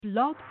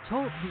Blog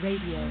Talk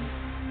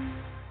Radio.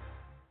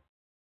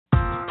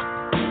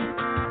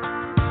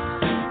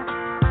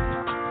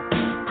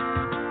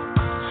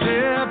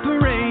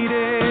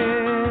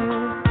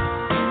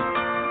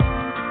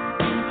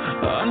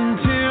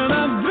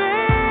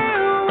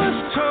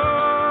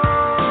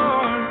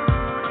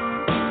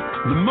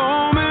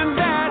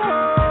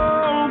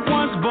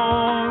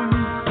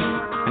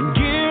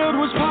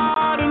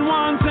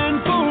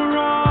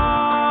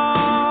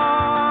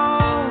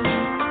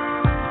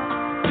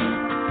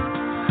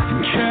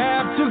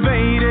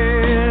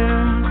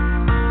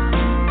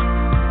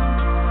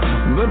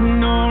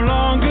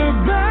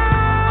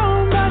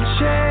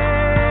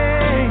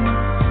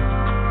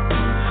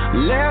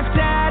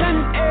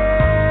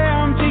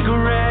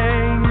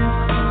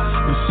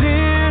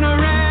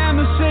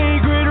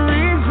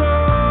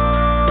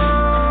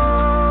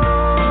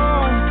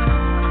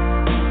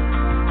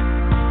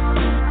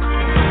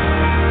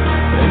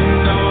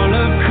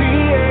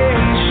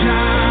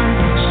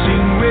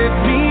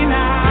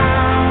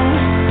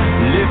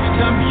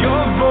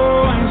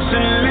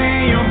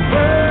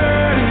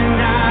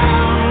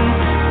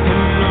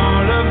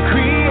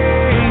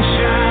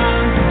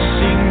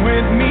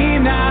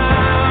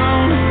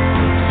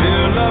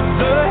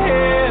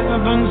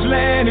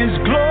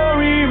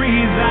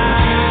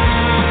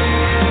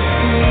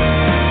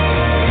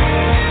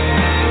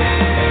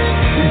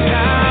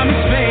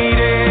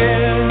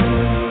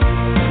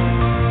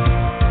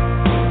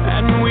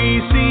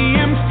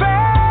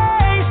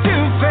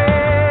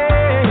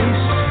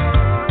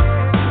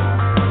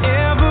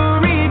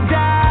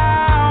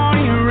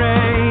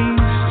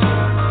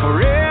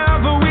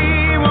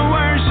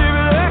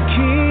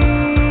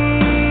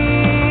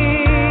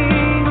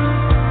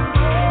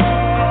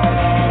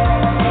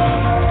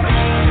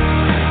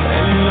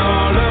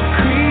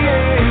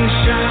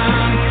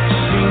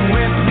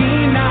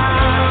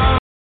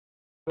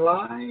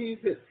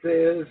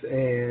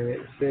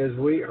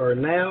 We are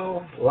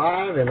now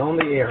live and on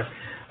the air.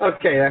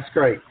 Okay, that's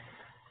great.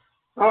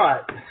 All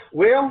right.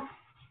 Well,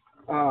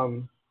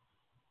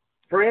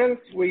 friends,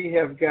 we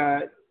have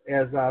got,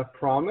 as I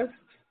promised,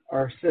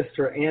 our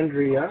sister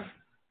Andrea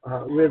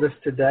with us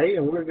today,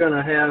 and we're going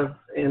to have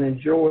and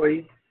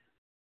enjoy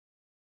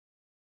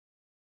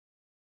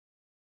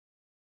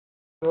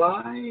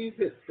live,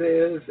 it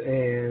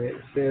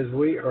says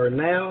we are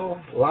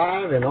now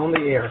live and on the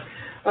air.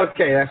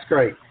 Okay, that's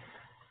great.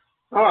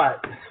 All right.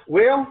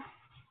 Well,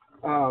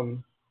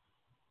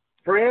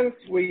 friends,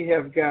 we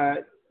have got,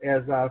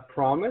 as I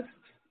promised,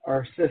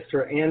 our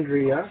sister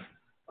Andrea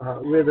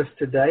with us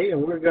today,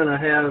 and we're going to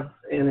have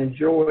and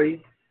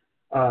enjoy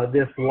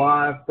this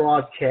live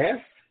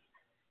broadcast.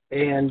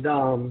 And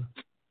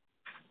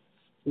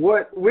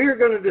what we're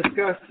going to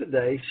discuss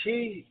today,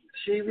 she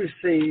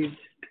received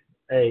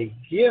a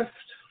gift,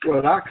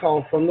 what I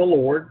call from the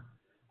Lord,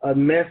 a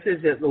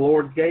message that the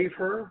Lord gave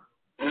her,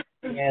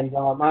 and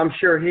I'm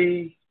sure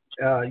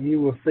you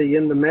will see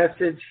in the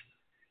message,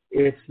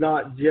 it's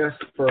not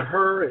just for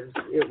her.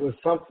 It was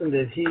something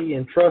that he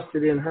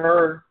entrusted in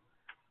her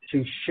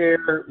to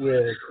share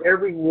with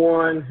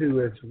everyone who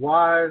is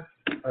wise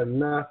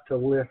enough to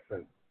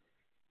listen.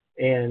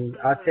 And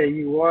I tell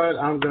you what,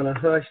 I'm going to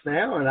hush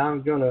now, and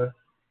I'm going to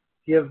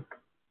give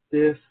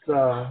this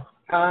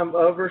time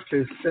over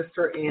to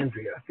Sister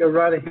Andrea. Go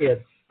right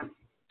ahead. All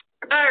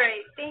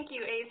right. Thank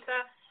you,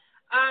 Asa.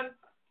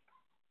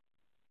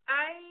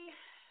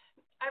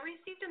 I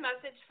received a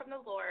message from the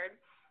Lord.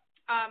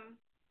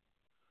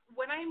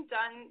 When I'm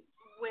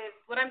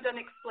done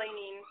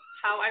explaining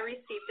how I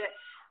received it,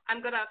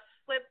 I'm going to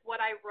flip what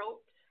I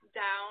wrote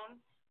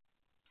down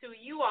to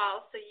you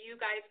all so you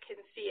guys can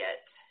see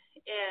it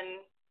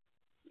and,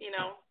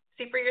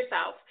 see for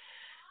yourself.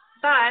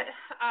 But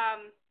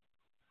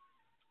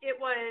it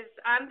was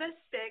on the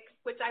 6th,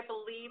 which I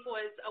believe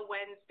was a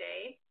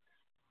Wednesday,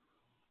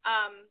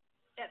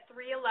 at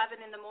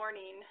 3:11 in the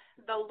morning,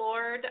 the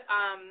Lord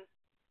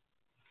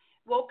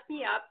woke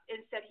me up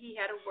and said he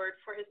had a word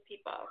for his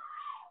people.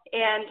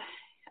 And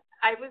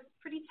I was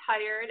pretty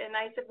tired, and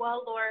I said,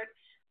 well, Lord,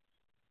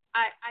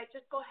 I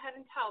just go ahead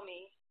and tell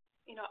me.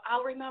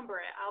 I'll remember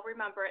it,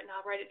 and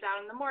I'll write it down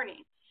in the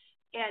morning.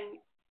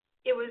 And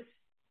it was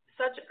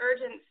such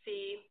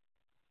urgency,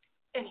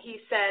 and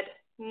he said,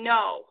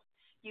 no,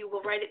 you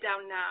will write it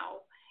down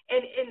now.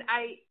 And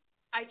I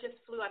just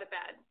flew out of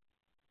bed.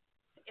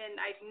 And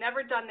I've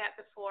never done that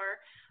before.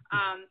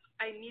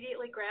 I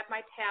immediately grabbed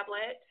my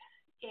tablet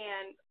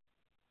and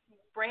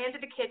ran to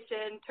the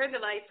kitchen, turned the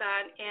lights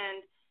on,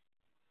 and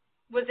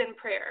was in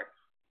prayer.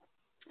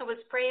 I was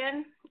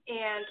praying,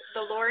 and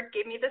the Lord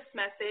gave me this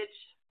message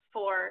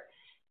for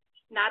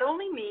not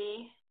only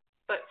me,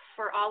 but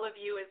for all of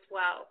you as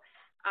well.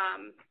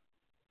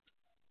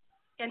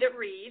 And it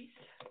reads,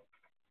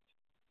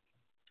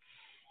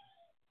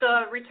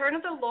 the return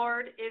of the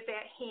Lord is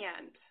at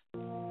hand.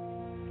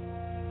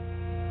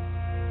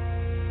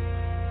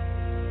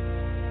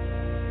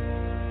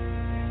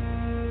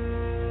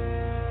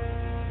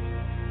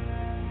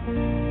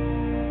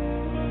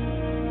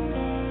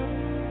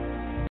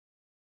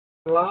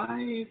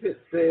 live, it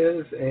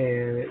says,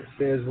 and it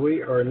says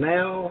we are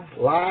now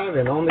live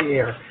and on the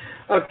air.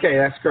 Okay,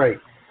 that's great.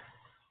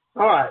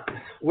 All right.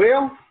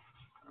 Well,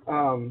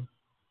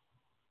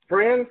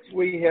 friends,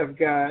 we have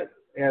got,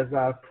 as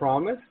I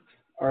promised,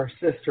 our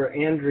sister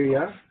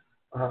Andrea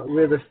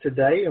with us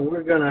today, and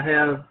we're going to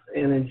have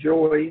and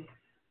enjoy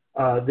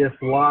this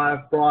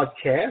live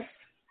broadcast.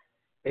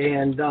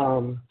 And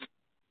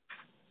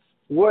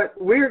what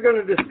we're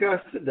going to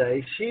discuss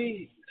today,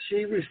 she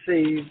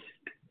received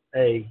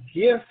a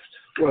gift,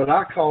 what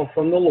I call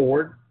from the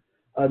Lord,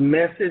 a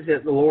message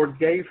that the Lord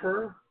gave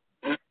her.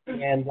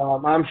 And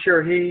I'm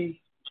sure you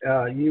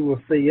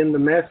will see in the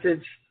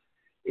message,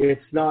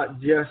 it's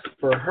not just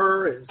for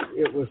her.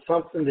 It was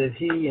something that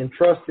he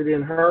entrusted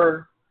in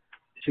her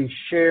to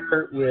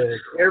share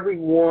with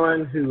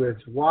everyone who is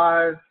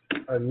wise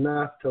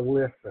enough to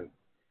listen.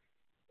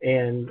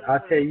 And I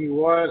tell you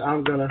what,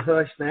 I'm going to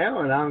hush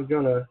now, and I'm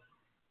going to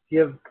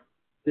give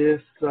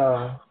this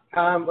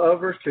time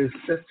over to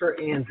Sister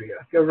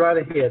Andrea. Go right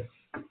ahead.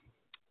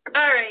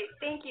 All right.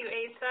 Thank you,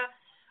 Asa.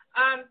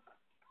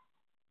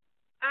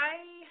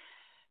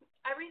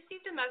 I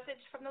received a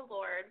message from the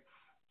Lord.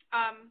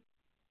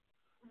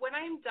 When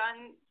I'm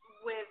done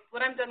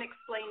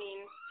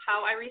explaining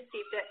how I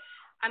received it,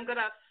 I'm going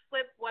to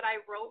flip what I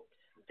wrote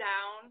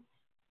down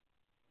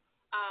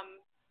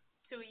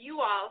to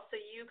you all so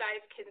you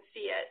guys can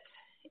see it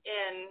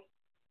and,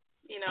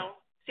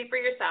 see for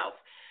yourself.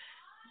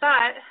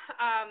 But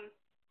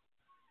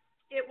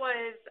it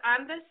was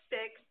on the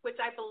 6th, which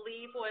I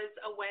believe was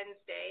a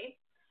Wednesday,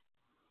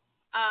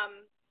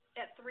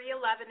 at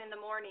 3:11 in the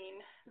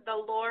morning, the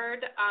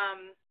Lord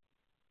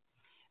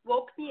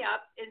woke me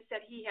up and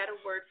said he had a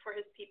word for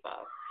his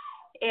people.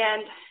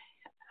 And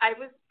I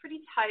was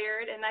pretty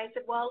tired, and I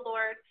said, well,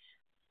 Lord,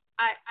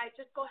 I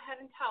just go ahead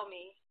and tell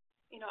me.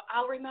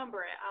 I'll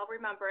remember it,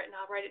 and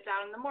I'll write it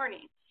down in the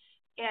morning.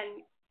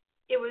 And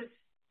it was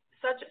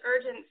such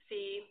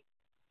urgency,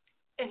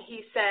 and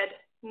he said,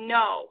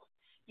 no,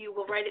 you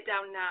will write it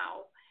down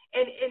now.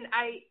 And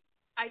I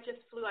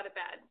just flew out of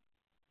bed.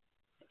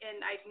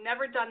 And I've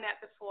never done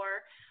that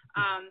before.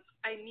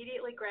 I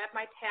immediately grabbed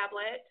my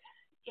tablet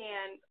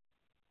and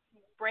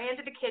ran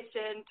to the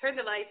kitchen, turned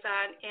the lights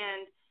on,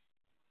 and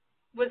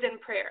was in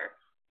prayer.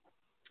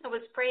 I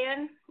was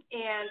praying,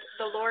 and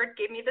the Lord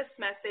gave me this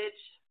message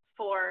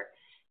for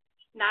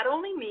not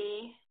only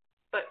me,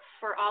 but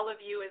for all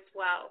of you as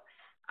well.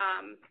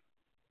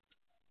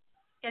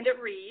 And it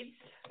reads,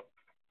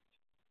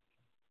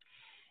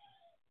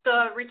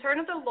 the return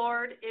of the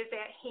Lord is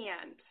at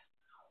hand.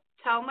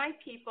 Tell my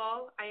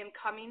people I am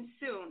coming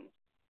soon.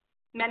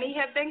 Many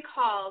have been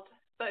called,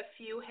 but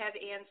few have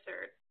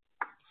answered.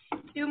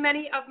 Too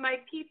many of my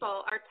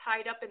people are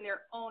tied up in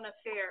their own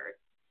affairs,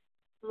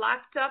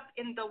 locked up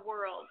in the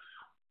world.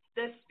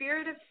 The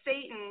spirit of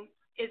Satan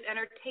is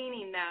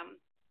entertaining them.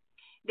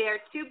 They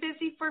are too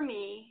busy for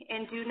me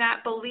and do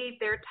not believe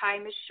their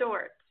time is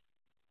short.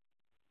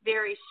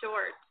 Very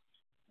short.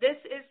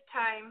 It is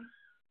time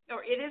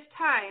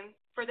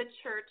for the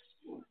church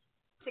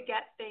to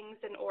get things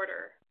in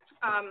order.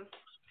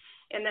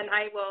 And then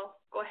I will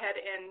go ahead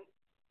and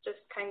just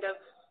kind of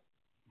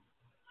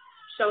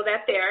show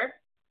that there.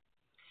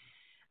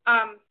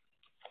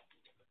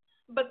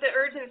 But the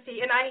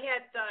urgency, and I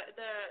had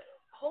the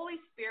Holy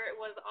Spirit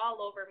was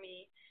all over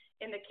me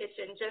in the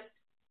kitchen,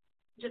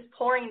 just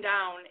pouring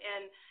down.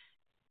 And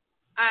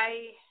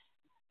I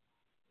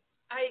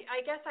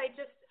guess I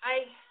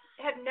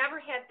had never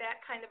had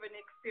that kind of an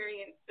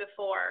experience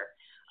before.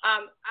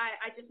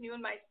 I just knew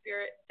in my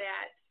spirit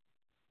that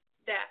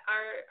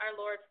our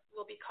Lord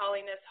will be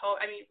calling us home.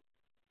 I mean,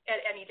 at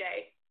any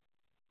day.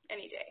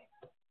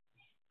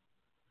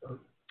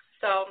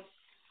 So,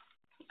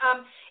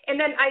 and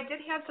then I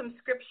did have some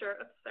scripture.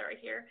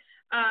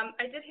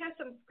 I did have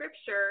some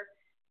scripture.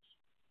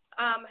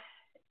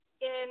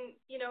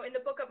 In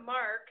the book of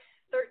Mark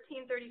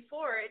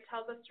 13:34, it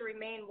tells us to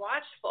remain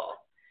watchful.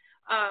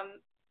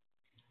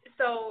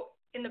 So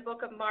in the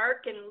book of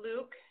Mark and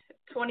Luke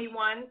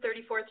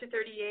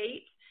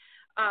 21:34-38.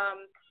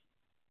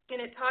 And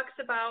it talks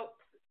about,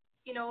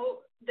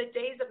 the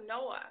days of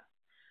Noah.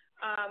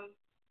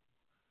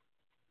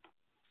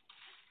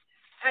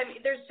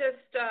 There's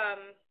just,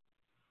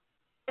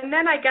 and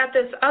then I got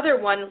this other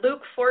one,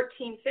 Luke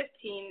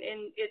 14:15,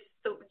 and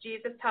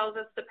Jesus tells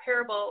us the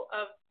parable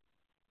of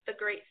the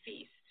great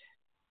feast.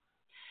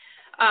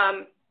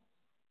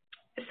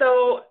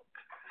 So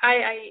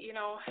I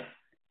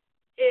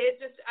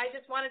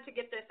just wanted to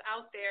get this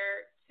out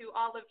there to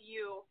all of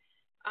you,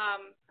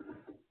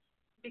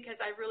 because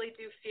I really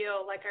do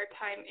feel like our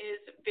time is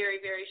very,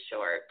 very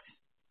short.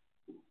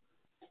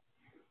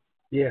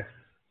 Yes.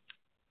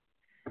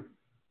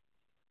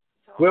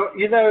 Well,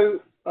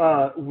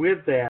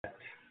 with that,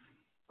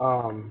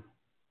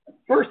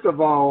 first of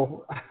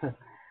all,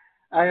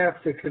 I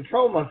have to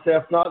control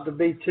myself not to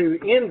be too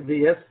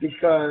envious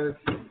because,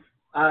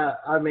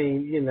 I've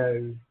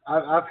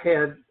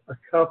had a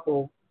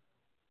couple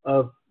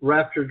of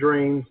rapture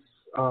dreams,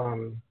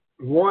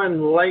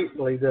 one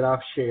lately that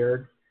I've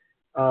shared,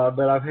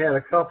 but I've had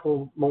a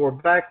couple more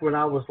back when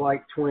I was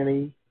like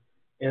 20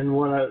 and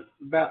one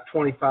about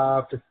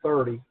 25 to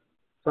 30,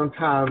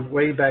 sometime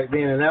way back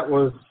then, and that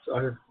was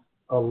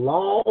a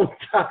long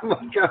time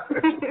ago.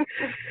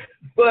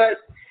 But,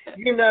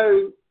 you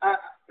know,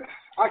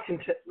 I can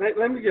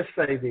let me just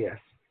say this.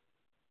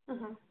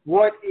 Mm-hmm.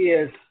 What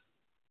is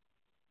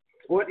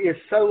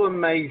so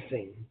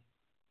amazing,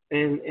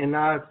 and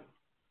I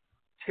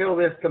tell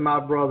this to my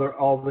brother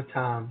all the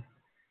time,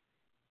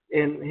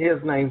 and his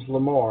name's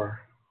Lamar,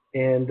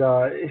 and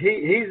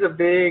he's a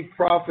big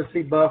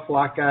prophecy buff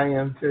like I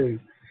am too.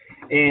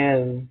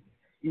 And,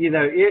 you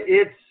know,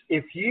 it's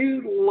if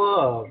you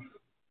love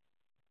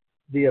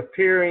the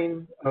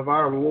appearing of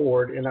our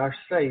Lord and our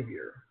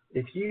Savior,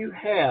 if you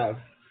have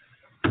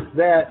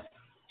that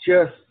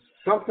just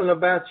something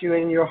about you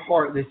in your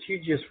heart that you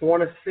just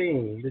want to see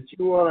him, that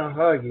you want to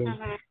hug him,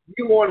 Mm-hmm.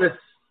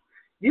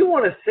 you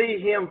want to see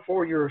him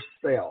for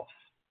yourself.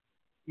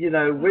 You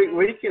know,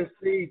 we can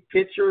see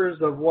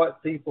pictures of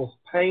what people's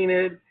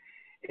painted,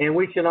 and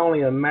we can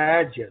only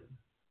imagine.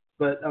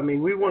 But I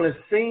mean, we want to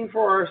see him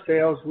for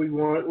ourselves. We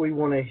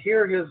want to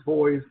hear his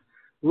voice,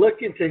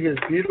 look into his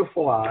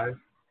beautiful eyes,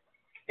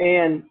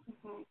 and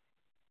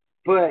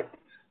but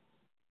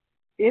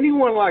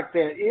anyone like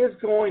that is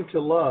going to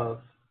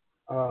love,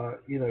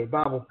 you know,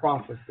 Bible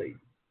prophecy.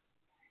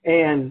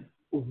 And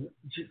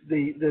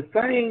the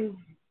thing,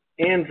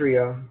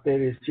 Andrea, that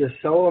is just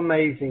so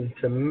amazing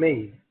to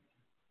me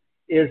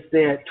is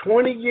that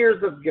 20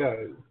 years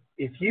ago,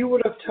 if you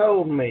would have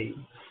told me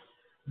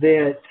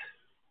that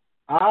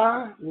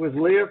I would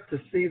live to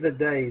see the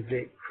day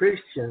that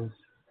Christians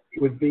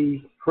would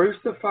be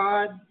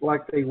crucified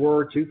like they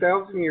were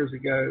 2,000 years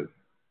ago,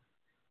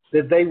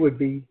 that they would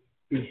be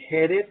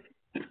beheaded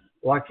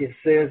like it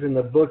says in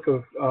the book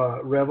of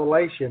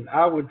Revelation,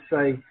 I would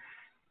say,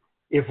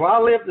 if I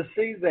live to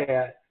see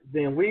that,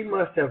 then we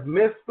must have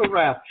missed the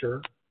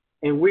rapture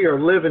and we are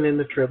living in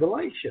the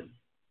tribulation.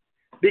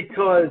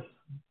 Because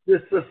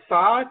the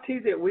society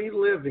that we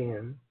live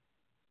in,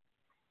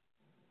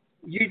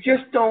 you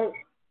just don't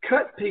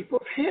cut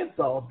people's heads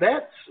off.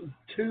 That's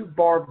too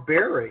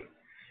barbaric.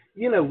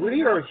 You know,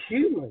 we are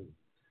human.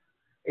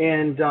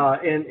 And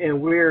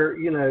we're,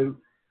 you know,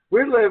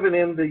 we're living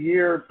in the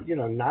year, you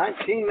know,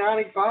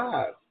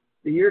 1995,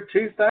 the year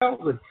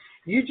 2000.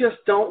 You just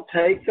don't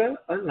take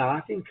a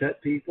knife and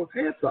cut people's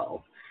heads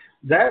off.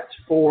 That's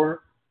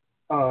for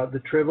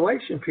the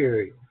tribulation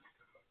period.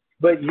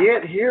 But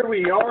yet here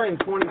we are in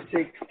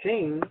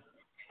 2016,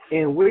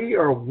 and we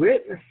are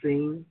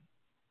witnessing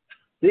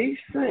these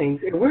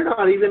things, and we're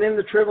not even in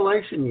the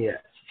tribulation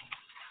yet.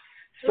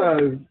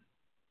 So,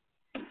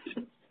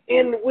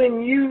 and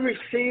when you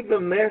receive a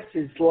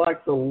message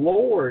like the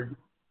Lord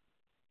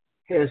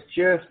has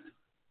just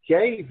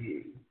gave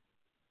you,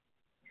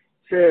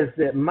 says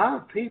that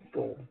my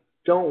people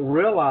don't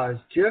realize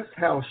just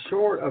how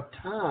short of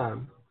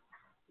time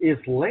is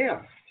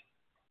left.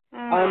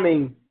 I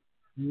mean,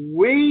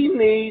 we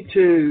need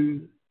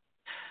to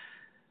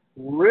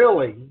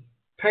really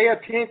pay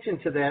attention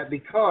to that,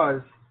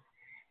 because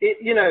it,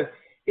 you know,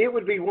 it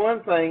would be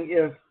one thing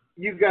if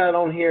you got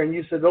on here and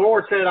you said, the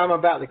Lord said I'm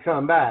about to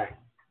come back,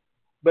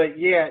 but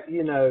yet,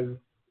 you know,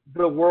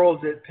 the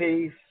world's at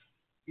peace,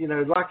 you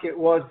know, like it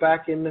was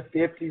back in the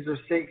 50s or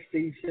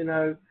 60s, you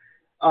know,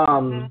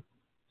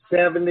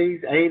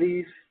 70s,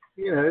 80s,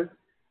 you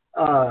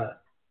know,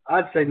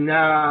 I'd say,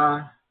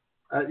 nah,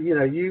 you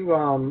know,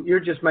 you're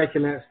just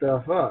making that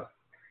stuff up.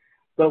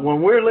 But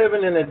when we're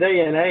living in a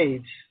day and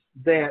age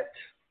that,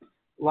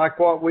 like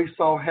what we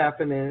saw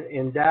happen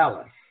in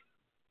Dallas,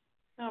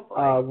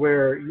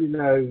 where, you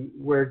know,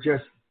 we're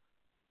just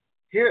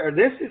here,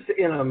 this is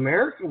in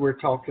America we're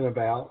talking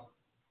about,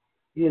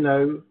 you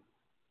know,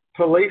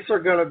 police are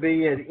going to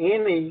be at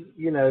any,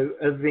 you know,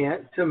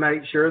 event to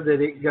make sure that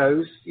it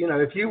goes, you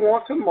know, if you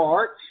want to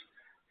march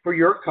for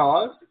your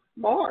cause,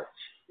 march.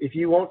 If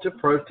you want to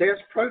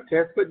protest,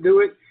 protest, but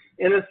do it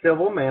in a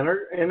civil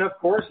manner. And, of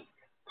course,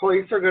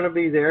 police are going to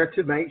be there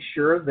to make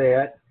sure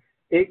that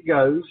it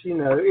goes, you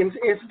know, and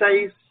it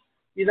stays,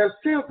 you know,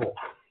 civil.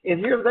 And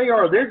here they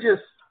are. They're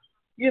just,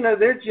 you know,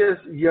 they're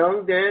just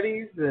young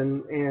daddies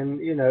and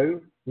you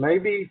know,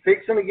 maybe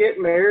fixing to get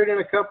married in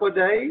a couple of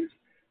days.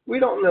 We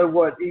don't know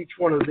what each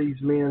one of these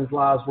men's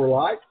lives were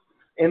like.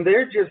 And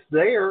they're just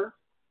there,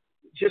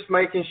 just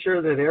making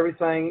sure that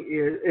everything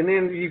is. And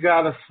then you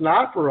got a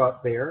sniper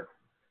up there,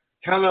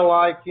 kind of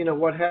like, you know,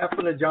 what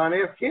happened to John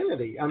F.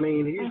 Kennedy. I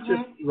mean, he's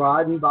just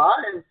riding by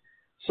and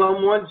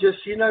someone just,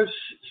 you know,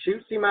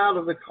 shoots him out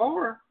of the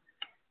car.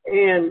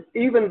 And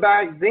even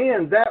back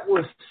then, that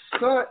was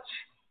such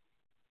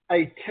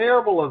a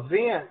terrible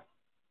event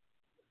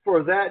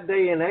for that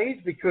day and age,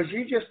 because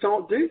you just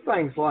don't do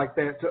things like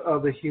that to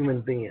other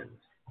human beings.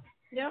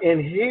 Yep. And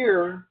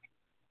here,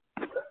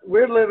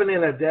 we're living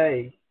in a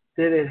day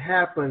that it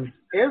happens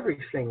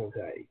every single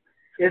day.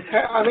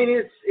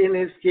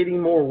 It's getting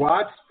more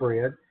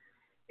widespread,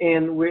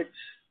 and which,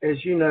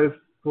 as you know,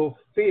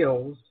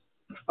 fulfills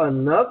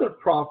another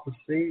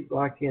prophecy,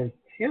 like in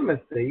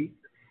Timothy,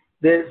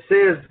 that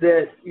says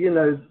that,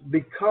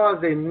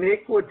 because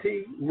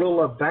iniquity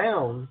will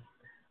abound,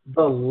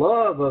 the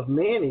love of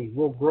many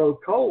will grow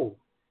cold.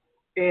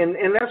 And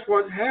that's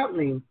what's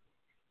happening.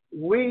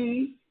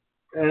 We,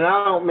 and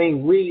I don't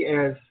mean we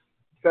as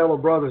fellow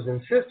brothers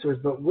and sisters,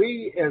 but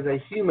we as a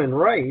human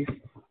race,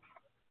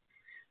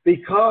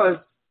 because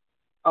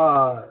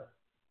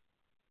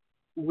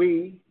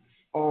we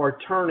are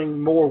turning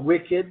more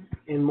wicked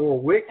and more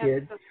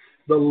wicked,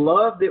 the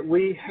love that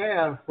we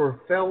have for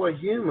fellow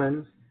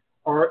humans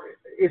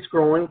it's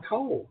growing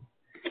cold.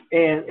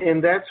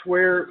 And that's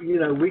where,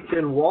 we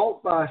can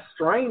walk by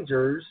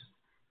strangers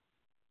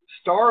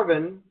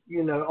starving,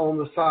 on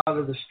the side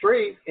of the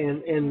street,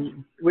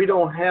 and we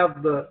don't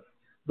have the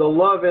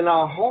love in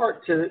our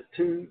heart to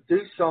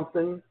do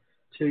something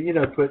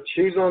to, put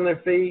shoes on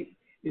their feet,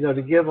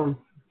 to give them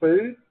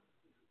food.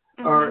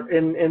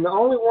 And the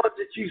only ones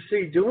that you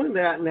see doing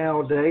that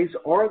nowadays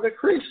are the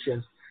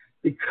Christians,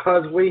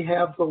 because we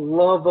have the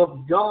love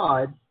of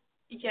God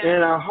in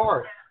our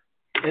heart.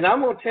 And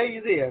I'm going to tell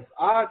you this.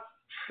 I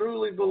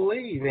truly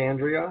believe,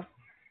 Andrea,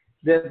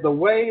 that the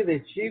way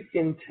that you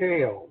can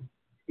tell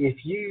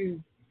if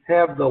you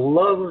have the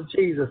love of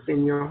Jesus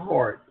in your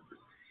heart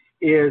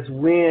is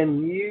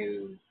when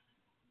you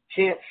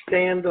can't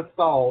stand the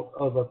thought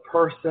of a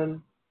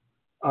person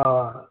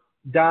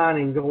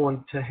dying and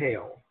going to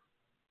hell.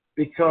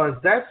 Because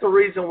that's the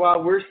reason why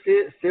we're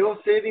still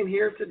sitting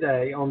here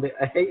today on the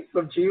 8th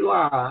of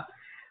July,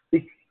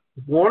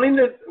 wanting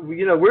to,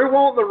 we're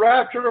wanting the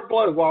rapture to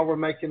blow while we're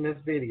making this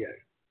video.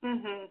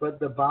 Mm-hmm. But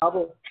the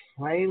Bible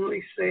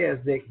plainly says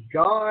that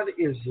God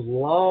is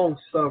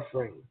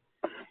long-suffering,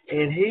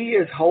 and he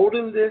is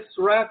holding this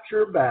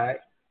rapture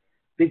back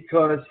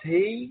because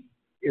he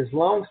is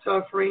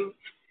long-suffering,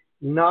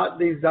 not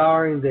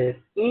desiring that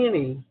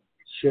any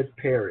should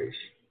perish.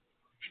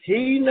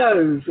 He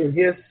knows in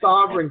his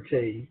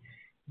sovereignty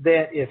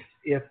that if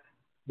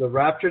the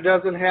rapture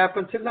doesn't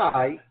happen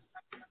tonight,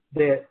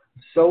 that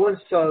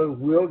so-and-so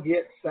will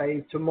get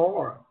saved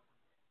tomorrow.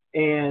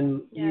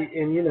 And,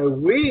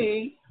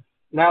 we,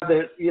 now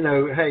that,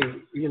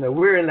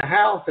 we're in the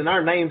house and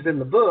our name's in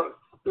the book,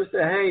 we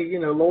say, hey,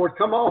 Lord,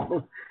 come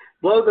on,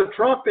 blow the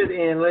trumpet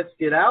and let's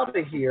get out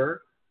of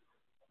here.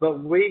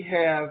 But we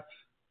have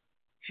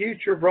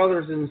future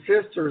brothers and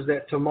sisters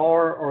that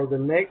tomorrow or the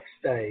next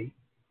day,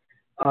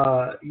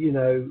 that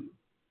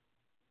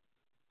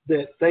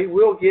they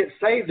will get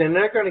saved and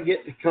they're going to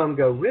get to come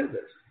go with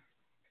us.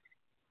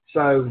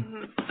 So,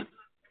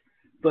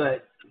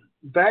 but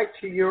back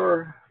to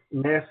your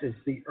message,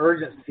 the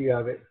urgency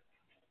of it.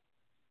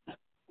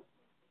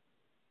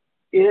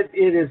 It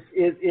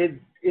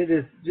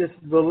is just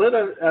the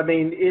little. I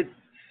mean,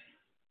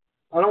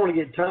 I don't want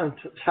to get tongue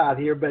tied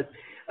here, but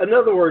in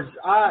other words,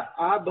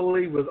 I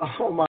believe with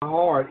all my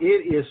heart,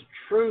 it is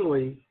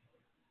truly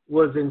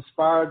was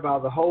inspired by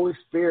the Holy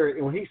Spirit.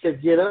 And when he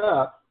said get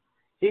up,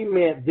 he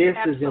meant this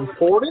is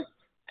important.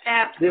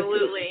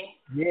 Absolutely.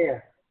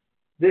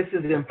 This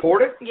is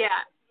important.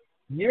 Yeah.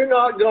 You're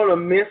not going to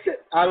miss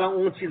it. I don't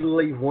want you to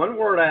leave one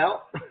word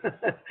out.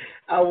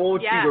 I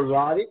want you to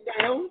write it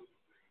down,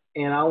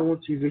 and I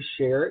want you to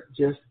share it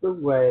just the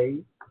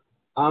way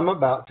I'm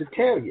about to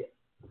tell you.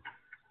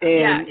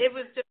 And it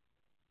was just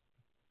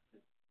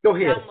go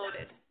ahead.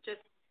 Downloaded.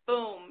 Just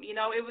boom.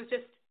 It was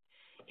just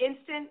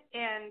instant,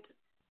 and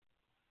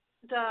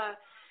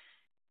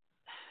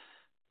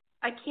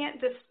I can't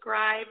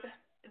describe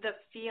the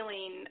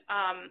feeling,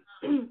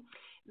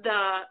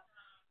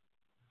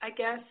 I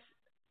guess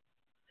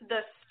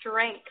the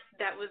strength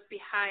that was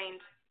behind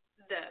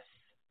this.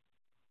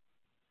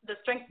 The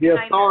strength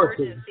behind the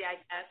urgency, I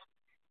guess.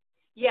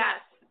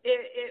 Yes,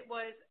 it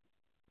was.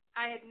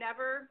 I had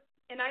never,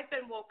 and I've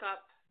been woke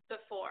up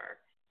before,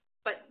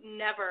 but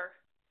never,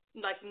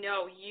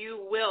 no,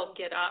 you will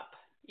get up.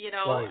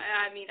 Right.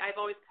 I mean, I've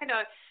always kind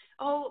of,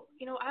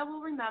 I will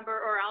remember,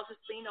 or I'll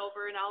just lean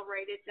over and I'll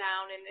write it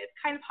down. And it's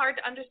kind of hard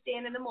to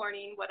understand in the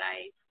morning what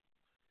I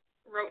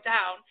wrote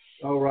down.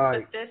 Oh,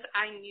 right. But this,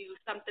 I knew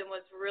something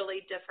was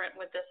really different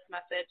with this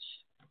message.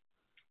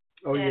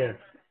 Oh, and,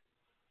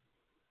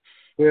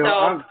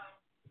 Well,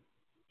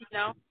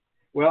 so,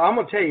 Well, I'm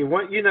going to tell you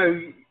what,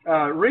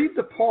 read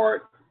the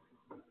part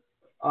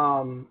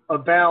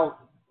about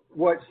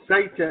what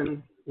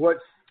Satan, what's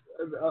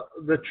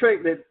the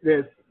trick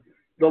that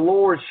the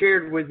Lord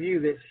shared with you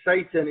that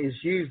Satan is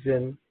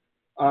using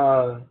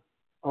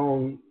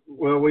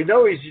we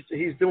know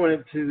he's doing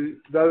it to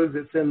those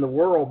that's in the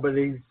world, but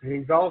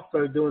he's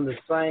also doing the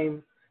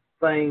same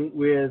thing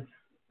with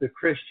the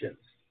Christians.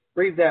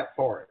 Read that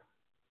part.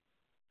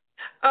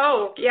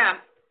 Oh, yeah.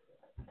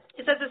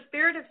 It says the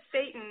spirit of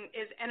Satan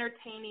is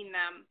entertaining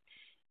them.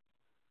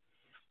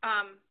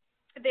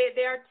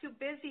 They are too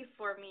busy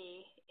for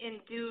me and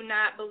do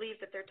not believe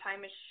that their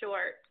time is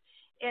short.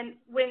 And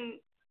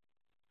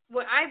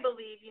what I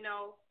believe,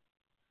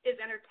 is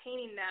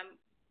entertaining them,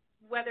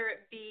 whether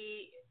it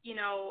be,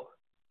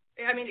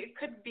 it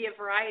could be a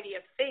variety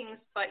of things,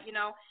 but,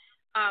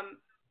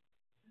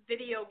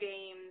 video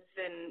games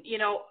and,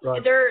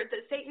 right.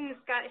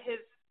 Satan's got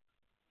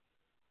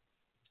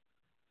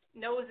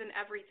nose in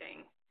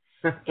everything.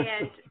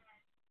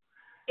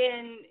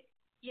 And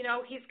you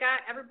know, he's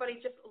got everybody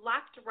just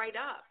locked right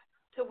up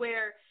to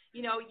where,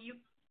 you know,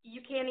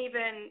 you can't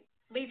even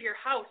leave your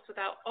house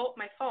without,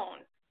 my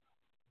phone.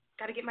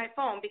 Got to get my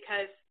phone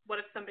because what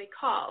if somebody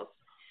calls?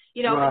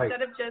 You know, right.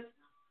 instead of just,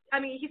 I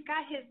mean, he's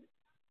got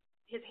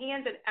his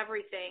hands in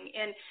everything,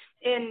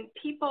 and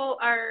people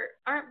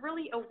aren't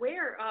really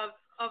aware of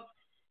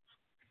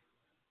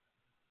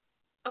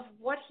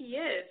what he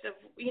is, of,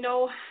 you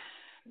know,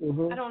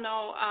 I don't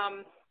know.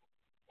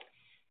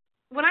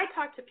 When I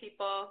talk to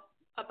people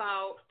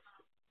about,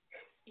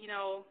 you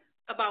know,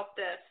 about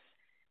this,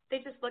 they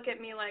just look at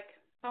me like,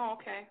 oh,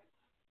 okay.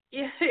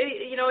 Yeah,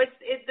 you know,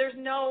 there's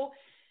no,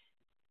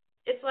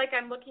 it's like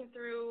I'm looking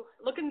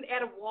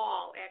at a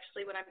wall,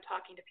 actually, when I'm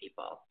talking to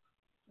people.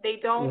 They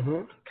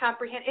don't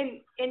comprehend.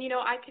 And, you know,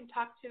 I can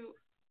talk to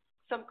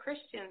some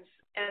Christians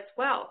as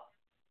well,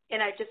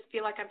 and I just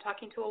feel like I'm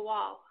talking to a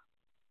wall.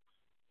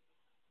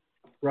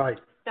 Right.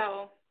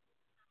 So,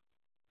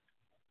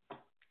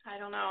 I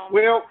don't know.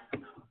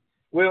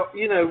 Well,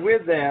 you know,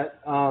 with that,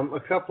 a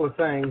couple of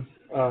things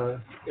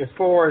as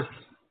far as,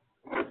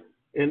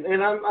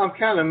 and I'm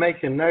kind of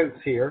making notes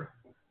here,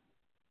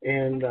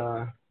 and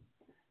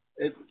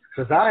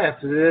because I have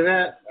to do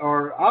that,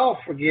 or I'll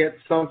forget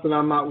something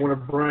I might want to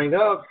bring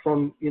up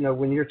from, you know,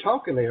 when you're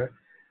talking there.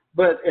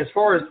 But as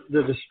far as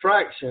the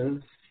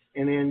distractions,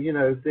 and then, you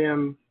know,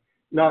 them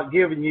not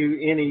giving you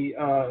any,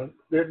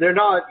 they're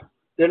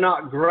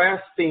not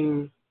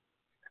grasping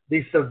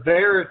the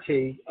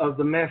severity of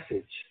the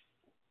message.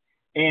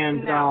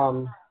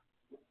 And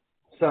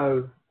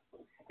so,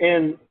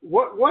 and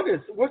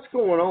what's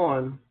going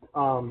on,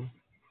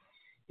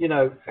 you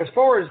know, as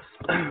far as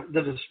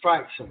the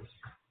distractions,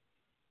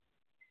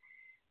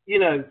 you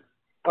know,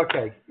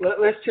 okay,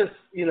 let's just,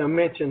 you know,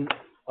 mention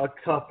a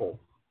couple.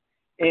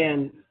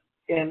 And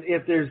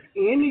if there's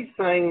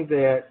anything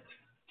that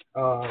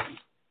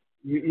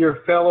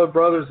your fellow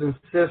brothers and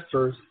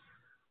sisters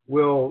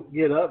will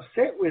get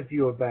upset with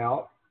you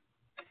about,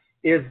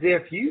 is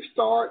if you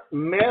start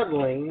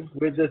meddling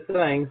with the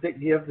things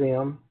that give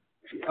them,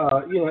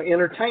 you know,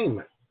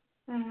 entertainment.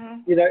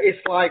 You know,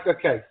 it's like,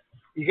 okay,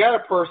 you got a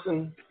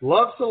person,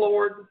 loves the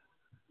Lord,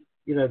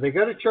 you know, they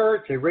go to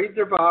church, they read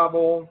their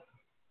Bible,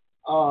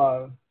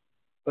 but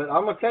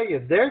I'm going to tell you,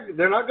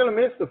 they're not going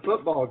to miss the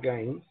football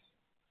games.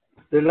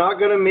 They're not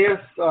going to miss,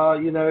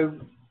 you know,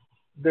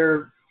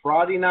 their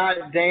Friday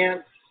night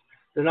dance.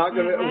 They're not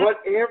going to,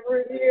 whatever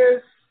it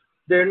is,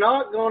 they're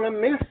not going to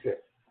miss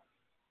it.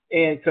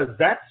 And because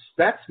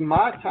that's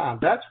my time.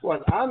 That's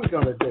what I'm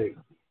going to do.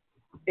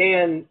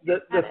 And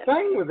the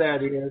thing with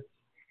that is,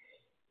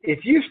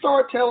 if you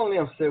start telling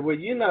them, say, well,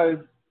 you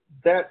know,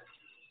 that's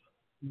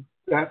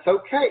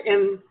okay.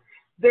 And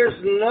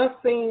there's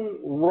nothing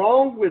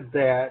wrong with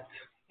that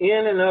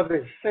in and of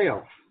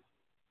itself.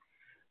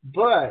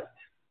 But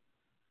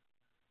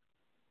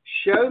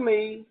show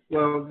me,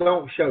 well,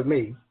 don't show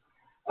me.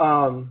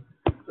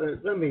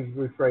 Let me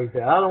rephrase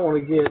that. I don't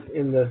want to get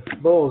in the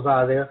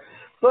bullseye there.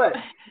 But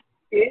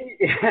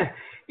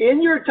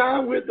in your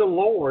time with the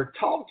Lord,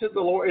 talk to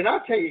the Lord. And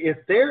I'll tell you, if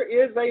there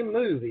is a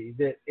movie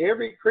that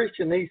every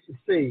Christian needs to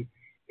see,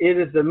 it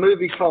is the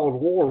movie called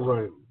War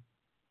Room.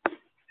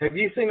 Have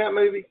you seen that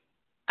movie?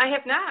 I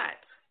have not.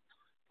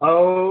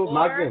 Oh,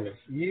 my goodness.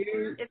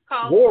 It's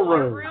called War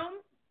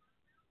Room.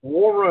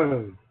 War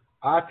Room.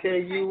 I tell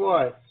you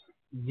what,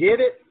 get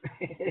it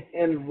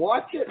and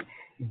watch it,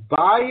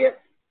 buy it.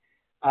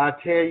 I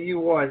tell you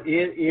what,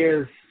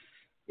 it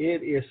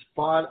is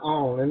spot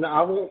on. And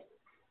I won't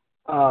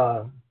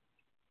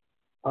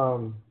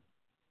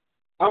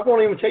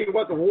even tell you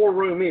what the War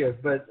Room is,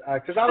 but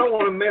because I don't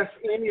want to mess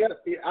any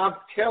up. I'm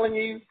telling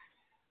you,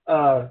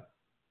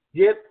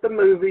 get the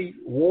movie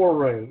War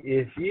Room.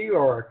 If you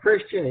are a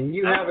Christian and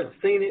you haven't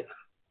seen it,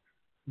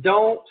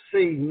 don't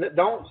see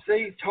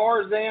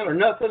Tarzan or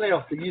nothing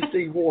else that you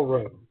see War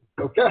Room.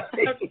 Okay.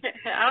 Okay.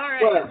 All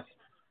right.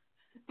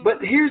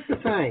 But here's the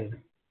thing.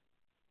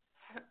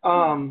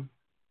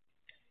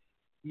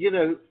 You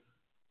know,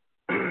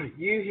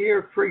 you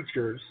hear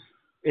preachers,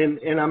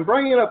 and I'm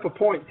bringing up a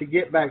point to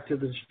get back to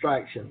the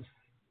distractions.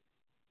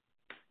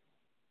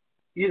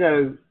 You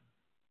know,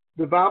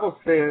 the Bible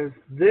says,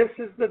 this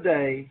is the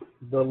day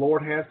the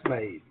Lord has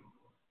made.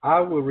 I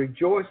will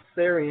rejoice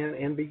therein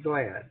and be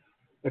glad.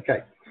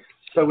 Okay,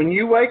 so when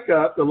you wake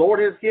up, the Lord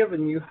has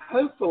given you,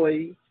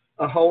 hopefully,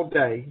 a whole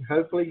day.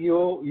 Hopefully,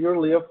 you'll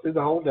live through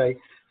the whole day.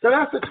 So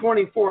that's a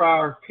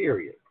 24-hour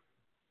period.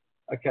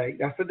 Okay,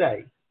 that's a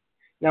day.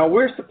 Now,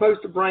 we're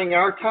supposed to bring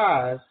our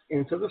tithes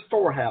into the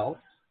storehouse,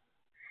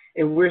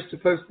 and we're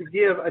supposed to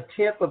give a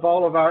tenth of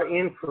all of our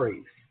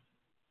increase.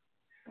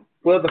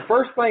 Well, the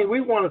first thing we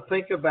want to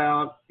think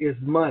about is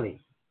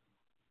money.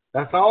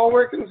 That's all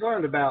we're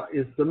concerned about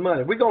is the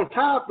money. We're going to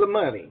tithe the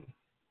money,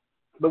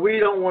 but we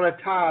don't want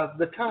to tithe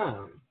the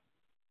time.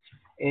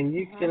 And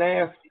you can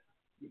ask,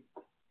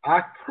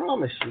 I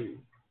promise you,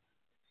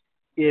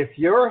 if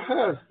your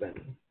husband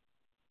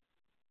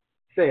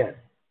said,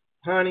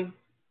 honey,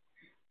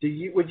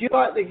 Would you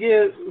like me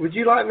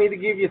to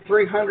give you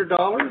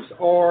 $300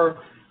 or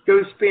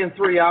go spend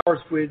 3 hours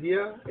with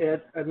you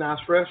at a nice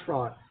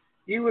restaurant?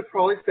 You would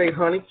probably say,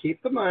 honey,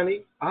 keep the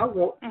money. I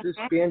want to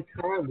spend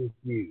time with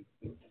you.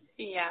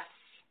 Yes.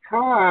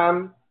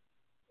 Time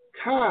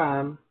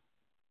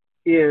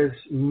is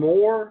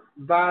more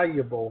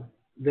valuable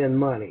than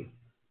money.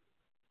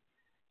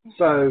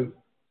 So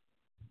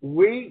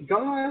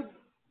God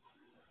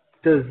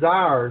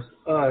desires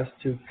us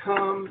to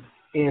come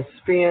and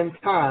spend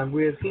time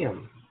with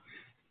him.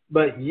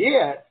 But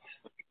yet,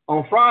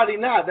 on Friday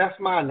night, that's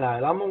my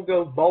night. I'm going to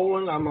go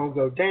bowling. I'm going to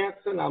go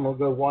dancing. I'm going to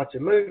go watch a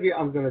movie.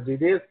 I'm going to do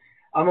this.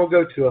 I'm going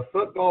to go to a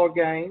football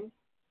game.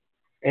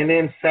 And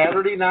then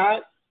Saturday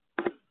night,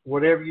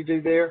 whatever you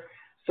do there.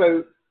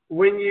 So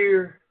when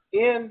you're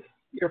in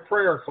your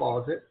prayer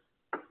closet,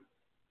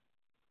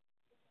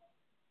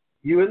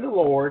 you and the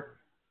Lord,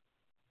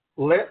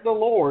 let the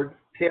Lord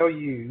tell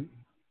you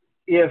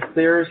if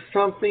there's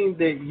something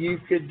that you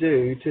could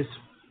do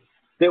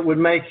that would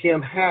make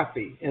him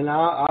happy. And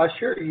I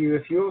assure you,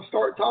 if you'll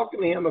start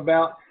talking to him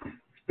about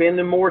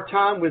spending more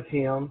time with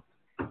him,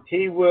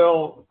 he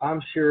will,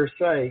 I'm sure,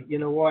 say, you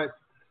know what,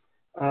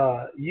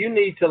 you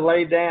need to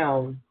lay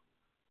down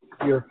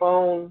your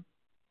phone.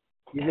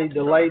 You need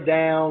to lay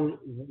down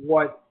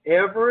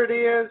whatever it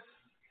is,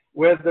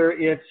 whether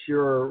it's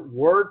your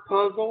word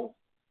puzzle,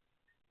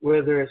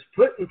 whether it's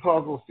putting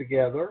puzzles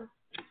together,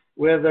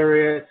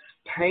 whether it's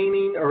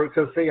painting, or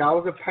because, see, I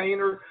was a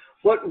painter.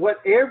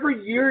 Whatever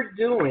you're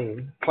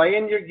doing,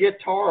 playing your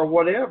guitar or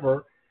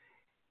whatever,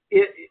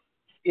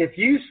 if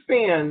you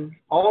spend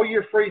all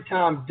your free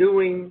time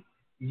doing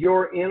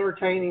your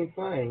entertaining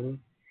thing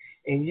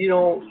and you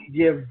don't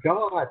give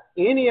God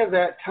any of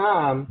that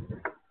time,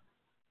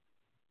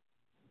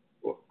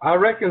 I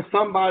reckon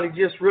somebody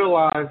just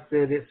realized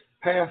that it's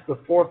past the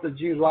 4th of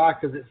July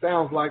because it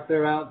sounds like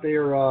they're out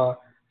there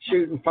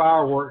shooting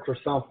fireworks or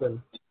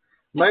something.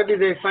 Maybe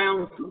they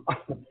found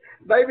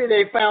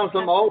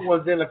some old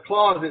ones in a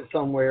closet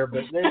somewhere,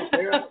 but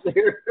they're out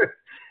there,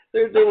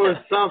 they're doing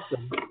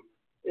something.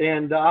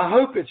 And I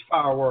hope it's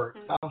fireworks.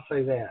 I'll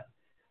say that.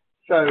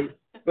 So,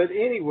 but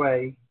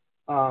anyway,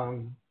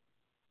 the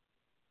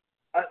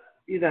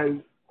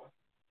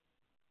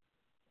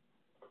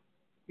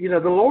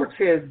Lord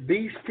said,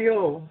 "Be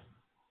still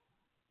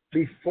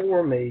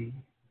before me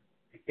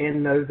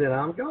and know that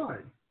I'm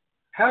God."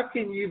 How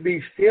can you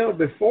be still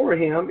before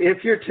him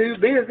if you're too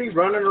busy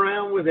running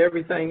around with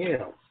everything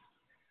else?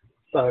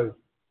 So,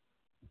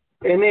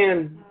 and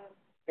then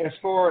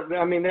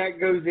that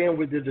goes in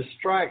with the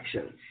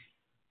distractions.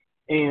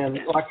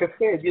 And like I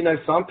said,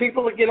 some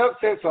people get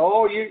upset.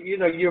 So,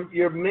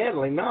 you're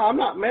meddling. No, I'm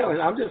not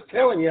meddling. I'm just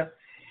telling you.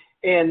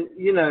 And,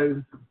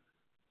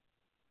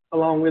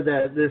 along with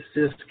that, this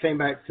just came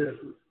back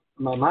to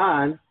my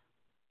mind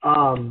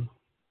on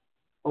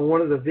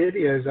one of the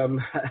videos I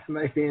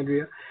made,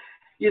 Andrea.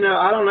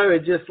 I don't know,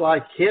 it just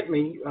like hit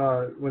me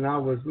when I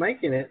was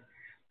making it.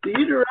 Do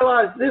you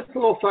realize this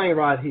little thing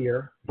right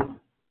here,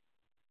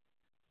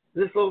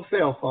 this little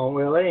cell phone,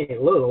 well, it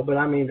ain't little, but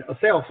I mean a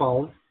cell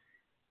phone,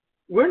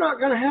 we're not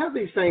going to have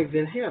these things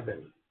in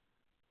heaven.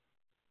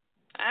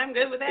 I'm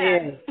good with that.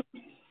 And,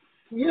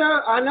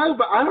 I know,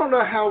 but I don't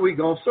know how we're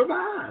going to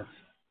survive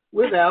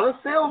without a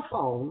cell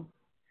phone.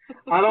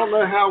 I don't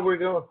know how we're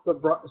going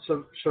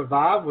to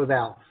survive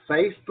without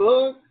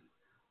Facebook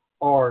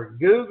or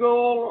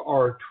Google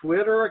or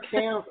Twitter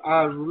accounts.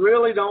 I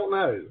really don't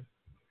know.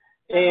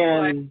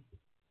 And,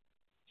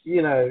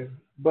 now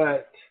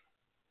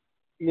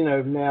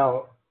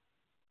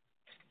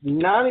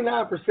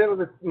 99%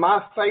 of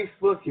my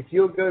Facebook, if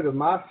you'll go to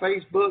my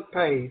Facebook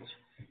page,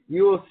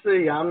 you will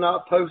see I'm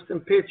not posting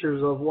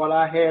pictures of what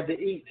I had to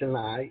eat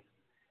tonight.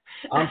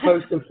 I'm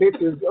posting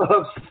pictures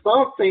of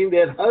something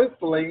that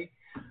hopefully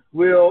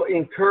will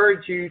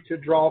encourage you to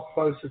draw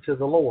closer to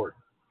the Lord.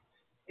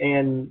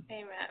 And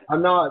Amen.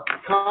 I'm not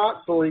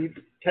constantly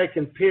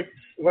taking pics,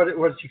 what did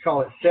you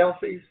call it,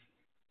 selfies?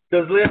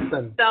 Because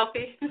listen,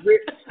 selfie.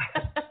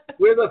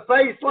 with a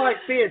face like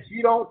this,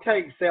 you don't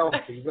take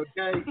selfies,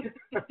 okay?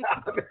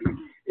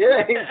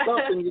 It ain't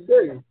something you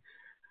do.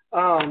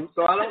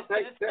 So I don't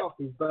take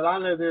selfies, but I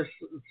know there's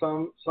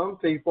some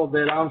people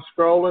that I'm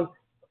scrolling.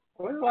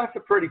 Well, that's a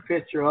pretty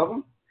picture of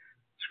them.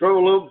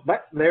 Scroll a little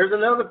back. There's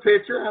another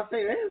picture. I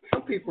think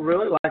some people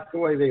really like the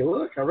way they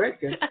look, I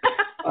reckon.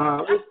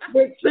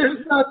 Which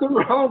there's nothing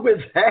wrong with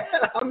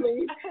that. I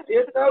mean,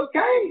 it's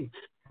okay.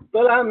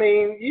 But I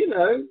mean,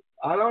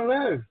 I don't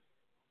know.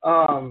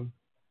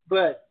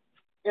 But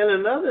and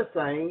another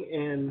thing,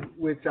 in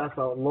which I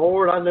thought,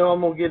 Lord, I know I'm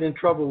going to get in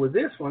trouble with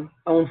this one.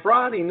 On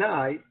Friday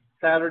night,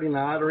 Saturday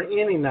night, or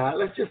any night,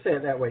 let's just say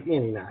it that way,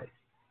 any night.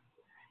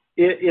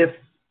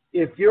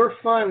 If your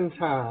fun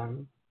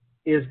time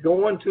is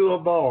going to a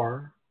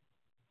bar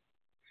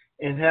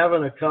and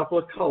having a couple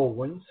of cold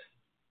ones,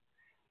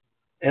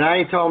 and I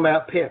ain't talking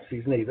about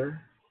Pepsis neither,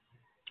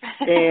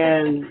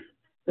 and,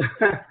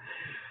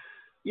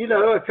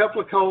 a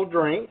couple of cold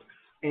drinks,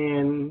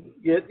 and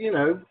get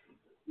a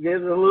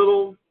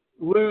little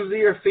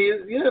woozy or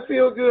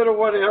feel good or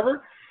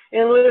whatever,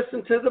 and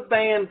listen to the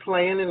band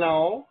playing and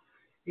all.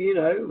 You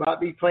know, might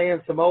be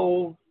playing some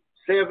old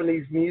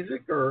 70s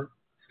music or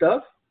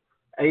stuff,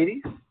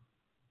 80s.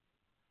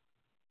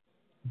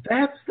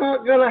 That's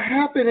not going to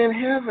happen in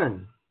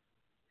heaven.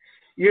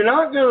 You're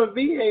not going to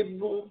be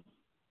able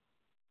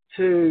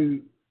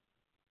to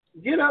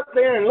get up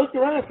there and look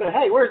around and say,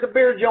 hey, where's the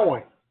beer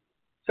joint?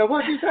 So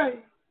what'd you say?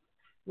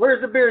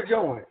 Where's the beer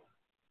joint?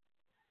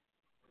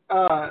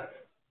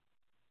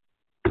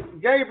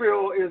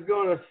 Gabriel is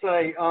going to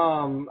say,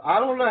 I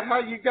don't know how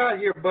you got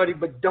here, buddy,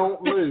 but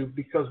don't move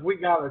because we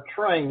got a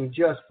train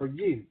just for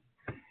you.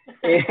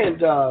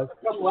 And a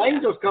couple of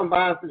angels come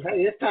by and say,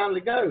 hey, it's time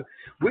to go.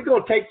 We're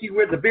going to take you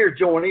where the beer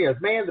joint is.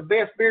 Man, the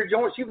best beer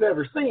joints you've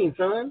ever seen,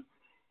 son.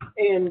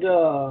 And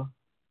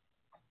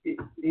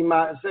he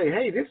might say,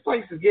 hey, this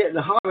place is getting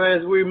hotter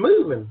as we're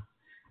moving.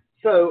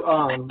 So,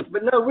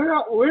 but no,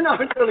 we're not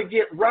going to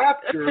get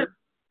raptured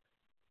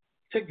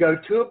to go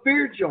to a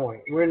beer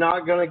joint. We're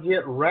not going to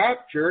get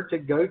raptured to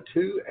go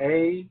to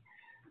a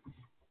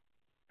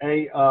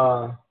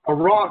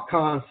rock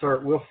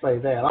concert. We'll say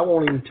that. I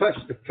won't even touch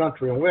the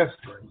country and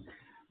western.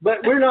 But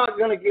we're not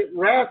going to get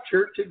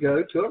raptured to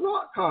go to a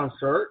rock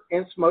concert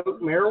and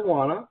smoke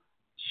marijuana,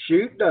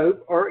 shoot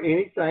dope, or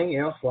anything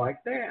else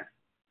like that.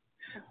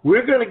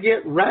 We're going to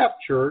get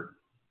raptured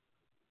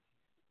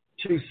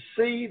to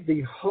see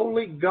the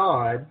holy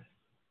God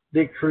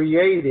that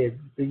created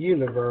the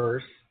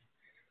universe.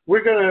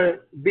 We're going to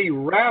be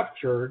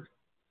raptured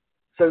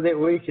so that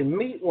we can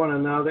meet one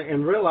another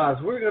and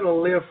realize we're going to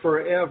live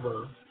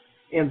forever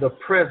in the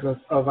presence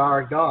of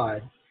our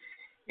God.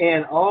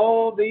 And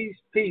all these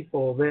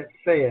people that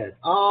said,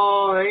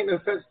 oh, there ain't no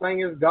such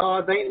thing as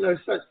God, there ain't no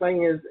such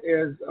thing as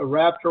a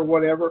rapture or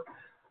whatever,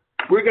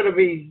 we're going to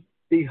be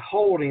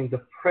beholding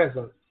the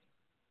presence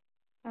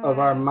of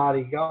our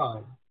mighty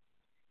God.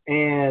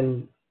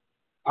 And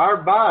our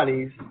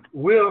bodies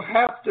will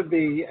have to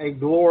be a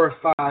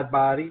glorified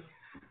body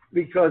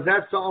because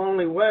that's the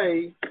only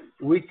way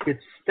we could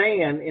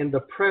stand in the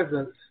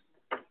presence.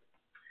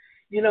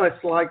 You know,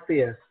 it's like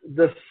this.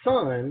 The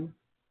sun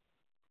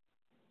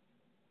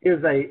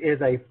is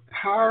a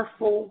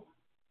powerful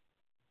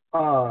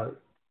ball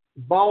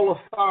of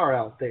fire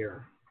out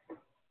there.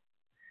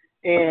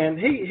 And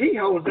he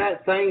holds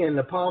that thing in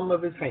the palm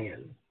of his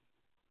hand.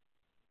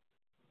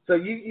 So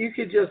you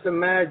could just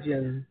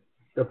imagine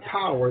the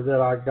power that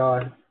our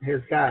God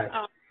has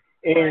got.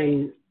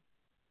 And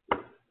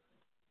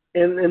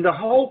the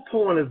whole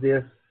point of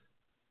this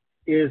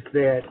is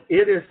that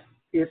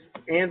it's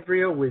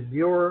Andrea, with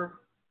your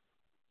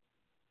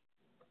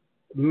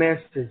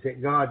message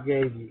that God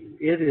gave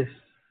you.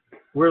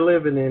 We're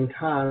living in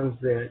times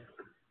that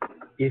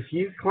if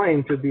you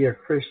claim to be a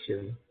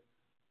Christian,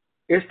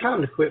 it's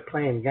time to quit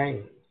playing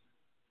games.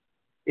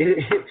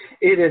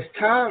 It is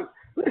time.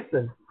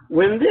 Listen,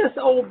 when this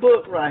old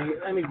book right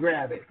here, let me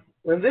grab it.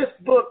 When this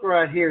book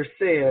right here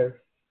says,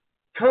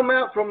 come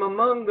out from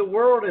among the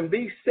world and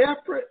be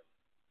separate,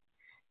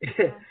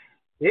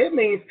 it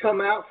means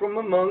come out from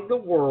among the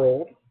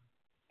world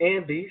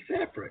and be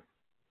separate.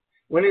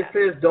 When it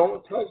says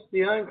don't touch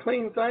the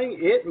unclean thing,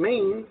 it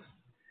means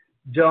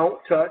don't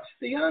touch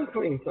the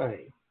unclean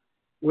thing.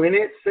 When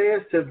it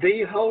says to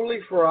be holy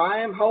for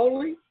I am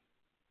holy,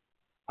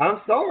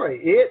 I'm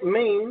sorry, it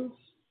means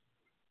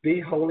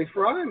be holy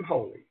for I am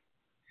holy.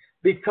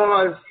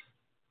 Because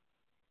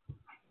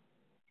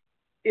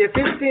if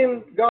it's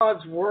in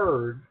God's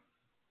word,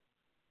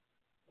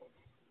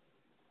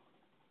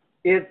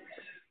 it's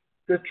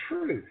the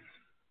truth.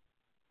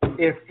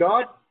 If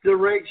God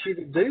directs you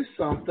to do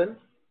something,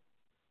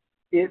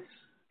 it's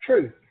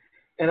truth.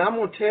 And I'm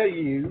going to tell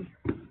you,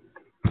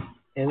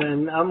 and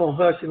then I'm going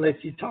to hush and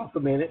let you talk a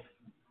minute,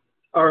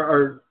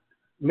 or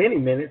many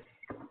minutes,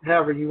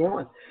 however you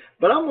want.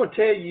 But I'm going to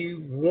tell you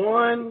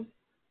one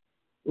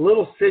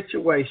little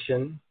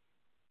situation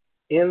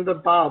in the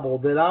Bible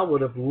that I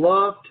would have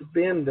loved to have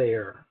been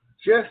there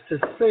just to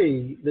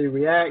see the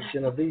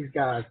reaction of these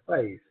guys'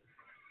 face.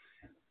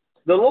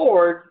 The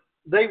Lord,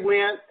 they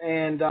went,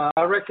 and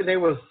I reckon they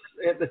was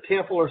at the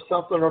temple or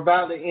something, or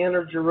about to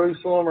enter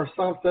Jerusalem or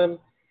something,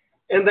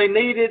 and they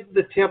needed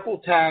the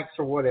temple tax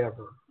or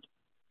whatever.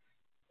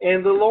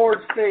 And the Lord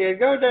said,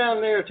 go down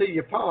there to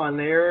your pond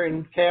there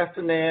and cast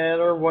a net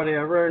or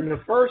whatever, and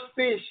the first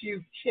fish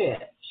you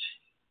catch,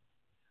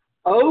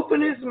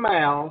 open his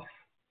mouth,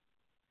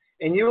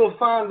 and you will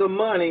find the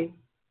money.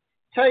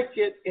 Take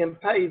it and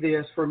pay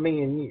this for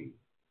me and you.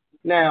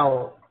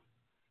 Now,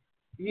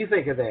 you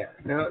think of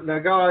that. Now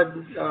God,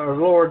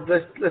 Lord,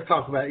 let's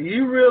talk about it.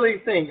 You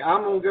really think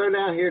I'm going to go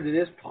down here to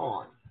this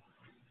pond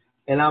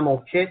and I'm going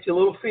to catch a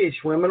little fish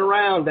swimming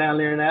around down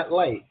there in that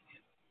lake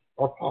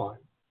or pond,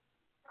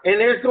 and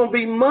there's going to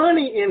be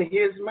money in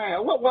his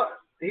mouth?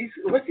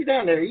 What's he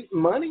down there,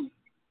 eating money?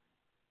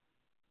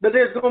 But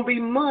there's going to be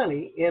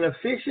money in a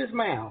fish's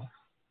mouth,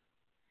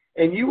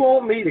 and you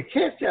want me to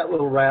catch that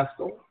little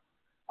rascal,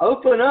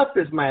 open up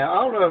his mouth. I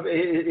don't know if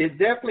it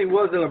definitely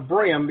wasn't a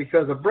brim,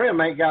 because a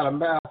brim ain't got a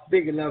mouth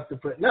big enough to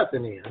put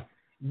nothing in.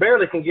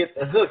 Barely can get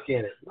the hook in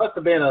it. Must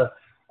have been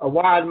a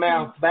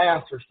wide-mouthed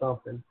bass or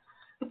something.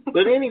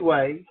 But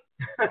anyway,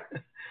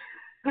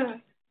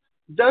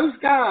 those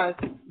guys,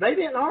 they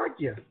didn't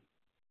argue.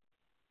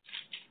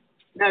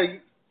 Now,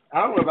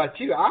 I don't know about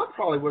you. I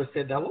probably would have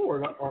said, now,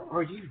 Lord,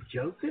 are you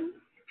joking?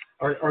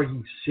 Are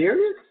you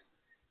serious?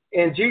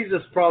 And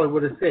Jesus probably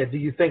would have said, do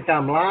you think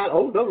I'm lying?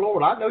 Oh, no,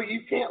 Lord, I know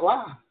you can't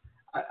lie.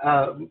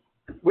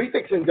 We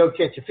fixing to go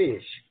catch a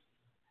fish.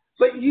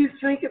 But you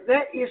think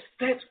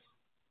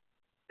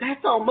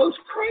that's almost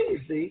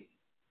crazy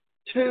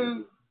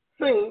to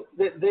think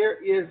that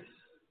there is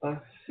a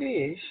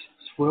fish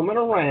swimming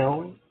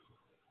around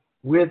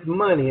with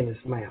money in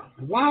his mouth.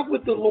 Why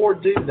would the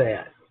Lord do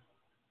that?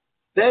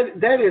 That's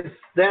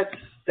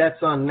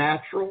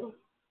unnatural.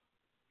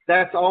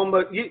 That's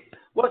almost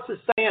what's the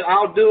saying?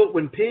 I'll do it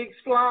when pigs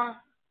fly.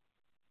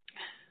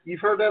 You've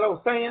heard that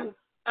old saying?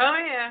 Oh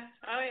yeah.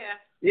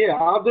 Yeah,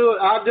 I'll do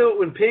it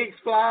when pigs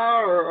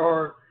fly,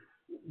 or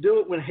do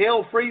it when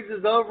hell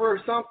freezes over, or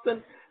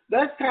something.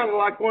 That's kind of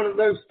like one of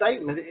those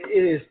statements.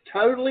 It is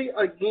totally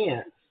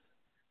against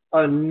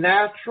a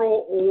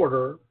natural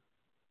order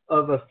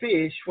of a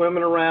fish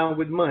swimming around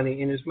with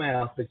money in his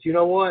mouth. But you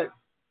know what?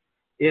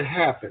 It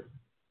happened.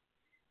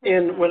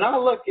 And when I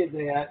look at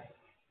that,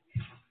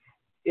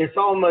 it's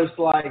almost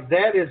like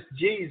that is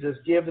Jesus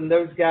giving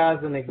those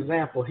guys an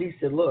example. He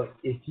said, look,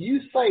 if you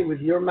say with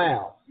your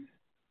mouth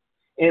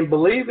and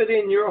believe it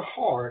in your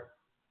heart,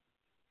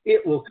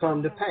 it will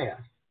come to pass.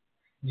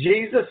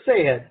 Jesus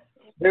said,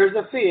 there's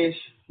a fish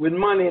with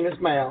money in his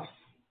mouth.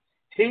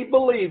 He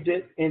believed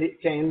it, and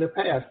it came to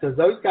pass. Because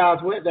those guys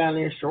went down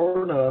there,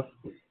 sure enough,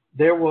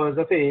 there was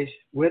a fish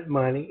with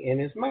money in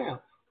his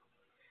mouth.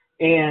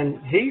 And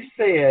he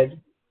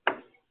said,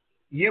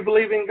 you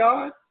believe in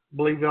God?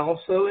 Believe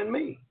also in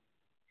me.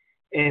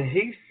 And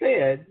he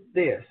said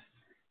this,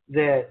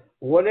 that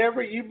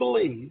whatever you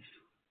believe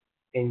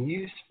and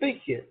you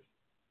speak it,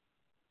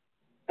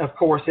 of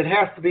course, it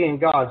has to be in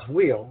God's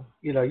will.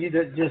 You know,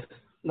 you're just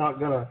not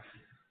going to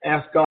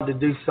ask God to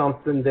do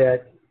something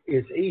that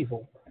is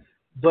evil.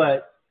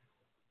 But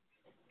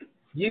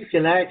you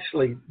can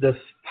actually, the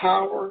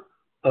power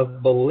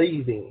of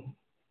believing.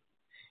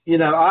 You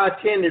know, I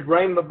attended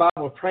Rhema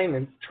Bible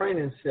Training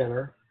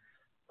Center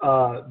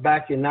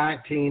back in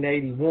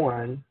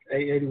 1981,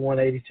 81,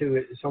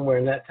 82, somewhere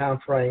in that time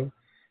frame,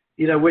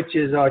 you know, which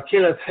is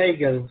Kenneth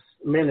Hagin's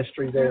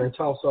ministry there in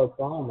Tulsa,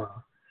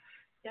 Oklahoma.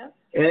 Yep.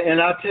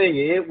 And I tell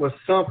you, it was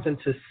something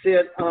to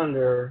sit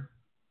under,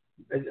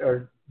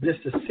 or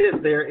just to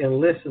sit there and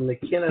listen to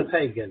Kenneth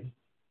Hagin,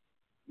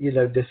 you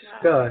know,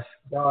 discuss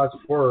God's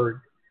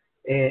word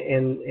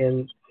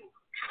and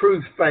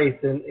true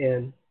faith.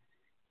 And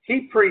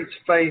he preached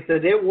faith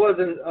that it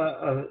wasn't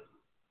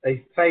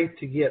a faith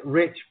to get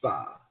rich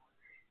by.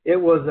 It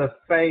was a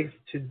faith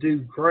to do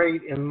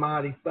great and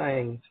mighty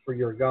things for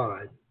your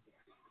God.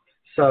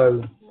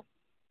 So,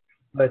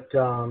 but,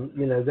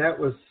 you know, that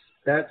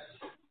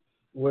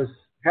was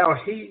how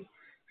he,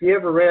 if you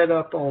ever read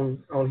up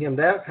on him,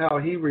 that's how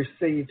he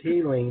received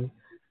healing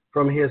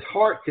from his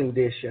heart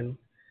condition,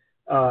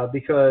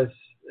 because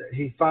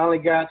he finally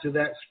got to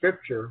that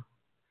scripture.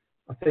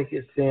 I think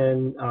it's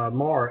in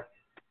Mark,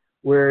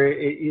 where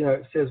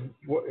it says,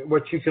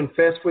 what you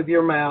confess with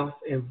your mouth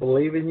and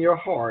believe in your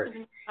heart,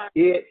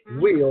 it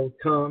will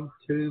come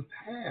to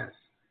pass.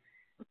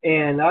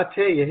 And I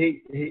tell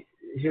you,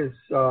 his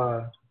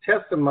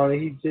testimony,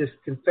 he just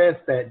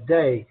confessed that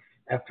day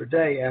after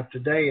day after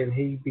day, and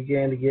he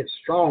began to get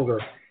stronger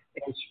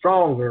and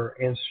stronger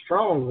and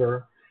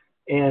stronger.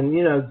 And,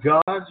 you know,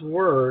 God's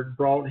word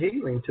brought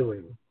healing to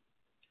him.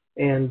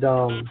 And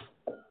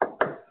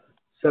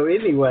so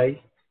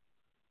anyway,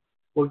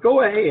 well,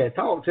 go ahead,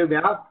 talk to me.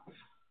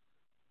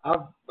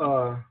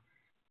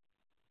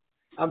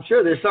 I'm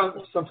sure there's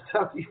some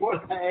stuff you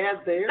want to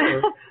add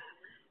there.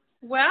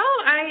 Well,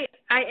 I'm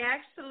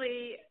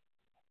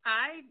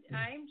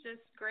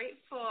just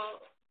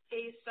grateful,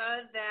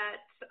 Asa,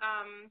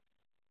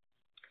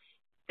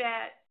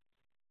 that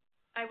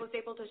I was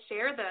able to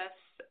share this.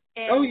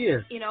 And, oh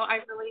yes. You know,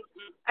 I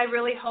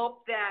really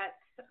hope that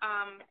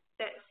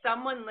that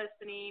someone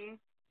listening,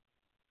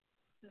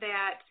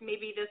 that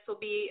maybe this will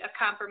be a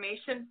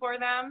confirmation for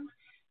them,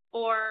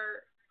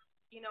 or,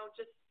 you know,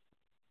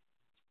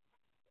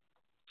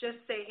 just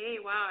say, hey,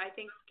 wow, I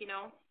think, you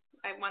know,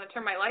 I want to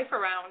turn my life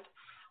around.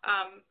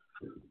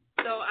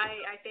 So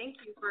I thank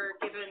you for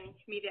giving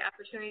me the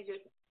opportunity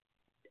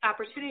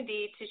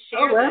to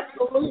share this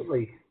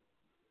absolutely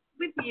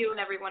with you and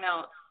everyone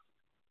else.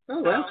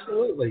 Oh,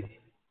 absolutely.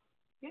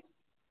 Yeah.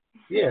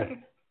 Yeah.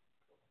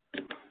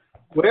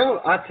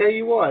 Well, I tell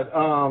you what,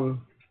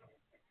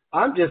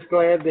 I'm just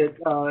glad that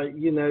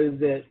you know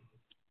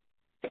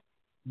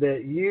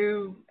that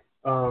you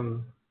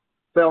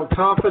felt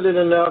confident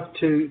enough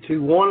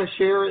to want to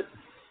share it,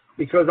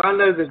 because I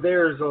know that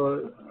there's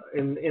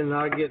and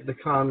I get the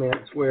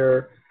comments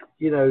where,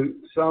 you know,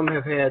 some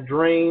have had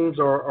dreams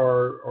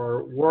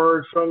or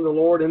words from the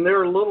Lord, and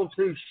they're a little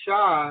too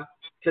shy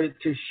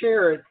to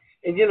share it.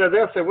 And, you know,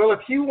 they'll say, well,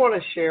 if you want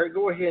to share it,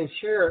 go ahead and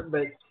share it.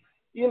 But,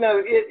 you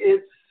know,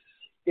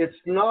 it's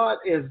not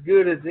as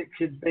good as it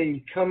could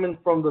be coming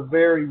from the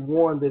very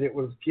one that it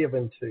was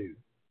given to.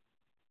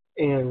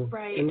 And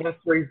Right. and that's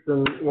the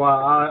reason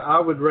why I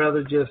would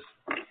rather just,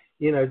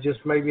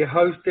 just maybe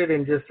host it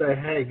and just say,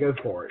 hey, go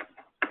for it.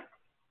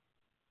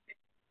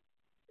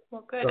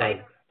 Well, good. So,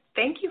 I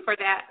thank you for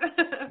that.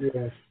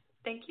 yes.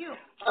 Thank you.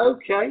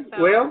 Okay.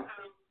 So, well,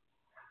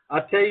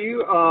 I tell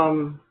you,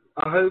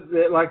 I hope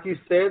that, like you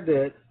said,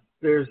 that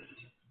there's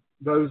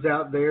those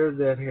out there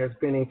that has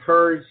been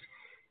encouraged.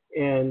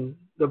 And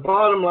the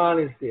bottom line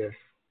is this,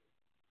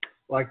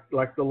 like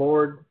the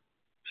Lord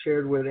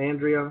shared with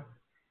Andrea,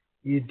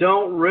 you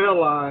don't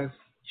realize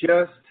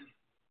just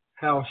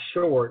how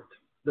short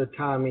the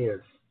time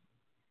is.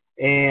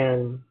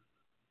 And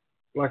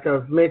like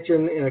I've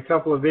mentioned in a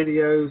couple of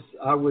videos,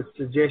 I would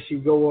suggest you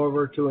go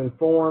over to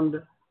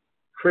Informed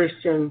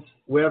Christian's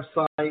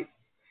website.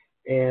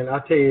 And I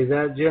tell you,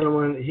 that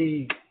gentleman,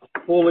 he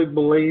fully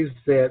believes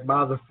that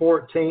by the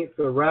 14th,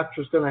 the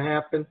rapture is going to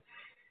happen.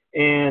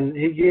 And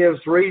he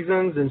gives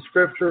reasons and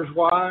scriptures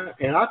why.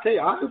 And I tell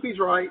you, I hope he's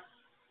right,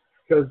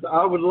 because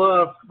I would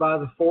love by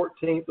the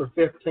 14th or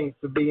 15th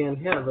to be in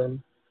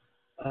heaven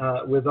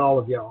with all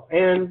of y'all.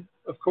 And,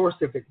 of course,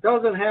 if it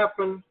doesn't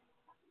happen,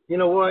 you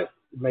know what?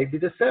 Maybe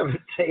the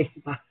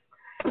 17th.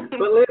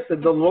 But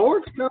listen, the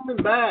Lord's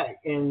coming back,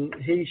 and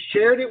he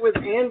shared it with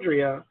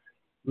Andrea.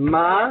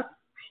 My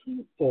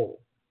people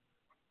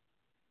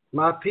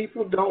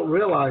don't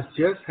realize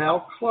just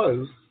how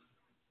close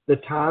the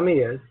time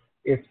is.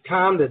 It's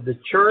time that the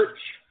church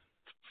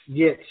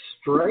gets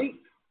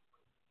straight,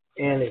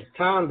 and it's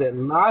time that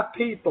my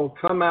people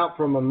come out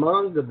from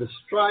among the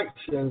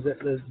distractions that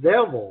the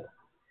devil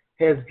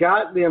has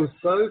got them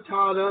so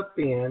tied up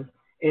in,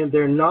 and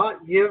they're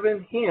not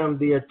giving him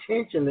the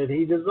attention that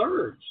he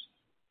deserves.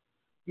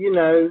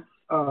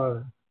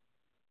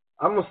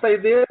 I'm going to say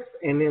this,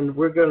 and then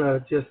we're going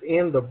to just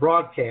end the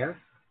broadcast,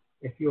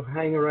 if you'll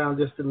hang around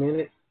just a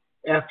minute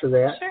after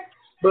that. Sure.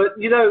 But,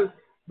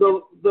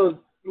 the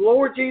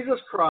Lord Jesus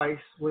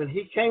Christ, when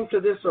he came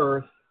to this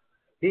earth,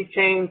 he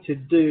came to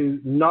do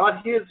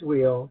not his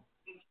will,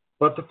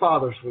 but the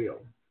Father's will.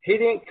 He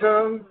didn't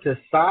come to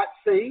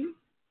sightsee.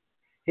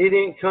 He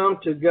didn't come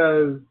to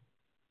go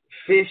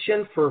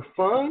fishing for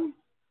fun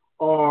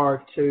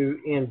or to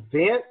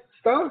invent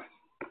stuff.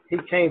 He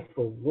came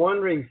for one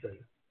reason.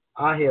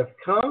 I have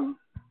come.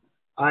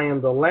 I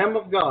am the Lamb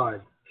of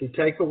God to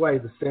take away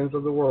the sins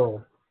of the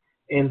world.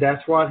 And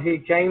that's what he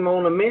came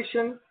on a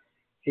mission.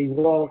 He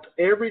walked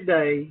every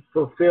day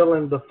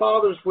fulfilling the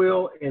Father's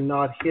will and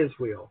not his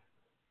will.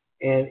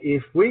 And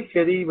if we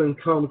could even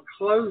come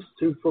close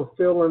to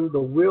fulfilling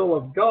the will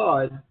of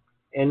God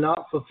and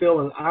not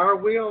fulfilling our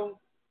will,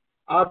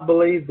 I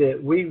believe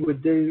that we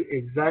would do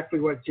exactly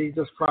what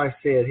Jesus Christ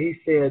said. He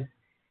said,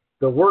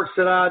 the works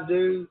that I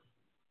do,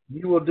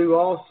 you will do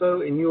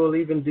also, and you will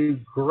even do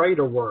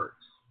greater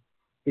works,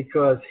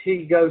 because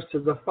he goes to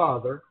the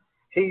Father.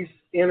 He's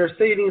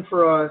interceding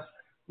for us.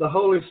 The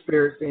Holy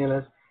Spirit's in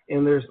us,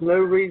 and there's no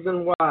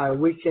reason why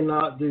we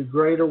cannot do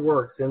greater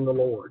works in the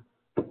Lord.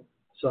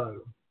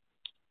 So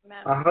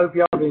Amen. I hope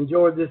y'all have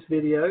enjoyed this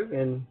video,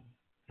 and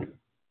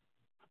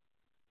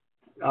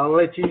I'll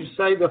let you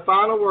say the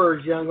final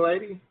words, young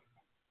lady.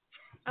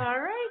 All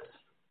right.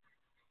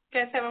 You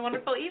guys have a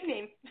wonderful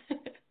evening.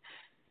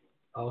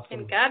 Awesome.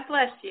 And God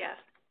bless you.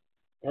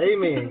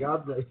 Amen.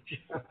 God bless you.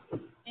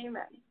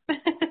 Amen.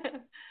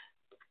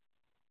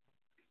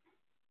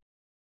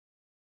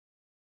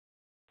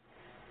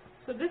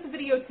 So this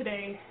video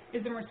today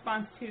is in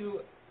response to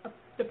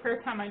the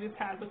prayer time I just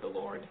had with the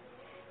Lord.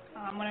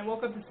 When I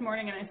woke up this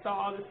morning and I saw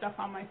all this stuff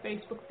on my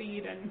Facebook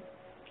feed and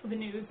the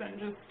news, and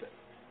just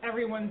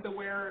everyone's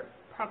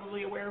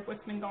probably aware of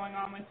what's been going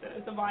on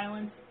with the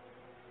violence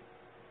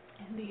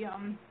and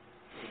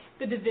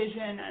the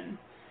division, and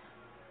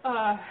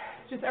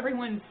just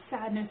everyone's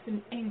sadness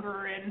and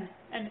anger, and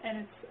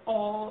it's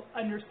all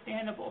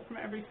understandable from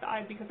every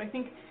side, because I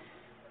think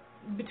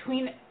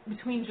between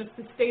just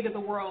the state of the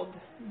world,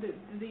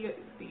 the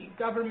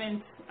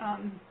government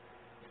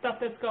stuff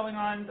that's going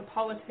on, the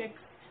politics,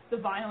 the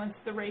violence,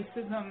 the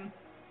racism,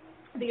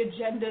 the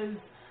agendas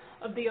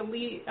of the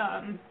elite,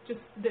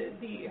 just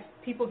the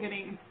people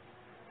getting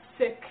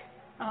sick,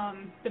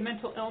 the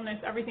mental illness,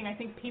 everything, I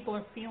think people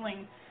are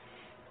feeling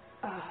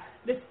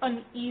this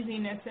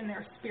uneasiness in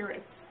their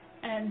spirits.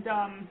 And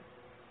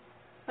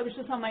I was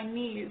just on my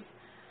knees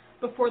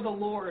before the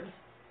Lord,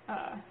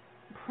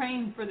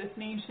 praying for this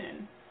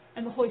nation,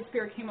 and the Holy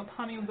Spirit came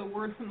upon me with a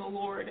word from the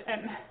Lord.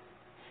 And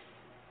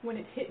when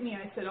it hit me,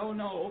 I said, oh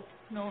no,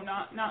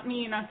 not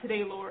me, not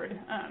today, Lord.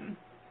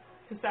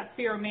 Because that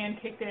fear of man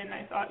kicked in.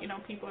 I thought,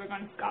 people are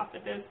going to scoff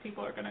at this.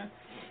 People are going to,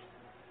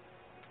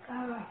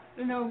 I'm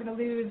going to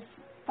lose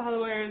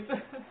followers.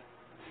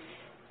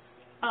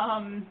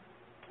 And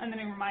then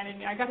he reminded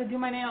me, I got to do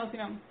my nails,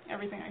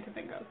 everything I could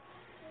think of.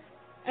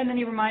 And then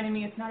he reminded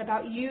me, it's not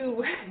about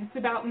you, it's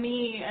about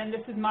me, and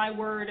this is my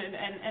word,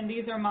 and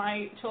these are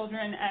my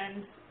children,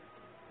 and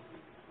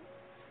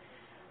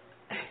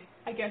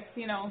I guess,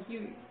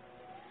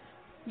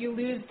 you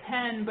lose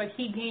 10, but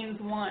he gains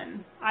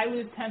 1. I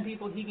lose 10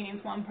 people, he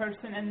gains 1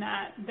 person, and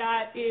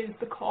that is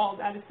the call.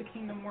 That is the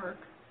kingdom work.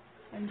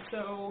 And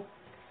so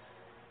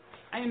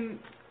I am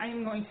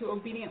going to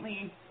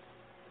obediently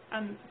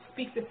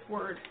speak this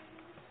word.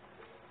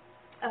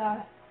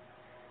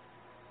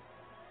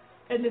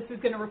 And this is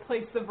going to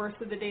replace the verse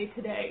of the day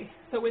today.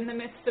 So in the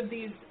midst of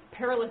these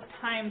perilous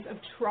times of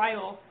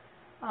trial,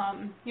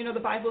 the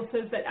Bible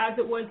says that as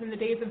it was in the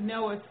days of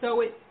Noah,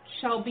 so it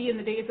shall be in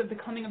the days of the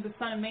coming of the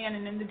Son of Man.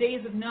 And in the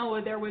days of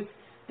Noah, there was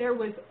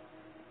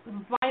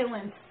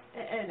violence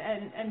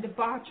and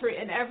debauchery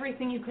and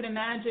everything you could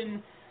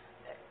imagine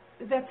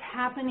that's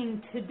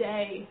happening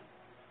today.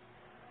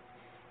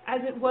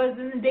 As it was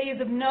in the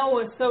days of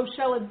Noah, so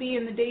shall it be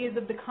in the days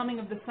of the coming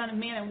of the Son of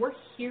Man. And we're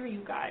here,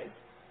 you guys.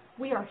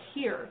 We are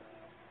here.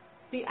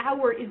 The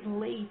hour is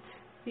late.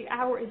 The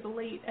hour is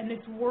late. And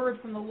this word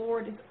from the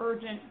Lord is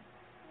urgent.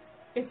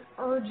 It's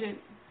urgent.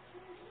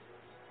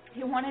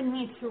 He wanted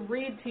me to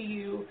read to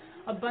you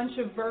a bunch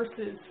of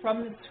verses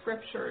from the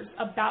scriptures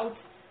about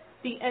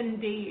the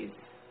end days.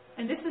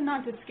 And this is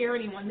not to scare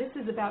anyone. This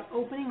is about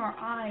opening our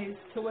eyes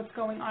to what's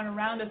going on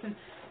around us. And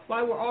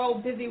while we're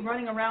all busy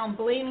running around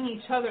blaming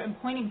each other and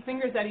pointing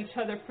fingers at each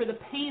other for the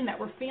pain that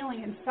we're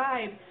feeling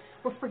inside,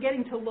 we're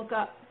forgetting to look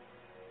up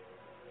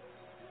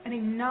and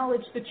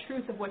acknowledge the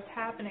truth of what's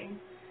happening.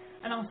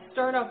 And I'll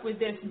start off with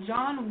this.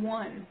 John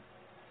 1.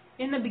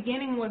 In the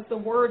beginning was the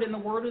Word, and the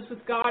Word was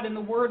with God, and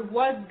the Word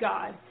was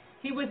God.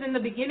 He was in the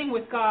beginning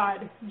with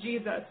God,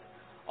 Jesus.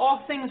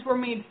 All things were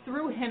made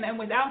through him, and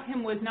without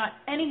him was not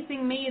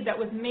anything made that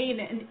was made.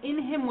 And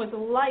in him was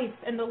life,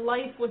 and the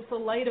life was the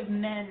light of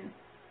men.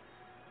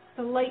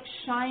 The light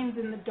shines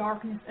in the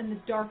darkness, and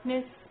the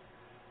darkness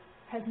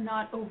has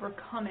not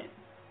overcome it.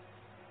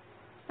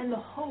 And the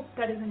hope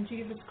that is in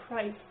Jesus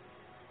Christ,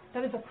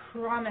 that is a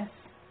promise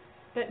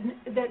that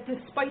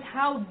despite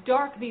how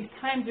dark these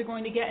times are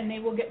going to get, and they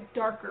will get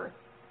darker,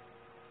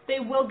 they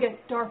will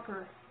get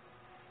darker,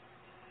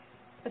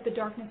 but the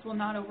darkness will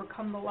not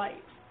overcome the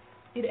light.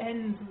 It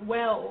ends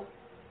well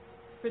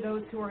for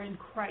those who are in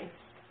Christ.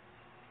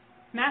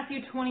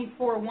 Matthew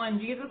 24:1,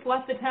 Jesus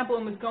left the temple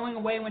and was going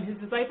away when his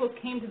disciples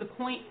came to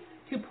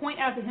point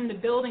out to him the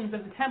buildings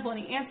of the temple, and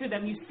he answered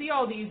them, "You see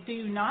all these, do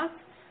you not?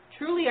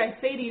 Truly I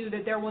say to you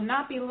that there will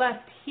not be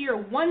left here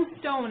one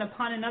stone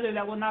upon another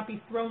that will not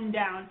be thrown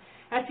down."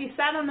 As he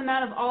sat on the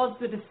Mount of Olives,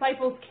 the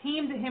disciples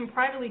came to him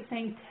privately,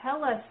 saying,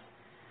 "Tell us,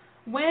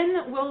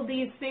 when will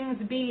these things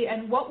be,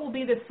 and what will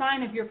be the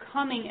sign of your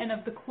coming and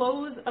of the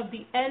close of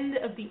the end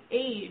of the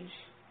age?"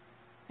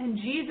 And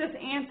Jesus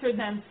answered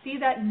them, "See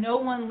that no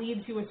one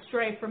leads you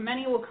astray, for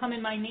many will come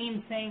in my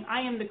name, saying,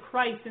 'I am the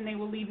Christ,' and they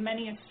will lead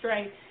many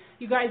astray."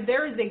 You guys,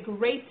 there is a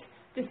great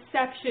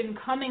deception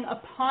coming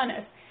upon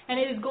us, and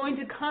it is going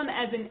to come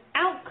as an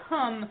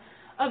outcome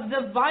of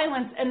the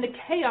violence and the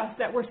chaos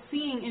that we're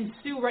seeing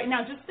ensue right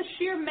now. Just the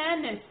sheer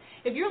madness.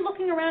 If you're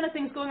looking around at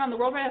things going on in the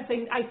world right now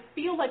saying, "I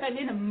feel like I'm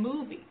in a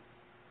movie,"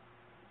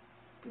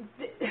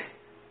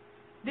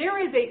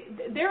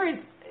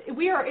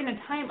 we are in a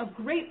time of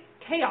great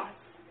chaos.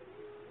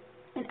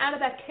 And out of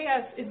that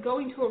chaos is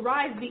going to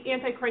arise the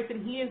Antichrist,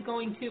 and he is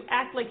going to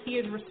act like he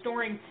is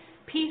restoring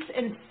peace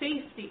and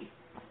safety.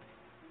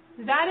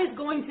 That is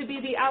going to be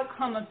the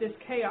outcome of this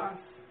chaos.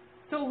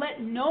 So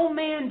let no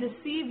man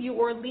deceive you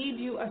or lead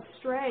you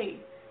astray.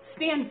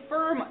 Stand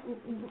firm.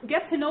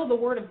 Get to know the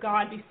Word of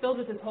God. Be filled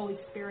with His Holy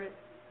Spirit.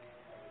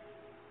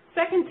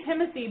 2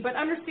 Timothy, but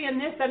understand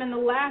this, that in the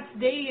last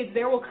days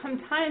there will come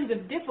times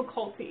of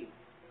difficulty.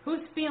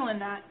 Who's feeling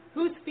that?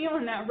 Who's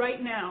feeling that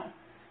right now?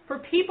 For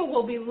people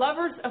will be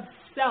lovers of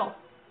self.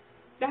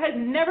 That has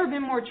never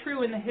been more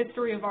true in the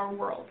history of our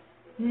world.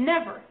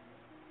 Never.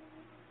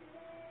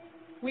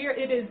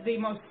 It is the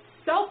most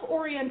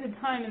self-oriented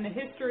time in the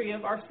history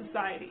of our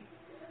society.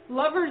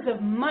 Lovers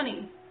of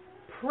money,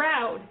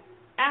 proud,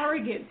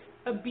 arrogant,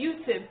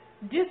 abusive,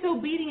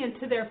 disobedient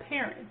to their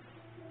parents.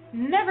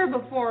 Never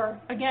before,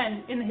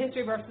 again, in the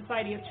history of our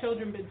society have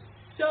children been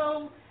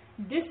so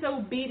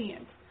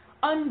disobedient,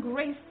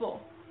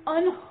 ungrateful,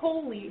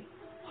 unholy,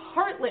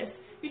 heartless.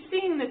 You're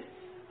seeing this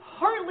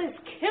heartless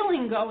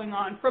killing going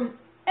on from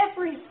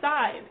every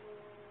side.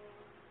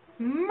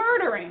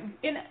 Murdering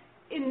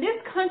in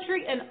this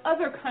country and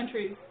other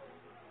countries.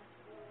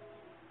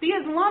 The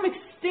Islamic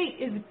State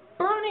is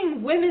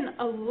burning women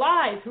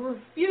alive who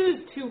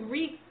refuse to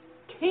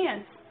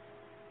recant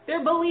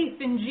their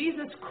belief in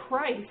Jesus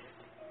Christ.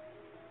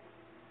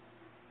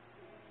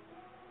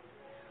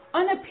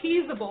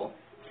 Unappeasable,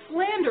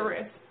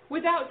 slanderous,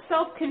 without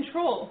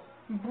self-control,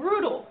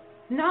 brutal,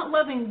 not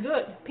loving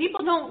good.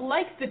 People don't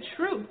like the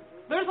truth.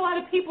 There's a lot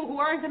of people who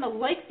aren't going to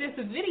like this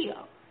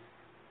video.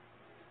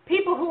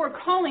 People who are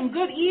calling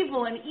good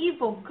evil and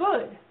evil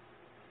good.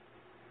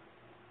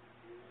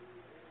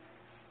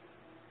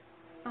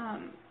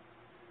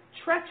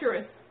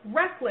 Treacherous,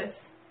 reckless,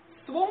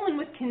 swollen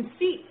with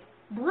conceit,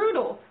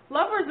 brutal,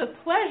 lovers of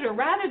pleasure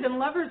rather than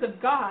lovers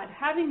of God,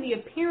 having the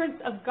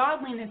appearance of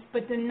godliness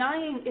but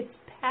denying its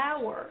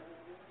power.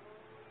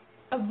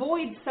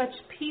 Avoid such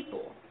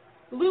people.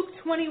 Luke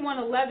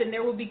 21:11,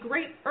 there will be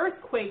great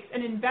earthquakes,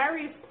 and in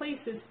various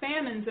places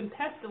famines and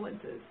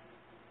pestilences.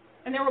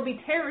 And there will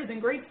be terrors and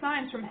great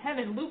signs from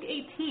heaven. Luke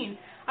 18,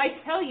 I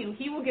tell you,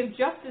 he will give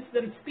justice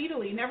to them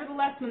speedily.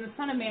 Nevertheless, when the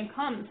Son of Man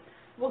comes,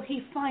 will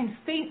he find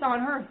faith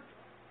on earth?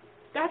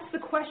 That's the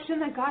question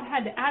that God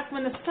had to ask.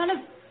 When the Son of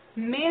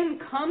Man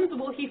comes,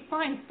 will he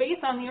find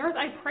faith on the earth?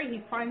 I pray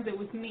he finds it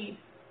with me.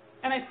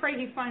 And I pray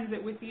he finds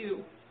it with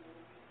you.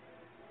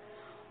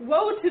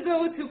 Woe to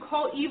those who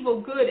call evil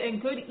good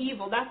and good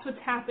evil. That's what's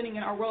happening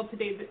in our world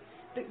today.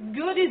 The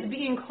good is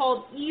being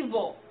called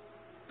evil.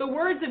 The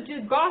words of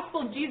the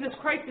gospel of Jesus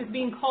Christ is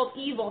being called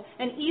evil,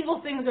 and evil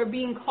things are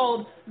being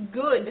called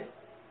good.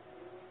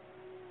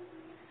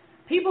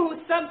 People who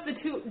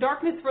substitute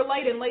darkness for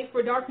light and light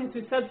for darkness,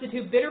 who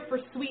substitute bitter for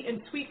sweet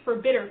and sweet for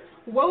bitter.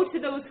 Woe to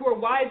those who are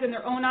wise in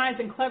their own eyes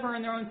and clever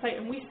in their own sight.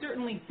 And we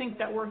certainly think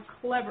that we're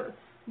clever,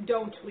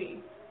 don't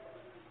we?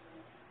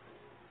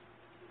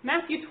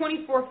 Matthew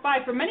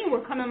 24:5, for many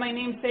will come in my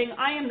name, saying,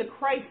 I am the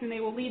Christ, and they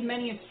will lead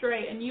many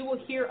astray, and you will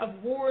hear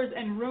of wars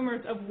and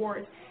rumors of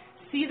wars.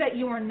 See that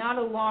you are not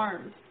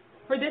alarmed,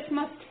 for this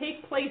must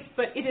take place,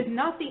 but it is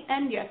not the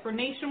end yet, for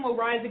nation will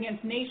rise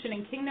against nation,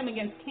 and kingdom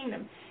against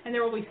kingdom, and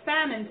there will be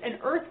famines and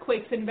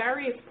earthquakes in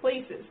various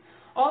places.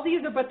 All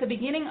these are but the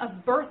beginning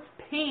of birth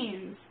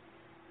pains.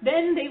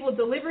 Then they will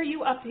deliver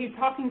you up, he's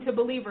talking to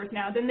believers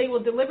now, then they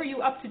will deliver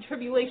you up to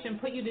tribulation,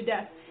 put you to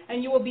death,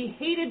 and you will be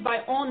hated by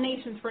all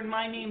nations for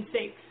my name's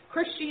sake.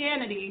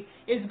 Christianity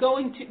is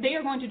they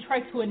are going to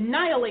try to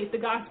annihilate the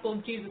gospel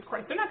of Jesus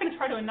Christ. They're not going to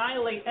try to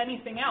annihilate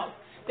anything else.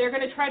 They're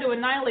going to try to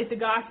annihilate the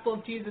gospel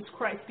of Jesus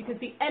Christ, because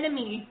the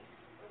enemy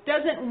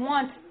doesn't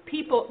want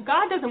people,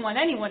 God doesn't want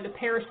anyone to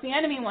perish. The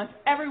enemy wants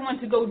everyone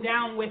to go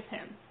down with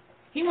him.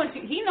 He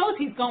knows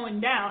he's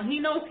going down. He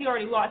knows he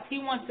already lost. He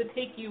wants to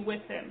take you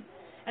with him.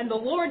 And the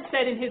Lord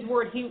said in his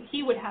word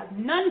he would have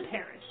none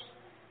perish.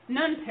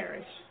 None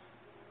perish.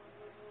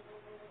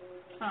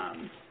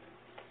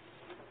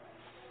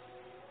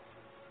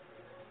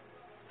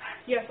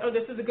 Yes,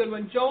 this is a good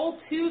one. Joel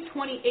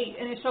 2:28,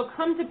 and it shall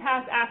come to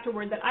pass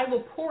afterward that I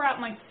will pour out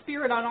my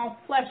spirit on all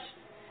flesh,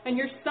 and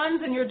your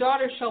sons and your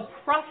daughters shall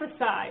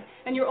prophesy,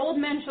 and your old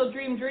men shall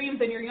dream dreams,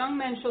 and your young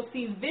men shall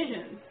see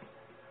visions.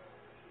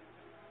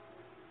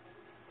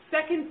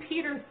 2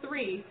 Peter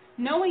 3,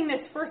 knowing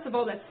this, first of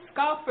all, that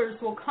scoffers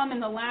will come in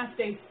the last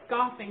days,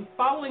 scoffing,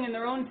 following in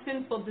their own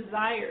sinful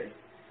desires.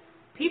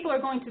 People are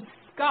going to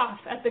scoff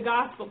at the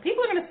gospel.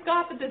 People are going to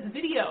scoff at this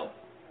video.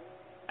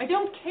 I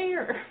don't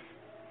care.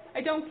 I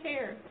don't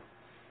care.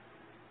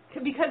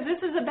 Because this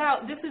is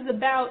about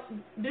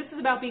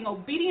being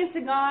obedient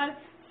to God,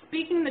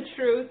 speaking the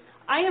truth.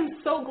 I am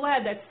so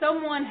glad that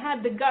someone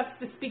had the guts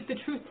to speak the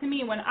truth to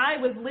me when I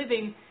was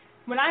living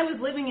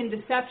in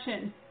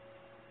deception.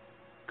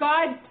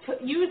 God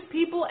used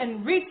people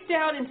and reached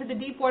out into the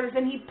deep waters,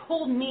 and he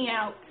pulled me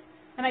out.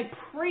 And I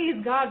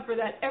praise God for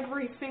that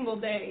every single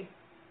day.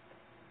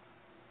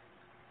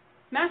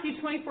 Matthew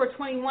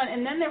 24:21,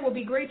 and then there will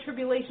be great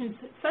tribulation,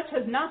 such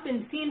has not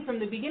been seen from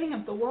the beginning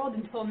of the world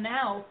until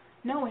now.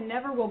 No, and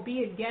never will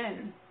be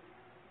again.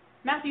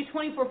 Matthew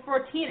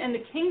 24:14, and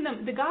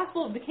the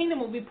gospel of the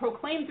kingdom will be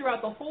proclaimed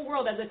throughout the whole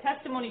world as a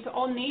testimony to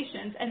all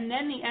nations, and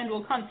then the end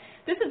will come.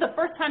 This is the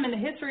first time in the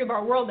history of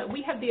our world that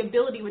we have the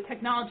ability with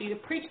technology to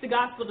preach the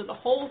gospel to the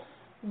whole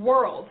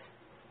world.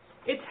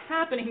 It's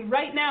happening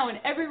right now in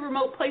every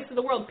remote place of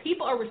the world.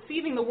 People are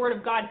receiving the word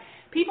of God.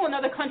 People in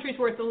other countries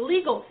where it's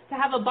illegal to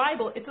have a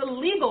Bible, it's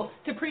illegal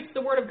to preach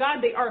the word of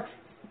God, they are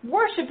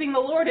worshiping the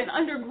Lord in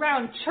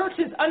underground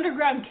churches,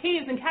 underground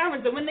caves and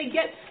caverns, and when they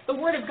get the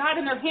word of God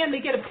in their hand, they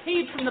get a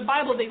page from the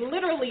Bible, they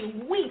literally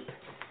weep.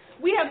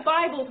 We have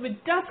Bibles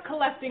with dust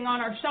collecting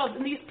on our shelves,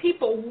 and these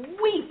people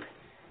weep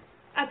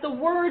at the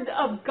word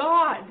of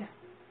God.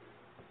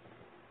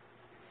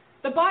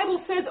 The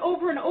Bible says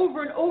over and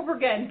over and over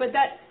again, but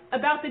that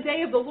about the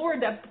day of the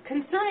Lord, that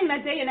concerning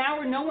that day and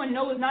hour no one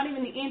knows, not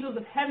even the angels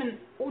of heaven,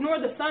 nor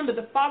the Son, but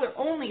the Father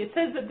only. It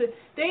says that the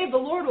day of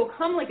the Lord will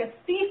come like a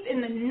thief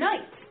in the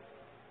night.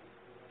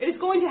 It is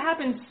going to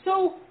happen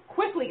so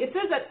quickly. It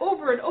says that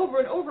over and over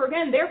and over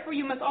again. Therefore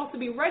you must also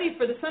be ready,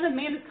 for the Son of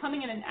Man is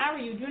coming in an hour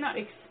you do not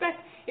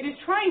expect. It is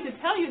trying to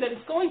tell you that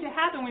it's going to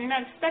happen when you're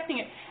not expecting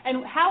it.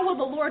 And how will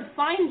the Lord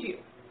find you?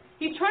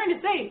 He's trying to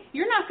say,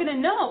 you're not going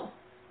to know.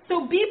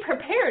 So be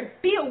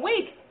prepared, be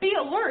awake, be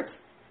alert,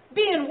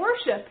 be in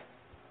worship.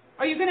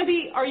 Are you going to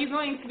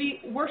be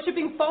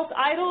worshiping false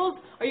idols?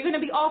 Are you going to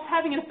be off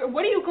having an affair?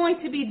 What are you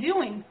going to be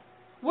doing?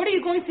 What are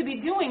you going to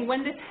be doing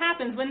when this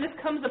happens, when this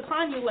comes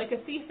upon you like a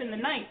thief in the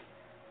night?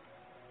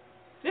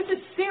 This is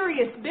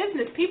serious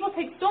business. People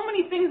take so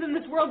many things in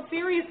this world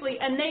seriously,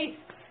 and they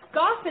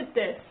scoff at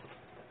this.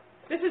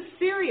 This is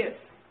serious.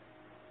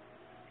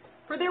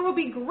 For there will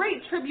be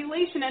great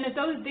tribulation, and if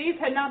those days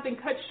had not been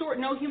cut short,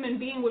 no human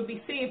being would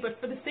be saved. But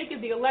for the sake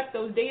of the elect,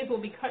 those days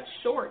will be cut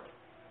short.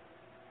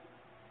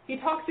 He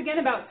talks again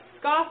about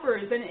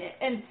scoffers,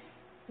 and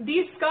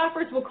these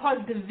scoffers will cause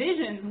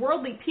divisions,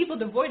 worldly people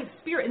devoid of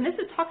spirit. And this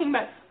is talking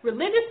about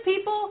religious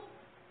people,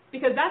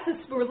 because that's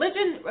a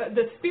religion,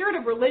 the spirit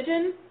of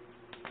religion.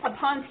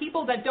 upon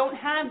people that don't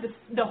have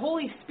the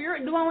Holy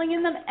Spirit dwelling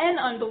in them and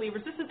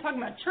unbelievers. This is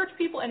talking about church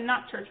people and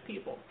not church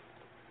people.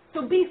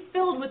 So be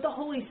filled with the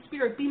Holy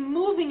Spirit. Be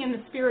moving in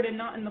the Spirit and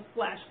not in the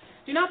flesh.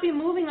 Do not be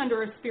moving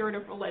under a spirit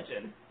of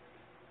religion.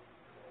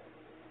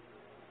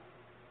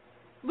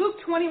 Luke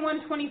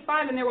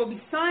 21:25, and there will be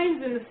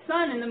signs in the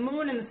sun and the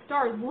moon and the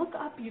stars. Look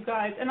up, you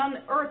guys, and on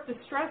the earth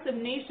distress of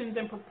nations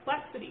and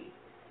perplexity.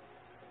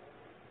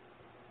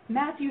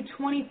 Matthew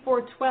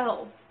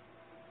 24:12.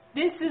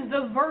 This is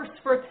the verse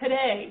for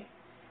today.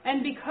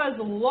 And because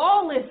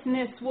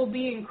lawlessness will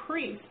be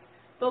increased,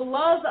 the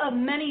love of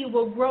many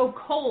will grow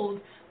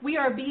cold. We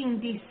are being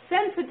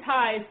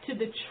desensitized to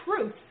the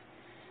truth.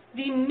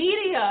 The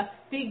media,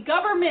 the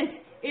government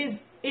is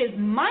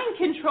mind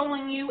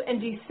controlling you and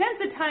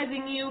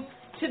desensitizing you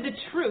to the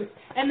truth.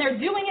 And they're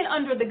doing it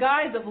under the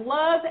guise of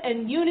love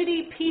and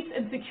unity, peace,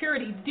 and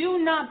security. Do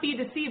not be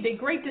deceived. A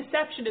great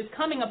deception is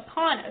coming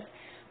upon us,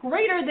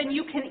 greater than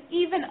you can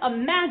even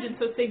imagine.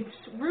 So stay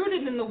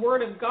rooted in the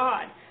Word of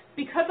God.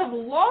 Because of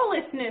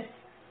lawlessness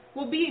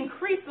will be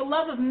increased, the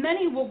love of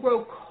many will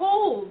grow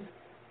cold.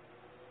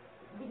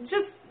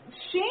 Just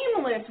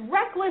shameless,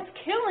 reckless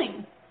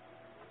killing.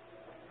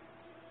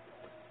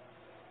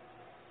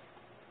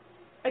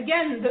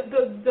 Again,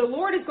 the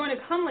Lord is going to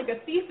come like a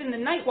thief in the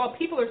night while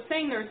people are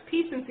saying there's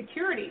peace and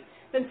security.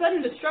 Then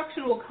sudden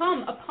destruction will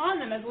come upon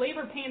them as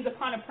labor pains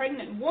upon a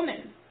pregnant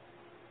woman.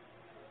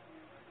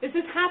 This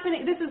is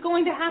happening. This is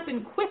going to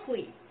happen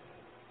quickly.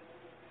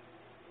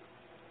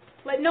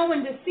 Let no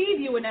one deceive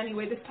you in any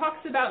way. This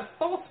talks about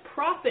false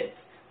prophets,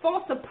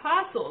 false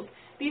apostles.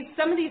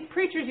 Some of these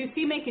preachers you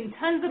see making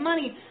tons of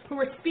money who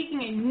are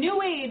speaking a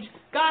new age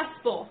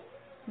gospel.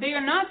 They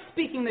are not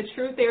speaking the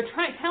truth. They are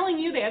telling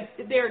you,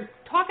 they're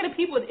talking to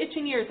people with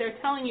itching ears. They're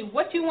telling you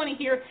what you want to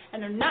hear,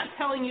 and they're not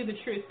telling you the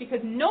truth,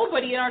 because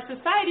nobody in our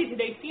society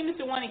today seems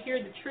to want to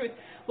hear the truth.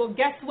 Well,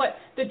 guess what?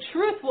 The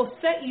truth will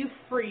set you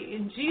free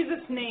in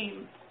Jesus'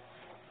 name.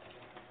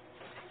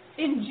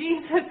 In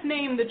Jesus'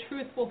 name, the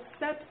truth will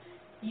set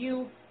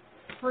you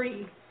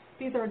free.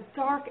 These are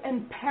dark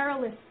and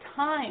perilous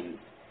times,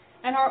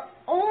 and our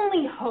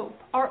only hope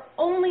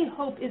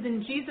is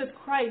in Jesus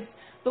Christ,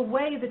 the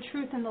way, the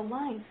truth, and the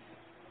life.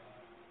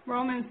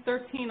 Romans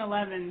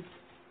 13:11.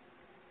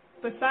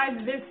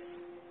 Besides this,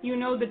 you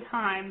know the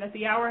time, that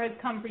the hour has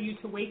come for you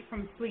to wake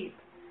from sleep,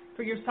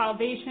 for your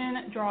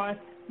salvation draweth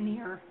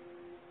near.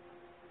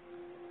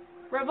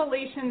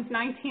 Revelations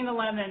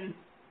 19:11.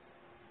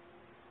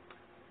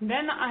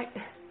 Then I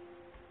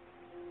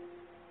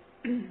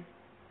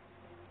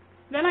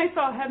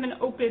saw heaven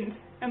opened,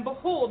 and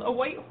behold, a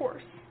white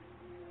horse.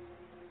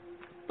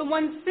 The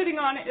one sitting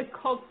on it is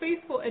called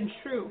Faithful and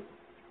True.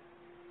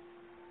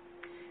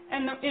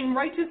 And in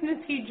righteousness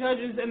he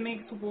judges and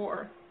makes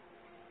war.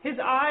 His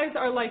eyes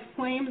are like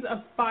flames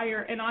of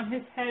fire, and on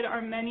his head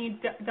are many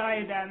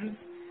diadems.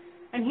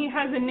 And he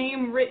has a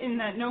name written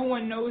that no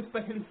one knows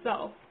but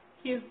himself.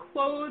 He is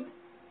clothed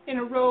in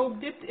a robe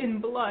dipped in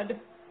blood.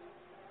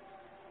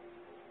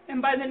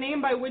 And by the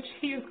name by which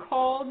he is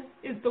called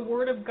is the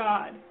Word of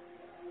God.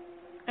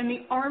 And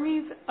the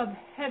armies of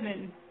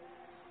heaven,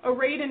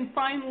 arrayed in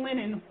fine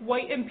linen,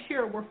 white and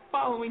pure, were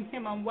following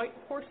him on white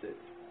horses.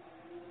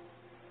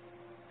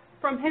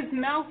 From his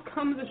mouth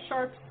comes a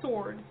sharp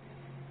sword,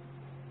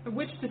 with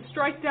which to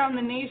strike down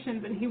the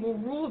nations, and he will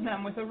rule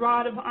them with a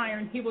rod of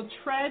iron. He will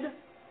tread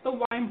the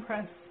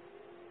winepress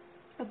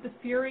of the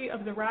fury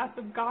of the wrath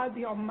of God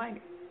the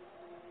Almighty.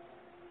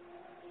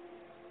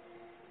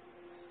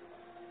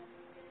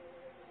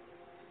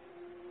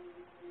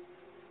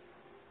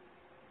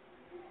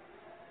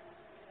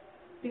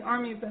 The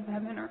armies of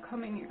heaven are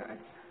coming, you guys.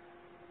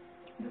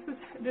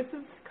 This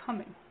is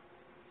coming.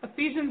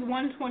 Ephesians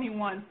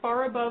 1:21,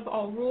 far above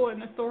all rule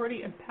and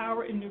authority and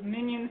power and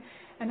dominion,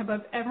 and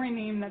above every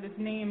name that is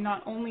named,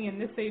 not only in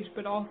this age,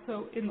 but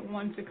also in the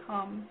one to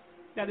come.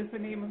 That is the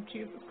name of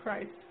Jesus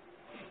Christ,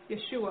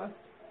 Yeshua.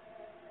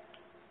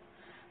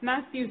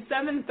 Matthew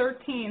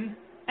 7:13,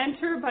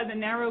 enter by the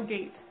narrow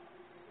gate.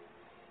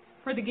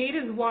 For the gate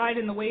is wide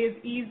and the way is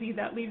easy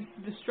that leads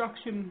to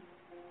destruction.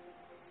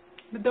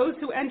 But those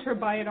who enter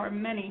by it are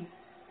many.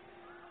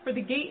 For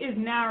the gate is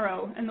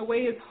narrow and the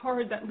way is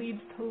hard that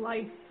leads to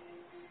life,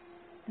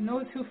 and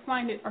those who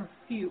find it are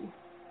few.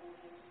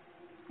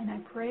 And I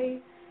pray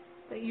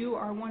that you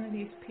are one of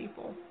these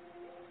people.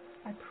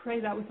 I pray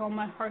that with all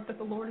my heart, that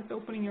the Lord is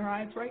opening your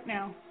eyes right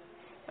now.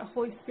 The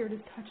Holy Spirit is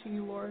touching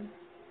you, Lord.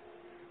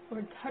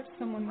 Lord, touch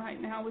someone right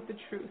now with the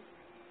truth.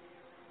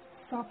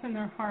 Soften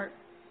their heart.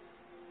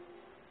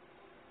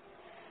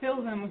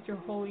 Fill them with your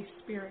Holy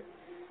Spirit,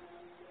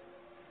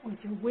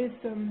 with your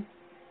wisdom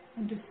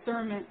and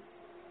discernment.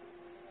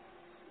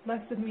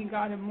 Less of me,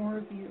 God, and more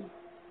of you.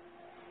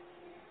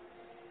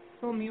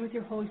 Fill me with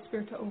your Holy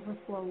Spirit to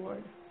overflow,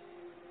 Lord.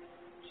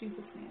 In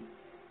Jesus' name.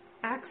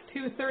 Acts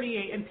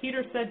 2:38, and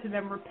Peter said to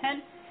them,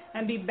 repent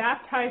and be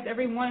baptized,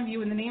 every one of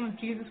you, in the name of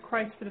Jesus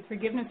Christ for the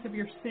forgiveness of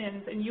your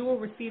sins, and you will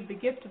receive the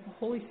gift of the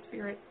Holy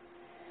Spirit.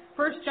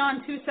 1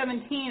 John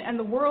 2:17, and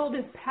the world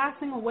is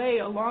passing away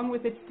along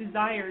with its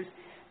desires.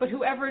 But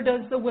whoever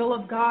does the will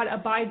of God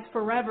abides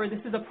forever.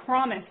 This is a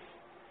promise.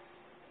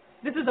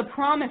 This is a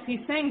promise. He's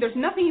saying there's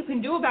nothing you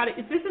can do about it.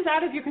 This is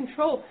out of your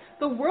control.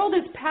 The world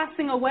is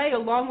passing away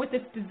along with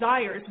its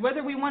desires,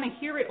 whether we want to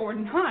hear it or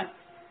not.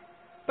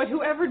 But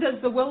whoever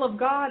does the will of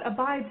God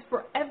abides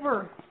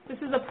forever. This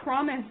is a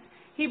promise.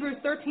 Hebrews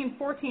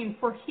 13:14.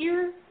 For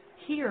here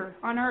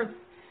on earth,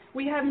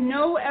 we have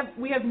no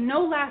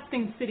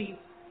lasting city.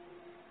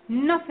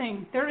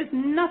 Nothing. There is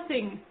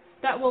nothing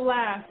that will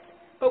last.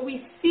 But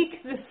we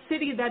seek the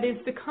city that is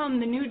to come,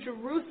 the New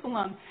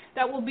Jerusalem,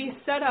 that will be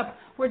set up,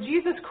 where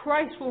Jesus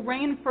Christ will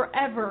reign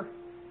forever.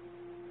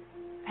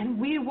 And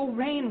we will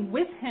reign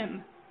with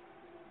him.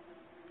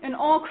 And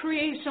all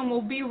creation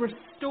will be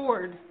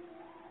restored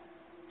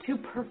to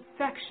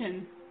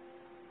perfection.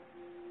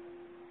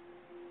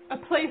 A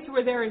place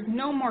where there is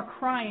no more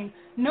crying,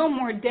 no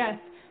more death,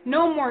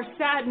 no more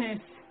sadness,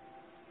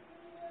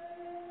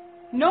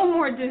 no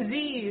more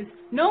disease,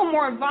 no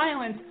more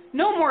violence,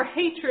 no more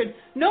hatred,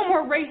 no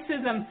more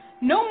racism,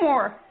 no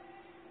more.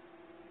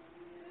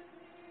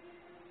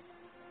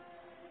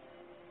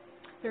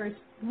 There is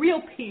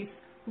real peace,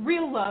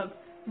 real love,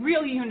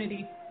 real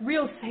unity,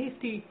 real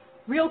safety,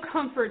 real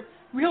comfort,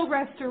 real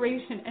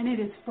restoration, and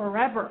it is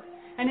forever.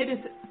 And it is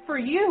for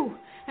you.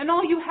 And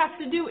all you have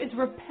to do is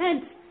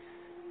repent.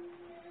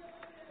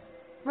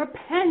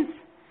 Repent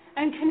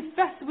and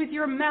confess with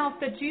your mouth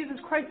that Jesus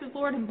Christ is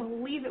Lord and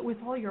believe it with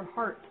all your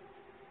heart.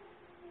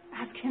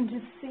 Ask him to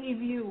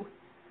save you,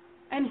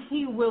 and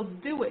he will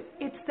do it.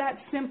 It's that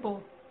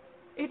simple.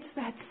 It's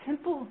that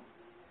simple.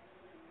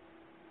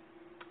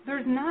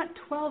 There's not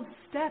 12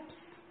 steps.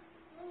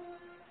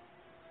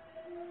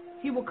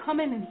 He will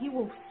come in and he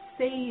will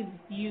save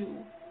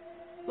you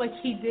like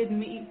he did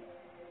me.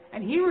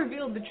 And he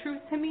revealed the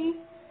truth to me,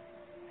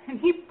 and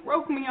he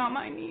broke me on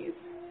my knees.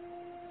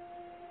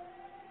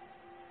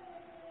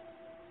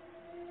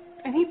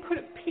 And he put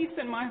a peace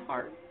in my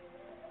heart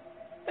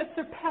that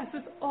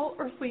surpasses all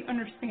earthly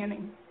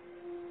understanding.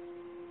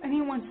 And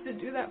he wants to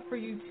do that for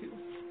you too.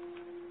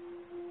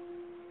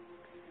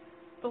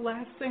 The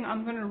last thing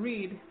I'm going to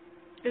read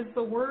is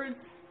the words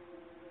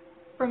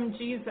from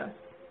Jesus,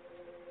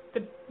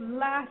 the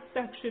last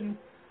section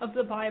of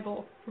the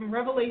Bible from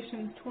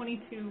Revelation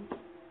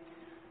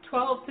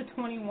 22:12 to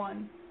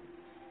 21.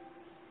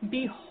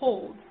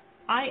 Behold,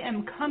 I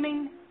am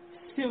coming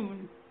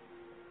soon,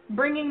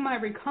 bringing my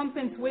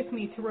recompense with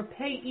me to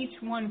repay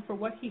each one for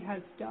what he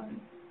has done.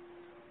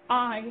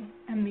 I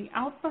am the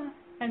Alpha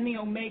and the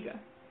Omega,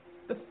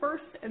 the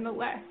first and the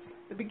last,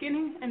 the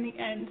beginning and the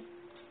end.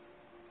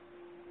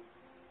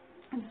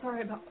 I'm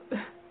sorry about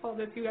all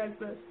this, you guys.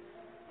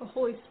 The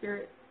Holy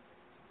Spirit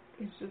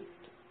is just,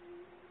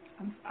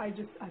 I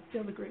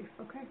feel the grief,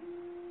 okay?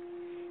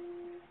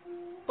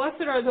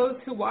 Blessed are those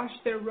who wash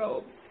their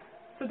robes,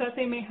 so that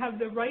they may have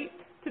the right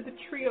to the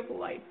tree of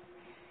life,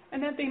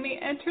 and that they may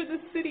enter the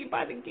city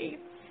by the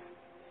gates.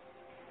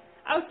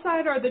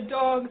 Outside are the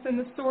dogs and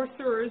the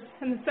sorcerers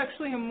and the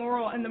sexually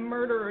immoral and the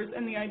murderers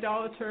and the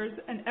idolaters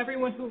and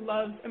everyone who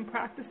loves and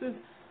practices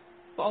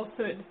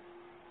falsehood.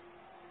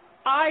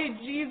 I,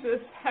 Jesus,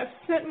 have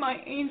sent my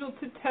angel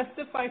to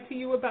testify to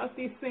you about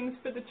these things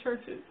for the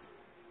churches.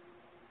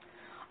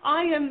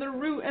 I am the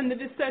root and the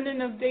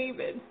descendant of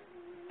David,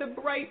 the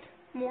bright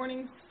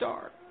morning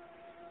star.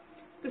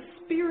 The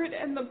Spirit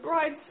and the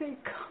bride say,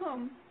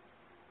 come.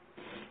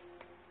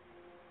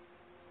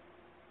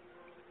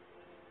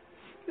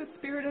 The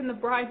Spirit and the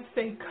bride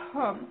say,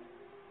 come.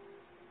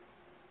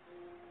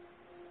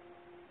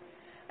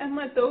 And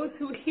let those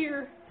who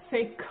hear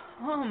say,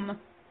 come.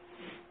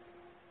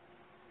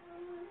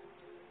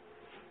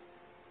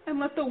 And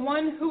let the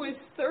one who is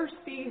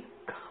thirsty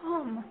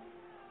come.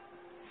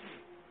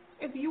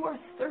 If you are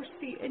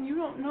thirsty and you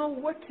don't know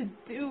what to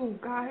do,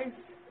 guys,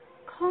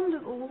 come to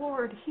the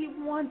Lord. He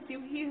wants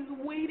you. He is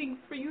waiting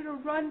for you to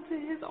run to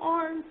his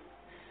arms.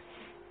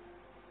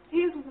 He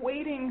is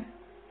waiting.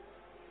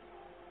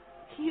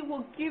 He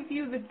will give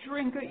you the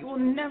drink that you will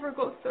never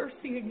go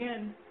thirsty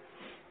again.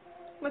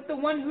 Let the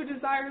one who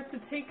desires to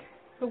take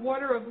the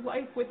water of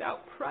life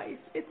without price.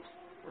 It's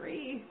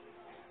free.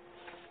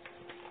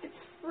 It's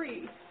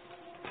free.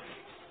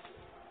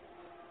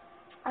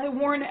 I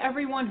warn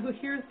everyone who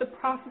hears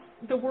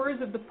the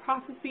words of the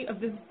prophecy of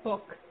this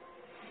book.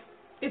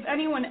 If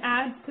anyone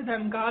adds to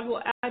them, God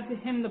will add to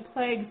him the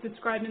plagues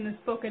described in this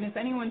book. And if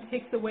anyone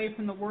takes away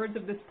from the words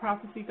of this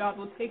prophecy, God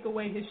will take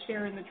away his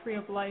share in the tree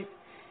of life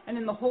and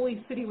in the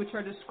holy city which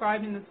are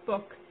described in this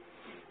book.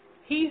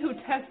 He who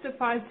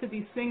testifies to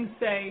these things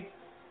say,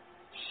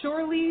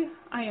 surely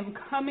I am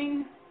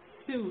coming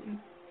soon.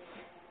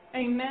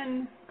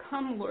 Amen.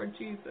 Come, Lord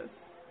Jesus.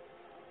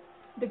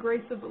 The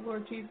grace of the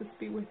Lord Jesus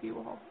be with you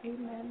all.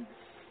 Amen.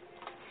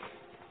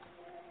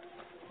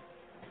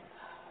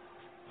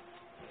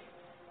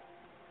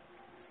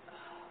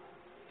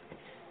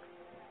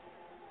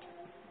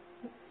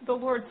 The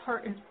Lord's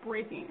heart is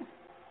breaking.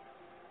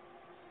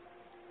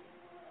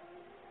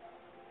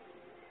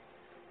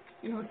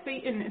 You know,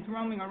 Satan is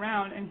roaming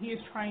around and he is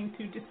trying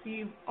to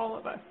deceive all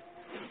of us.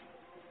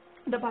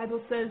 The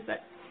Bible says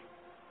that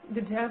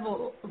The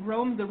devil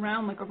roams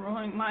around like a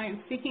roaring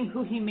lion, seeking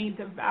who he may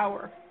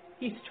devour.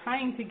 He's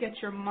trying to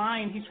get your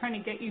mind. He's trying to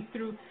get you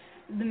through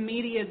the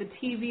media, the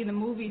TV, the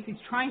movies. He's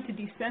trying to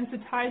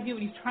desensitize you.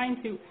 He's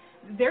trying to...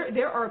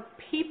 There are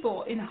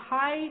people in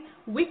high,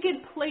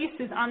 wicked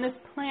places on this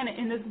planet,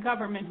 in this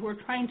government, who are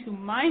trying to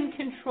mind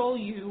control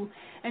you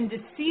and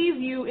deceive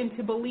you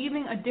into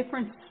believing a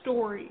different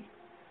story,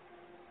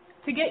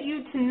 to get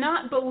you to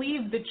not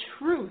believe the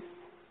truth.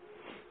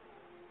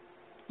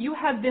 You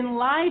have been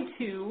lied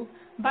to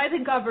by the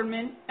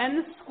government and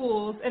the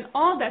schools and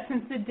all that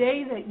since the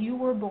day that you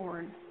were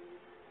born.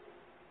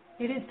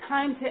 It is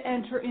time to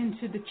enter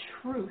into the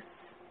truth.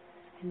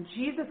 And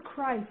Jesus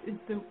Christ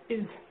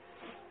is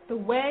the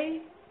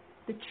way,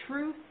 the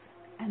truth,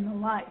 and the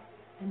life.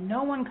 And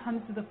no one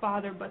comes to the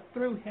Father but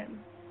through him.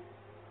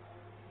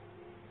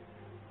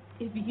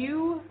 If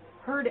you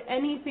heard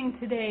anything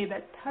today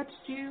that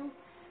touched you,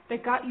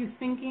 that got you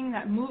thinking,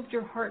 that moved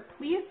your heart,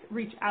 please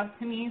reach out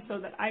to me so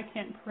that I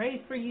can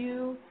pray for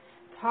you,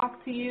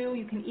 talk to you.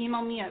 You can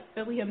email me at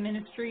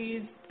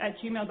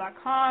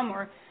philiaministries@gmail.com,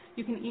 or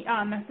you can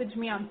message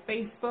me on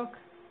Facebook.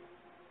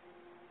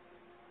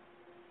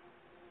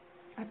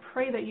 I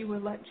pray that you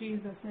would let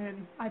Jesus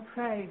in. I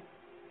pray.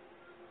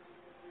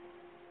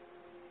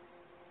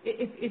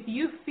 If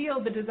you feel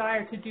the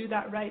desire to do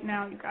that right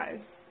now, you guys,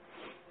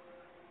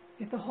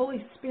 if the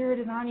Holy Spirit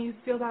is on you,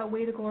 feel that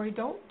weight of glory,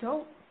 don't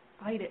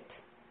fight it.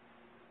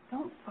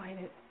 Don't fight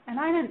it. And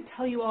I didn't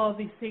tell you all of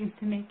these things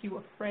to make you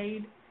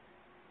afraid.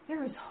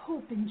 There is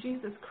hope in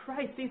Jesus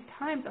Christ. These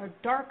times are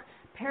dark,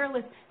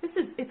 perilous.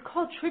 It's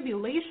called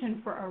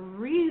tribulation for a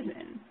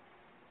reason.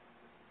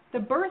 The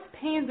birth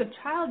pains of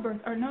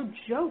childbirth are no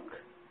joke.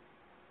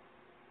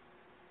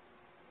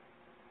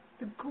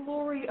 The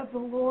glory of the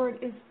Lord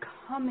is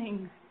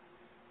coming.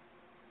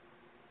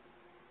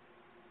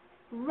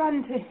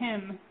 Run to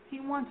him. He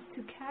wants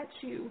to catch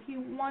you. He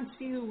wants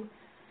you.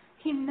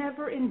 He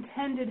never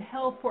intended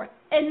hell for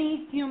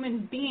any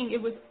human being.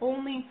 It was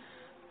only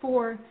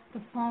for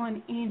the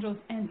fallen angels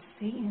and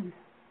Satan.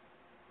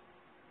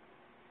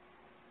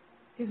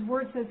 His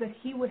word says that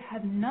he would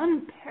have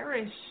none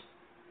perish.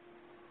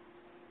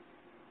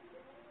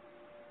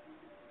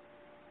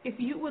 If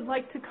you would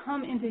like to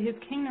come into his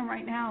kingdom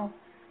right now,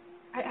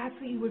 I ask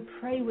that you would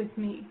pray with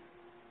me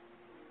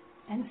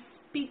and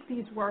speak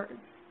these words.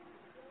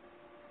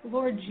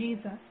 Lord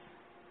Jesus,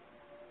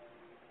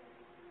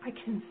 I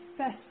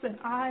confess that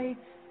I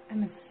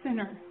am a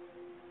sinner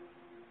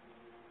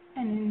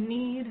and in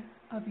need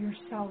of your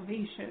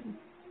salvation.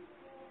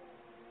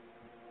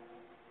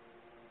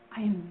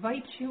 I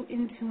invite you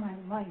into my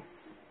life.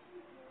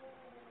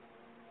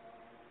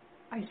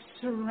 I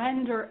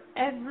surrender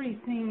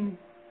everything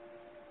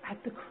at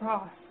the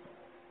cross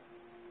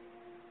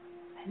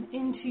and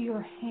into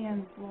your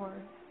hands,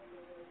 Lord.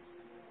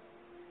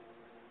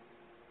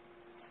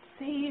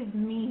 Save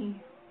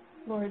me,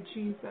 Lord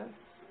Jesus.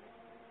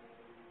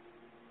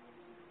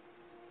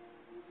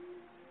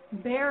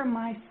 Bear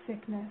my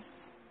sickness.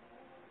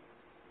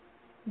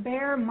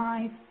 Bear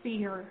my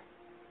fear.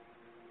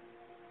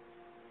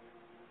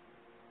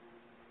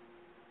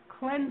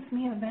 Cleanse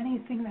me of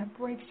anything that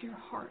breaks your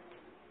heart.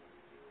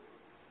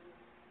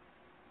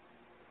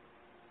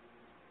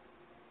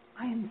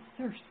 I am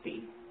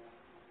thirsty.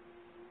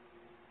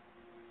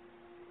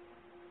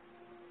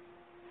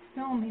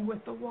 Fill me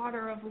with the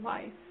water of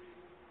life.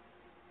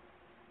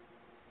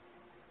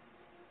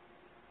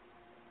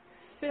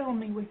 Fill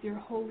me with your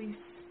Holy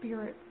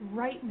Spirit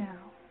right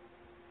now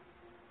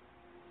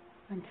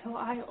until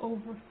I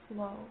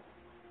overflow.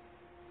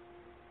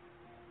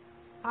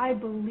 I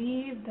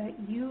believe that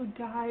you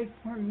died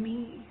for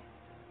me,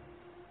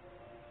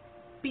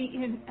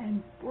 beaten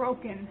and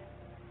broken,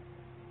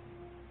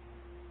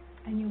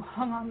 and you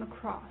hung on the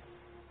cross.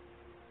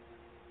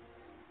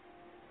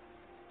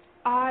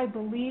 I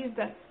believe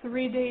that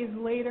 3 days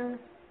later,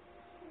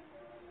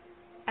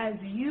 as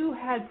you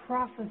had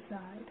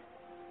prophesied,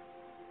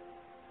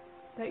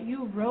 that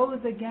you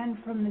rose again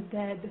from the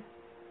dead,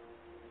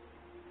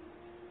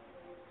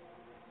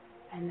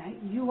 and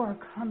that you are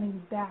coming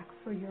back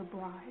for your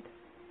bride.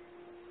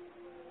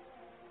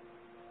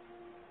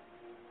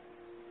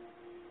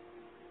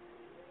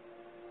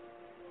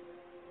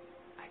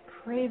 I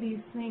pray these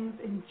things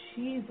in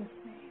Jesus'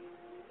 name.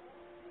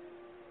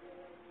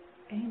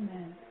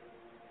 Amen.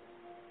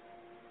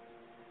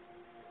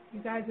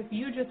 You guys, if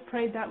you just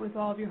prayed that with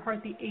all of your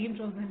heart, the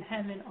angels in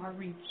heaven are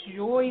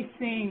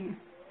rejoicing.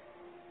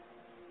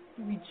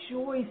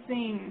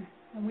 Rejoicing.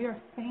 And we are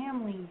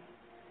family.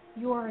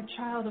 You are a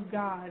child of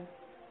God.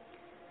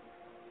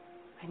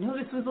 I know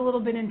this was a little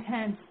bit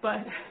intense,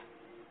 but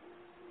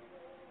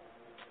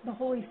the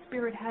Holy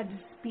Spirit had to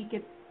speak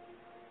it.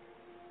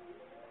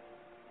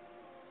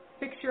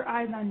 Fix your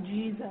eyes on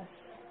Jesus.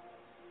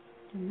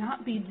 Do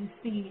not be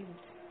deceived.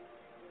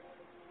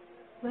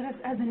 Let us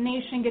as a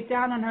nation get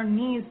down on our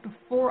knees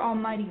before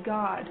Almighty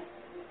God.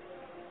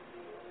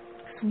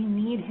 Because we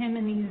need him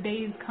in these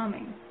days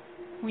coming.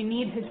 We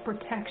need his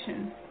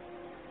protection.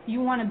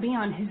 You want to be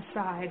on his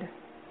side.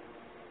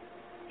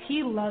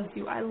 He loves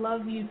you. I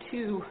love you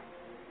too.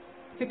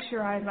 Fix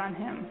your eyes on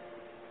Him.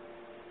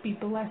 Be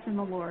blessed in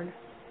the Lord.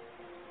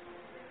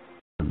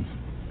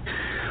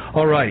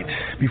 All right.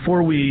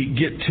 Before we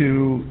get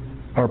to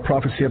our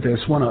prophecy update, I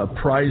just want to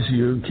apprise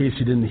you, in case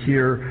you didn't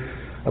hear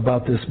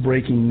about this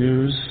breaking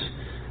news.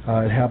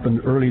 It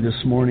happened early this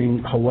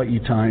morning, Hawaii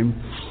time.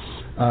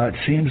 It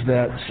seems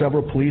that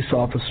several police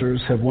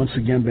officers have once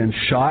again been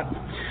shot,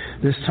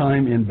 this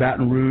time in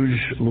Baton Rouge,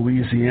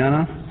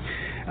 Louisiana.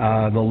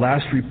 The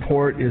last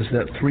report is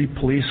that 3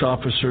 police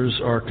officers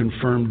are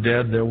confirmed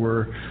dead. There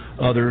were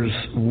others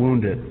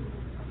wounded.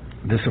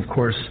 This, of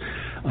course,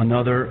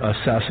 another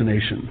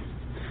assassination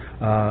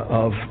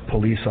of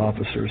police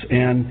officers.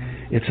 And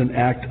it's an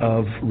act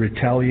of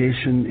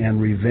retaliation and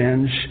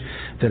revenge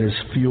that is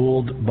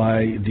fueled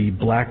by the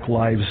Black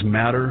Lives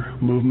Matter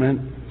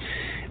movement.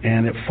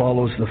 And it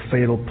follows the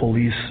fatal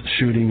police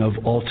shooting of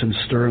Alton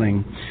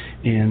Sterling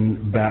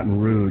in Baton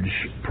Rouge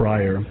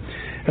prior.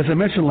 As I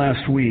mentioned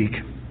last week,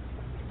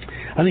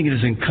 I think it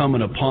is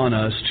incumbent upon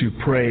us to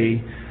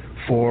pray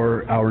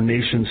for our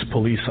nation's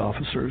police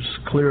officers.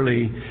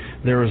 Clearly,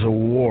 there is a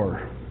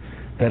war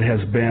that has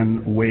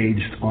been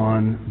waged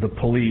on the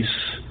police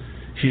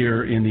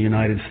here in the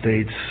United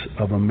States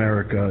of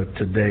America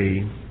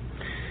today.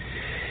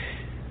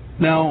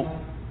 Now,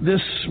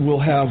 this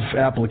will have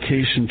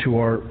application to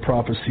our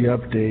prophecy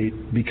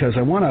update because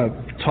I want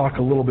to talk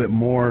a little bit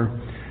more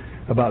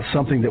about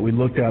something that we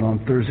looked at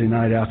on Thursday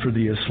night after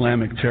the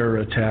Islamic terror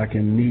attack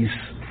in Nice,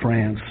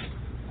 France.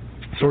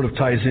 Sort of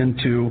ties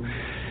into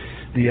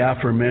the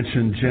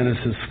aforementioned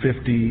Genesis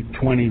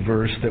 50:20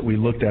 verse that we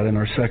looked at in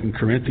our 2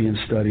 Corinthians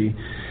study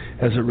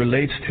as it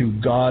relates to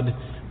God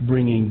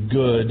bringing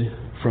good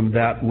from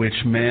that which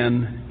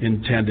man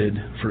intended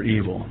for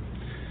evil.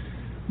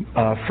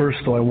 First,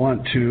 though, I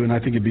want to, and I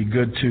think it'd be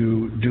good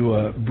to do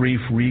a brief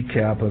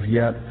recap of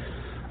yet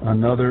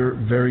another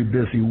very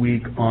busy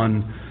week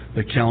on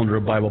the calendar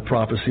of Bible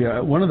prophecy.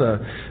 One of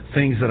the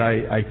things that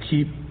I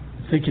keep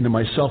thinking to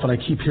myself, and I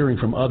keep hearing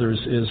from others,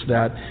 is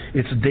that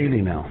it's daily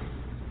now.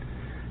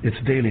 It's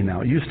daily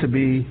now. It used to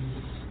be,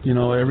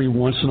 every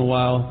once in a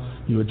while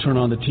you would turn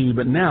on the TV,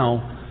 but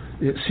now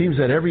it seems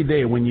that every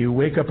day when you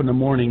wake up in the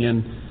morning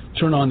and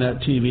turn on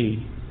that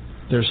TV,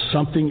 there's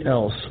something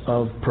else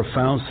of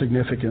profound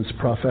significance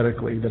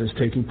prophetically that is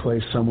taking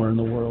place somewhere in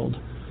the world.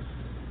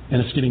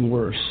 And it's getting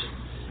worse.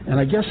 And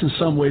I guess in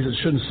some ways it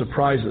shouldn't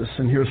surprise us,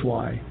 and here's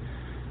why.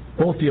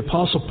 Both the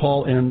Apostle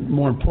Paul and,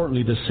 more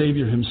importantly, the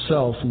Savior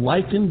himself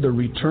likened the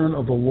return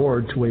of the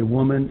Lord to a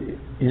woman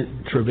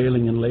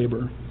travailing in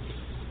labor.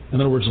 In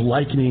other words,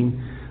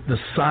 likening the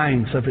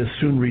signs of his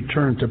soon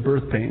return to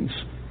birth pains.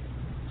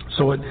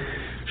 So it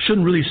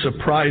shouldn't really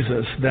surprise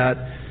us that,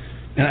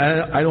 and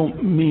I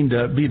don't mean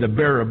to be the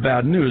bearer of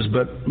bad news,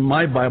 but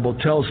my Bible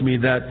tells me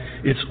that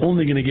it's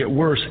only going to get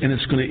worse and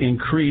it's going to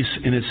increase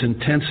in its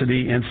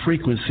intensity and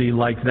frequency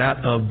like that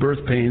of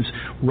birth pains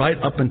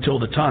right up until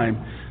the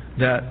time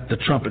that the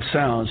trumpet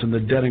sounds and the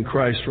dead in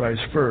Christ rise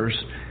first,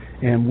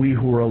 and we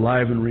who are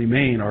alive and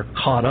remain are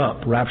caught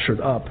up, raptured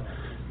up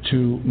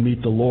to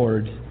meet the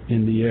Lord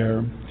in the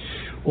air.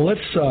 Well, let's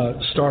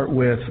start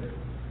with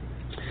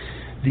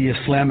the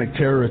Islamic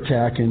terror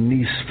attack in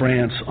Nice,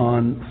 France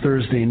on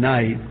Thursday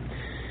night.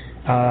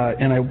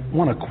 And I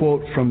want to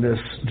quote from this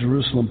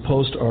Jerusalem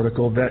Post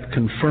article that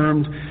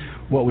confirmed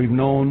what we've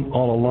known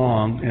all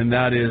along, and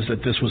that is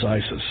that this was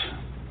ISIS.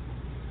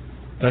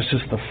 That's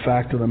just the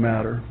fact of the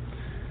matter.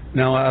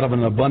 Now, out of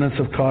an abundance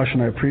of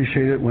caution, I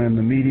appreciate it when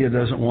the media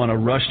doesn't want to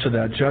rush to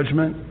that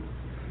judgment.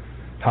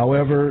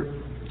 However,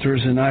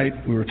 Thursday night,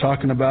 we were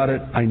talking about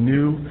it. I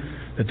knew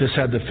that this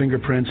had the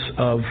fingerprints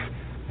of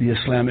the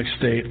Islamic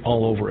State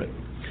all over it.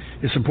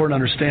 It's important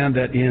to understand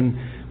that in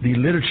the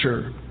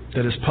literature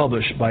that is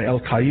published by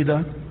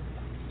Al-Qaeda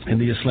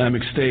and the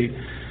Islamic State,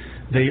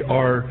 they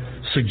are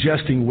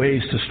suggesting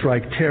ways to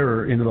strike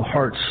terror into the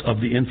hearts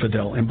of the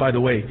infidel. And by the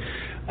way,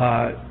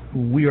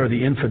 we are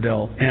the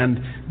infidel, and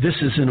this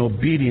is in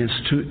obedience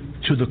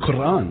to the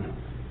Quran.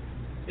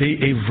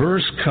 A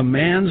verse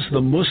commands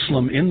the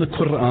Muslim in the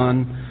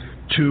Quran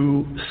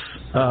to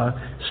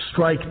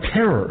strike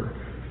terror,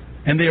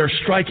 and they are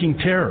striking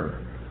terror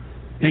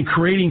and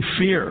creating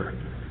fear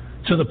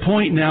to the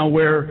point now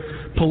where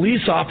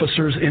police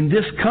officers in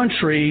this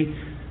country,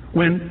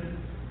 when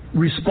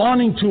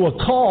responding to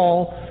a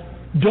call,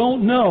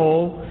 don't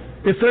know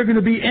if they're going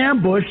to be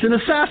ambushed and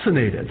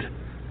assassinated.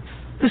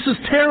 This is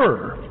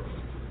terror.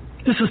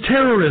 This is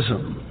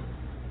terrorism.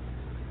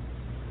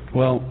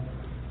 Well,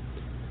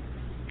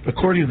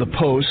 according to the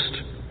Post,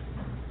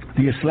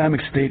 the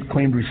Islamic State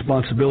claimed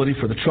responsibility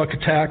for the truck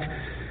attack,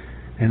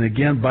 and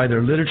again, by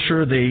their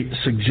literature, they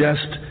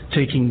suggest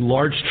taking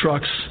large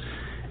trucks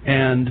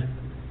and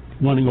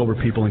running over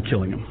people and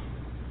killing them.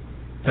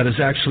 That is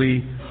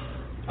actually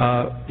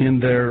in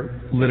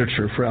their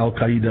literature for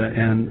Al-Qaeda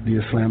and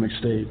the Islamic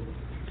State.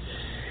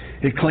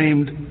 It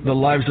claimed the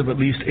lives of at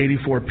least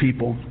 84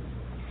 people.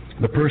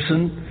 The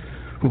person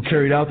who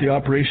carried out the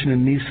operation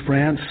in Nice,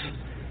 France,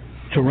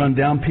 to run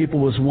down people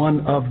was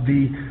one of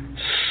the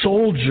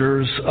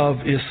soldiers of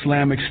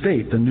Islamic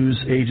State. The news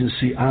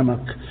agency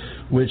Amaq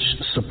which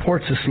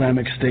supports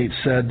Islamic State,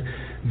 said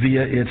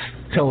via its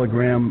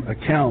Telegram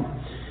account.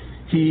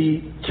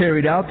 He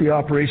carried out the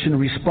operation in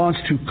response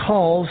to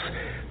calls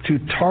to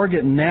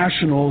target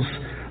nationals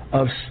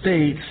of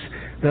states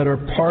that are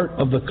part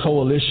of the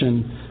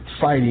coalition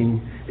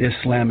fighting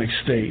Islamic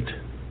State,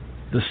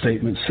 the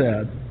statement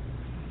said.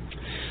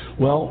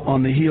 Well,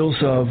 on the heels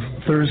of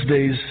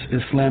Thursday's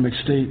Islamic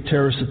State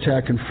terrorist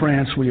attack in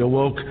France, we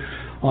awoke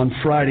on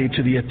Friday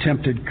to the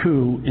attempted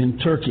coup in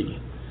Turkey,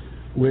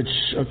 which,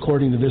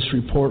 according to this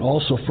report,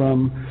 also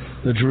from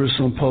the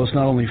Jerusalem Post,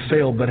 not only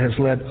failed but has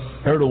led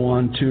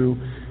Erdogan to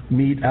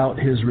mete out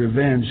his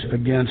revenge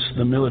against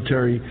the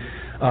military,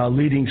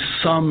 leading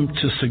some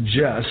to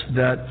suggest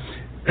that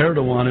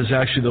Erdogan is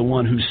actually the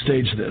one who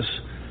staged this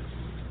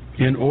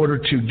in order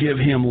to give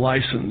him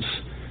license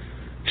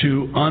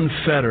to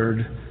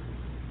unfettered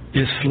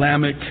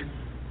Islamic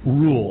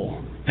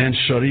rule and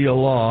Sharia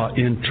law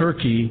in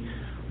Turkey,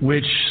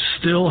 which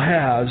still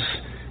has,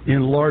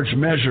 in large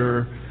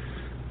measure,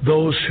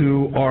 those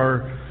who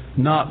are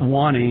not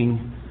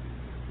wanting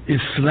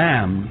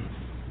Islam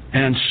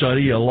and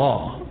Sharia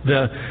law,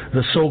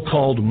 the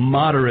so-called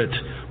moderate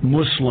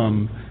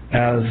Muslim,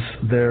 as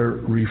they're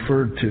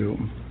referred to.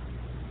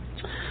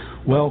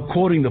 Well,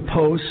 quoting the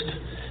Post,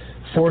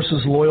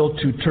 forces loyal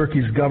to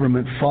Turkey's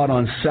government fought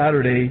on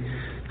Saturday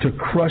to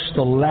crush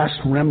the last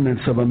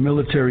remnants of a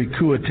military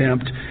coup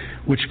attempt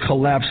which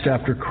collapsed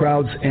after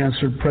crowds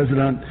answered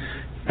President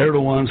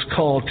Erdogan's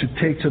call to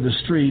take to the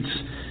streets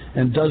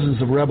and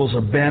dozens of rebels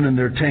abandoned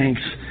their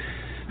tanks.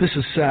 This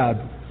is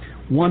sad.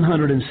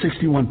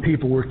 161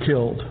 people were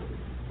killed,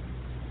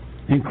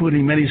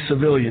 including many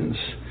civilians,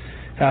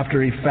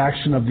 after a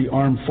faction of the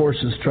armed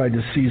forces tried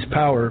to seize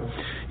power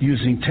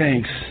using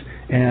tanks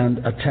and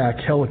attack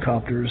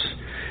helicopters.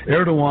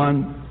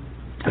 Erdogan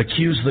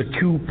accused the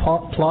coup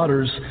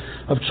plotters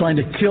of trying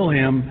to kill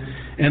him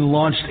and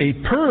launched a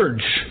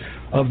purge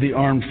of the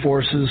armed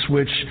forces,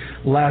 which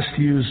last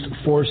used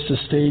force to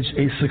stage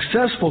a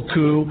successful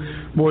coup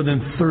more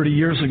than 30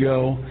 years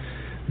ago.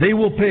 They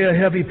will pay a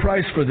heavy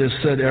price for this,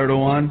 said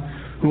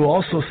Erdogan, who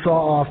also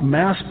saw off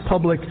mass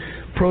public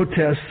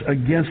protests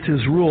against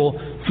his rule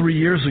 3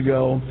 years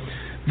ago.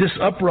 This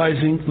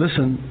uprising,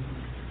 listen,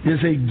 is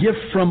a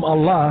gift from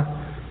Allah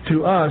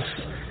to us,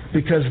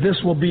 because this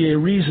will be a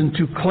reason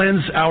to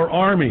cleanse our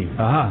army.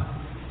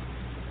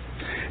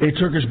 A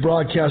Turkish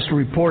broadcaster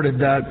reported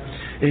that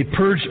a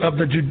purge of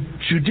the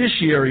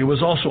judiciary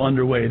was also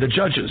underway, the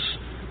judges.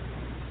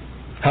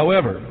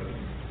 However,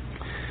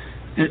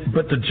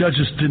 but the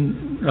judges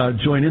didn't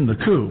join in the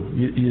coup.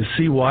 You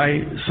see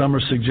why some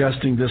are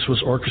suggesting this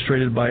was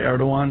orchestrated by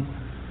Erdogan?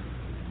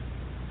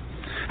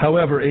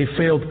 However, a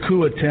failed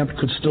coup attempt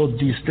could still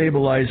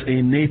destabilize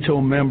a NATO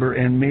member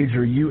and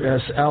major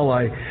U.S.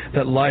 ally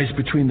that lies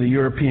between the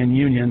European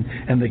Union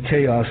and the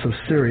chaos of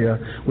Syria,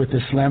 with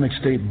Islamic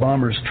State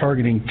bombers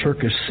targeting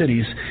Turkish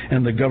cities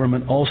and the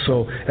government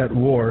also at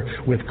war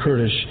with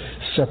Kurdish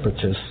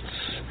separatists.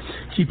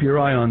 Keep your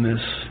eye on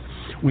this.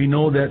 We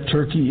know that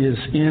Turkey is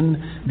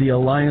in the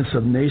alliance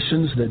of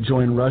nations that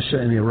join Russia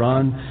and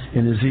Iran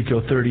in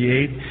Ezekiel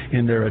 38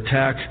 in their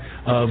attack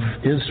of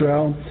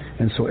Israel.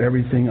 And so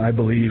everything, I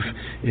believe,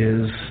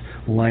 is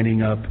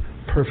lining up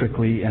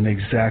perfectly and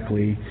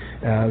exactly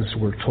as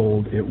we're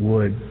told it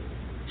would.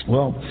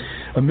 Well,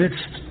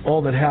 amidst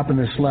all that happened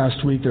this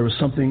last week, there was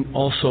something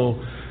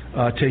also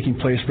taking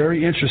place,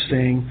 very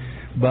interesting,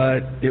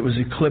 but it was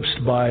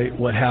eclipsed by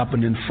what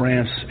happened in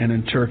France and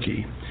in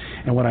Turkey.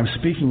 And what I'm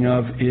speaking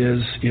of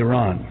is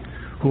Iran,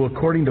 who,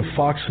 according to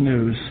Fox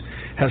News,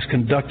 has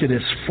conducted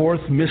its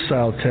fourth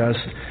missile test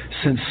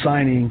since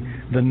signing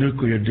the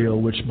nuclear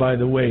deal, which, by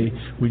the way,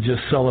 we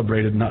just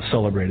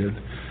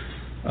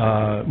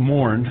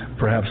mourned,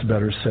 perhaps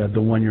better said,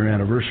 the one-year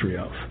anniversary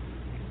of.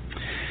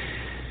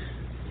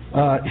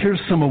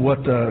 Here's some of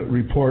what the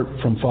report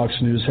from Fox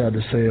News had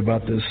to say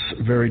about this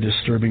very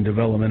disturbing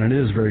development, and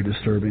it is very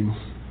disturbing.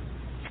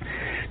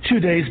 2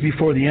 days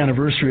before the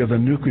anniversary of the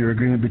nuclear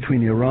agreement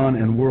between Iran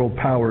and world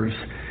powers,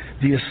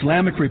 the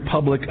Islamic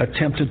Republic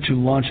attempted to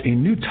launch a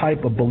new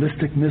type of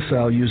ballistic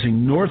missile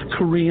using North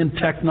Korean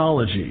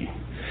technology.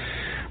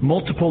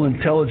 Multiple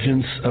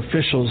intelligence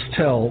officials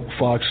tell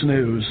Fox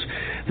News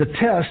the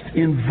test,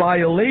 in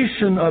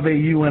violation of a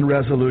UN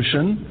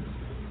resolution,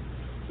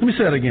 let me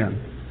say that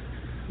again,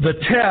 the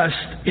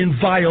test, in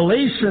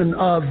violation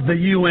of the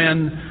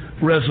UN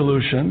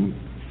resolution,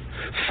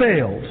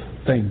 failed,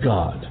 thank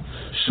God,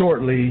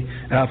 shortly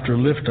after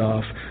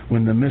liftoff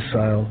when the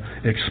missile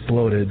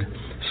exploded,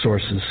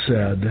 sources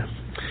said.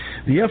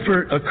 The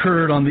effort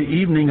occurred on the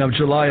evening of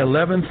July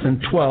 11th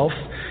and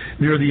 12th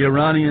near the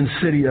Iranian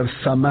city of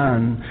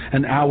Saman,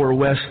 an hour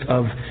west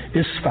of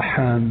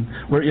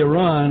Isfahan, where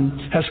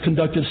Iran has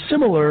conducted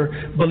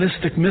similar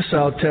ballistic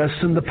missile tests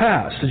in the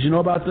past. Did you know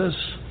about this?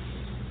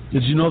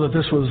 Did you know that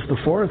this was the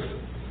fourth?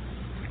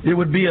 It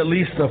would be at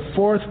least the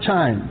fourth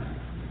time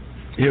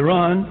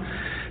Iran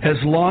has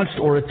launched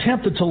or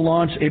attempted to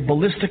launch a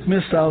ballistic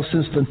missile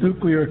since the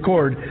nuclear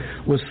accord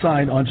was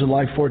signed on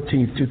July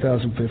 14,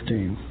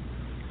 2015.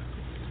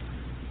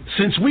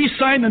 Since we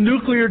signed the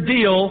nuclear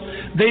deal,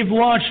 they've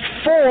launched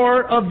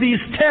 4 of these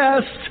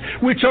tests,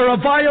 which are a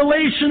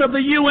violation of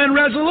the UN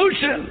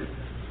resolution.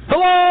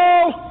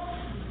 Hello?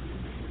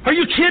 Are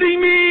you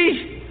kidding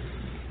me?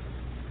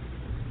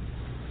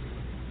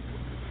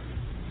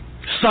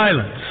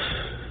 Silence.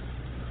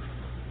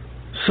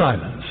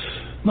 Silence.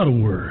 Not a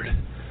word.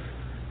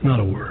 Not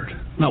a word.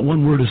 Not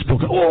one word is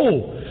spoken.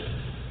 Oh!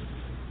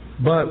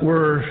 But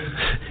we're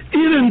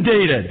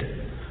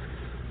inundated,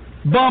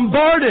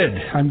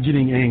 bombarded. I'm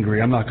getting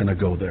angry. I'm not going to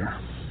go there.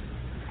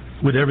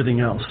 With everything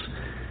else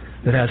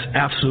that has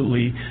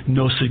absolutely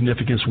no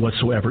significance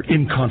whatsoever.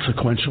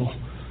 Inconsequential.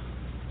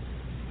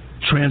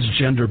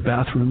 Transgender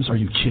bathrooms. Are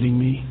you kidding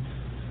me?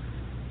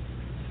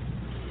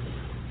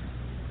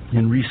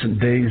 In recent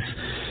days,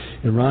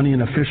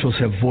 Iranian officials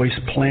have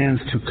voiced plans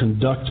to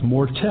conduct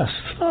more tests.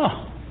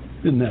 Oh,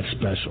 isn't that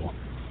special?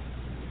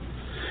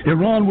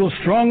 Iran will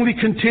strongly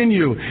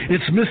continue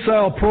its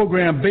missile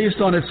program based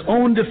on its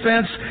own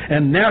defense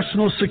and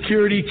national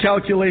security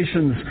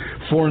calculations,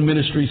 Foreign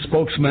Ministry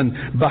spokesman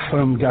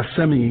Bahram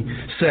Ghasemi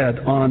said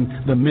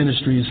on the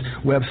ministry's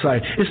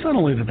website. It's not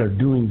only that they're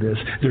doing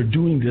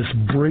this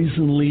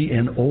brazenly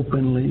and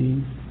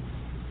openly.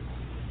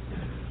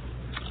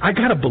 I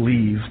gotta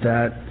believe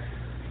that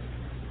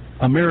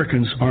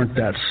Americans aren't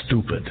that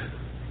stupid.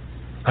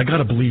 I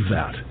gotta believe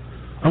that.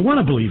 I want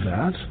to believe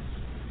that.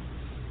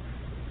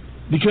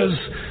 Because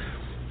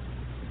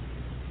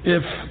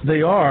if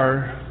they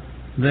are,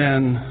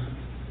 then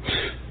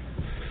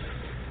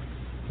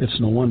it's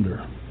no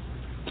wonder.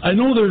 I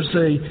know there's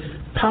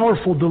a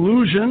powerful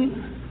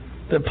delusion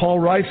that Paul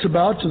writes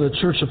about to the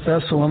church of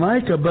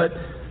Thessalonica, but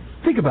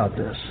think about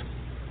this.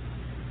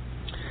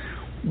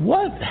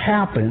 What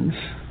happens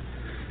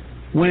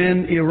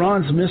when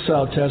Iran's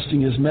missile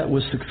testing is met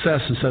with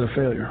success instead of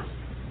failure?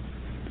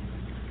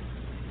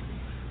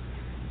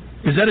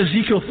 Is that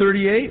Ezekiel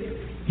 38?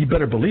 You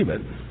better believe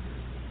it.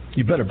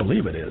 You better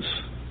believe it is.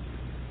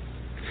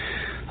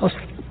 I'll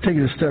take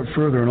it a step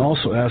further and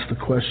also ask the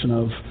question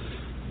of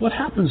what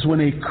happens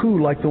when a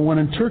coup like the one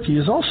in Turkey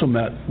is also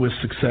met with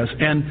success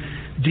and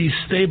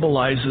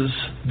destabilizes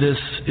this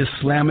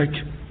Islamic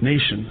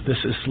nation, this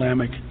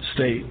Islamic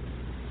state.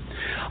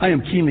 I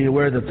am keenly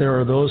aware that there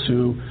are those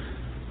who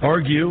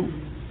argue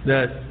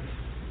that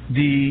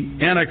the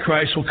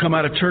Antichrist will come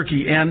out of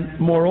Turkey, and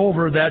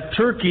moreover that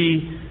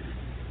Turkey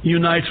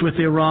unites with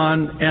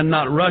Iran and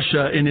not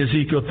Russia in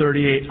Ezekiel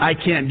 38. I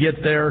can't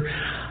get there.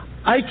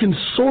 I can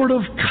sort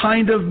of,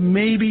 kind of,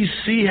 maybe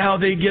see how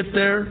they get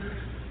there.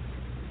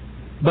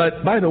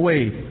 But, by the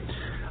way,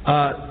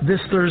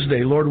 this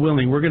Thursday, Lord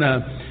willing, we're going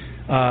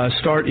to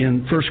start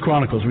in 1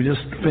 Chronicles. We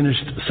just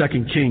finished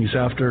 2 Kings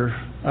after,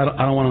 I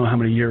don't want to know how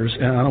many years,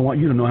 and I don't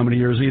want you to know how many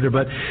years either,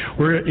 but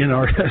we're in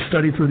our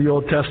study through the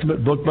Old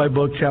Testament, book by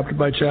book, chapter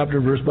by chapter,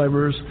 verse by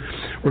verse.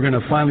 We're going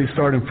to finally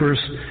start in 1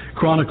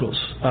 Chronicles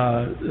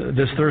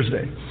this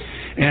Thursday.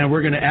 And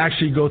we're going to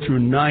actually go through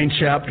 9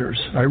 chapters.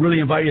 I really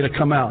invite you to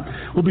come out.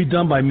 We'll be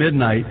done by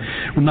midnight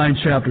with 9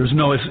 chapters.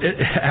 No,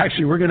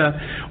 actually we're going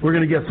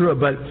to get through it,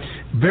 but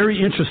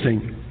very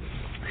interesting.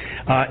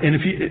 And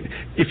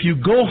if you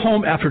go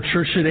home after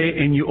church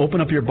today and you open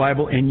up your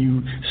Bible and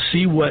you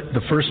see what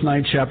the first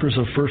 9 chapters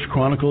of 1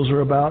 Chronicles are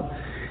about,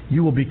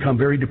 you will become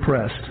very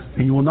depressed,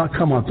 and you will not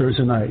come on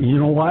Thursday night. And you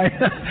know why?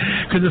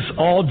 Because it's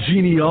all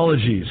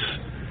genealogies.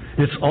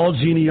 It's all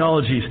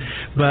genealogies.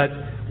 But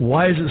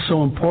why is it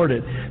so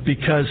important?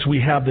 Because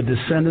we have the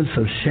descendants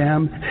of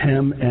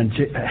Ham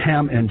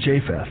and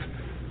Japheth,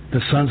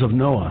 the sons of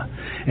Noah.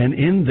 And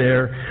in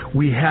there,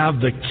 we have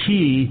the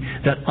key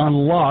that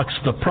unlocks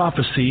the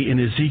prophecy in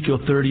Ezekiel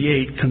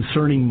 38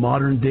 concerning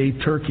modern-day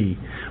Turkey,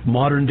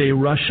 modern-day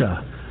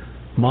Russia,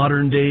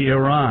 modern-day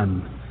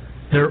Iran.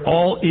 They're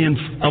all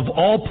in, of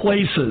all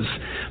places,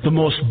 the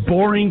most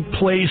boring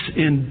place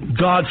in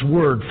God's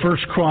Word, 1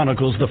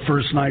 Chronicles, the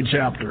first 9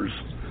 chapters.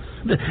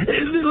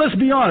 Let's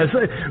be honest.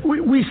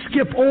 We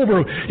skip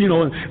over,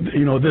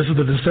 this is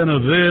the descendant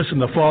of this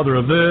and the father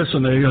of this,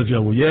 and they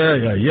go,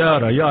 yada,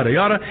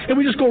 yada, and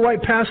we just go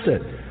right past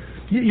it.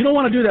 You don't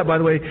want to do that, by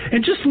the way.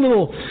 And just a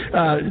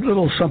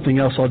little something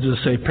else I'll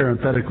just say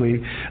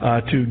parenthetically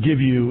to give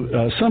you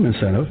some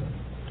incentive.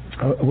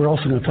 We're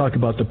also going to talk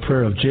about the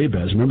prayer of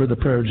Jabez. Remember the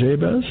prayer of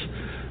Jabez?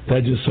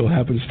 That just so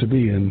happens to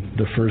be in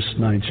the first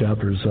 9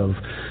 chapters of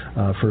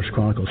 1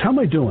 Chronicles. How am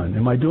I doing?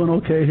 Am I doing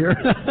okay here?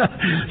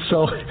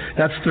 So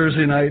that's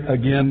Thursday night,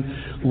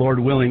 again, Lord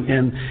willing.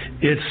 And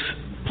it's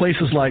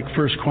places like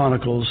 1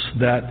 Chronicles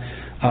that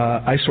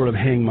I sort of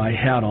hang my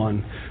hat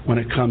on when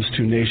it comes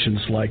to nations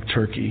like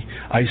Turkey.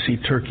 I see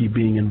Turkey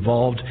being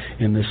involved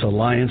in this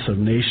alliance of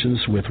nations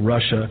with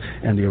Russia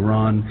and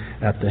Iran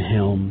at the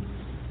helm.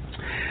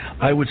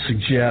 I would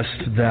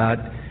suggest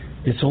that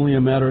it's only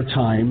a matter of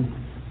time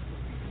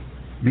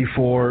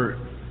before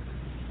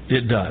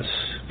it does,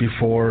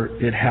 before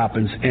it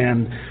happens.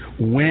 And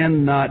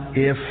when, not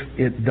if,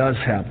 it does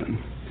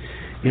happen,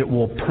 it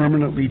will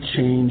permanently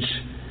change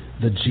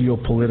the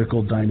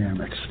geopolitical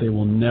dynamics. They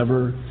will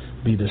never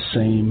be the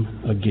same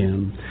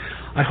again.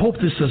 I hope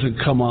this doesn't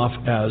come off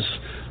as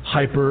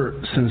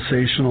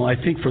hyper-sensational. I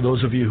think for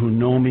those of you who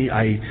know me,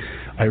 I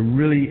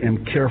really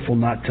am careful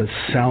not to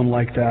sound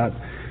like that,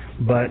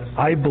 but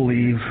I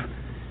believe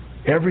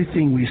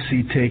everything we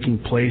see taking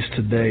place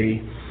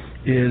today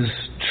is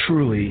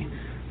truly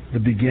the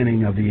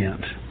beginning of the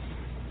end.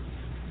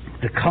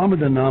 The common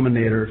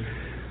denominator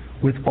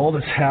with all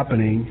that's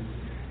happening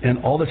and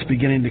all that's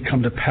beginning to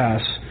come to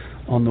pass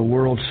on the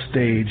world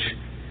stage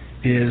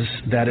is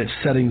that it's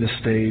setting the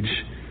stage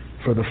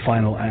for the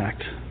final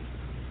act,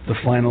 the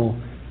final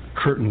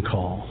curtain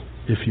call,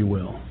 if you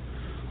will.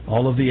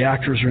 All of the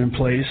actors are in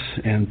place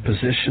and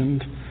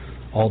positioned.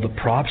 All the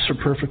props are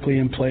perfectly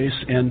in place.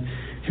 And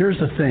here's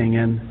the thing,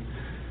 and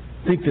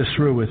think this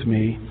through with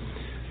me.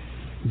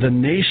 The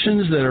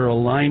nations that are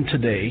aligned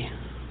today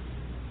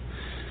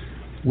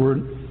were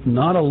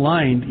not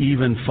aligned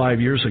even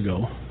 5 years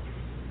ago.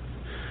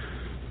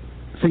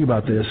 Think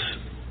about this.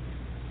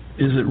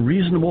 Is it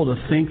reasonable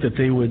to think that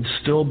they would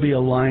still be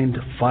aligned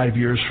 5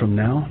 years from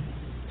now?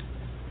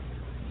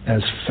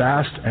 As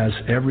fast as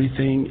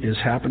everything is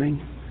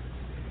happening?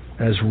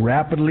 As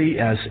rapidly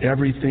as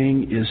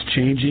everything is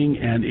changing,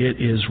 and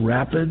it is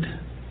rapid?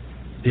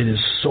 It is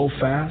so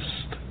fast.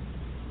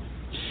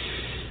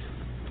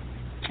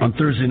 On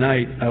Thursday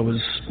night, I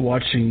was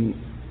watching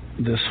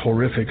this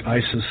horrific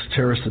ISIS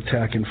terrorist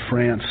attack in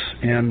France,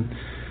 and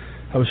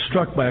I was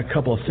struck by a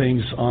couple of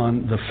things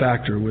on The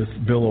Factor with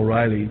Bill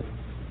O'Reilly.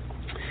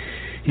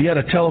 He had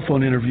a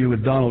telephone interview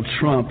with Donald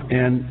Trump,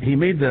 and he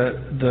made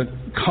the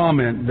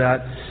comment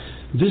that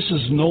this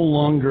is no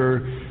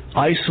longer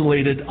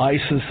isolated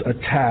ISIS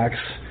attacks,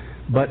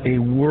 but a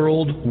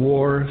world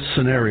war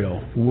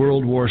scenario.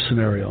 World war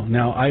scenario.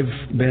 Now,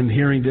 I've been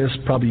hearing this,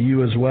 probably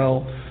you as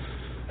well,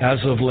 as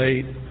of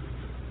late,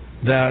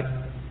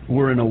 that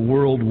we're in a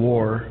world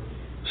war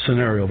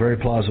scenario. Very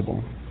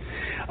plausible.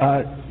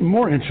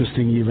 More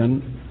interesting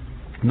even,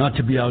 not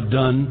to be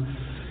outdone,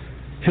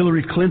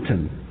 Hillary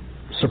Clinton,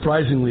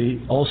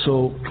 surprisingly,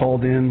 also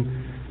called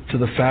in to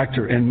The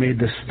Factor and made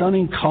the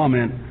stunning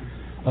comment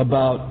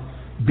about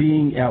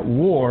being at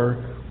war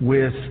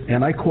with,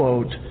 and I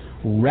quote,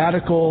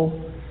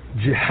 radical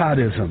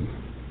jihadism.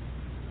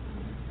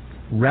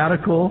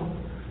 Radical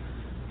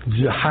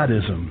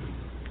jihadism.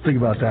 Think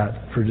about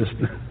that for just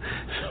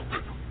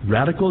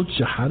radical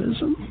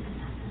jihadism?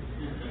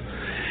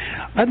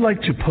 I'd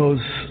like to pose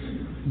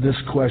this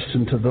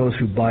question to those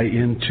who buy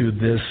into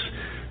this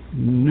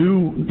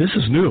new. This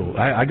is new.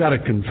 I got to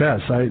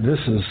confess.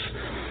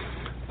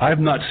 I've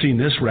not seen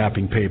this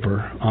wrapping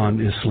paper on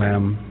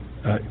Islam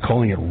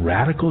calling it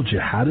radical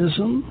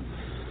jihadism.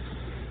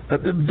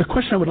 The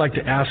question I would like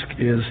to ask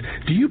is: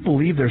 do you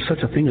believe there's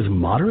such a thing as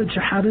moderate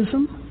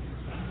jihadism?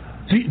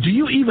 Do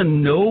you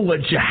even know what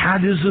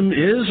jihadism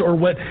is, or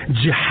what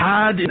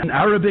jihad in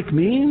Arabic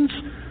means?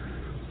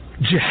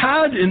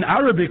 Jihad in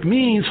Arabic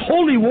means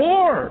holy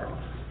war,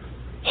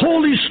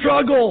 holy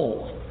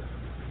struggle.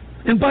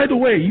 And by the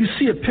way, you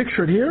see it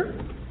pictured here?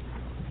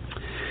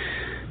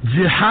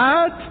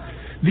 Jihad,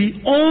 the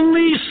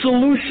only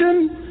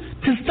solution?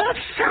 Does that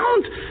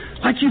sound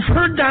like you've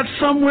heard that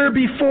somewhere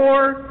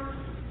before?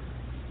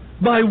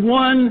 By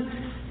one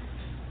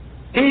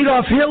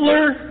Adolf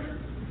Hitler?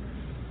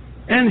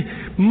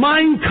 And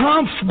Mein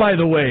Kampf, by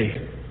the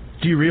way.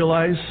 Do you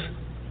realize?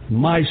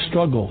 My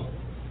struggle,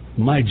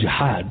 my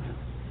jihad.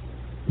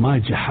 My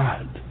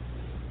jihad.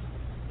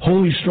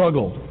 Holy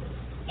struggle,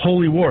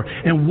 holy war.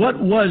 And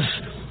what was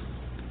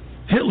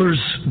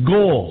Hitler's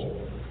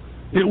goal?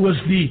 It was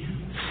the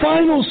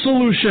final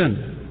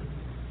solution.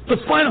 The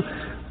final.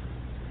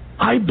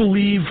 I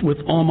believe with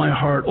all my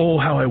heart, oh,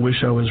 how I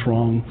wish I was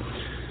wrong,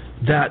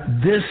 that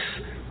this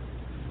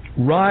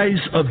rise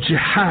of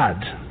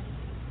jihad,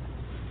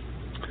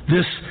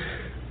 this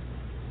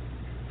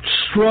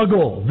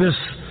struggle, this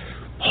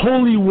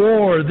holy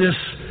war, this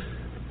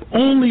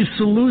only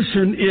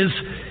solution is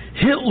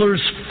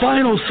Hitler's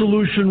final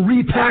solution,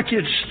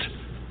 repackaged,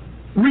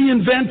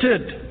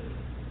 reinvented.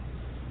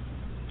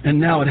 And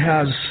now it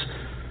has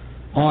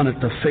on it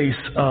the face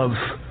of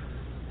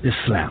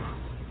Islam.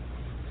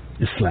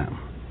 Islam.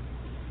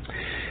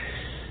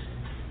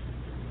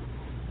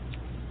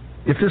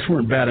 If this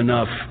weren't bad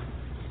enough,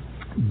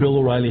 Bill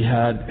O'Reilly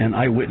had an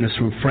eyewitness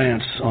from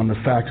France on The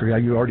Factor.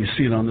 You already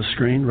see it on the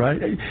screen,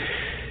 right?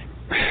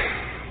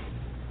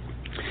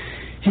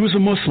 He was a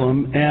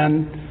Muslim,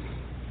 and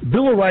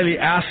Bill O'Reilly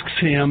asks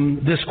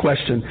him this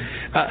question: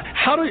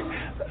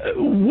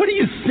 what do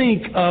you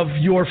think of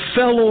your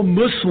fellow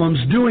Muslims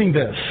doing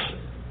this?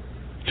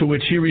 To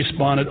which he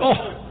responded,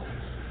 "Oh,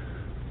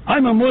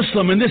 I'm a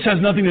Muslim, and this has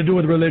nothing to do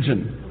with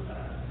religion."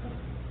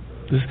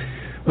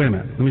 Wait a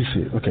minute, let me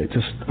see. Okay,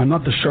 I'm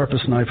not the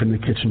sharpest knife in the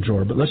kitchen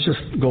drawer, but let's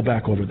just go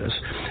back over this.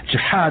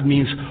 Jihad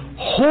means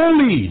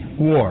holy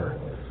war,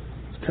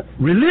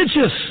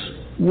 religious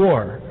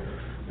war.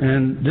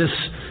 And this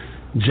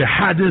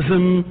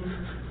jihadism,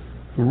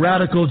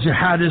 radical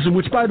jihadism,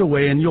 which, by the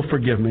way, and you'll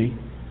forgive me,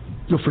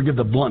 you'll forgive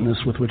the bluntness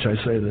with which I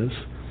say this,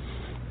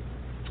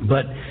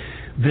 but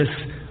this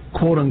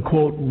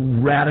quote-unquote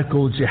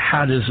radical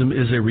jihadism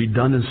is a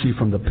redundancy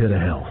from the pit of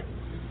hell.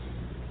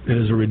 It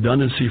is a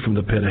redundancy from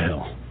the pit of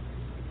hell.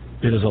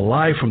 It is a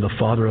lie from the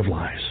father of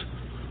lies.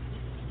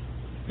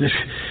 This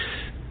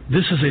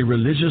is a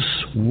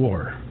religious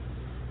war.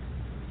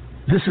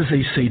 This is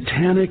a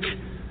satanic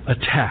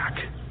attack.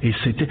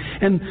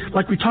 And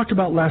like we talked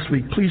about last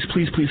week, please.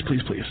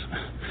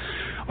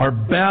 Our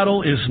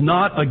battle is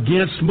not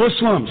against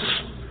Muslims.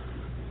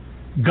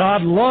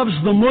 God loves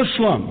the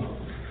Muslim.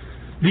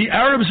 The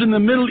Arabs in the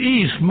Middle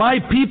East, my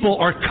people,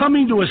 are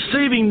coming to a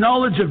saving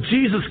knowledge of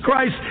Jesus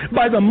Christ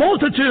by the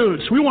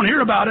multitudes. We won't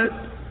hear about it.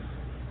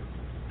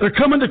 They're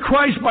coming to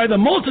Christ by the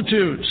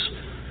multitudes.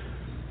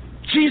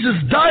 Jesus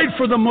died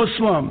for the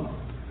Muslim.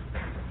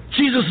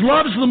 Jesus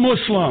loves the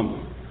Muslim.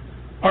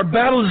 Our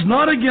battle is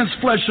not against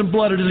flesh and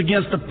blood. It is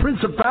against the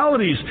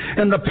principalities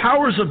and the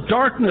powers of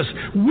darkness,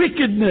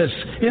 wickedness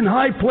in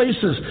high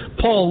places.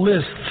 Paul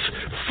lists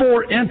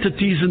 4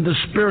 entities in the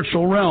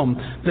spiritual realm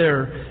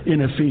there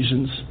in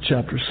Ephesians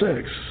chapter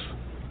 6.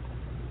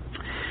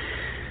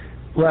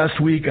 Last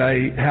week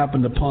I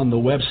happened upon the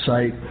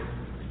website,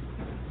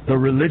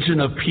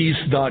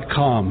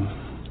 thereligionofpeace.com.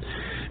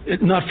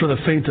 Not for the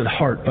faint at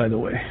heart, by the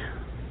way.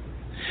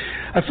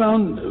 I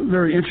found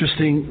very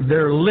interesting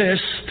their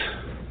list.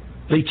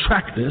 They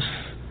track this.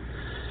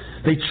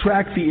 They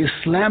track the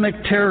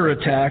Islamic terror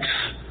attacks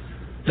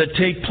that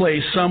take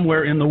place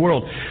somewhere in the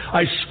world.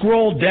 I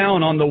scrolled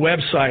down on the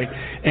website,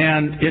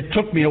 and it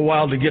took me a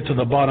while to get to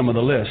the bottom of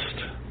the list.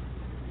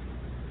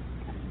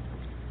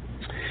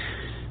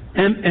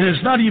 And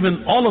it's not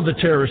even all of the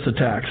terrorist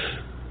attacks.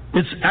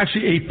 It's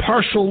actually a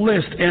partial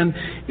list. And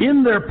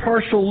in their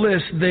partial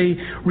list, they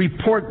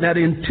report that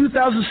in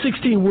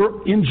 2016,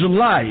 we're in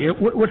July.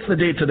 What's the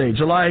date today?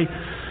 July,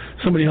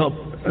 somebody help.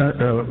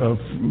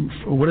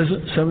 What is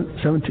it?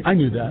 17th? I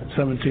knew that.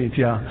 17th,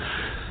 yeah.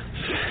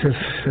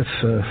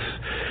 It's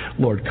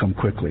Lord, come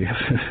quickly.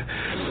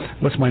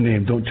 What's my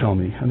name? Don't tell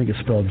me. I think it's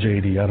spelled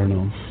J.D. I don't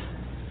know.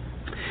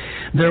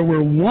 There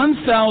were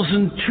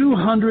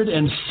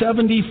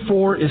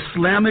 1,274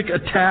 Islamic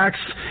attacks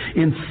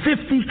in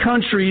 50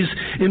 countries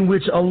in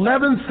which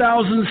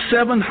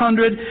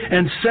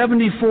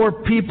 11,774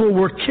 people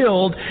were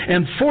killed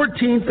and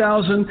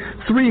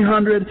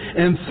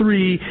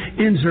 14,303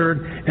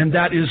 injured, and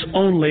that is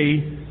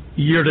only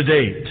year to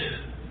date.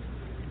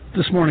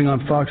 This morning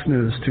on Fox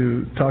News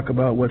to talk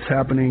about what's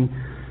happening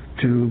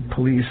to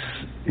police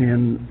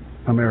in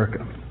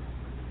America.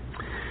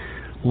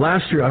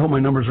 Last year, I hope my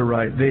numbers are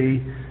right,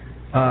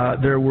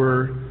 there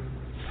were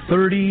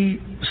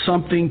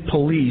 30-something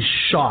police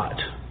shot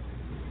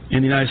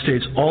in the United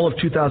States all of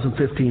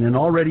 2015. And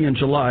already in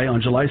July,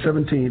 on July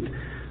 17th,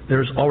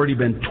 there's already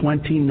been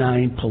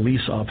 29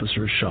 police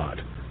officers shot.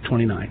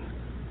 29.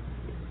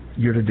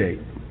 Year to date.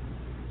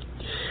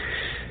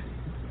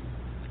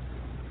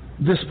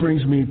 This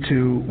brings me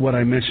to what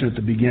I mentioned at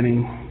the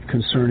beginning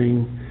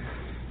concerning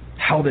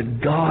how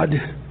that God,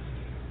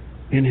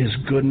 in His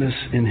goodness,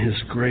 in His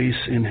grace,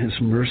 in His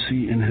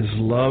mercy, in His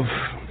love,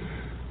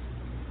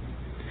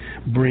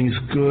 brings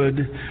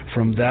good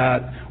from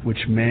that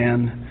which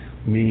man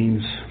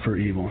means for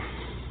evil.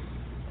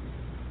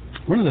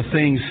 One of the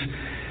things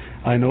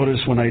I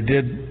noticed when I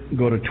did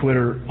go to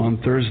Twitter on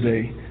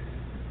Thursday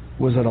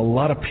was that a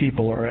lot of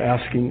people are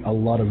asking a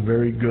lot of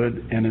very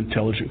good and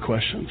intelligent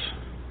questions.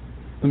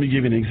 Let me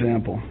give you an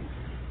example.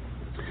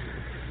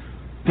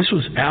 This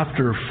was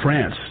after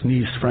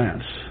Nice,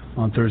 France,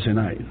 on Thursday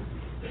night.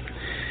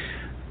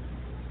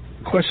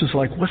 Questions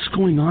like, what's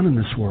going on in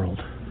this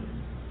world?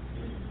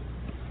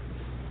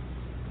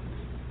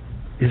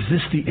 Is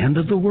this the end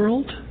of the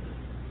world?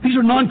 These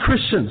are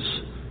non-Christians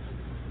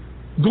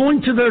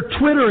going to their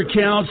Twitter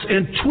accounts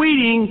and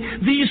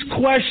tweeting these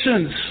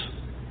questions.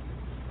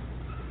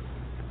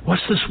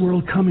 What's this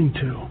world coming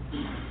to?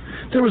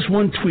 There was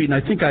one tweet, and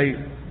I think I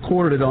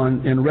quoted it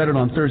on and read it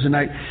on Thursday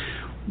night.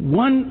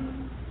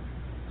 One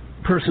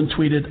person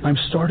tweeted, "I'm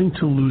starting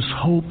to lose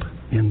hope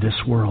in this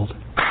world."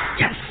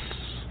 Yes!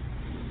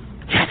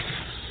 Yes!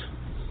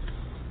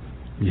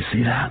 You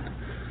see that?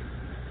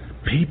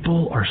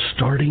 People are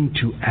starting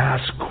to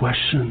ask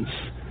questions.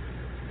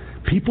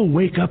 People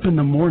wake up in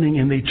the morning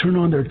and they turn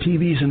on their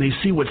TVs and they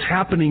see what's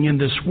happening in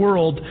this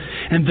world,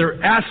 and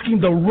they're asking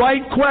the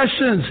right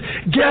questions.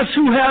 Guess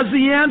who has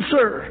the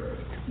answer?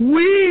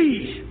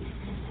 We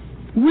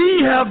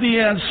have the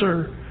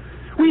answer.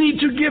 We need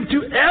to give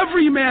to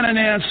every man an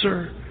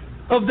answer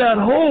of that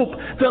hope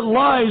that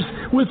lies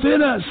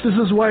within us. This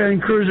is why I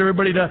encourage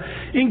everybody to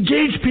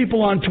engage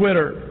people on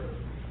Twitter.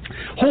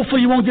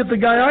 Hopefully you won't get the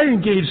guy I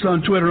engaged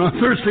on Twitter on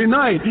Thursday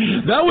night.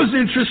 That was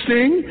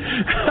interesting.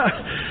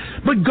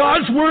 But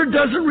God's Word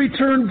doesn't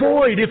return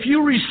void. If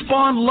you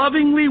respond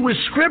lovingly with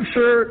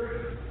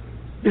Scripture,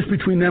 it's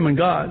between them and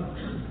God.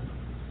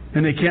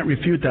 And they can't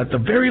refute that. The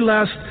very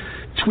last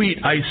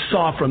tweet I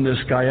saw from this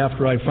guy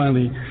after I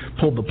finally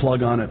pulled the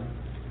plug on it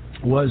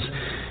was,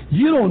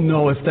 you don't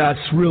know if that's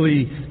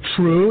really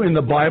true in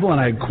the Bible. And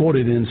I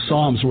quoted in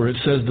Psalms where it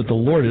says that the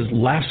Lord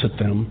laughs at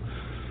them.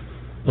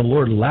 The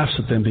Lord laughs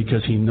at them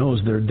because He knows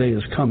their day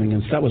is coming.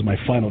 And that was my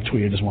final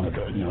tweet. I just wanted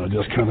to,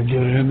 just kind of get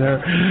it in there.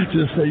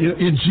 Just say,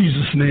 in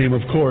Jesus' name,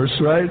 of course,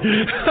 right?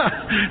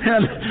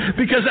 And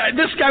because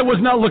this guy was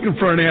not looking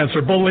for an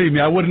answer. Believe me,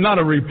 I would not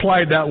have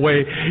replied that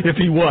way if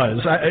he was.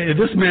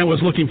 This man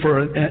was looking for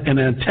an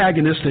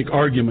antagonistic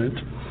argument.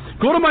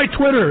 Go to my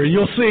Twitter, and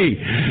you'll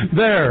see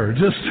there.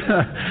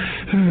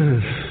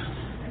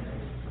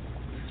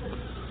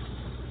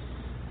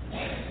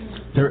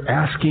 They're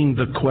asking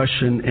the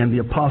question, and the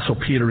Apostle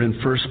Peter in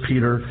 1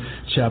 Peter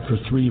chapter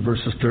 3,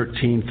 verses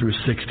 13 through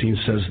 16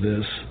 says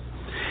this,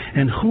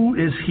 "And who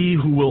is he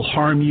who will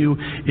harm you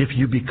if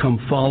you become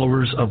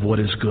followers of what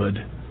is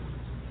good?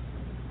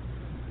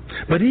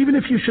 But even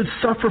if you should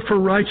suffer for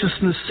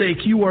righteousness'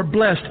 sake, you are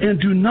blessed, and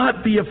do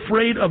not be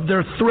afraid of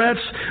their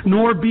threats,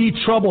 nor be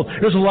troubled."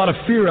 There's a lot of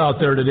fear out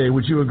there today,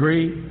 would you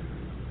agree?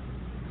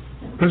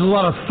 There's a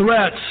lot of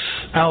threats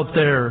out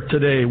there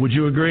today, would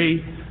you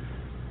agree?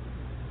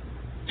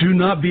 Do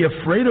not be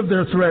afraid of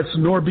their threats,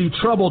 nor be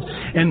troubled.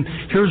 And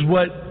here's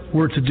what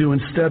we're to do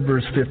instead,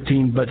 verse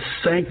 15. "But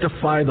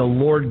sanctify the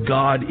Lord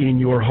God in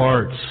your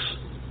hearts.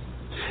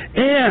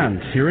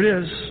 And," here it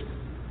is,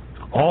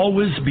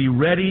 "always be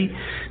ready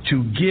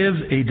to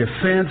give a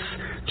defense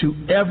to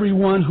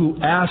everyone who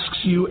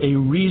asks you a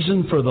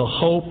reason for the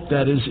hope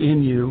that is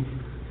in you,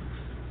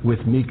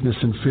 with meekness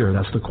and fear."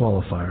 That's the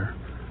qualifier.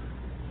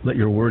 Let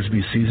your words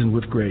be seasoned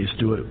with grace.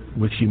 Do it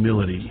with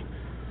humility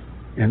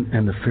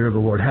and the fear of the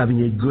Lord,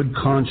 having a good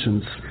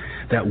conscience,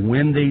 that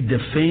when they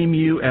defame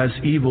you as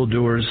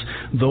evildoers,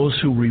 those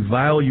who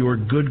revile your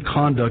good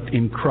conduct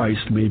in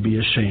Christ may be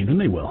ashamed. And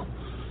they will.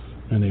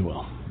 And they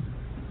will.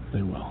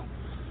 They will.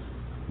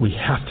 We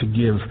have to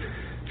give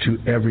to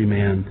every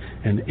man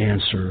an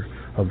answer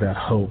of that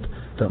hope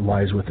that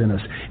lies within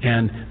us.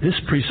 And this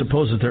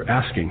presupposes they're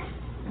asking,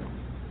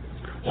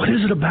 what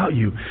is it about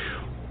you?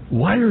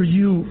 Why are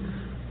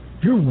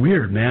you're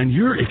weird, man.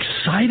 You're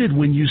excited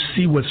when you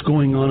see what's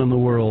going on in the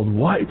world.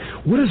 Why?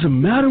 What is the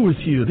matter with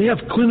you? They have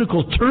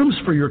clinical terms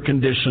for your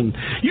condition.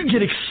 You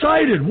get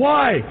excited.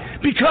 Why?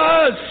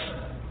 Because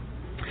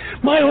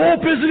my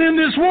hope isn't in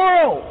this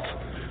world.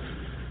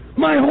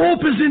 My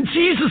hope is in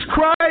Jesus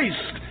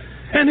Christ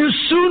and His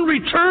soon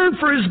return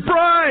for His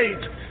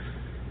bride.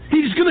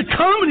 He's going to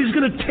come and He's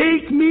going to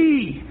take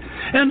me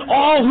and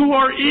all who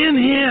are in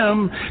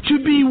Him to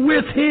be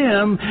with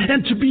Him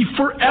and to be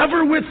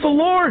forever with the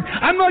Lord.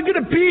 I'm not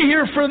going to be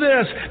here for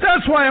this.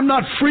 That's why I'm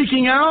not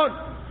freaking out.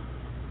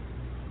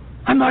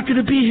 I'm not going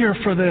to be here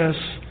for this.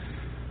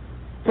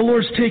 The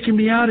Lord's taking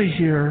me out of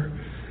here.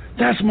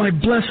 That's my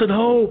blessed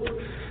hope.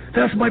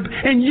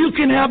 And you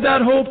can have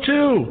that hope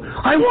too.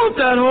 I want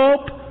that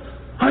hope.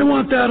 I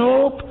want that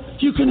hope.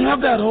 You can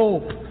have that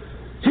hope.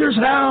 Here's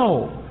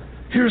how.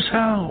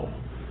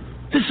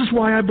 This is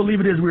why I believe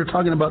it is. We were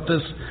talking about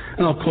this,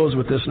 and I'll close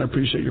with this, and I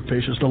appreciate your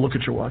patience. Don't look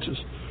at your watches.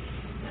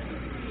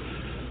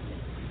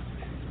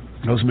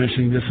 I was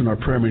mentioning this in our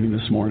prayer meeting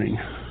this morning,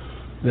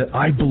 that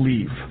I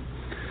believe,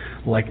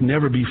 like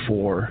never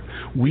before,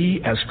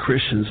 we as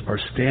Christians are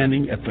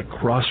standing at the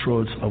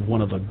crossroads of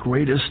one of the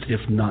greatest,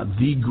 if not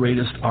the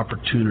greatest,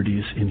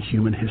 opportunities in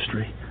human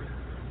history.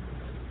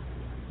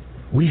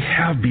 We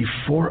have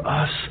before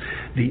us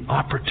the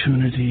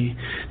opportunity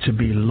to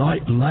be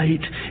light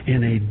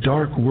in a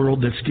dark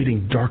world that's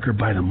getting darker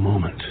by the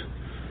moment.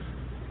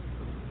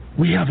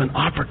 We have an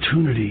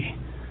opportunity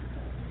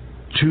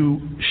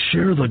to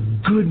share the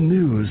good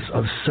news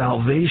of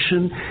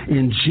salvation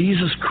in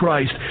Jesus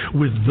Christ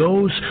with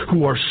those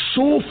who are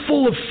so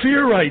full of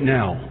fear right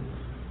now.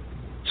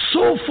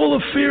 So full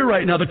of fear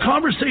right now. The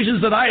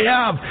conversations that I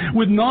have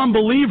with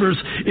non-believers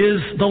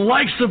is the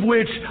likes of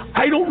which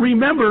I don't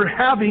remember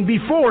having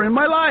before in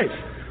my life.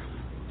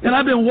 And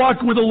I've been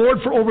walking with the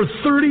Lord for over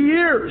 30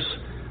 years.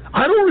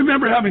 I don't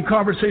remember having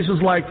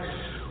conversations like,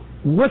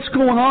 what's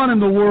going on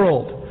in the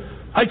world?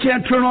 I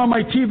can't turn on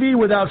my TV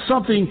without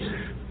something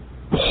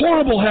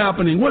horrible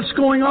happening. What's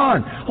going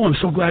on? Oh, I'm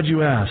so glad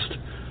you asked.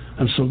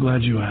 I'm so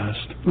glad you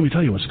asked. Let me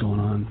tell you what's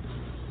going on.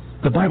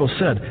 The Bible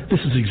said this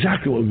is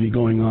exactly what would be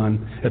going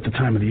on at the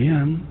time of the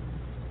end.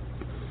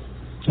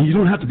 And you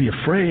don't have to be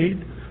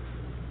afraid.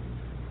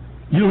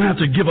 You don't have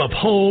to give up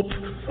hope.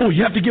 Oh,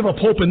 you have to give up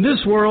hope in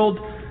this world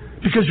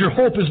because your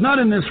hope is not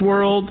in this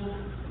world.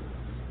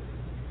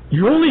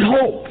 Your only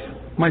hope,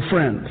 my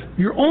friend,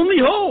 your only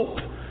hope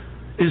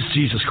is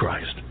Jesus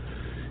Christ.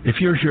 If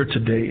you're here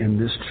today in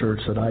this church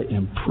that I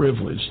am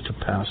privileged to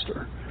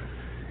pastor,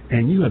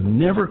 and you have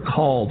never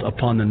called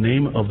upon the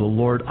name of the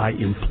Lord, I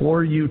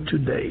implore you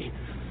today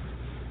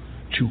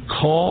to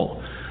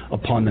call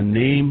upon the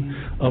name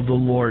of the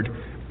Lord,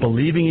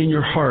 believing in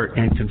your heart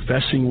and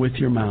confessing with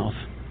your mouth.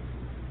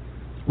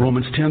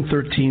 Romans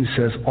 10:13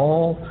 says,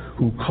 all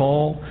who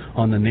call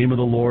on the name of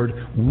the Lord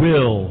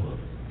will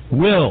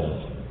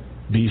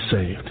be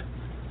saved.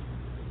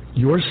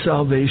 Your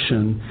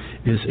salvation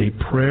is a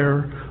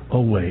prayer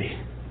away.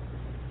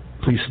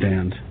 Please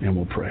stand and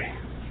we'll pray.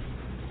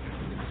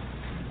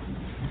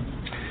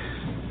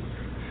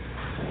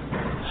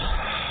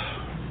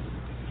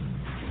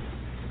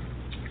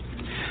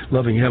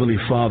 Loving Heavenly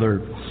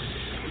Father,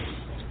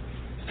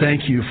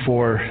 thank you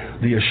for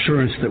the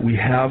assurance that we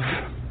have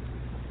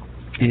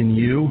in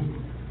you,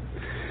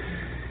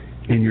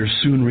 in your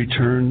soon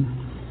return.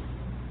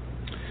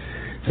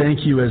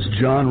 Thank you, as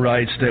John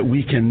writes, that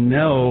we can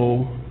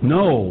know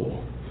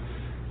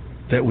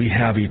that we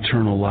have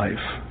eternal life.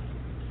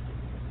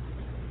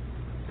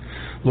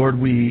 Lord,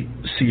 we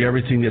see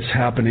everything that's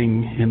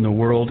happening in the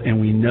world, and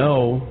we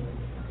know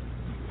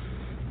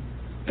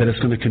that it's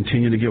going to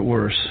continue to get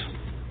worse.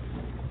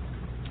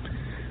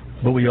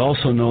 But we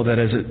also know that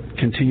as it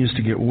continues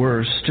to get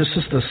worse, just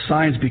as the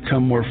signs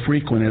become more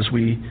frequent as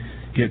we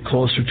get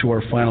closer to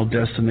our final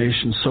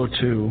destination, so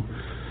too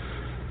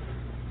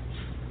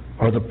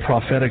are the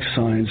prophetic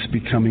signs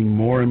becoming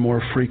more and more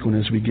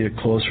frequent as we get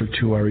closer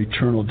to our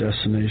eternal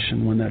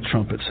destination when that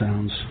trumpet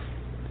sounds.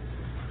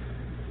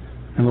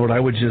 And Lord,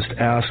 I would just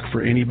ask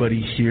for anybody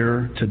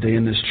here today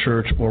in this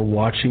church or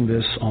watching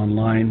this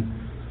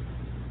online,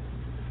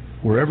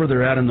 wherever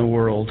they're at in the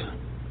world,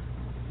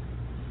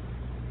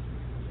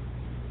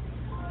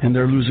 and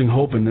they're losing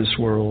hope in this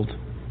world,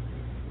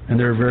 and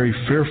they're very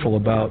fearful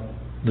about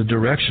the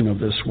direction of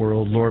this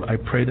world, Lord, I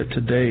pray that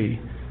today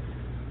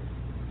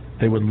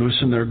they would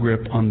loosen their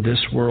grip on this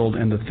world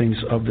and the things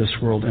of this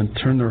world and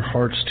turn their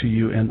hearts to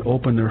you and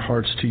open their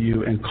hearts to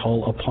you and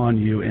call upon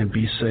you and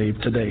be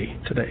saved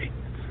today.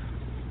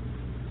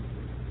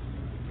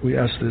 We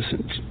ask this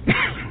in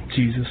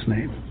Jesus'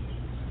 name.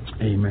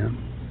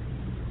 Amen.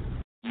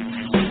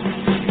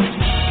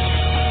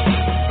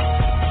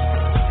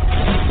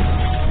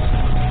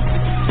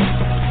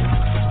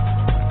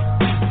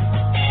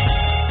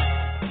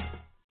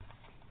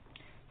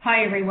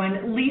 Hi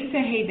everyone, Lisa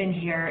Haven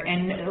here,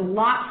 and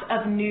lots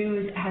of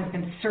news has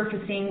been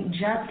surfacing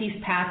just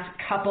these past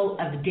couple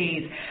of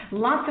days.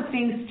 Lots of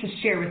things to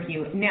share with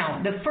you.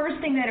 Now, the first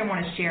thing that I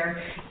want to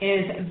share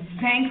is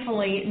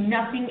thankfully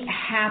nothing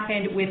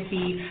happened with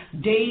the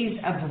Days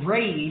of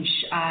Rage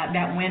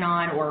that went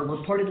on or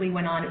reportedly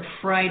went on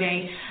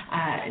Friday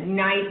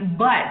night,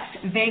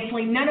 but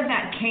thankfully none of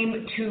that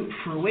came to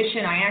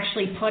fruition. I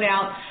actually put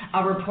out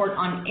a report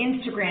on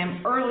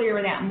Instagram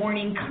earlier that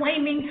morning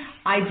claiming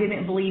I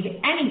didn't believe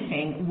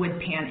anything would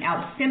pan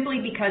out simply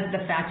because of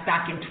the fact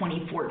back in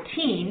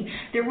 2014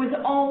 there was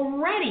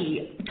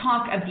already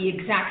talk of the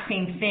exact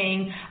same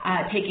thing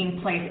taking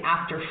place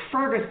after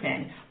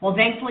Ferguson. Well,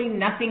 thankfully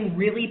nothing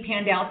really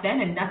panned out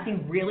then, and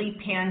nothing really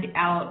panned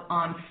out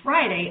on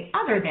Friday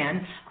other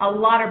than a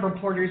lot of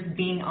reporters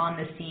being on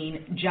the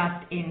scene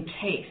just in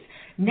case.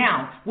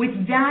 Now,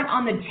 with that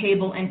on the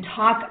table and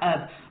talk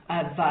of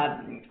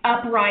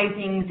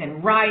uprisings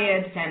and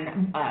riots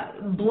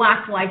and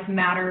Black Lives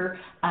Matter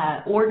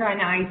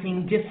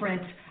organizing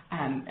different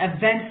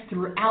events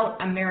throughout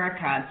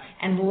America,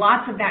 and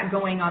lots of that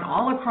going on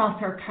all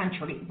across our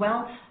country.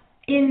 Well,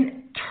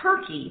 in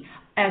Turkey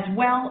as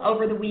well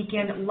over the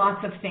weekend,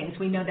 lots of things.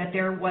 We know that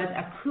there was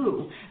a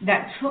coup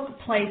that took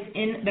place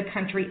in the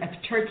country of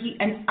Turkey,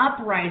 an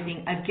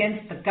uprising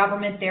against the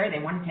government there. They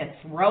wanted to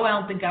throw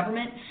out the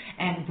government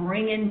and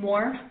bring in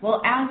more.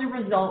 Well, as a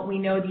result, we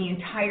know the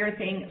entire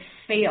thing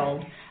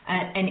failed.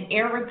 And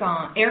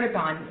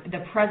Erdogan,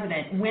 the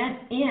president, went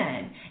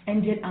in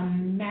and did a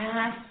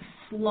mass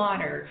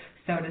slaughter,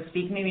 so to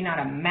speak. Maybe not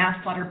a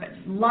mass slaughter, but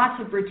lots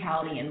of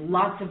brutality and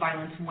lots of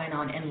violence went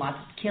on and lots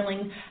of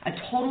killing. A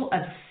total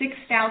of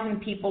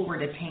 6,000 people were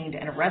detained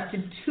and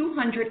arrested,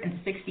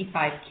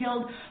 265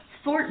 killed,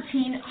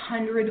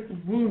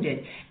 1,400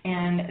 wounded.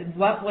 And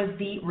what was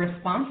the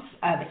response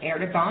of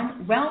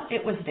Erdogan? Well,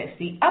 it was this: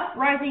 the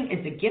uprising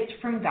is a gift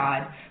from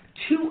God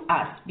to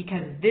us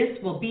because this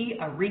will be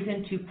a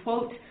reason to,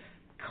 quote,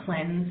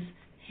 cleanse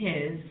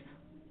his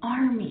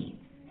army.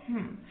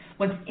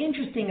 What's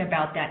interesting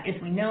about that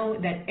is we know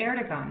that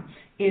Erdogan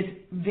is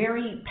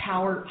very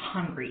power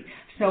hungry.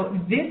 So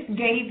this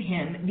gave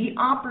him the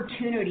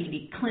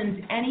opportunity to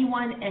cleanse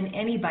anyone and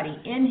anybody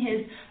in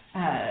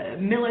his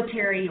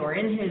military or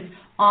in his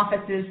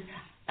offices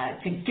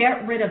to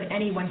get rid of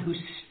anyone who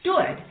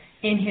stood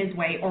in his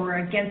way or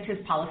against his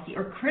policy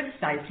or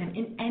criticized him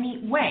in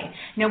any way.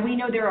 Now, we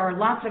know there are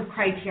lots of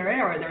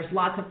criteria, or there's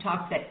lots of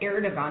talks that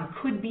Erdogan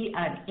could be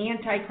an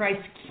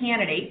Antichrist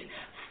candidate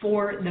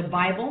for the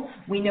Bible.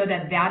 We know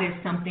that that is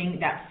something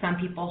that some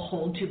people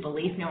hold to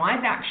belief. Now,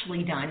 I've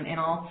actually done, and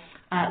I'll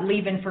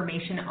leave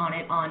information on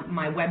it on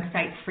my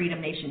website,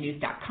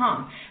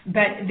 freedomnationnews.com.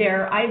 But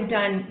I've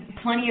done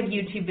plenty of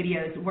YouTube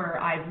videos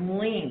where I've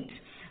linked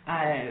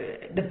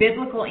the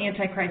biblical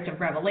Antichrist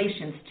of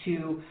Revelations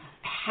to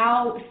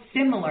how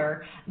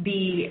similar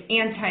the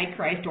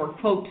Antichrist, or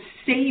quote,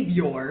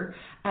 savior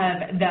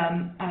of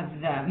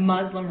the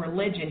Muslim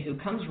religion, who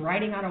comes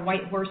riding on a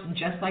white horse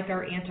just like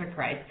our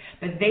Antichrist,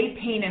 but they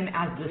paint him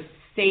as the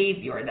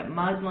savior, the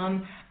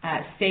Muslim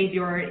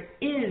savior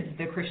is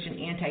the Christian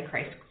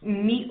Antichrist.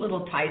 Neat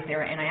little ties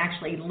there, and I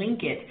actually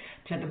link it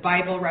to the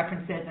Bible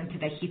references and to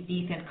the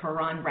Hadith and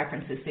Quran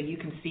references so you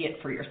can see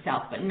it for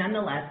yourself. But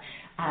nonetheless,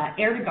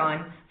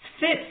 Erdogan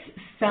fits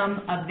some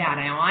of that.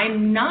 Now,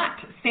 I'm not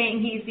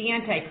saying he's the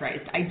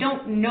Antichrist. I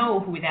don't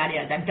know who that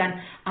is. I've done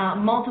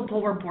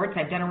multiple reports.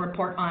 I've done a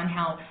report on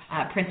how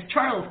Prince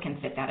Charles can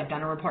fit that. I've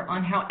done a report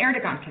on how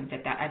Erdogan can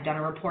fit that. I've done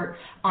a report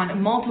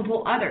on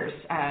multiple others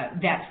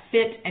that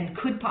fit and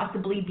could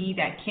possibly be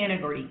that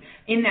category,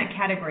 in that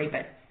category.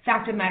 But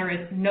fact of the matter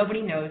is,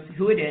 nobody knows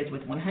who it is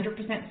with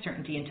 100%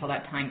 certainty until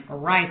that time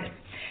arises.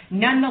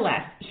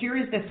 Nonetheless, here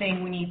is the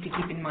thing we need to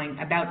keep in mind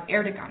about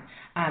Erdogan.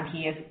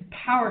 He is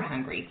power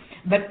hungry,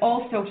 but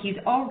also he's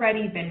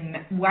already been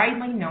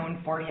widely known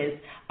for his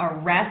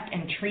arrest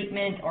and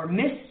treatment or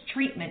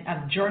mistreatment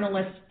of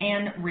journalists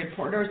and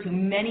reporters, who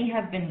many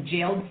have been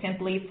jailed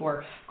simply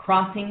for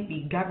crossing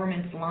the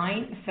government's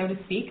line, so to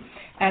speak,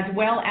 as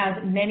well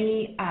as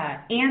many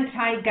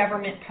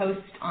anti-government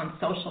posts on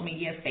social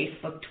media,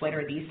 Facebook,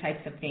 Twitter, these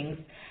types of things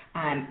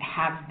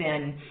have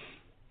been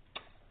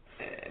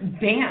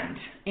banned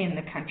in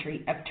the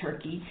country of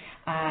Turkey.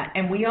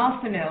 And we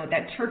also know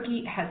that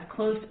Turkey has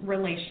close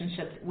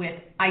relationships with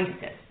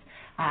ISIS.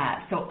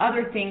 So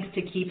other things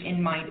to keep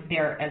in mind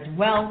there as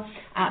well.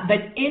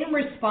 But in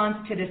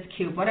response to this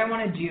coup, what I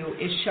want to do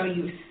is show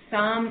you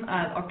some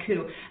of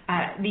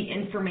the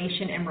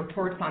information and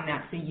reports on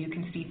that so you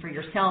can see for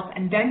yourself,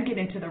 and then get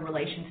into the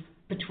relations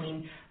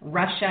between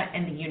Russia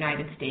and the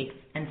United States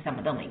and some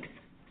of the links.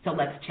 So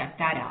let's check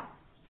that out.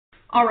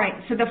 All right,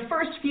 so the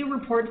first few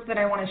reports that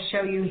I want to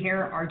show you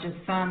here are just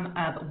some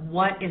of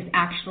what is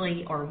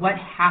actually, or what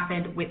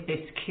happened with this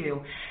coup.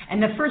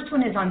 And the first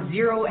one is on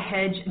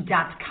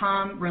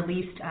ZeroHedge.com,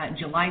 released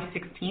July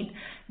 16th.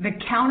 The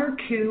counter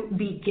coup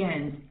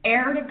begins.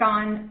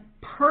 Erdogan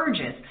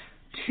purges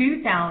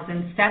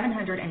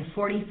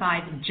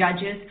 2,745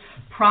 judges,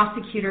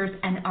 prosecutors,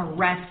 and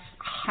arrests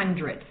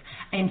hundreds.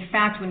 In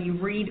fact, when you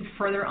read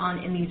further on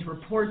in these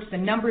reports, the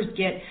numbers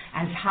get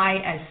as high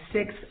as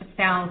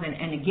 6,000.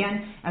 And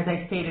again, as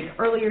I stated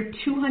earlier,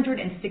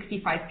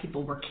 265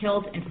 people were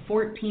killed and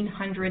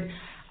 1,400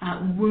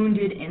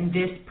 wounded in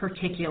this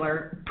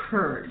particular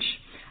purge.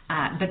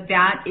 But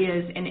that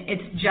is, and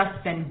it's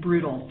just been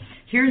brutal.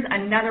 Here's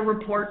another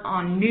report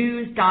on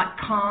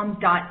news.com.au.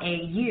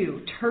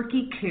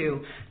 Turkey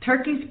coup.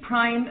 Turkey's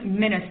prime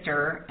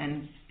minister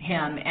and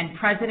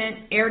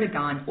President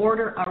Erdogan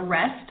order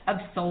arrest of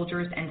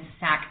soldiers and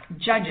sacked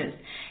judges.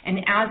 And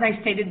as I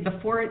stated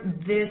before,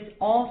 this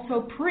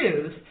also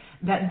proves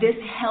that this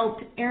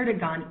helped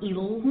Erdogan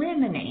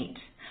eliminate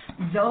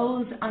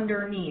those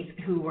underneath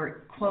who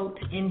were, quote,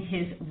 in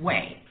his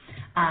way.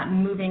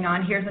 Moving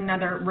on, here's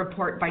another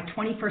report by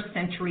 21st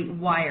Century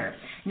Wire.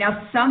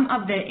 Now, some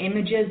of the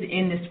images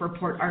in this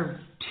report are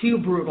too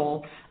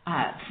brutal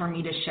for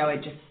me to show.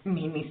 It just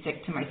made me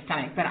sick to my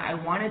stomach. But I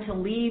wanted to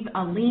leave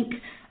a link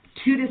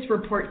to this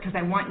report because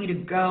I want you to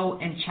go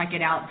and check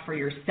it out for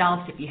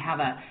yourself. If you have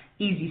a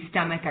easy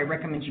stomach, I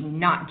recommend you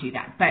not do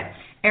that. But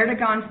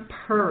Erdogan's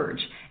purge.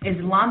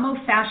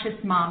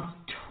 Islamo-fascist mobs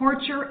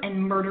torture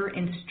and murder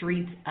in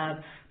streets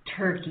of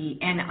Turkey.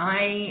 And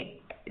I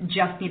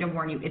just need to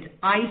warn you, it's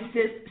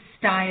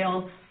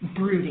ISIS-style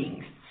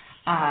broodings.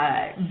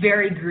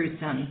 Very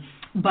gruesome.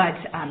 But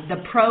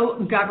the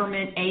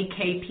pro-government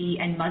AKP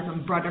and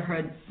Muslim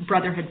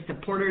Brotherhood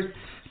supporters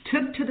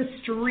took to the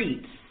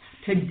streets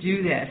to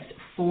do this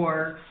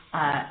for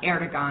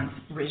Erdogan's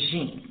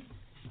regime.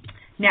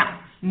 Now,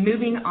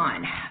 moving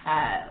on.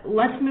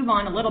 Let's move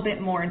on a little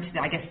bit more into,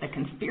 the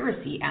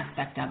conspiracy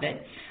aspect of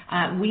it.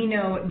 We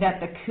know that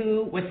the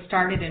coup was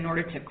started in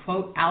order to,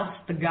 quote,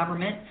 oust the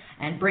government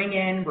and bring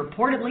in,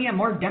 reportedly, a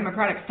more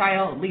democratic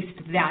style. At least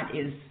that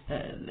is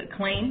the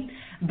claim.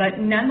 But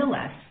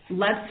nonetheless,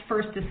 let's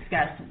first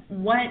discuss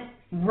what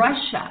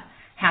Russia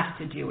has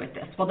to do with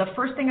this. Well, the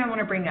first thing I want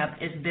to bring up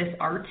is this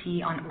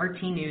RT on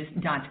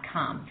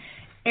rtnews.com.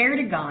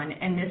 Erdogan,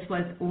 and this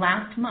was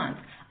last month,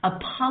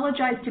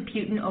 apologized to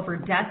Putin over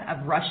death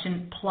of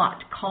Russian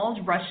plot, calls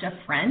Russia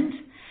friend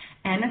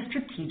and a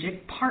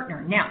strategic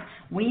partner. Now,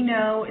 we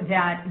know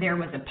that there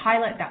was a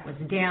pilot that was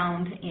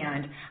downed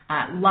and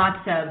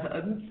lots of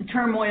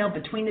turmoil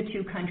between the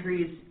two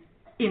countries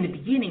in the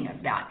beginning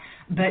of that.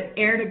 But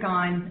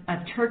Erdogan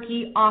of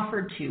Turkey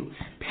offered to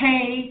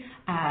pay,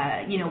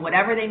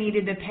 whatever they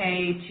needed to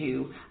pay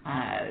to,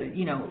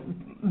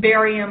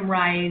 bury him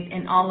right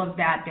and all of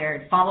that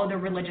there, follow the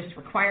religious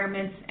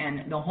requirements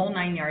and the whole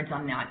 9 yards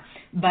on that.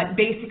 But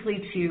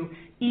basically to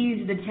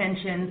ease the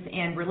tensions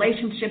and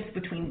relationships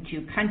between the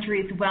two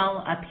countries,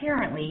 well,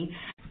 apparently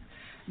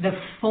the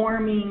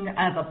forming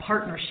of a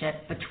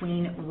partnership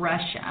between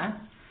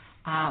Russia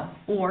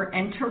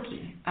and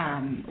Turkey,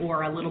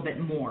 or a little bit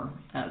more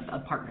of a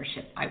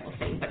partnership, I will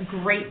say. But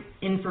great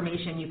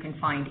information you can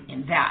find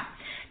in that.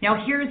 Now,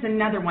 here's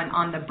another one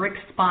on the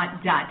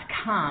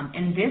brickspot.com,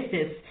 and this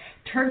is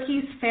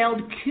Turkey's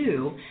failed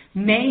coup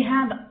may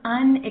have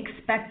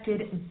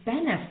unexpected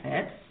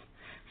benefits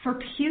for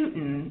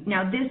Putin,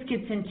 now this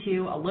gets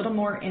into a little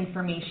more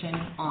information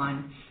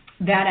on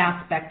that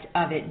aspect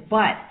of it,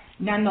 but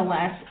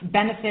nonetheless,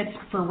 benefits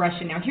for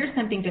Russia. Now, here's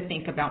something to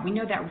think about. We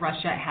know that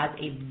Russia has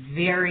a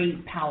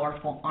very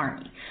powerful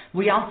army.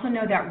 We also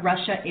know that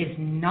Russia is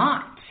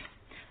not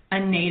a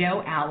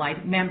NATO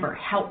allied member.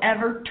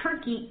 However,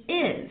 Turkey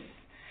is.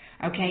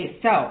 Okay,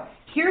 so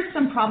here's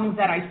some problems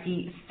that I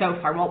see so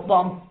far.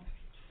 Well,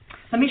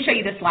 let me show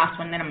you this last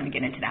one, then I'm going to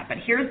get into that. But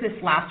here's this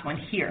last one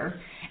here,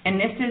 and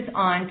this is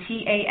on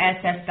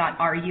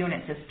TASS.ru, and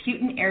it says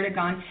Putin,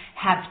 Erdogan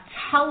have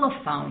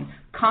telephone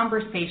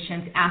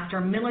conversations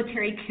after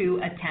military coup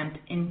attempt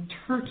in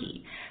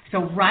Turkey.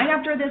 So right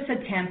after this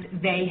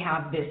attempt, they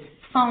have this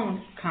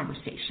phone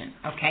conversation,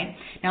 okay?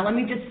 Now let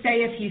me just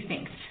say a few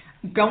things.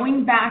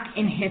 Going back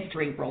in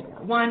history, World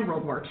War I,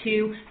 World War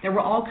II, there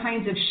were all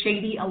kinds of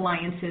shady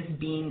alliances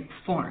being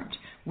formed.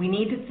 We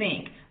need to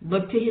think,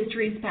 look to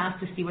history's past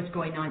to see what's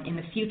going on in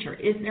the future.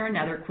 Is there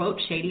another,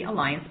 quote, shady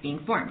alliance being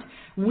formed?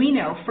 We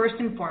know, first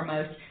and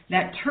foremost,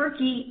 that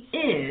Turkey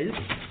is,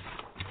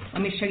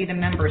 let me show you the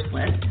members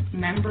list.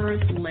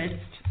 Members list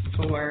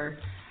for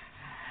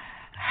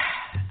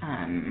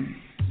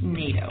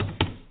NATO.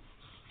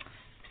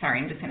 Sorry,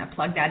 I'm just going to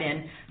plug that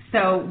in.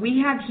 So we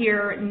have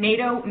here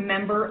NATO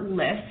member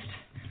list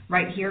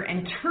right here,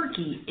 and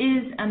Turkey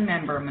is a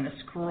member. I'm going to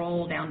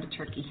scroll down to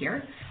Turkey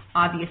here.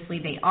 Obviously,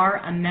 they are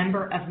a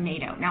member of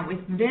NATO. Now, with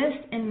this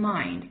in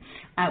mind,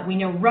 we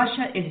know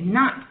Russia is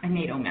not a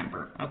NATO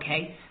member,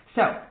 okay?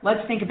 So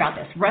let's think about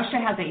this. Russia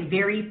has a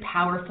very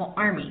powerful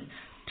army.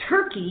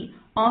 Turkey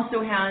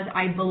also has,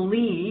 I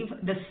believe,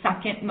 the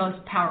second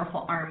most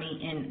powerful army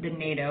in the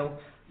NATO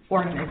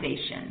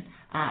organization.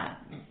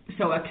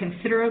 So a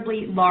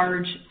considerably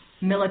large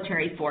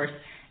military force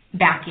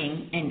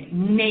backing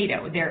in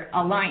NATO, their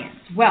alliance.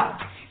 Well,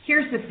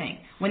 here's the thing.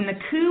 When the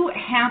coup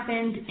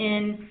happened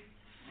in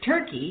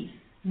Turkey,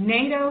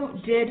 NATO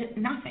did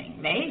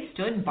nothing. They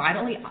stood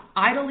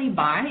idly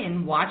by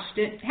and watched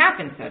it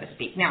happen, so to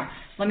speak. Now,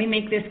 let me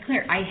make this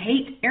clear. I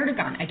hate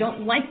Erdogan. I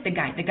don't like the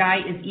guy. The guy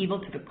is evil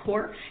to the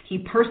core. He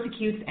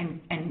persecutes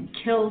and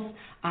kills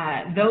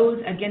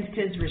those against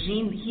his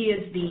regime. He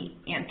is the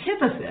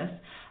antithesis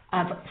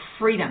of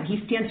freedom.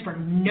 He stands for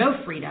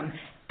no freedom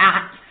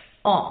at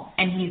all.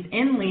 And he's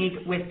in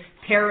league with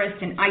terrorists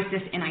and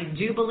ISIS, and I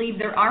do believe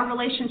there are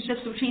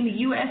relationships between the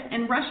U.S.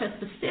 and Russia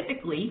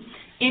specifically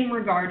in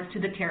regards to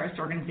the terrorist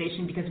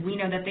organization, because we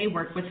know that they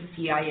work with the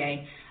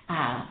CIA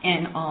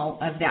and all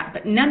of that.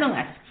 But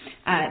nonetheless,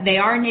 they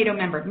are a NATO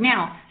member.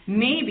 Now,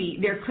 maybe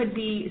there could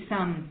be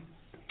some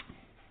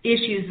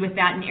issues with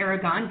that in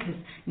Erdogan because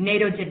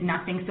NATO did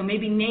nothing. So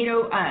maybe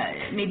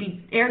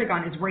maybe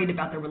Erdogan is worried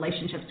about the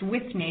relationships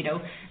with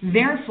NATO.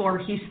 Therefore,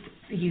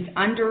 he's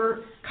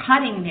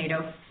undercutting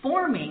NATO,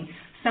 forming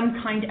some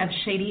kind of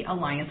shady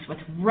alliance with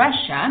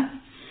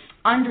Russia,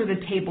 under the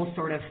table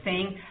sort of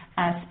thing,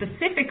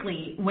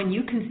 specifically when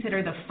you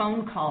consider the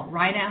phone call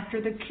right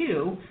after the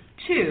coup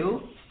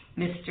to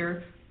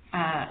Mr.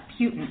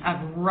 Putin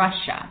of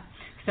Russia.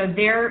 So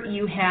there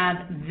you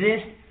have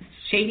this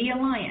shady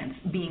alliance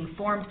being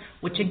formed,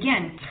 which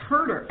again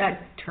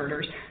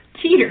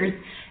teeters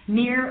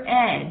near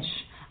edge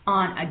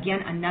on, again,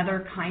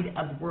 another kind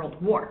of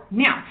world war.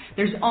 Now,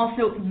 there's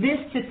also this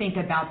to think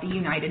about the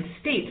United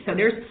States. So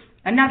there's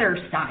another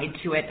side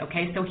to it,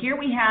 okay? So here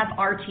we have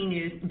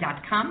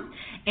rtnews.com,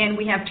 and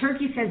we have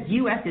Turkey says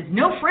U.S. is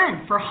no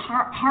friend for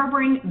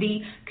harboring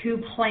the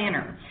coup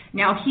planner.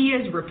 Now, he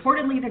is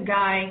reportedly the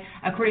guy,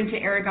 according to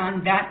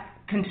Erdogan, that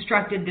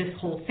constructed this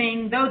whole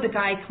thing, though the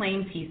guy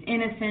claims he's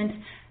innocent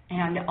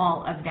and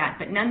all of that.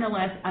 But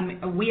nonetheless,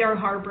 we are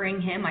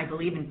harboring him, I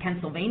believe, in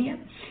Pennsylvania.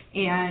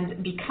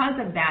 And because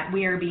of that,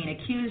 we are being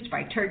accused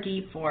by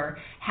Turkey for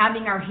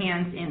having our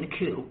hands in the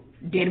coup.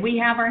 Did we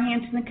have our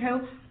hands in the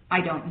coup?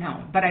 I don't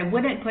know, but I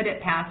wouldn't put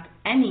it past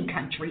any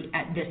country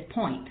at this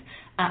point.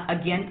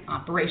 Again,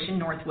 Operation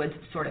Northwoods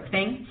sort of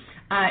thing.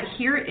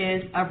 Here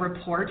is a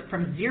report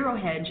from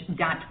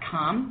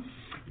ZeroHedge.com,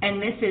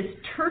 and this is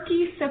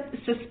Turkey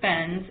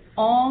suspends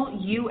all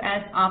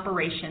U.S.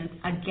 operations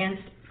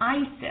against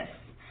ISIS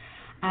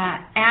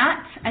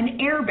at an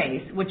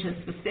airbase, which is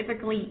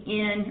specifically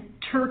in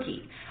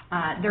Turkey.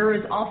 There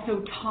is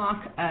also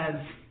talk of,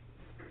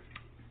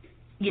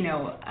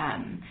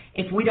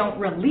 if we don't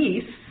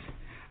release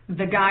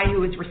the guy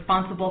who is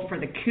responsible for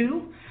the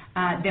coup,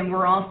 then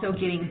we're also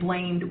getting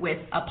blamed with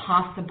a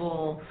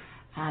possible,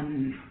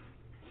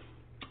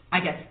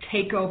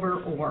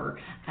 takeover or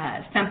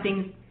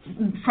something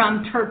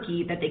from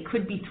Turkey that they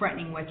could be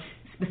threatening with,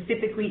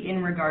 specifically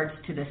in regards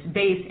to this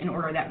base, in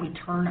order that we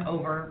turn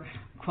over,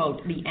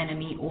 quote, the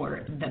enemy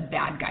or the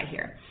bad guy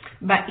here.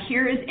 But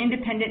here is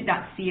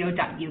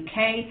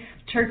independent.co.uk.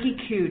 Turkey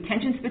coup.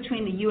 Tensions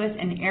between the U.S.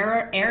 and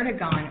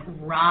Erdogan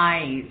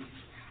rise.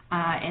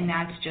 And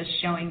that's just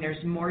showing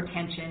there's more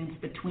tensions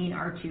between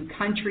our two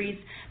countries.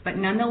 But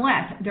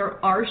nonetheless,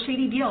 there are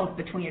shady deals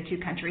between our two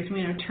countries.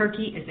 We know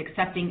Turkey is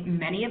accepting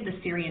many of the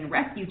Syrian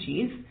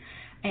refugees.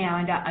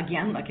 And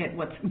again, look at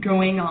what's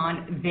going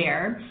on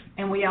there.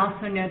 And we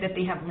also know that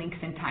they have links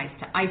and ties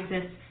to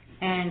ISIS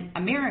and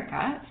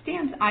America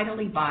stands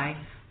idly by,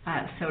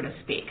 so to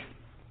speak.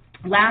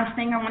 Last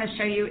thing I want to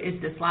show you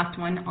is this last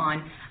one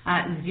on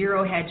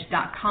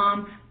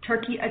ZeroHedge.com.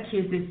 Turkey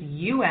accuses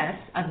U.S.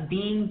 of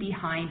being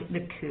behind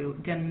the coup,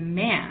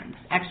 demands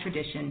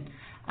extradition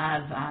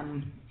of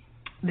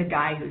the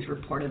guy who's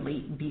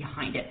reportedly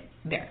behind it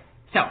there.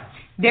 So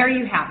there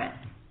you have it.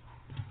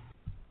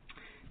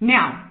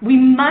 Now, we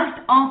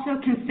must also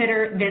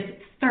consider this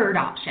third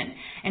option,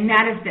 and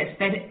that is this,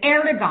 that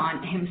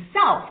Erdogan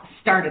himself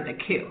started the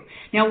coup.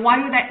 Now, why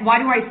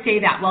do I say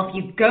that? Well, if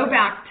you go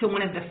back to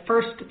one of the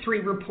first three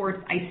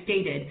reports I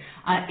stated,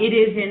 it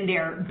is in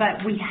there,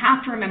 but we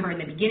have to remember in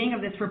the beginning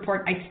of this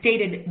report, I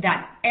stated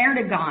that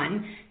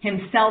Erdogan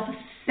himself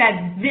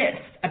said this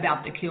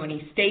about the coup, and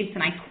he states,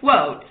 and I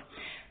quote,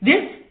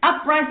 "This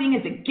uprising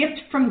is a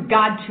gift from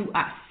God to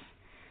us,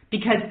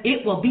 because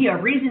it will be a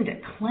reason to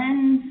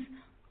cleanse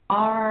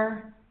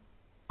our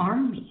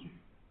army."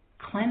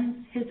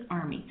 Cleanse his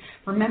army.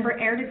 Remember,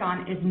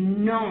 Erdogan is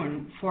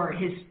known for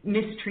his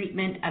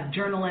mistreatment of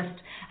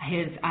journalists,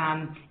 his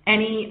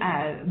any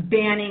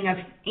banning of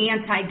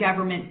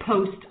anti-government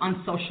posts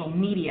on social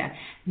media.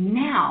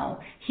 Now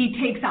he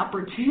takes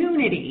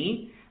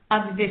opportunity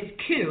of this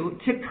coup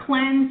to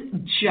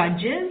cleanse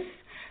judges,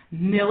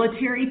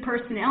 military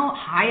personnel,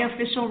 high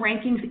official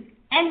rankings,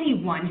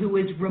 anyone who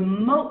is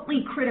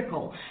remotely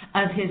critical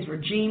of his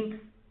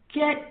regime.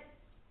 Get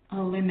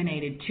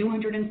eliminated.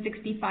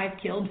 265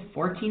 killed,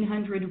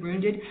 1,400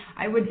 wounded.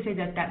 I would say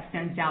that that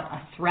sends out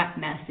a threat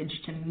message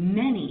to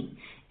many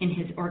in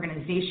his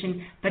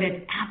organization, but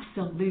it's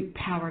absolute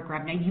power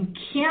grab. Now, you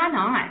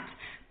cannot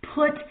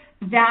put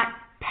that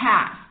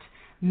past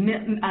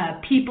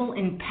people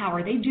in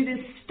power. They do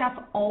this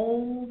stuff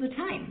all the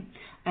time,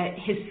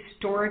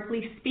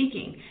 historically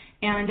speaking,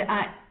 and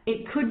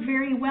it could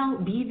very well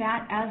be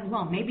that as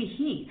well. Maybe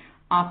he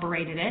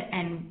operated it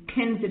and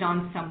pins it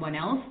on someone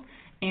else,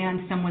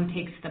 and someone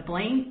takes the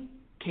blame,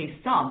 case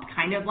solved.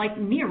 Kind of like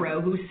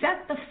Nero, who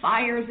set the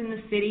fires in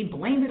the city,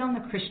 blamed it on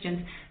the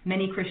Christians.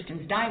 Many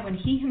Christians died when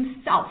he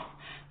himself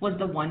was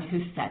the one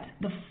who set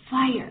the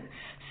fire.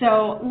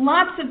 So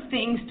lots of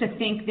things to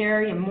think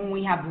there. And when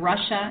we have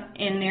Russia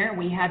in there,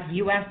 we have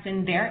U.S.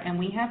 in there, and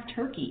we have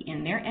Turkey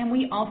in there, and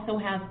we also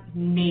have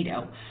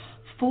NATO.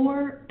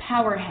 4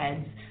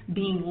 powerheads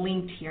being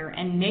linked here,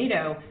 and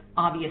NATO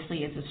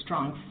obviously is a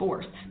strong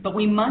force, but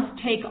we must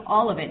take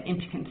all of it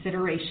into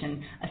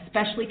consideration,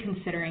 especially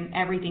considering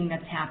everything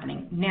that's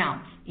happening.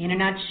 Now, in a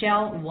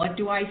nutshell, what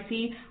do I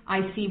see?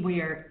 I see we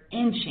are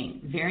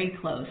inching very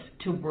close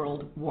to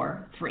World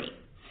War III.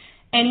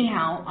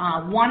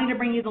 Anyhow, wanted to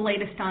bring you the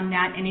latest on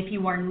that, and if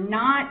you are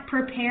not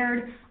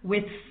prepared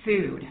with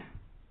food,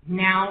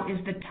 now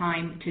is the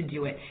time to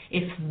do it.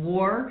 If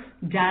war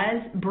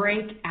does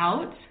break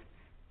out,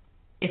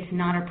 it's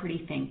not a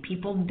pretty thing.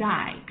 People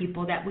die.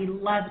 People that we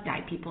love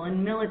die. People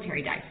in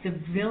military die.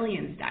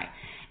 Civilians die.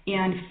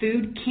 And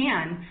food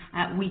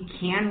we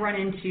can run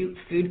into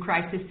food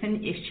crisis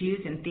and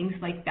issues and things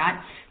like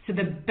that. So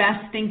the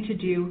best thing to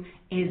do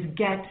is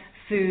get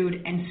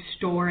food and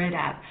store it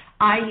up.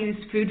 I use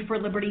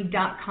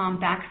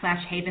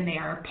foodforliberty.com/Haven. They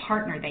are a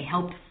partner. They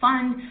help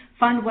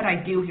fund what I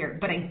do here.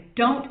 But I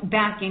don't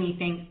back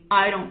anything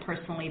I don't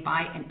personally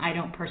buy and I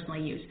don't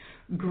personally use.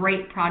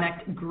 Great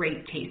product,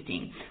 great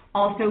tasting.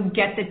 Also,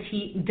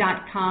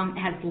 getthetea.com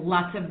has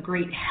lots of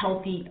great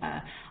healthy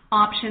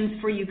options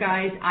for you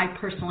guys. I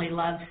personally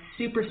love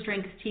Super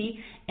Strength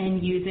Tea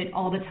and use it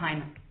all the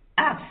time.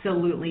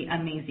 Absolutely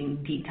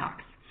amazing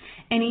detox.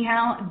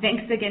 Anyhow,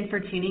 thanks again for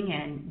tuning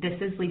in. This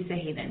is Lisa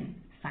Haven,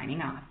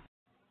 signing off.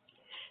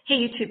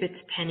 Hey YouTube,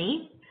 it's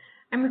Penny.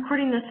 I'm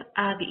recording this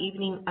the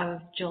evening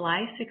of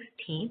July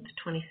 16th,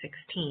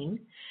 2016.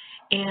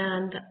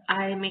 And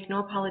I make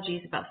no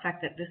apologies about the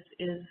fact that this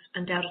is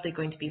undoubtedly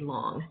going to be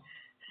long.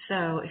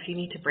 So if you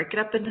need to break it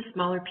up into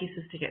smaller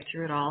pieces to get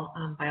through it all,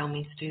 by all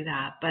means do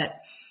that.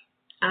 But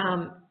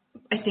I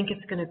think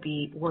it's going to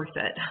be worth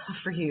it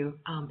for you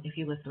if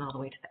you listen all the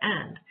way to the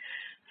end.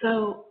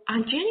 So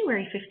on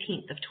January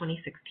 15th of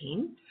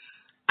 2016,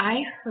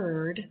 I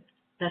heard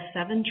the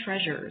 7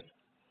 treasures.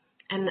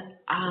 And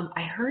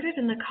I heard it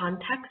in the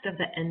context of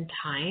the end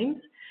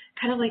times,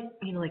 kind of like,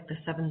 like the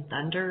 7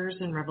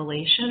 thunders in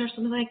Revelation or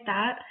something like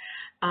that.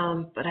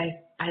 But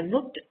I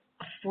looked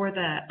for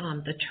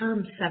the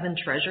term 7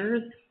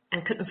 treasures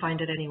and couldn't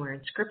find it anywhere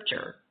in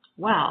Scripture.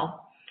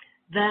 Well,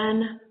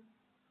 then,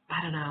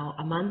 I don't know,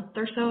 a month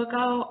or so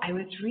ago, I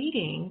was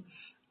reading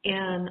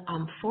in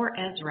For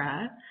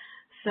Ezra.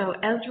 So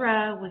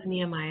Ezra was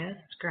Nehemiah's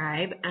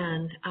scribe,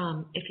 and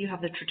if you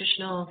have the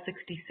traditional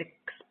 66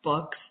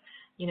 books,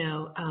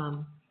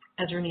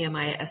 Ezra,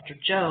 Nehemiah, Esther,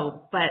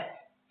 Job, but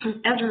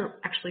Ezra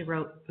actually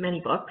wrote many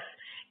books,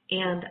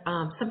 and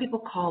some people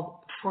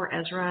call For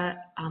Ezra,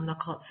 they'll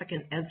call it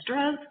Second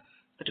Esdras,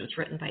 but it was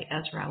written by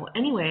Ezra. Well,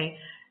 anyway,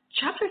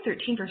 chapter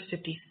 13, verse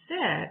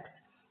 56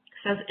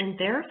 says, "And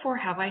therefore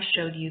have I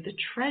showed you the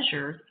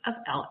treasures of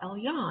El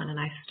Elyon." And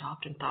I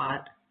stopped and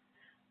thought,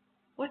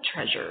 what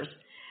treasures?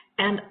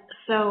 And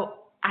so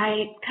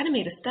I kind of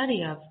made a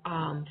study of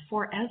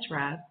For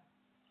Ezra,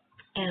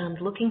 and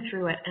looking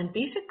through it. And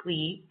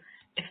basically,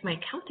 if my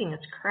counting is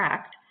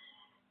correct,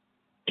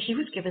 he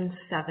was given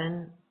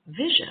 7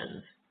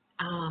 visions.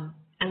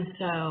 And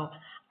so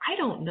I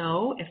don't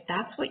know if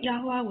that's what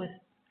Yahuwah was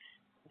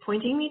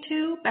pointing me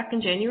to back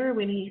in January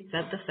when he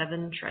said the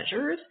 7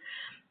 treasures.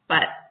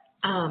 But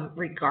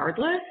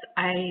regardless,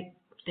 I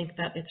think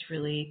that it's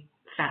really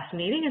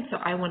fascinating. And so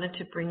I wanted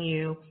to bring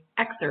you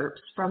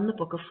excerpts from the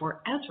book of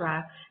 4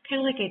 Ezra,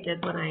 kind of like I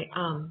did when I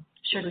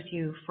shared with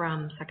you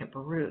from 2nd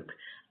Baruch,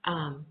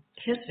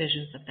 his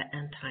visions of the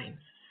end times.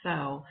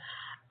 So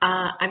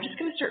I'm just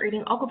going to start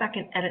reading. I'll go back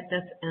and edit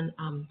this and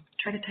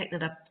try to tighten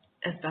it up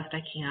as best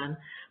I can.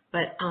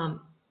 But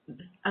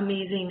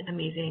amazing,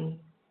 amazing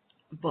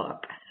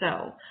book.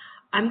 So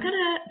I'm going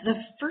to, the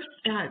first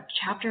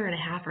chapter and a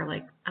half are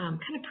like kind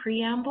of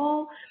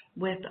preamble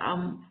with,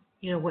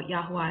 what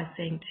Yahuwah is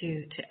saying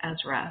to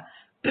Ezra.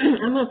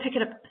 I'm going to pick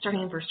it up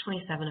starting in verse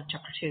 27 of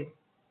chapter 2.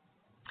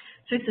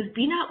 So he says,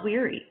 "Be not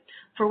weary,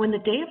 for when the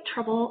day of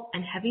trouble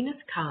and heaviness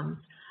comes,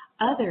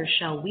 others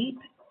shall weep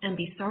and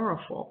be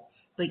sorrowful,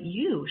 but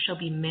you shall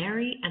be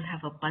merry and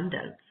have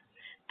abundance.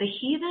 The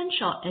heathen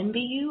shall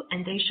envy you,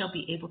 and they shall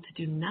be able to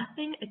do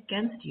nothing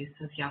against you,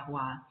 says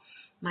Yahuwah.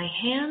 My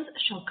hands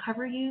shall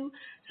cover you,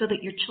 so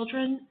that your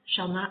children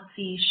shall not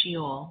see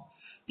Sheol.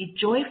 Be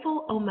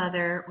joyful, O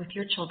mother, with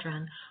your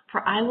children,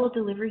 for I will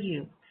deliver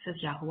you, says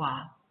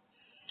Yahuwah.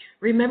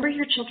 Remember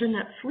your children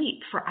that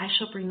sleep, for I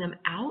shall bring them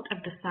out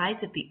of the sides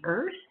of the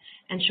earth,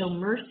 and show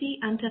mercy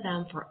unto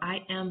them, for I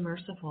am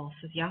merciful,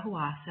 says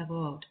Yahuwah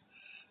Sabaoth.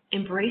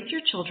 Embrace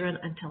your children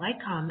until I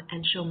come,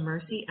 and show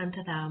mercy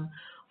unto them,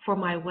 for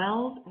my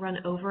wells run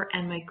over,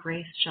 and my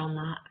grace shall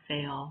not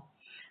fail.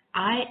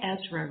 I,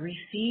 Ezra,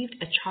 received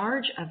a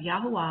charge of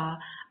Yahuwah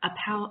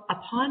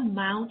upon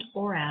Mount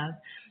Oreb,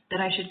 that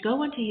I should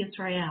go unto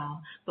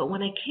Israel. But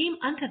when I came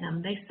unto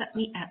them, they set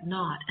me at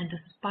naught, and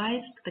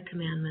despised the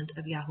commandment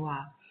of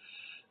Yahuwah.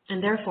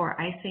 And therefore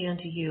I say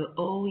unto you,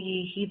 O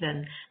ye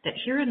heathen, that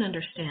hear and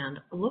understand,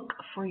 look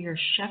for your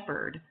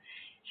shepherd.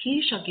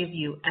 He shall give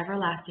you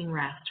everlasting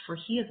rest, for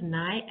he is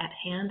nigh at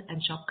hand,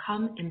 and shall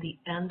come in the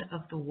end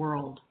of the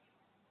world.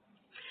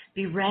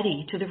 Be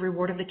ready to the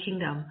reward of the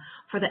kingdom,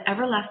 for the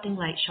everlasting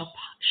light shall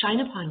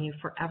shine upon you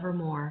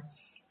forevermore.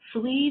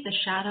 Flee the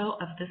shadow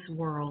of this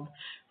world.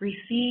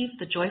 Receive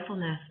the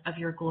joyfulness of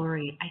your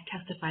glory. I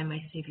testify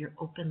my Savior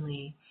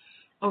openly.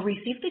 O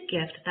receive the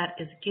gift that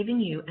is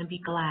given you, and be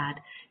glad,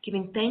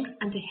 giving thanks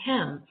unto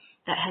him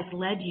that has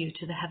led you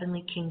to the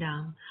heavenly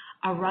kingdom.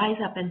 Arise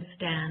up and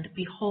stand.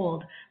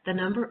 Behold, the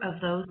number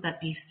of those that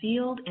be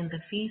sealed in the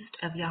feast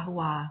of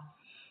Yahuwah,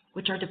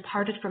 which are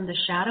departed from the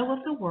shadow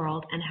of the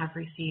world, and have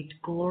received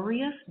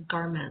glorious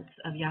garments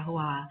of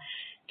Yahuwah.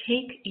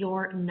 Take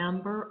your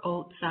number,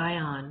 O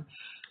Zion,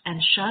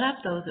 and shut up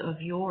those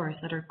of yours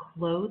that are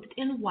clothed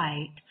in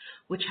white,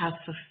 which have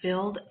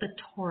fulfilled the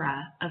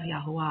Torah of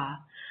Yahuwah.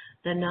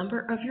 The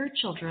number of your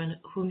children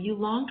whom you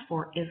longed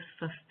for is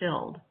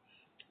fulfilled.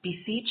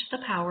 Beseech the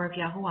power of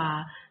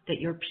Yahuwah, that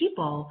your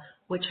people,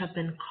 which have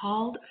been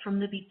called from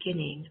the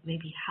beginning, may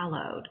be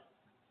hallowed.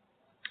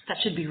 That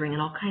should be ringing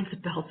all kinds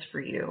of bells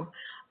for you.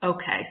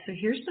 Okay, so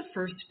here's the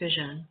first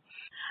vision.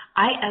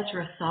 I,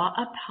 Ezra, saw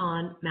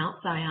upon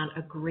Mount Zion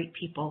a great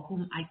people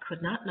whom I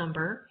could not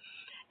number,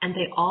 and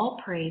they all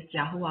praised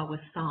Yahuwah with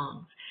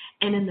songs.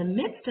 And in the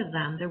midst of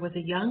them there was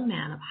a young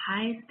man of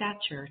high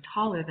stature,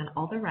 taller than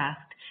all the rest,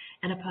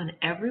 and upon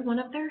every one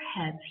of their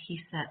heads he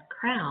set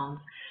crowns,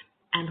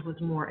 and was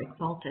more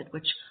exalted,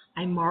 which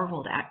I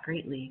marveled at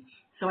greatly.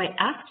 So I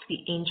asked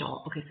the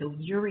angel, okay, so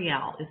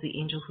Uriel is the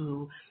angel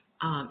who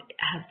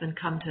has been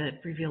come to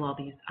reveal all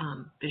these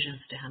visions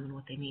to him and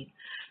what they mean,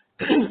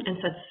 and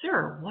said,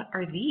 Sir, what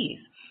are these?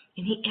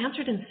 And he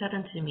answered and said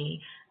unto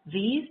me,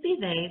 These be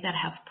they that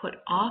have put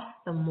off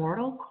the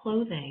mortal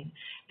clothing,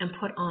 and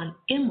put on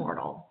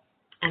immortal,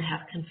 and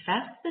have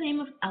confessed the name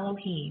of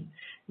Elohim.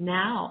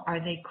 Now are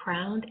they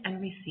crowned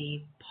and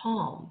receive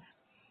palms.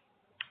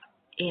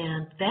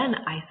 And then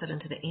I said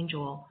unto the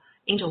angel,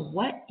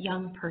 what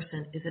young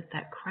person is it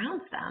that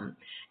crowns them,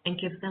 and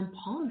gives them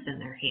palms in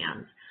their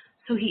hands?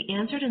 So he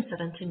answered and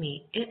said unto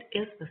me, It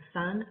is the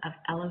Son of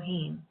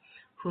Elohim,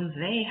 whom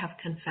they have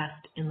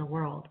confessed in the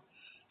world.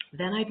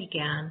 Then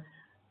began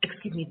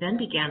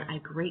I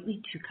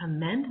greatly to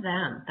commend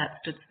them that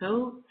stood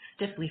so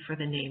stiffly for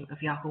the name of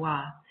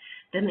Yahuwah.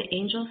 Then the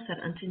angel said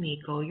unto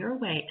me, Go your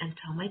way, and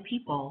tell my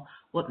people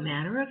what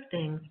manner of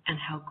things and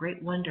how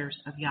great wonders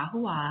of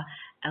Yahuwah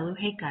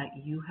Eloheka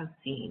you have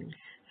seen.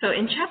 So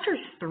in chapter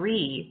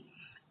 3,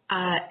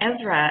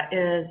 Ezra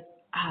is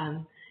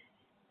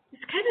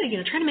it's kind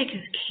of, trying to make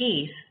his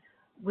case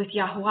with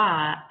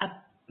Yahuwah,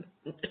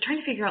 trying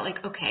to figure out,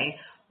 okay,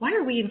 why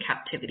are we in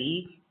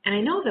captivity? And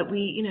I know that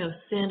we,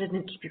 sinned and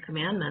didn't keep your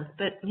commandments,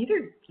 but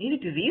neither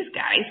do these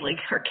guys,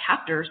 our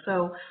captors.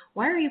 So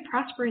why are you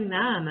prospering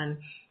them? And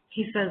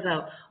he says,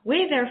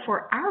 weigh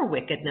therefore our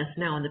wickedness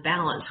now in the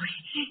balance.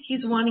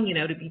 He's wanting,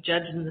 to be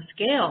judged in the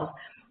scales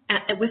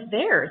with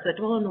theirs that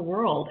dwell in the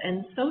world.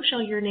 And so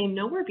shall your name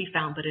nowhere be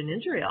found but in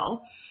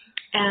Israel.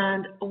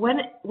 And when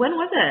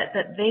was it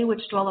that they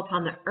which dwell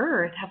upon the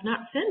earth have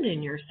not sinned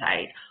in your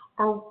sight?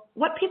 Or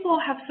what people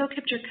have so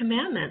kept your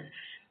commandments?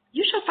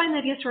 You shall find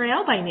that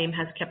Israel by name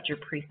has kept your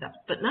precepts,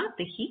 but not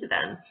the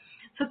heathen.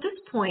 So at this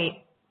point,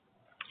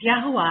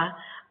 Yahuwah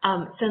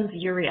sends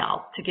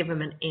Uriel to give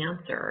him an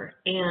answer.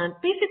 And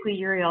basically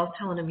Uriel is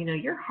telling him,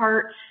 your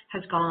heart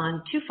has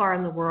gone too far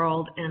in the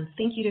world and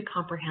think you to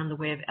comprehend the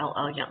way of El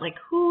Elyon. Like,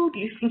 who do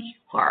you think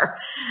you are?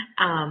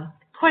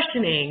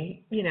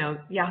 Questioning,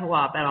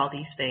 Yahuwah about all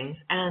these things.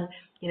 And,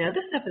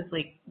 this stuff is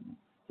like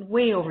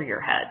way over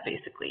your head,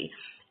 basically.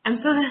 And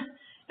so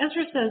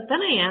Ezra says,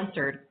 then I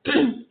answered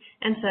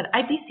and said,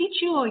 I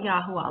beseech you, O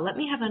Yahuwah, let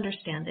me have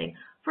understanding.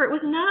 For it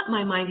was not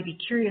my mind to be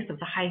curious of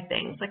the high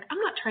things. Like, I'm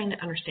not trying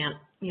to understand,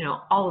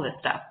 all of this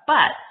stuff.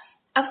 But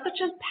of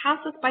such as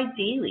passeth by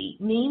daily,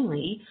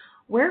 namely,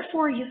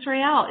 wherefore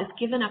Israel is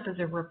given up as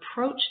a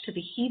reproach to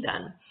the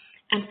heathen,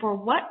 and for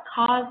what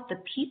cause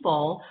the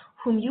people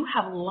whom you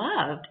have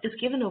loved is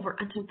given over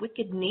unto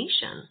wicked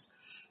nations,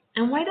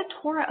 and why the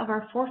Torah of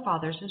our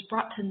forefathers is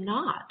brought to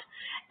naught,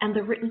 and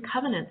the written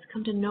covenants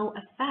come to no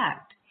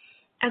effect,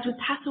 as we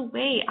pass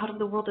away out of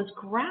the world as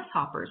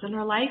grasshoppers, and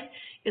our life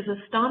is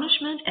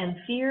astonishment and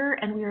fear,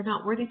 and we are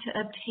not worthy to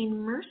obtain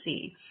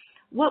mercy.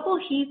 What will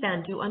he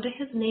then do unto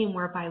his name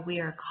whereby we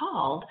are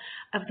called?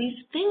 Of these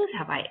things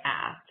have I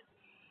asked.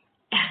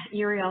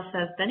 Uriel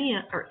says,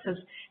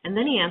 and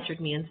then he answered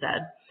me and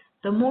said,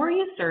 the more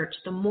you search,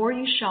 the more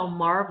you shall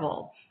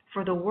marvel,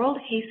 for the world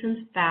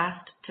hastens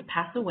fast to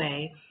pass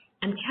away,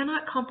 and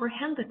cannot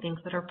comprehend the things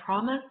that are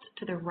promised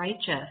to the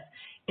righteous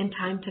in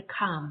time to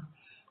come.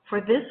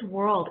 For this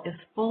world is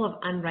full of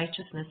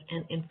unrighteousness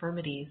and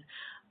infirmities.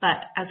 But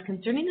as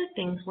concerning the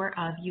things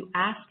whereof you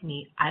ask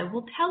me, I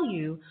will tell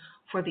you,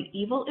 for the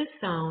evil is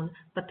sown,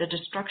 but the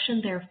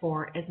destruction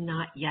therefore is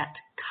not yet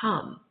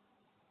come.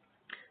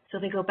 So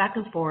they go back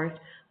and forth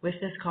with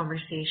this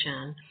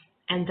conversation.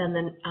 And then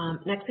the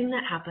next thing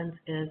that happens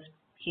is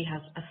he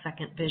has a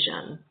second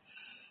vision.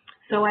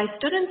 So I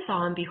stood and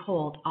saw, and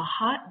behold, a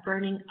hot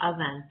burning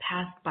oven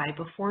passed by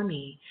before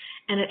me.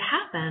 And it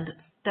happened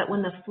that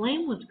when the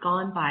flame was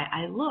gone by,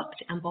 I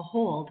looked, and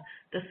behold,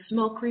 the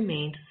smoke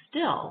remained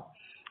still.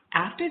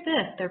 After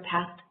this there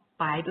passed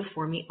by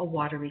before me a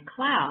watery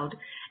cloud,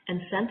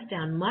 and sent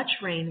down much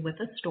rain with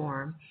a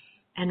storm.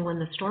 And when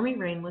the stormy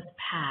rain was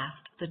past,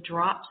 the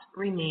drops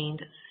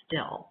remained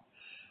still.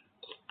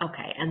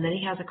 Okay, and then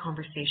he has a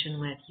conversation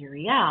with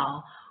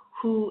Uriel,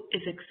 who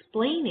is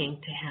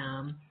explaining to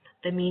him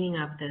the meaning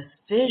of this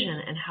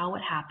vision and how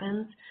it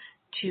happens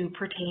to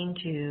pertain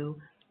to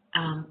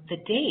the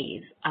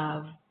days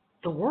of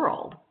the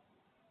world.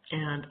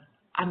 And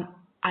I'm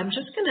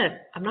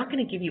not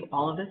gonna give you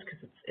all of this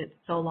because it's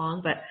so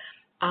long, but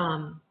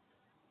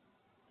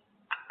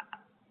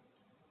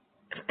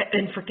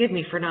and forgive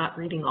me for not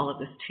reading all of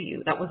this to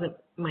you. That wasn't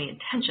my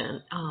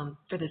intention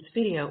for this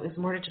video. It was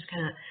more to just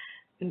kind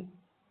of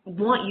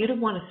want you to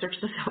want to search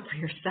this out for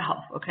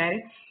yourself,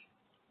 okay?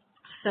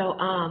 So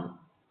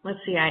let's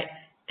see,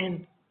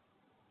 in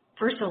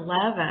verse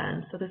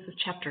 11, so this is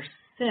chapter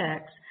 6,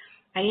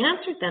 I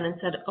answered then and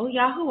said, O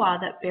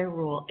Yahuwah that bear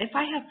rule, if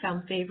I have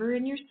found favor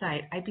in your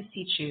sight, I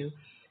beseech you,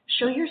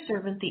 show your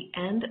servant the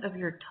end of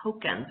your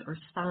tokens or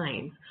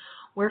signs,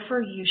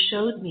 wherefore you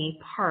showed me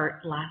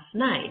part last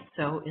night,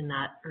 so in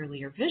that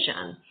earlier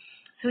vision.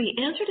 So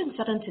he answered and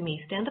said unto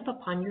me, stand up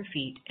upon your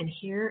feet, and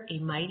hear a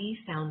mighty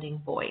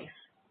sounding voice.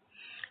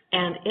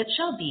 And it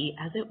shall be,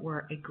 as it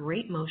were, a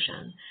great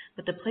motion,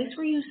 but the place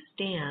where you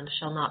stand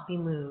shall not be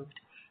moved.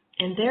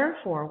 And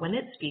therefore, when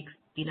it speaks,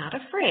 be not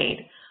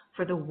afraid,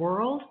 for the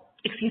word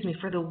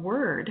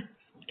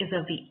is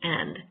of the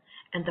end,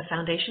 and the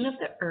foundation of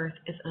the earth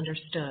is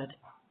understood.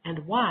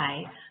 And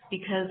why?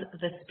 Because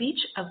the speech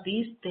of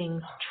these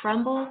things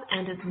trembles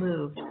and is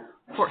moved,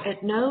 for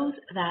it knows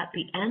that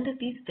the end of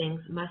these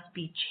things must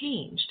be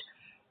changed.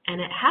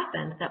 And it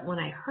happened that when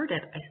I heard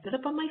it, I stood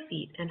up on my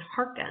feet and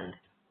hearkened.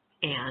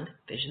 And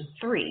vision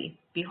 3,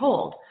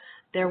 behold,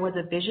 there was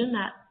a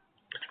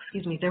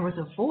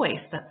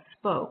voice that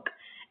spoke,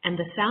 and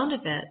the sound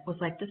of it was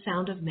like the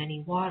sound of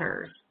many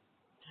waters.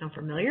 Sound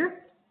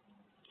familiar?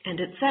 And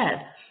it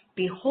said,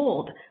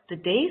 behold, the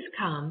days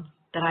come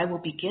that I will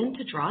begin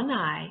to draw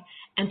nigh,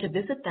 and to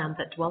visit them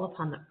that dwell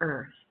upon the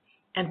earth,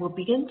 and will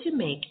begin to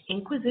make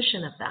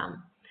inquisition of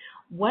them,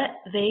 what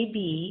they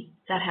be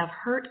that have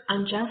hurt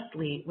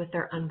unjustly with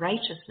their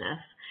unrighteousness,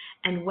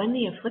 and when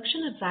the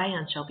affliction of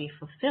Zion shall be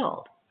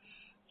fulfilled,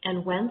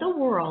 and when the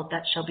world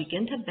that shall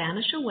begin to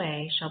vanish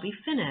away shall be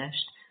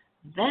finished,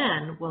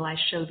 then will I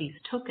show these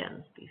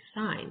tokens, these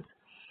signs.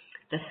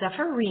 The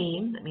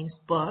Sepharim, that means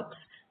books,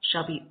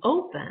 shall be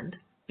opened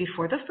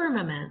before the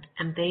firmament,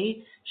 and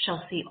they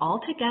shall see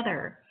all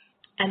together,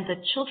 and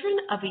the children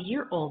of a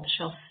year old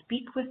shall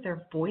speak with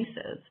their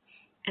voices,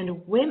 and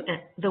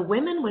the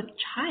women with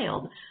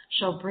child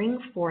shall bring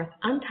forth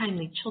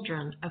untimely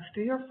children of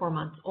 3 or 4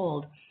 months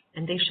old,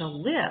 and they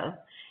shall live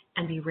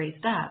and be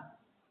raised up.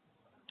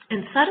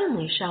 And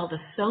suddenly shall the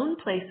sown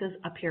places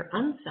appear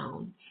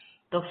unsown,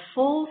 the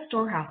full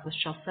storehouses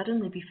shall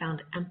suddenly be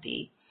found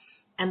empty,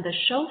 and the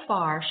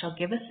shofar shall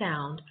give a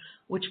sound,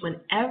 which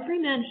when every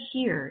man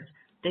hears,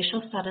 they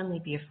shall suddenly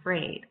be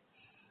afraid.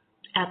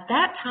 At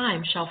that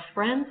time shall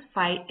friends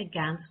fight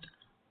against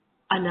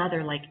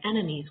another like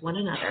enemies one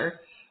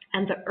another,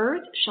 and the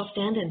earth shall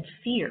stand in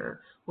fear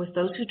with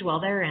those who dwell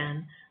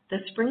therein. The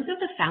springs of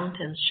the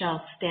fountains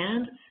shall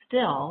stand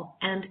still,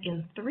 and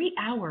in 3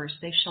 hours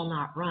they shall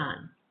not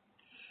run.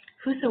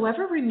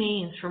 Whosoever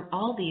remains from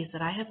all these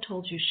that I have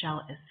told you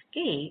shall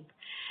escape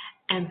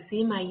and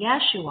see my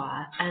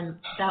Yeshua, and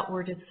that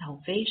word is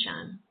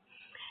salvation,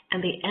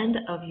 and the end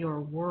of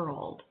your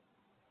world.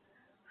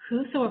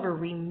 Whosoever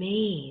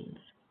remains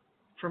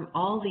from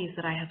all these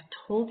that I have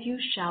told you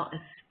shall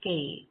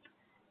escape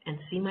and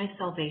see my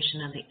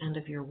salvation and the end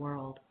of your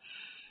world.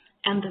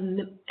 And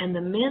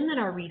the men that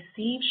are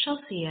received shall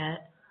see it,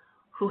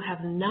 who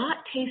have not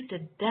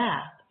tasted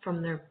death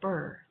from their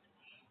birth.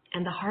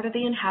 And the heart of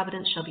the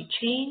inhabitants shall be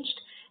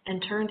changed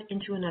and turned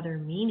into another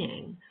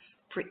meaning.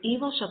 For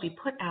evil shall be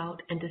put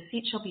out, and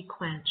deceit shall be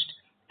quenched.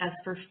 As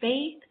for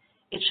faith,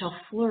 it shall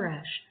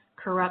flourish.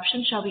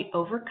 Corruption shall be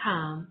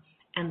overcome,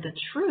 and the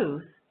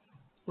truth,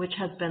 which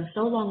has been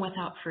so long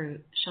without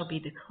fruit, shall be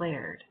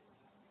declared.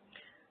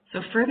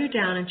 So further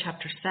down in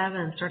chapter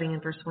 7, starting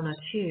in verse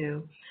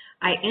 102,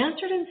 I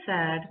answered and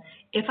said,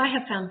 if I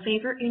have found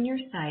favor in your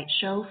sight,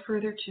 show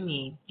further to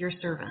me, your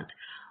servant,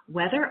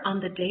 whether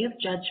on the day of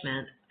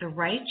judgment the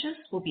righteous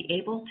will be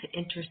able to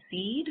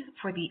intercede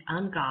for the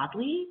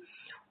ungodly,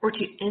 or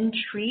to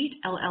entreat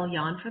El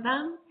Elyon for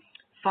them,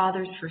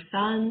 fathers for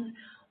sons,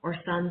 or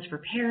sons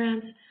for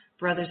parents,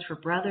 brothers for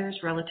brothers,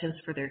 relatives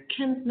for their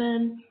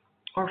kinsmen,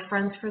 or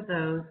friends for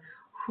those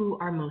who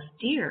are most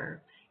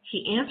dear.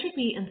 He answered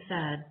me and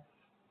said,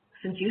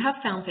 since you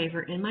have found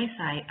favor in my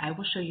sight, I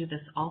will show you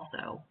this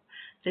also.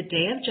 The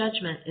day of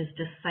judgment is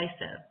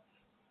decisive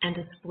and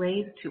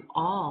displays to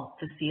all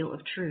the seal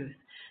of truth.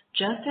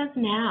 Just as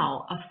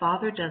now a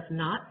father does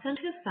not send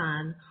his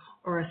son,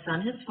 or a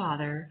son his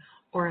father,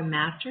 or a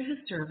master his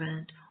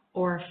servant,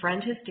 or a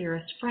friend his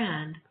dearest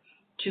friend,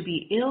 to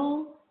be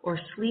ill, or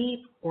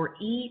sleep, or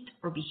eat,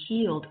 or be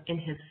healed in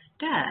his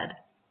stead,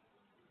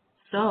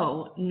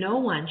 so no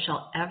one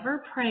shall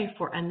ever pray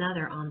for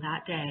another on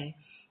that day,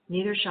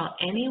 neither shall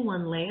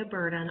anyone lay a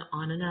burden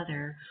on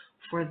another,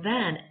 for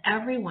then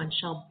everyone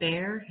shall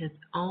bear his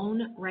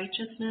own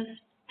righteousness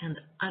and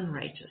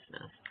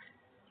unrighteousness.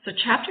 So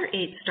chapter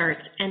 8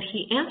 starts, and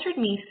he answered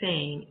me,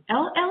 saying,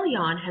 El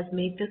Elyon has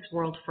made this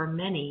world for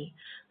many,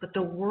 but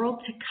the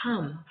world to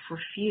come for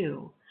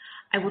few.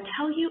 I will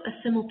tell you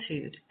a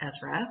similitude,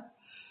 Ezra.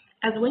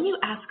 As when you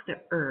ask the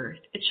earth,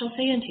 it shall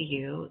say unto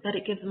you that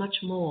it gives much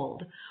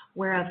mold,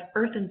 whereof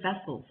earthen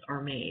vessels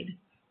are made,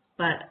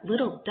 but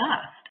little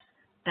dust,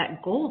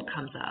 that gold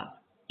comes of.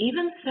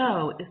 Even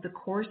so is the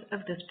course of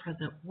this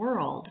present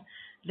world.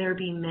 There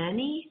be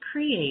many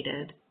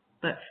created,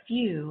 but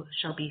few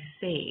shall be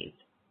saved.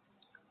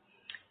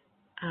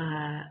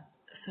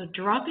 So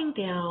dropping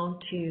down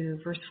to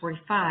verse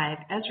 45,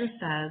 Ezra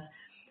says,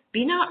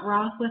 be not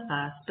wroth with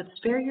us, but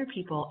spare your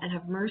people, and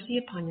have mercy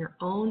upon your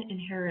own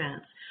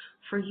inheritance,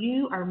 for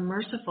you are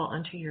merciful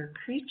unto your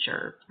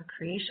creature, or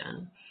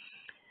creation.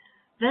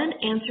 Then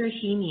answered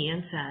he me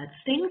and said,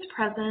 things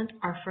present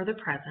are for the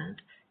present,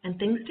 and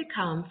things to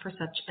come for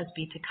such as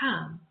be to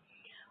come.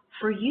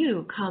 For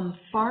you come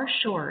far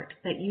short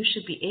that you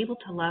should be able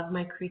to love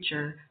my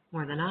creature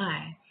more than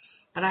I.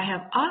 But I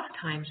have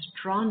ofttimes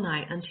drawn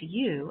nigh unto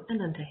you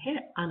and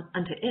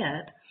unto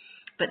it,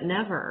 but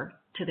never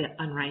to the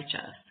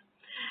unrighteous.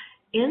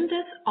 In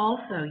this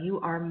also you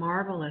are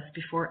marvelous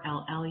before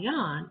El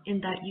Elyon,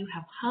 in that you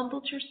have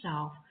humbled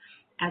yourself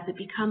as it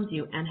becomes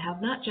you, and have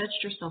not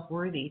judged yourself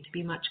worthy to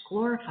be much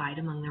glorified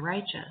among the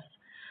righteous.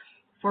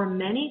 For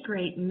many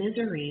great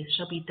miseries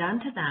shall be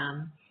done to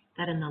them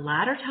that in the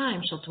latter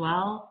time shall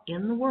dwell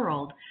in the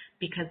world,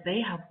 because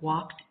they have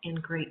walked in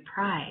great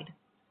pride.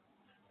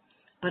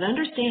 But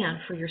understand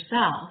for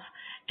yourself,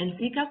 and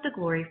seek out the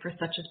glory for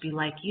such as be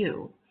like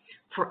you.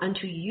 For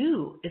unto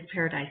you is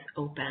paradise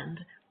opened,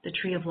 the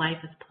tree of life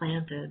is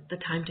planted, the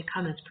time to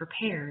come is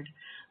prepared.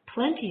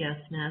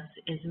 Plenteousness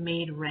is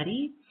made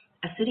ready,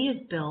 a city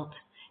is built,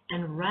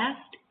 and rest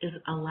is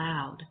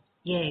allowed,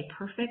 yea,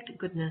 perfect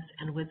goodness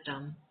and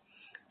wisdom.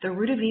 The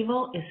root of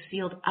evil is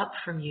sealed up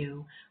from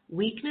you,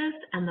 weakness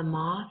and the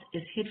moth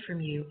is hid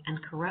from you,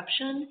 and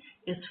corruption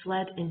is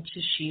fled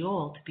into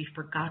Sheol to be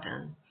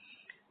forgotten.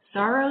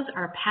 Sorrows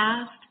are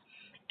past,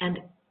 and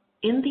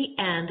in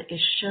the end is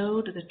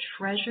showed the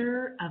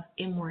treasure of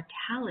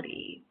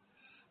immortality.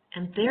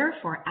 And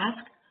therefore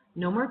ask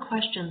no more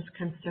questions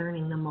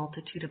concerning the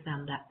multitude of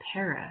them that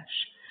perish.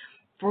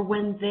 For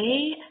when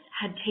they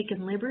had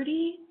taken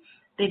liberty,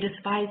 they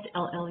despised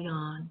El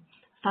Elyon,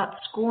 thought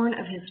scorn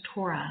of his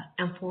Torah,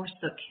 and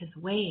forsook his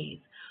ways.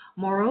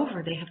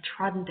 Moreover, they have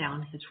trodden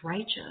down his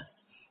righteous,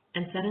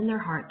 and said in their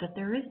heart that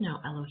there is no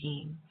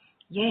Elohim,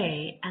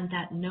 yea, and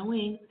that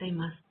knowing they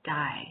must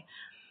die.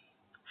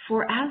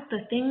 For as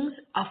the things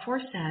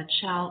aforesaid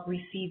shall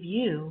receive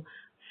you,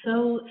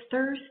 so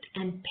thirst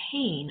and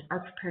pain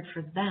are prepared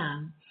for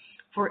them.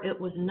 For it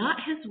was not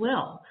his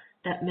will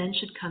that men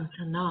should come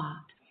to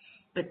naught.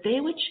 But they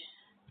which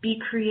be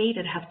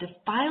created have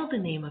defiled the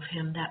name of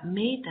him that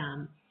made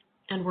them,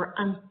 and were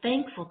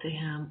unthankful to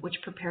him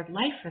which prepared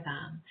life for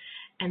them.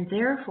 And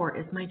therefore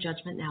is my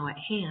judgment now at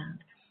hand.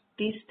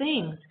 These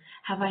things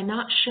have I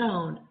not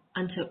shown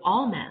unto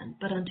all men,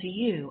 but unto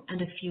you,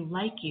 and a few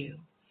like you.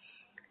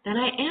 Then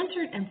I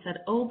answered and said,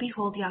 O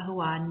behold,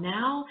 Yahuwah,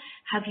 now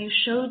have you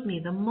showed me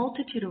the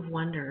multitude of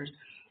wonders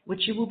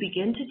which you will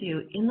begin to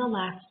do in the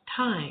last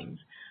times,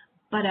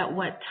 but at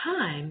what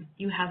time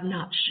you have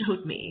not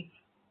showed me.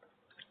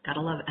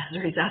 Gotta love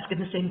Ezra, he's asking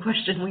the same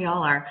question we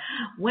all are.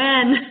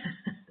 When?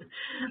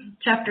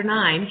 Chapter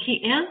 9,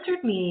 he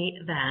answered me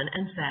then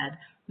and said,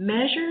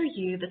 measure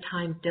you the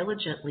time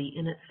diligently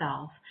in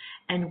itself,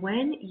 and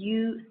when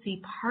you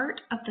see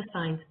part of the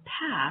signs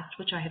past,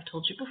 which I have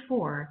told you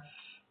before,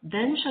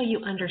 then shall you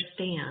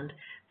understand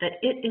that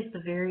it is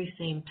the very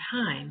same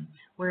time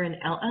wherein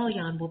El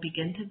Elyon will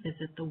begin to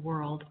visit the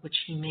world which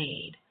he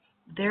made.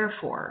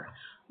 Therefore,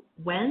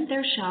 when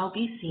there shall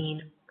be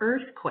seen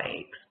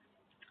earthquakes,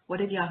 what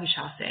did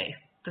Yahusha say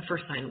the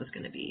first sign was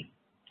going to be?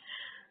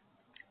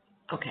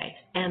 Okay,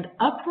 and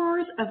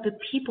uproars of the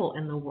people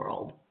in the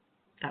world.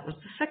 That was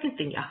the second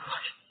thing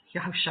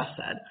Yahusha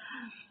said.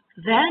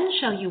 Then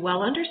shall you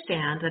well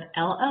understand that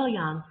El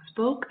Elyon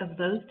spoke of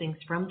those things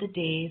from the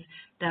days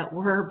that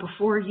were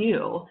before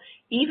you,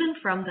 even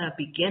from the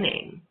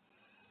beginning.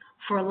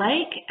 For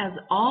like as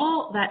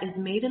all that is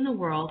made in the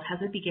world has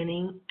a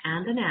beginning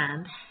and an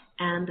end,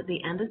 and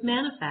the end is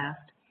manifest,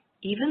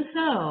 even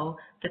so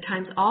the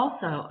times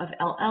also of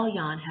El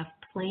Elyon have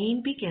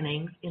plain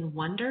beginnings in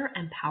wonder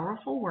and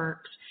powerful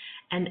works,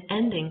 and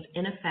endings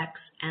in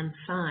effects and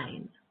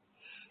signs.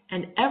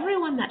 And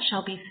everyone that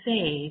shall be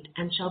saved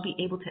and shall be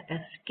able to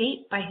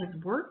escape by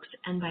his works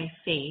and by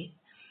faith,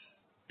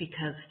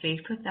 because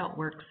faith without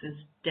works is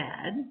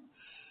dead,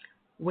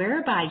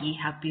 whereby ye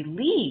have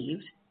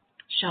believed,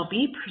 shall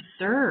be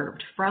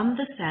preserved from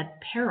the said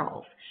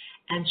perils,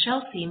 and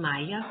shall see my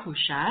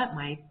Yahusha,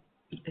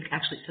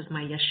 actually it says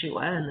my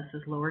Yeshua, and this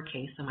is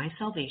lowercase, so my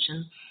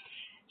salvation,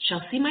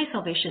 shall see my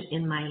salvation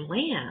in my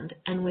land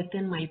and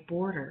within my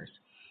borders.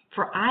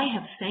 For I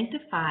have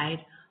sanctified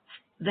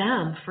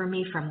them for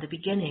me from the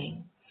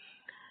beginning.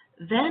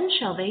 Then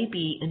shall they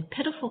be in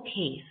pitiful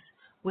case,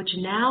 which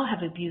now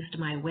have abused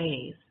my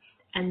ways,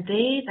 and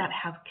they that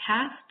have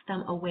cast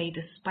them away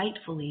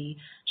despitefully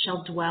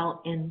shall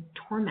dwell in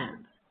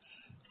torments.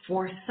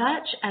 For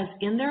such as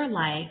in their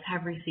life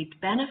have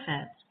received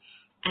benefits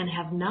and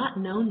have not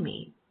known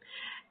me,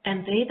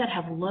 and they that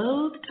have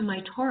loathed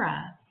my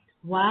Torah,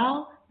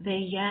 while they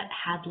yet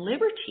had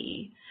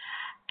liberty,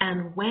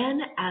 and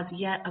when as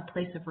yet a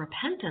place of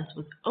repentance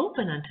was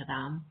open unto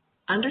them,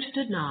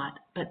 understood not,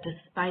 but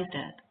despised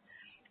it.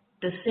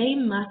 The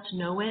same must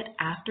know it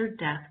after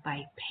death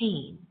by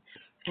pain,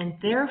 and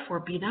therefore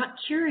be not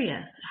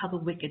curious how the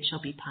wicked shall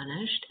be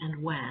punished,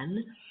 and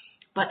when,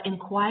 but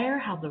inquire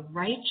how the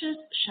righteous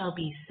shall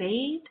be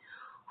saved,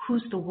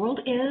 whose the world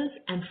is,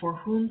 and for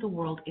whom the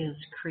world is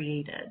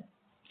created.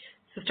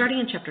 So starting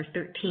in chapter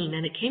 13,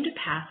 and it came to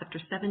pass after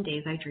 7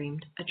 days I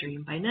dreamed a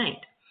dream by night.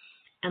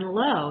 And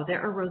lo,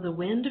 there arose a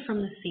wind from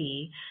the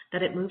sea,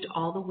 that it moved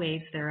all the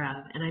waves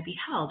thereof. And I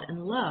beheld,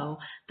 and lo,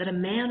 that a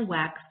man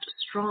waxed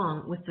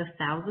strong with the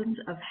thousands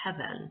of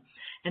heaven.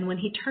 And when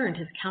he turned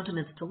his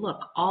countenance to look,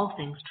 all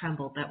things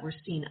trembled that were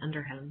seen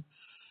under him.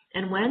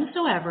 And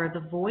whensoever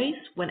the voice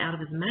went out of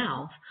his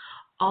mouth,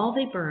 all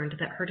they burned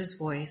that heard his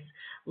voice,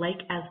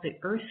 like as the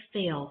earth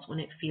fails when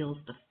it feels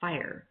the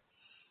fire.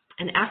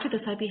 And after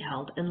this I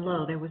beheld, and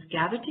lo, there was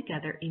gathered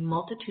together a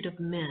multitude of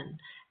men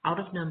out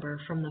of number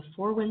from the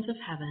four winds of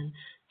heaven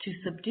to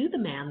subdue the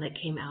man that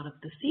came out of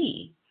the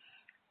sea.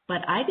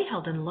 But I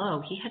beheld, and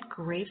lo, he had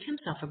graved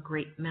himself a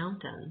great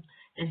mountain,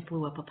 and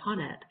flew up upon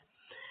it.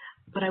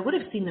 But I would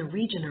have seen the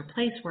region or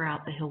place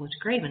whereout the hill was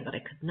graven, but I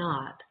could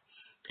not.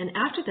 And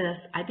after this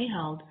I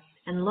beheld,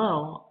 and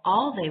lo,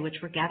 all they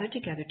which were gathered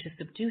together to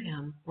subdue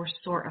him were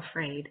sore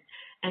afraid,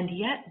 and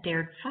yet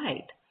dared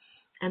fight.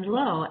 And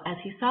lo, as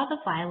he saw the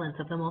violence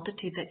of the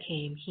multitude that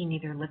came, he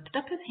neither lifted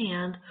up his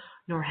hand,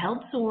 nor held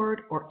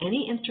sword, or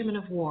any instrument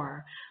of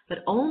war,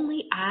 but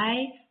only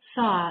I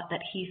saw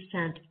that he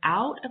sent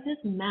out of his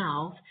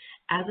mouth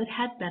as it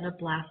had been a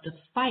blast of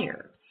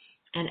fire,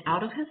 and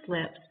out of his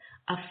lips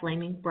a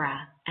flaming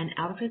breath, and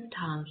out of his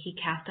tongue he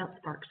cast out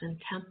sparks and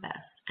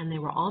tempests, and they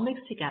were all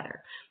mixed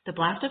together, the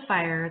blast of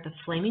fire, the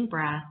flaming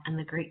breath, and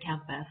the great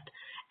tempest,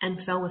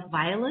 and fell with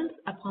violence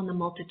upon the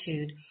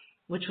multitude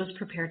which was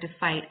prepared to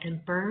fight,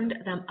 and burned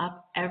them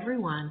up every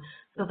one,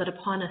 so that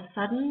upon a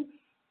sudden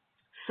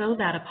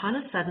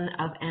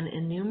of an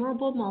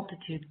innumerable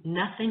multitude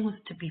nothing was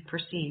to be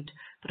perceived,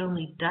 but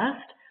only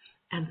dust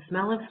and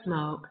smell of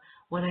smoke.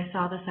 When I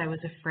saw this, I was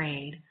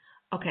afraid.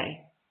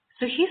 Okay,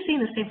 so he's seeing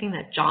the same thing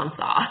that John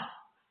saw.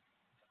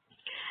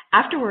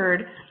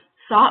 Afterward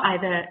saw I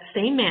the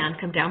same man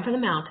come down from the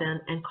mountain,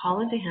 and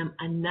call unto him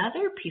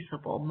another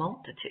peaceable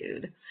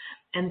multitude.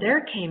 And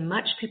there came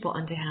much people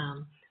unto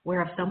him,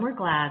 whereof some were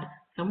glad,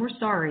 some were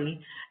sorry,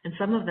 and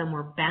some of them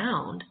were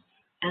bound.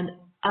 And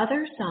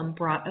Other some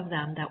brought of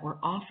them that were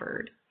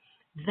offered.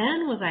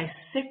 Then was I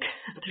sick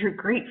through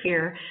great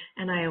fear,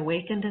 and I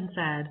awakened and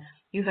said,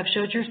 You have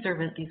showed your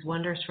servant these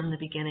wonders from the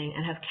beginning,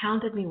 and have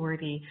counted me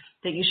worthy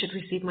that you should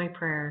receive my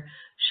prayer.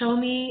 Show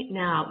me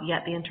now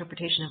yet the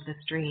interpretation of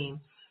this dream.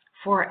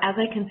 For as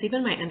I conceive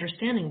in my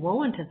understanding,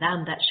 woe unto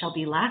them that shall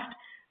be left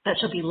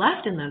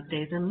in those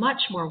days, and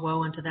much more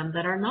woe unto them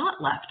that are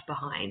not left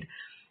behind.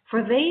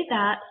 For they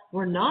that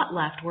were not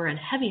left were in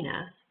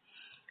heaviness.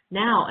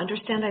 Now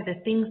understand I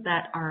the things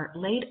that are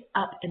laid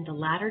up in the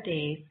latter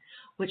days,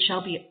 which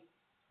shall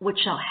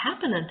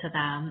happen unto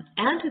them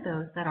and to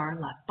those that are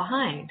left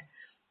behind.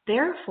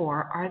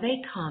 Therefore are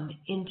they come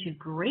into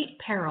great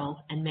perils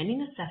and many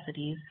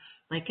necessities,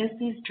 like as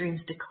these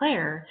dreams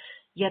declare.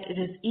 Yet it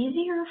is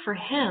easier for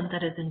him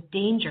that is in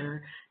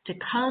danger to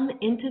come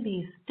into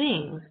these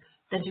things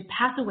than to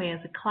pass away as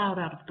a cloud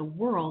out of the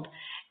world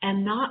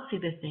and not see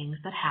the things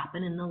that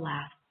happen in the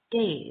last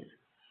days.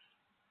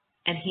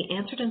 And he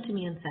answered unto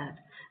me and said,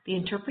 The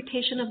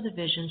interpretation of the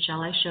vision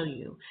shall I show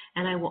you,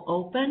 and I will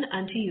open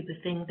unto you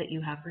the things that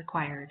you have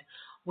required.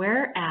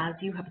 Whereas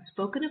you have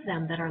spoken of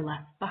them that are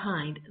left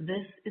behind,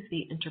 this is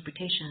the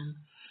interpretation.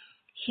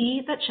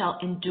 He that shall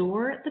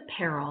endure the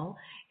peril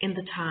in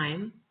the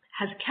time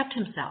has kept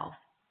himself,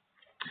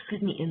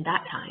 in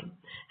that time,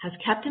 has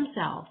kept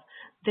himself.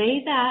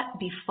 They that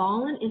be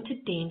fallen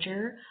into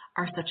danger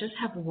are such as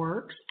have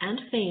works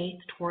and faith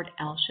toward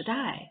El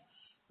Shaddai.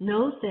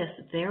 Know this,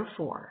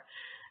 therefore,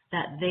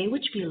 that they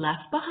which be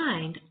left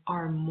behind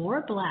are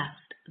more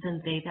blessed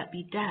than they that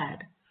be dead.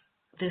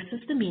 This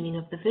is the meaning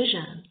of the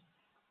vision.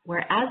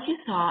 Whereas you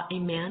saw a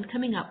man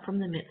coming up from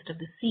the midst of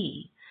the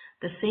sea,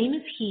 the same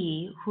is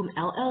he whom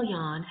El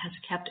Elyon has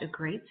kept a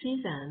great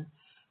season,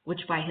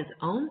 which by his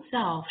own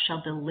self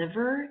shall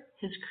deliver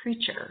his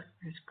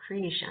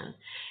creation,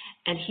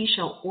 and he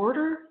shall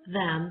order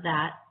them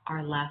that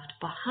are left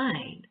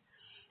behind.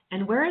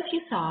 And whereas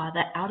you saw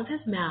that out of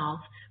his mouth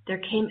there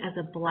came as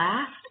a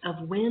blast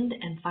of wind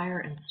and fire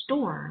and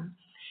storm,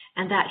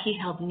 and that he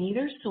held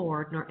neither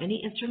sword nor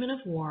any instrument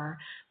of war,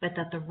 but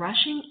that the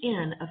rushing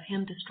in of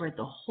him destroyed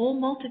the whole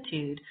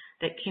multitude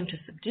that came to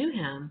subdue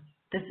him,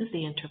 this is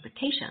the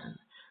interpretation.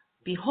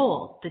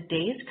 Behold, the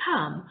days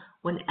come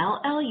when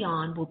El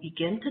Elyon will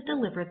begin to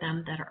deliver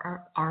them that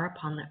are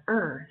upon the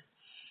earth,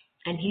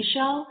 and he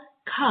shall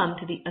come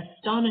to the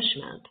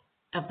astonishment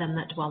of them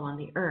that dwell on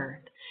the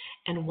earth.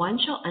 And one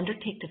shall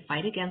undertake to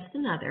fight against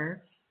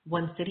another,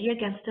 one city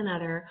against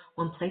another,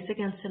 one place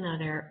against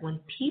another, one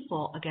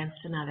people against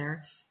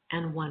another,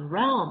 and one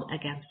realm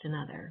against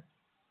another.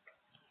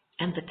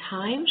 And the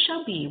time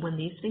shall be when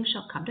these things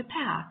shall come to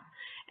pass,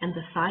 and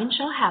the sign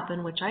shall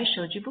happen which I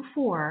showed you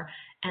before,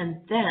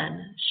 and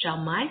then shall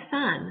my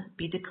Son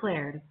be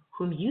declared,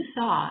 whom you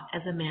saw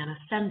as a man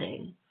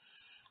ascending.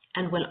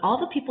 And when all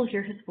the people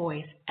hear his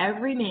voice,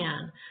 every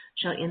man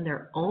shall in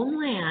their own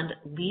land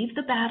leave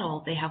the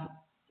battle they have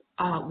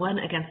one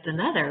against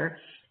another,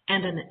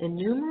 and an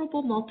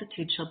innumerable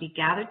multitude shall be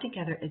gathered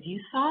together as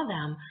you saw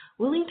them,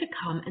 willing to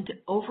come and to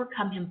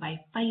overcome him by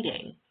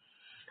fighting.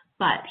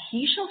 But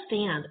he shall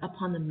stand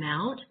upon the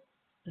Mount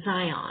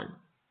Zion,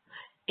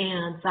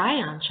 and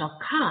Zion shall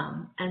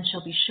come and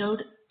shall be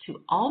showed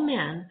to all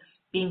men,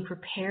 being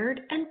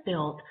prepared and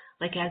built,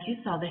 like as you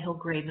saw the hill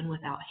graven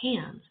without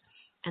hands.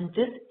 And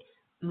this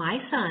my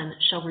Son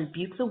shall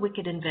rebuke the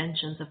wicked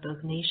inventions of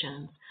those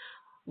nations,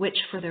 which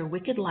for their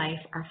wicked life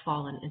are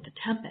fallen into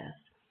tempest,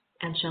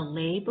 and shall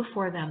lay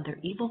before them their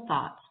evil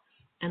thoughts,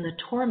 and the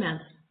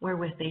torments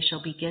wherewith they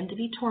shall begin to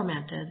be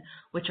tormented,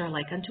 which are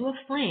like unto a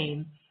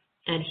flame,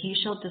 and he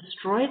shall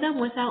destroy them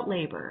without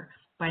labor,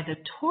 by the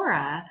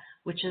Torah,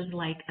 which is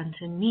like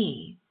unto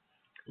me.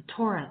 The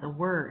Torah, the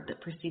word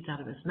that proceeds out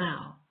of his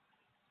mouth.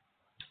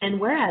 And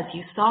whereas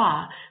you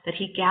saw that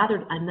he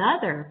gathered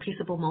another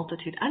peaceable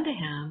multitude unto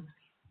him,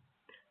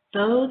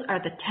 those are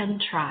the 10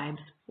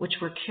 tribes which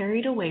were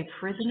carried away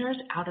prisoners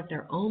out of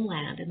their own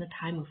land in the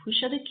time of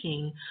Hushah the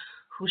king,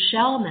 who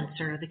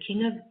Shalmaneser the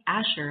king of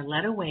Ashur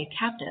led away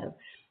captive,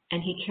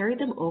 and he carried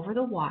them over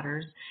the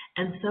waters,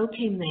 and so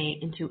came they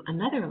into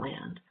another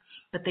land.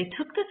 But they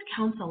took this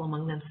counsel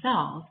among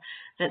themselves,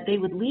 that they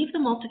would leave the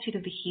multitude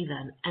of the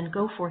heathen, and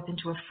go forth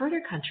into a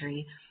further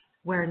country,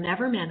 where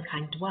never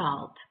mankind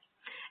dwelt,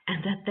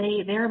 and that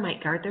they there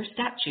might guard their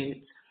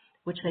statutes,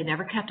 which they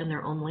never kept in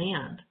their own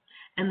land.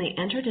 And they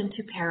entered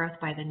into Perith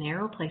by the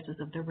narrow places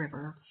of the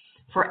river.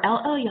 For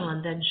El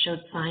Elyon then showed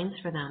signs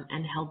for them,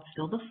 and held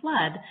still the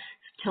flood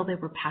till they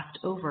were passed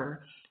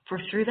over. For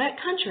through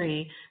that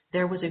country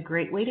there was a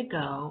great way to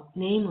go,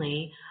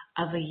 namely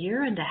of 1.5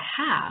 years,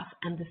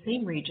 and the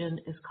same region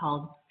is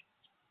called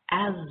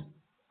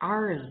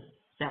Arzareth.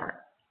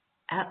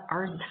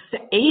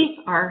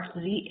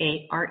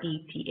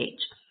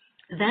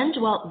 Then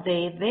dwelt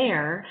they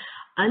there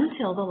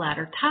until the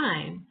latter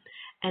time.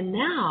 And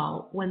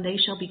now, when they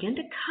shall begin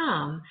to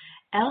come,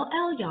 El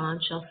Elyon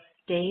shall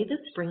stay the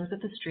springs of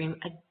the stream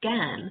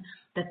again,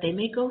 that they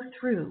may go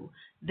through.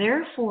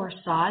 Therefore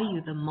saw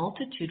you the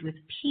multitude with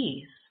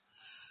peace.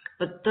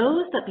 But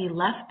those that be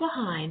left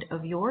behind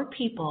of your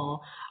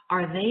people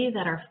are they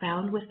that are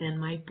found within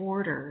my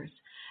borders.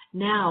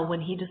 Now,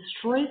 when he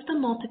destroys the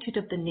multitude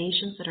of the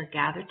nations that are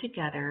gathered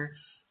together,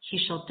 he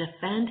shall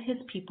defend his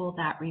people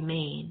that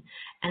remain,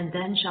 and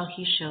then shall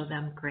he show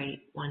them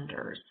great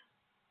wonders.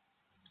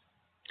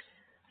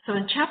 So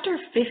in chapter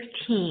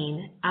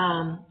 15,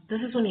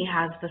 this is when he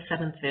has the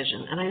seventh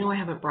vision. And I know I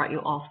haven't brought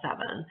you all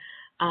seven.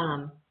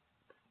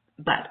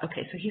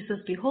 So he says,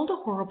 behold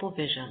a horrible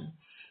vision,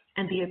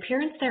 and the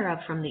appearance thereof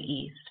from the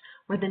east,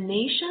 where the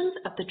nations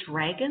of the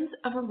dragons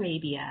of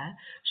Arabia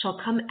shall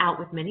come out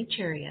with many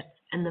chariots,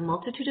 and the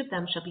multitude of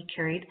them shall be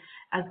carried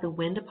as the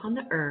wind upon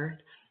the earth,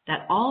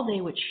 that all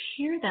they which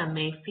hear them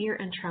may fear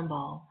and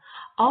tremble.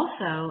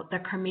 Also the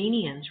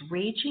Carmanians,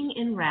 raging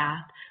in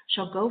wrath,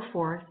 shall go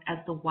forth as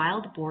the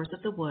wild boars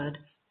of the wood,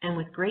 and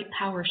with great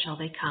power shall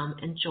they come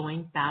and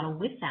join battle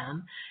with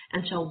them,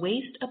 and shall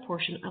waste a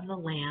portion of the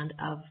land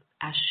of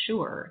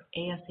Ashur,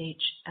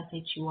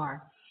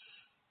 Ashshur.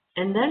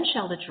 And then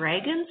shall the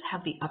dragons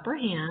have the upper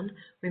hand,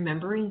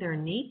 remembering their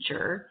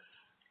nature,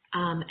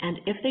 and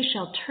if they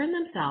shall turn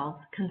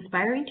themselves,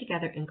 conspiring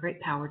together in great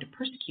power to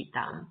persecute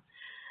them,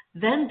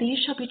 then these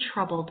shall be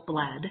troubled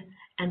blood,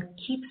 and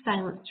keep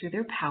silence through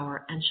their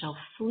power, and shall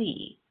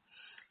flee.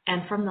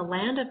 And from the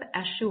land of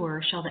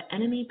Ashur shall the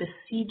enemy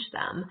besiege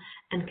them,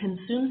 and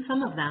consume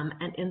some of them,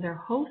 and in their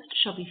host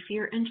shall be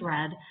fear and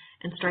dread,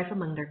 and strife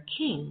among their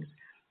kings.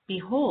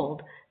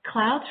 Behold,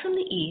 clouds from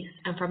the east,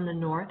 and from the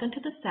north and to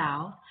the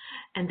south,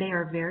 and they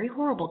are very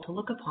horrible to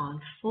look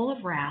upon, full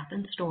of wrath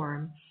and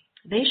storm.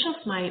 They shall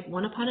smite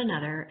one upon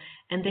another,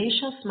 and they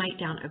shall smite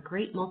down a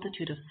great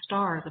multitude of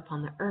stars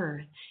upon the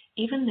earth,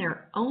 even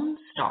their own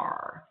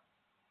star.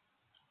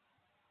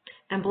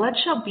 And blood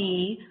shall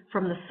be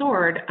from the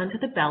sword unto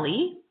the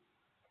belly,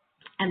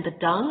 and the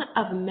dung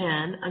of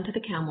men unto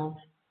the camel's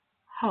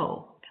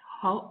hoof,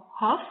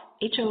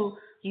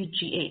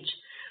 H-O-U-G-H.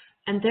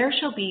 And there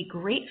shall be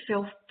great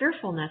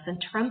fearfulness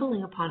and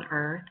trembling upon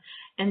earth,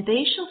 and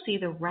they shall see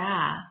the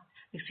wrath,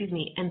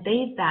 and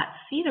they that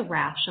see the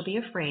wrath shall be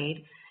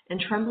afraid, and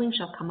trembling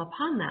shall come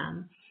upon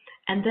them.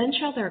 And then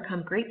shall there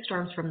come great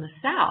storms from the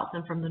south,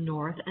 and from the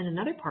north, and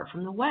another part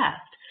from the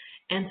west.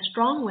 And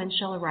strong winds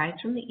shall arise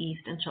from the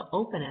east, and shall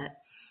open it.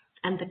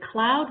 And the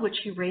cloud which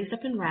he raised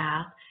up in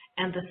wrath,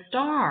 and the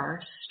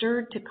star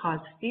stirred to cause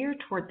fear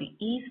toward the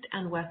east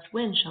and west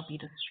wind shall be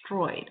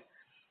destroyed.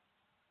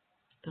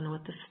 Don't know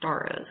what the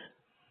star is.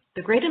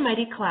 The great and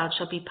mighty cloud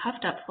shall be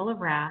puffed up full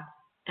of wrath,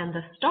 and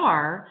the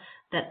star,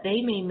 that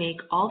they may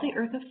make all the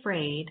earth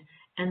afraid,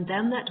 and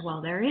them that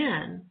dwell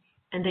therein.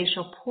 And they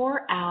shall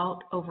pour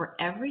out over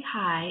every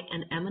high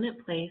and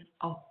eminent place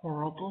a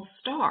horrible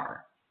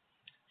star,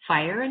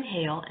 fire and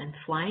hail and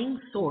flying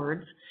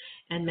swords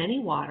and many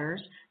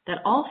waters,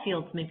 that all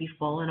fields may be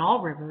full and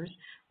all rivers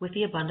with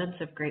the abundance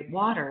of great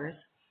waters.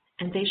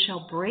 And they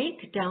shall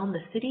break down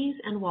the cities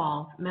and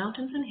walls,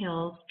 mountains and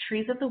hills,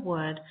 trees of the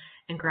wood,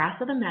 and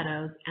grass of the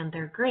meadows, and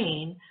their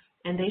grain,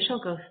 and they shall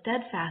go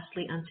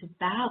steadfastly unto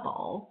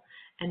Babel,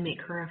 and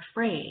make her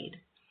afraid.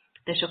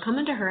 They shall come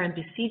unto her and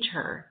besiege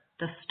her,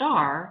 the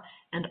star,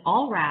 and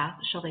all wrath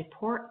shall they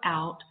pour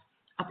out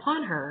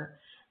upon her.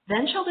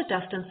 Then shall the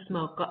dust and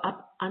smoke go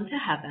up unto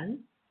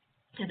heaven,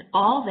 and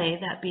all they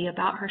that be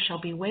about her shall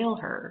bewail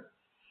her.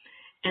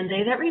 And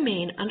they that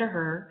remain under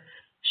her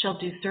shall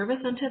do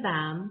service unto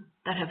them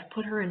that have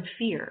put her in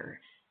fear.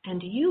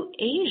 And you,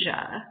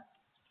 Asia,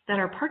 that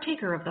are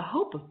partaker of the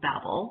hope of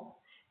Babel,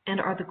 and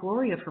are the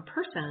glory of her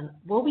person,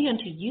 woe be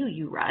unto you,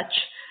 you wretch,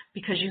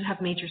 because you have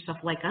made yourself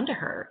like unto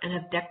her, and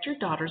have decked your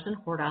daughters in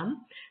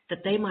whoredom,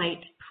 that they might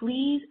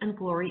please and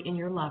glory in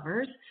your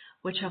lovers,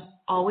 which have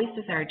always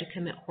desired to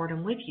commit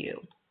whoredom with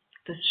you.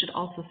 This should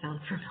also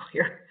sound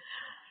familiar.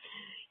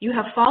 You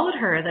have followed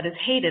her that is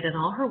hated in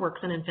all her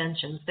works and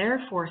inventions.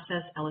 Therefore,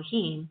 says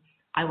Elohim,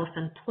 I will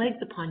send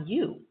plagues upon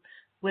you,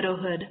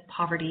 widowhood,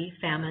 poverty,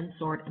 famine,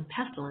 sword, and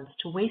pestilence,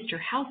 to waste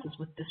your houses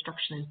with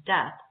destruction and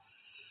death.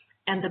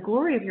 And the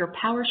glory of your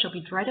power shall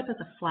be dried up as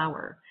a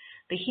flower.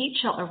 The heat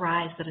shall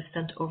arise that is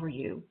sent over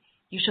you.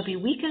 You shall be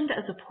weakened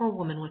as a poor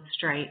woman with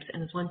stripes,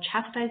 and as one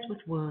chastised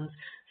with wounds,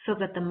 so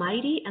that the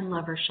mighty and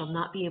lovers shall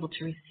not be able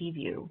to receive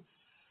you.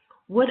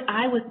 Would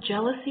I with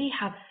jealousy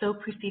have so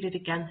proceeded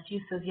against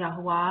you, says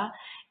Yahuwah,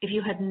 if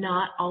you had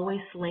not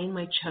always slain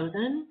my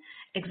chosen,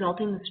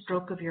 exalting the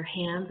stroke of your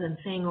hands and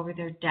saying over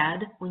their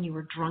dead when you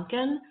were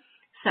drunken,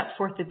 set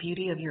forth the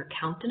beauty of your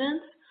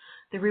countenance?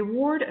 The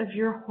reward of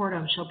your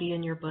whoredom shall be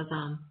in your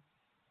bosom.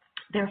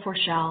 Therefore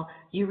shall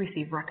you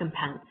receive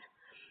recompense.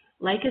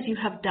 Like as you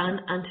have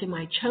done unto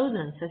my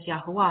chosen, says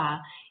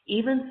Yahuwah,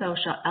 even so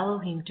shall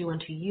Elohim do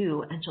unto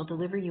you, and shall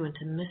deliver you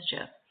into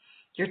mischief.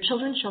 Your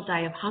children shall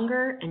die of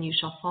hunger, and you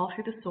shall fall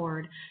through the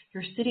sword.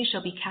 Your city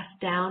shall be cast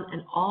down,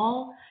 and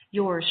all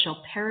yours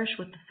shall perish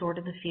with the sword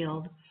of the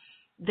field.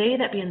 They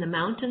that be in the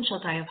mountain shall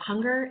die of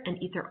hunger,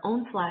 and eat their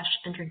own flesh,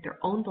 and drink their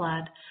own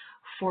blood,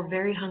 for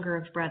very hunger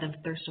of bread and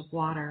thirst of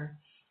water.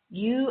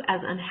 You, as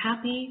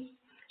unhappy,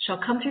 shall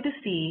come through the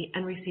sea,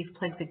 and receive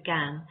plagues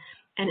again,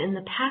 And in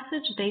the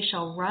passage they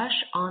shall rush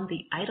on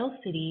the idol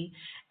city,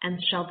 and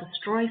shall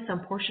destroy some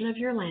portion of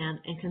your land,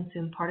 and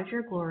consume part of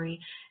your glory,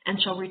 and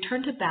shall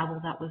return to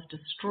Babel that was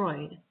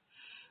destroyed.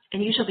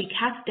 And you shall be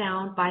cast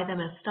down by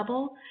them as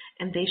stubble,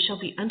 and they shall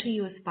be unto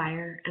you as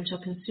fire, and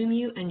shall consume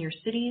you and your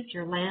cities,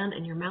 your land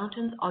and your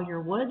mountains, all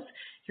your woods,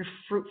 your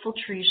fruitful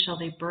trees shall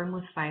they burn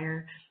with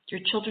fire.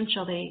 Your children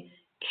shall they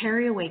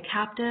carry away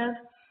captive,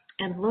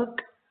 and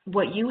look,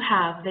 what you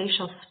have, they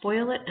shall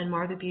spoil it and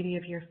mar the beauty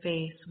of your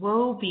face.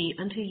 Woe be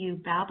unto you,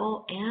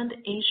 Babel and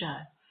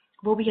Asia.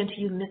 Woe be unto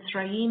you,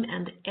 Mizraim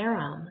and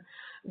Aram.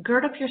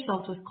 Gird up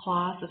yourselves with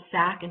cloths of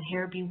sack and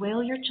hair.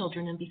 Bewail your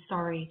children and be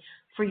sorry,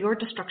 for your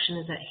destruction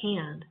is at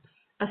hand.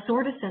 A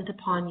sword is sent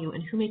upon you,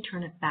 and who may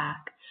turn it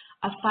back?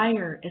 A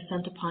fire is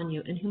sent upon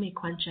you, and who may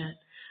quench it?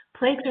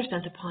 Plagues are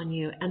sent upon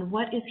you, and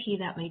what is he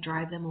that may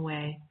drive them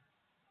away?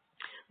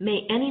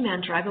 May any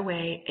man drive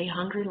away a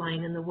hungry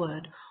lion in the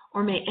wood,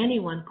 or may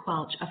anyone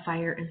quench a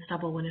fire in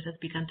stubble when it has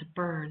begun to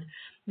burn?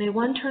 May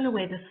one turn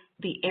away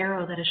the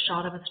arrow that is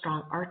shot of a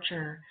strong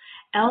archer?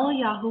 El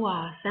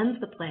Yahuwah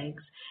sends the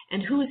plagues,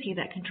 and who is he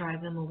that can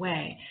drive them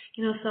away?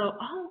 So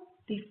all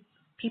these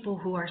people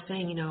who are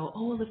saying, oh,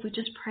 well, if we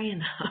just pray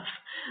enough,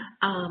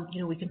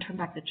 we can turn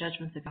back the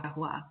judgments of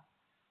Yahuwah.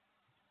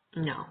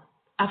 No.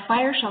 A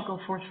fire shall go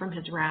forth from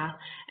his wrath,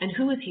 and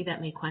who is he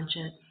that may quench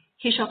it?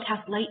 He shall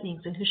cast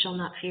lightnings, and who shall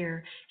not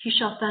fear? He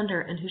shall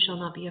thunder, and who shall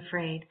not be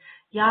afraid?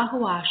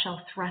 Yahuwah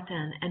shall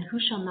threaten, and who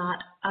shall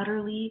not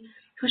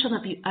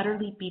be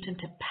utterly beaten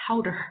to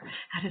powder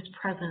at his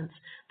presence?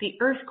 The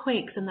earth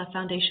quakes and the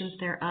foundations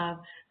thereof.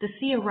 The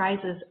sea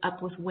arises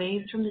up with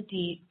waves from the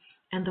deep,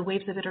 and the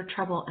waves of it are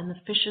trouble, and the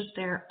fishes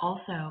there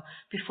also,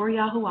 before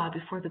Yahuwah,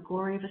 before the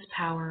glory of his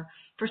power.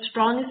 For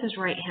strong is his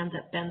right hand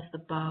that bends the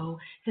bow.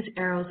 His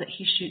arrows that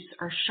he shoots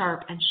are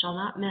sharp and shall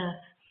not miss,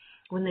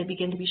 when they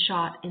begin to be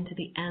shot into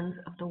the ends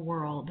of the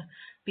world.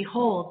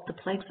 Behold, the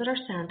plagues that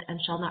are sent, and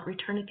shall not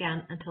return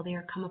again until they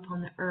are come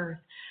upon the earth.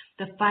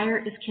 The fire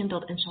is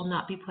kindled, and shall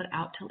not be put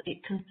out till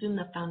it consume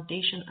the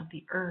foundation of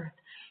the earth.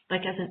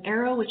 Like as an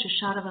arrow which is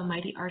shot of a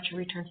mighty archer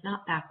returns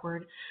not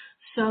backward,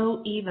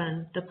 so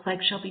even the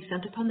plague shall be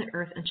sent upon the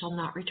earth, and shall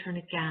not return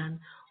again.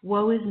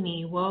 Woe is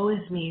me,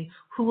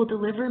 who will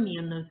deliver me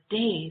in those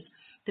days?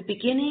 The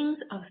beginnings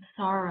of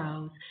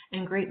sorrows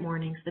and great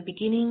mournings, the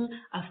beginning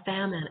of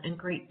famine and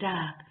great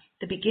death,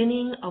 the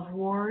beginning of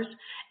wars,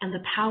 and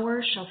the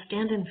powers shall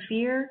stand in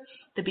fear,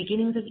 the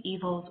beginnings of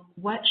evils.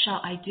 What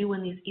shall I do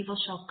when these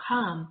evils shall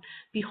come?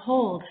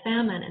 Behold,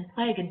 famine and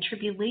plague and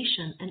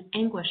tribulation and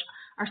anguish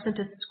are sent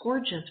as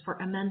scourges for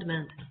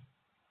amendment.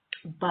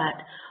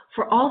 But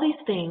for all these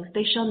things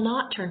they shall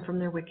not turn from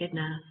their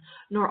wickedness,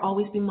 nor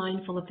always be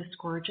mindful of the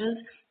scourges.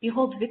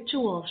 Behold,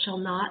 victuals shall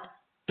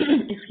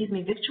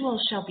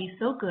be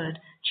so good,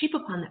 cheap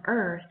upon the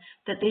earth,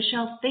 that they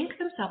shall think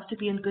themselves to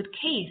be in good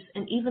case,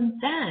 and even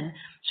then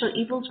shall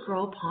evils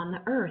grow upon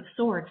the earth,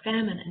 sword,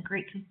 famine, and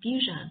great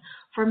confusion.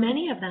 For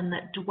many of them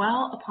that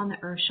dwell upon the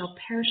earth shall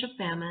perish of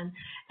famine,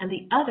 and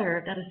the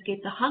other that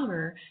escape the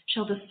hunger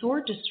shall the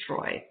sword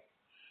destroy.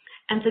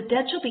 And the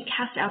dead shall be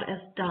cast out as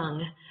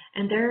dung,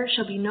 and there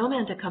shall be no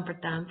man to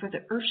comfort them, for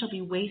the earth shall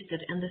be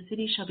wasted, and the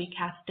city shall be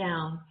cast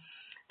down.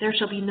 There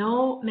shall be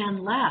no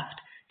man left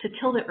to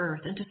till the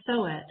earth and to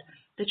sow it.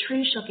 The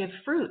trees shall give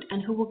fruit,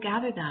 and who will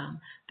gather them?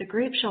 The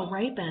grapes shall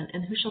ripen,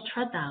 and who shall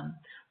tread them?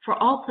 For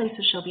all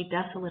places shall be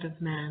desolate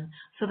of men,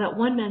 so that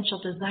one man shall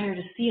desire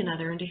to see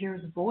another and to hear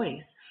his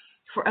voice.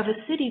 For of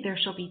a city there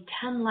shall be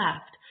 10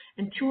 left,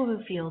 and 2 of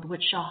a field,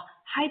 which shall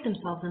hide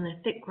themselves in the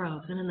thick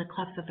groves and in the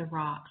clefts of the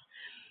rocks.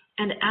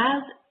 And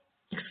as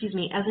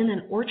in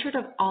an orchard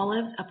of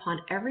olives, upon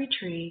every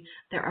tree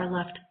there are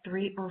left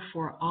 3 or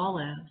 4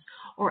 olives.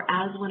 Or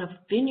as when a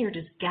vineyard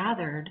is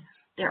gathered,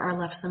 there are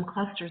left some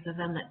clusters of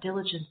them that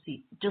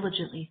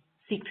diligently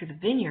seek through the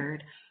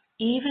vineyard.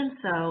 Even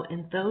so,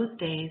 in those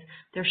days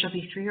there shall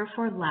be 3 or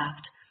 4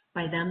 left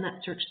by them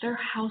that search their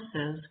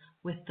houses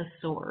with the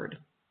sword.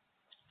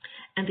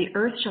 And the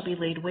earth shall be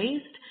laid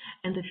waste,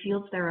 and the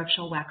fields thereof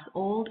shall wax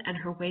old, and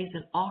her ways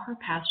and all her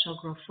paths shall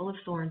grow full of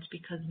thorns,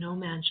 because no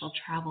man shall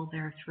travel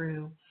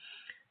therethrough.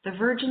 The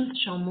virgins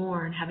shall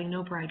mourn, having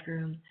no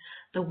bridegroom.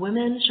 The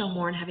women shall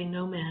mourn, having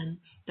no men.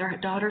 Their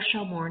daughters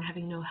shall mourn,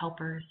 having no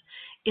helpers.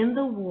 In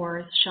the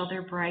wars shall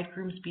their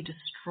bridegrooms be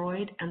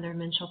destroyed, and their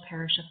men shall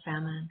perish of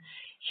famine.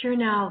 Hear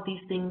now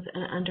these things,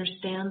 and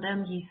understand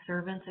them, ye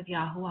servants of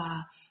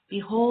Yahuwah.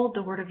 Behold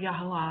the word of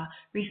Yahuwah,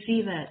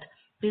 receive it.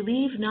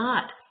 Believe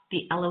not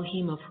the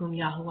Elohim of whom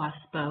Yahuwah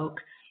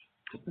spoke,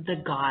 the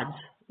gods,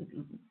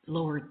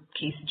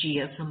 lowercase g,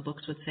 as some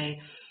books would say.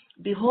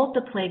 Behold,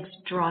 the plagues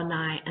draw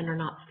nigh and are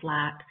not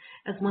slack,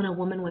 as when a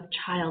woman with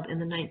child in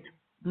the 9th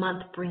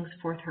month brings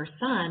forth her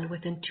son.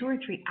 Within 2 or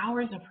 3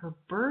 hours of her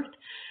birth,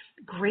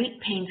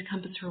 great pains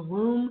compass her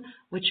womb,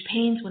 which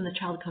pains when the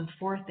child comes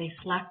forth, they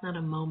slack not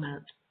a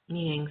moment.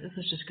 Meaning, this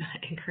is just going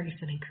to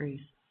increase and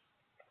increase.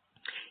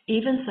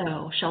 Even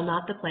so shall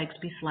not the plagues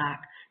be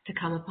slack to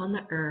come upon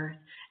the earth,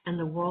 and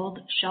the world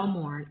shall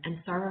mourn,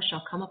 and sorrow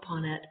shall come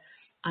upon it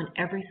on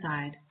every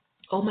side.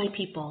 O my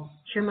people,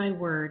 hear my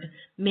word.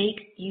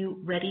 Make you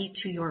ready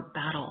to your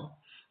battle.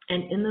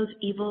 And in those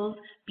evils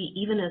be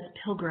even as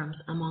pilgrims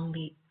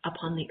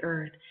upon the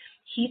earth.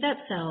 He that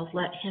sells,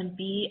 let him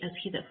be as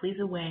he that flees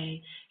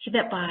away. He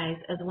that buys,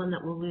 as one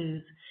that will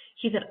lose.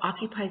 He that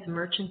occupies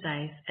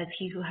merchandise, as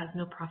he who has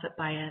no profit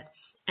by it.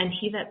 And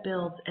he that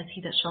builds, as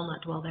he that shall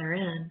not dwell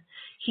therein.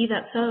 He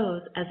that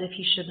sows, as if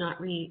he should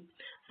not reap.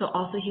 So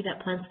also he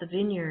that plants the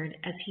vineyard,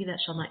 as he that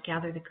shall not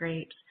gather the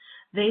grapes.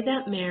 They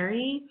that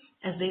marry,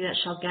 as they that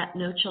shall get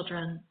no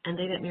children, and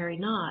they that marry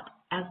not,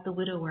 as the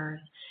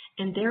widowers.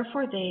 And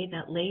therefore they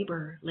that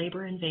labor,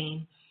 labor in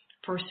vain.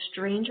 For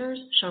strangers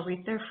shall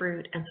reap their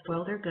fruit and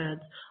spoil their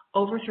goods,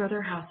 overthrow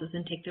their houses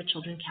and take their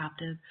children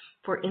captive.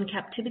 For in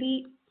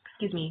captivity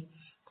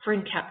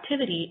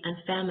and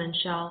famine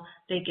shall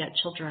they get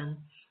children.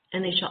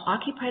 And they shall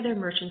occupy their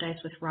merchandise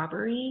with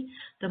robbery.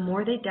 The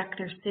more they deck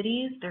their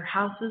cities, their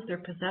houses, their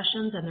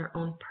possessions, and their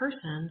own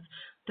persons,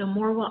 the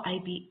more will I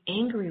be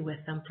angry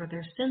with them for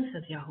their sins,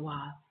 says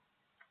Yahuwah.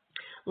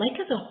 Like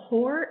as a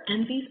whore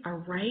envies a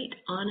right,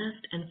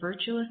 honest, and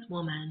virtuous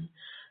woman,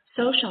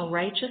 so shall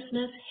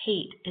righteousness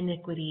hate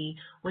iniquity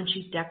when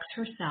she decks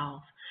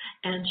herself,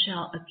 and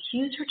shall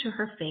accuse her to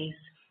her face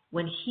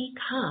when he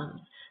comes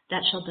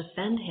that shall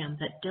defend him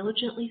that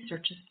diligently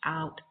searches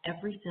out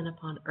every sin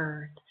upon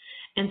earth.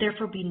 And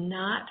therefore be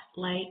not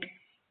like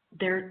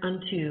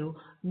thereunto,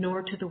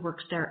 nor to the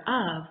works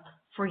thereof,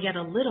 for yet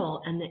a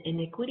little, and the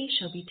iniquity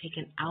shall be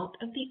taken out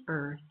of the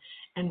earth,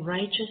 and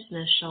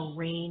righteousness shall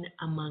reign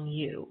among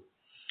you.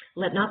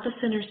 Let not the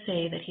sinner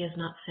say that he has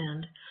not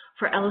sinned,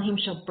 for Elohim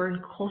shall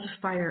burn coals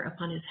of fire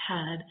upon his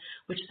head,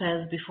 which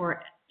says,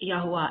 before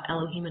Yahuwah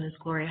Elohim in his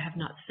glory I have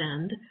not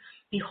sinned.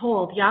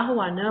 Behold,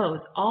 Yahuwah knows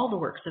all the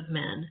works of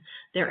men,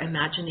 their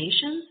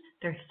imaginations,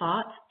 their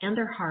thoughts, and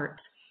their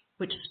hearts,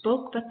 which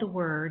spoke but the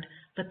word,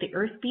 let the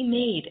earth be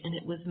made, and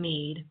it was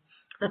made.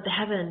 Let the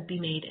heaven be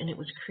made, and it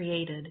was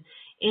created.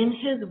 In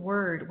his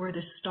word were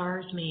the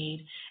stars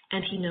made,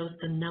 and he knows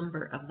the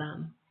number of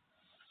them.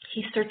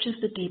 He searches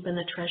the deep and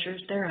the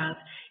treasures thereof.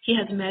 He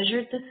has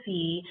measured the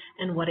sea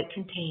and what it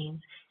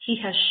contains. He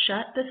has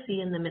shut the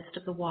sea in the midst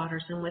of the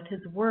waters, and with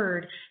his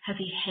word has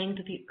he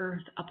hanged the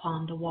earth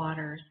upon the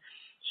waters.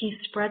 He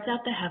spreads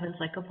out the heavens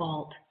like a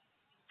vault.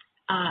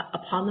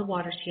 Upon the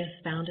waters he has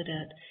founded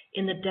it.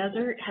 In the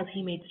desert has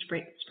he made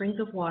springs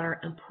of water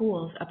and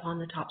pools upon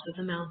the tops of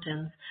the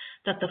mountains,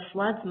 that the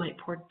floods might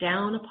pour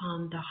down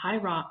upon the high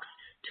rocks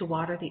to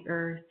water the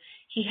earth.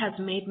 He has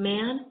made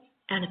man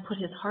and put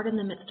his heart in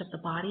the midst of the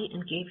body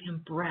and gave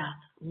him breath,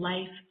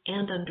 life,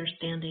 and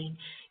understanding.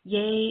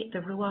 Yea, the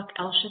Ruach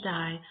El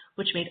Shaddai,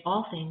 which made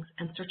all things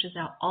and searches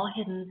out all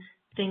hidden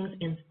things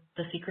in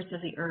the secrets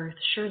of the earth.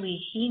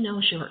 Surely he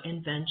knows your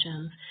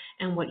inventions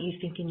and what you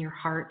think in your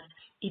hearts,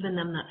 even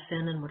them that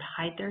sin and would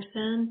hide their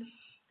sin.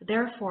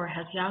 Therefore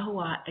has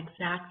Yahuwah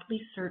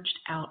exactly searched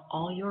out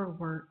all your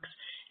works,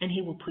 and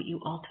he will put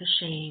you all to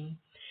shame.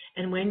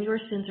 And when your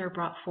sins are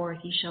brought forth,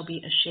 ye shall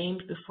be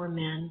ashamed before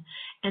men,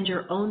 and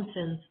your own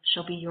sins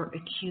shall be your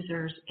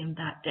accusers in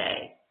that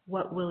day.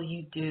 What will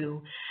you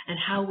do? And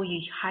how will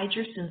ye hide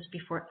your sins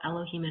before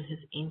Elohim and his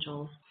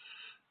angels?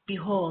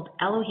 Behold,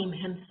 Elohim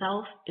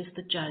himself is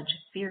the judge.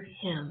 Fear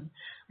him.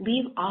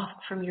 Leave off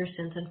from your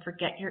sins and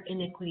forget your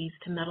iniquities,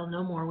 to meddle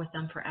no more with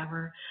them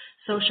forever.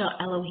 So shall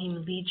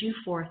Elohim lead you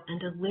forth and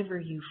deliver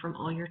you from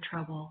all your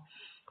trouble.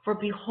 For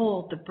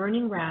behold, the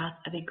burning wrath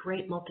of a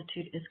great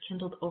multitude is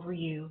kindled over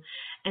you,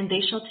 and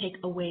they shall take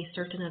away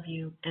certain of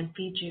you, and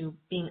feed you,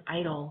 being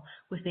idle,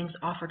 with things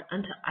offered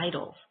unto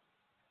idols.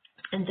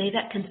 And they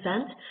that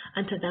consent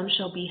unto them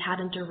shall be had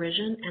in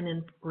derision and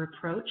in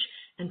reproach,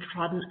 and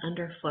trodden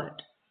under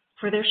foot.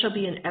 For there shall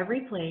be in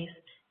every place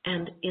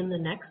and in the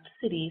next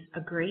cities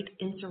a great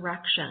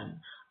insurrection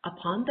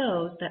upon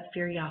those that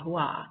fear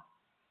Yahuwah.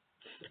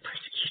 The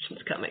persecution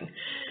is coming.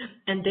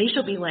 And they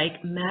shall be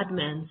like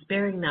madmen,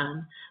 sparing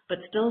none, but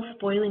still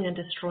spoiling and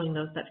destroying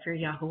those that fear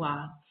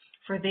Yahuwah.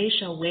 For they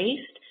shall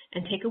waste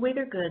and take away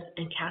their goods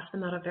and cast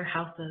them out of their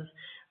houses.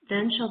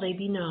 Then shall they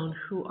be known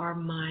who are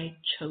my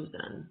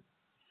chosen.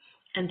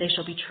 And they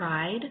shall be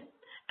tried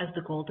as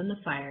the gold in the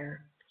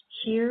fire.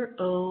 Hear,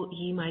 O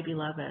ye my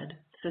beloved,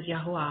 says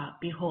Yahuwah,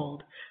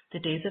 behold, the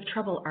days of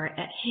trouble are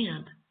at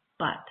hand,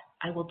 but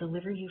I will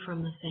deliver you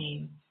from the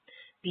same.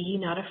 Be ye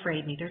not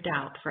afraid, neither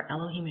doubt, for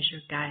Elohim is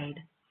your guide,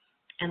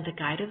 and the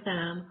guide of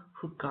them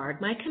who guard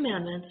my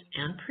commandments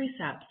and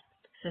precepts,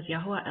 says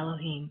Yahuwah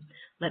Elohim.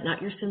 Let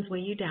not your sins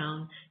weigh you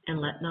down, and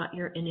let not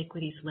your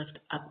iniquities lift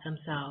up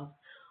themselves.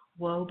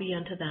 Woe be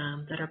unto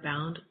them that are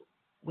bound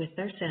with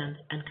their sins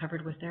and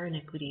covered with their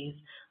iniquities,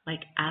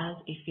 like as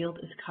a field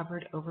is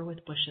covered over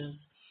with bushes,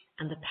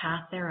 and the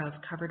path thereof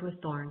covered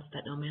with thorns,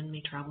 that no man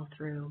may travel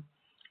through.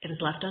 It is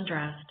left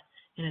undressed,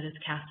 and it is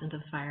cast into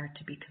the fire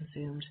to be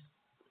consumed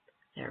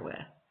therewith.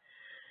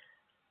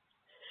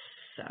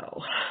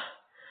 So,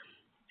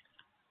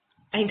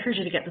 I encourage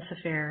you to get this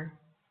affair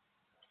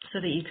so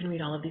that you can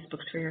read all of these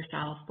books for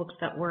yourself, books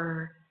that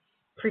were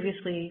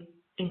previously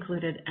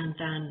included and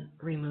then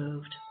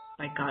removed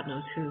by God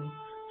knows who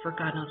for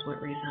God knows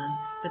what reason,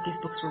 but these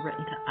books were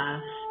written to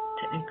us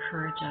to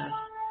encourage us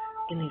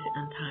in these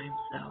end times.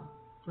 So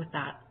with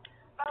that,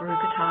 Baruch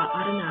atah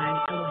Adonai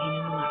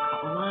Eloheinu melech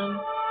haolam.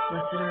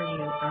 Blessed are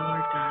you, our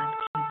Lord God,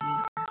 King of the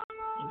universe.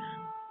 Amen.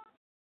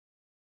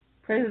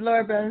 Praise the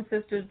Lord, brothers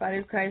and sisters, body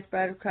of Christ,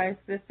 bride of Christ.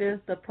 This is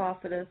the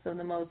prophetess of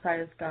the Most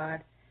Highest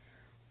God,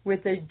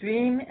 with a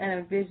dream and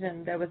a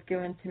vision that was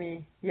given to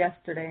me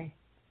yesterday.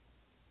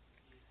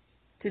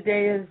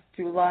 Today is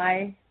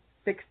July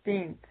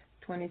 16th,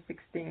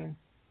 2016.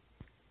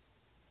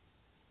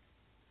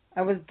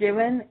 I was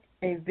given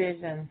a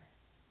vision.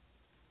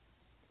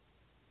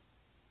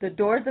 The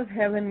doors of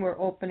heaven were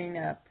opening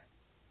up,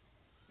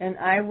 and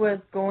I was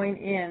going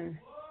in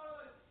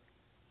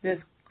this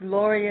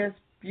glorious,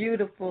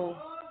 beautiful,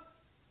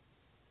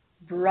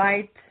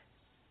 bright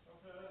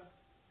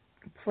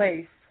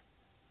place.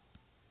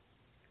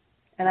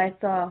 And I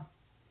saw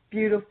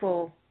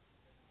beautiful,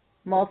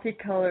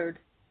 multicolored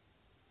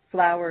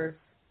flowers,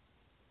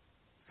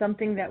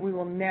 something that we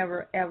will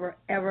never, ever,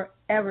 ever,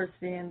 ever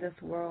see in this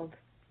world.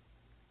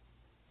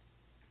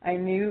 I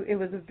knew it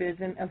was a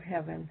vision of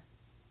heaven.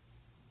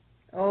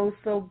 Oh,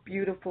 so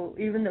beautiful.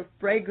 Even the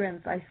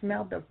fragrance, I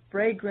smelled the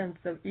fragrance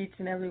of each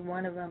and every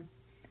one of them.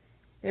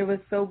 It was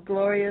so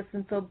glorious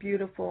and so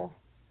beautiful.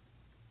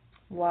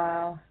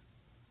 Wow.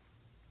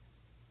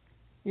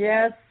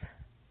 Yes,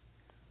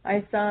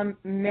 I saw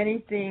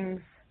many things,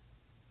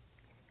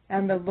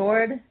 and the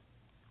Lord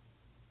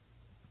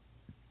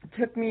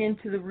took me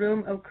into the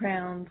room of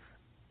crowns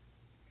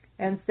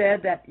and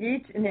said that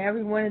each and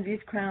every one of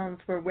these crowns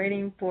were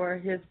waiting for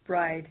His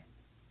bride.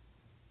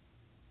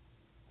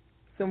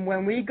 So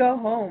when we go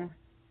home,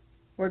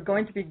 we're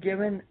going to be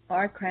given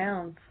our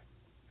crowns.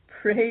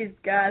 Praise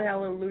God,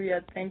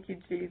 hallelujah, thank you,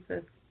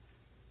 Jesus.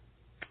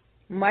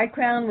 My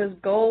crown was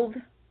gold,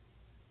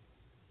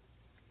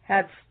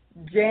 had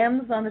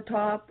gems on the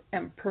top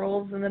and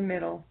pearls in the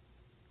middle.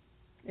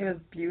 It was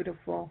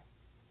beautiful.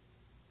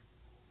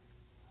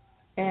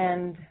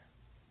 And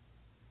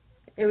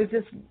it was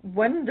just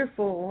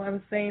wonderful. I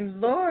was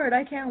saying, Lord,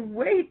 I can't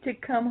wait to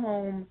come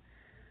home.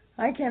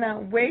 I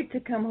cannot wait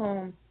to come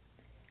home.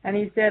 And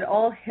He said,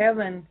 all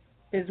heaven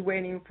is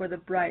waiting for the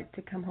bride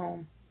to come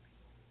home.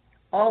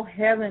 All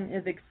heaven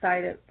is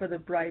excited for the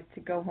bride to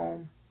go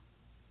home.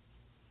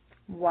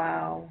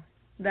 Wow,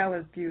 that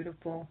was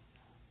beautiful.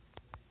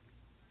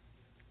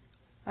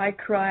 I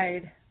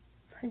cried.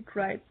 I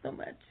cried so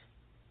much.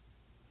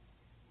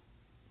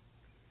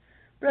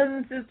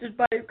 Brothers and sisters,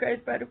 body of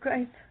Christ, bride of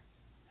Christ,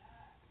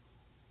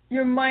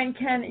 your mind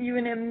can't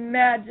even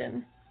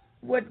imagine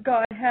what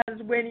God has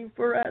waiting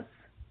for us.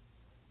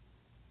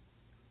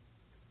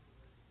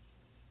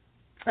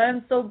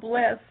 I'm so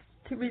blessed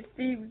to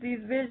receive these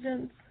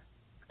visions.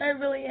 I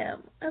really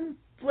am. I'm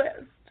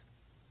blessed.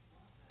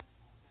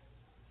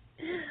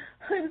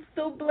 I'm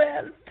so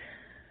blessed.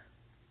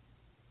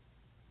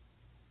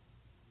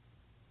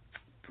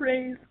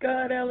 Praise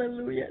God,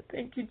 hallelujah.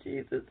 Thank you,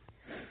 Jesus.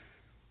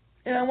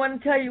 And I want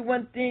to tell you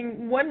one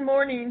thing. One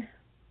morning,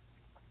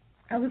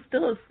 I was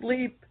still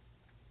asleep.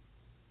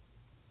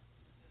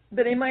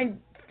 But in my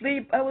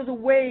sleep, I was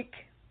awake.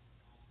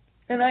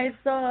 And I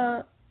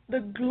saw the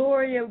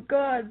glory of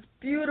God's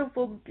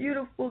beautiful,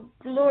 beautiful,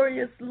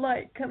 glorious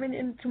light coming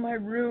into my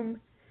room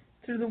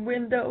through the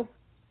window.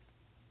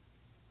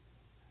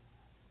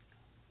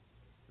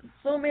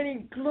 So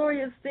many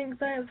glorious things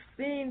I have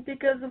seen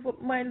because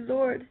of my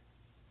Lord.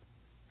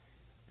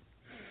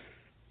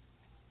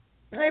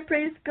 I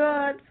praise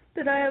God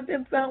that I have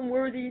been found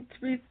worthy to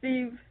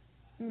receive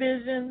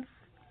visions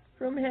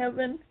from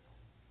heaven,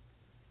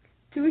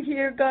 to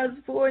hear God's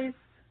voice.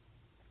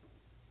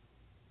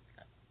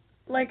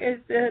 Like I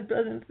said,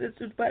 brothers and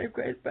sisters, body of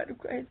Christ,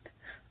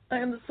 I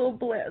am so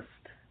blessed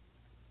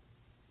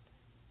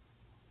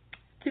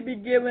to be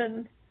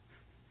given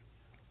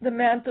the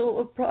mantle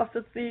of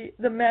prophecy,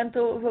 the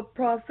mantle of a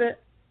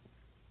prophet.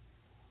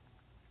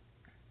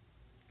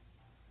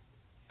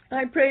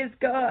 I praise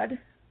God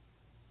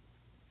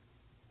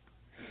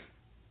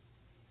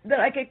that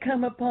I could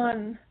come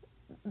upon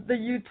the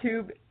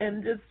YouTube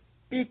and just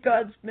speak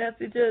God's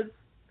messages,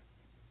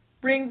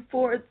 bring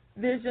forth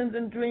visions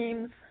and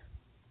dreams.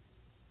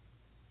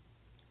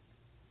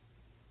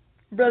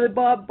 Brother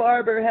Bob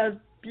Barber has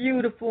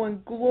beautiful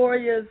and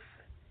glorious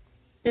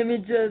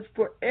images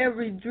for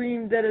every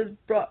dream that is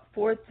brought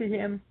forth to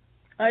him.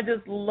 I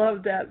just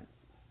love that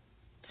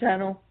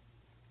channel.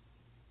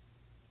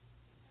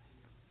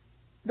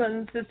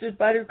 Brothers and sisters,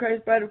 body of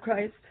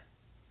Christ,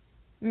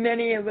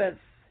 many of us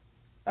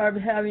are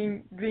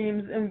having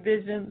dreams and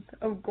visions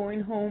of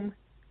going home.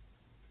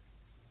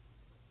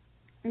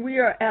 We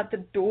are at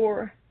the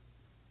door.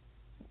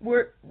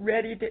 We're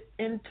ready to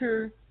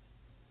enter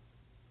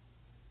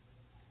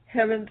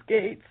heaven's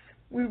gates.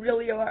 We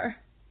really are.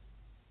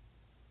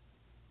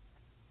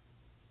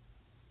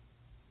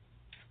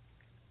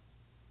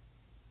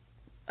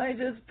 I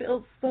just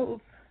feel so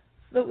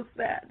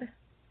sad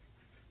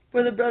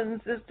for the brothers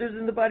and sisters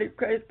in the body of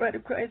Christ, bride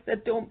of Christ,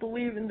 that don't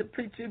believe in the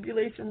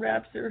pre-tribulation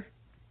rapture.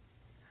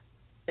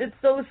 it's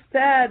so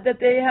sad that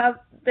they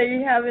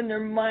have in their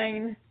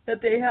mind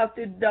that they have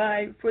to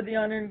die for the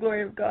honor and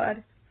glory of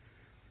God,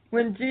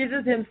 when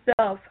Jesus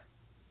himself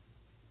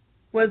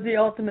was the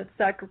ultimate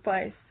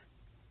sacrifice.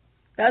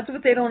 That's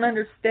what they don't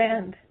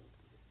understand,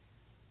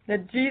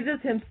 that Jesus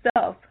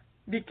himself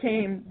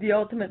became the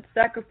ultimate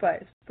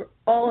sacrifice for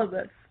all of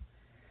us,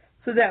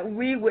 so that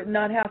we would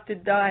not have to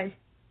die,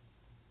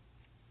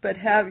 but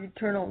have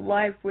eternal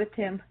life with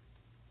him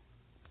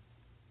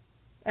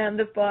and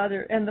the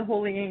Father and the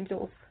holy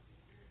angels.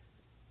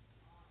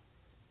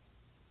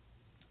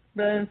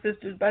 Brothers and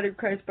sisters, bride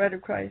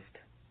of Christ,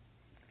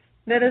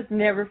 let us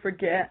never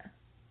forget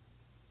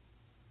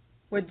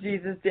what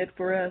Jesus did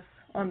for us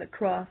on the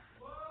cross.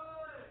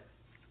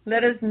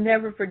 Let us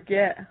never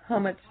forget how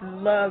much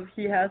love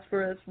he has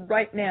for us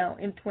right now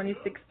in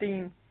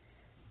 2016.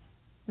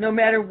 No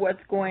matter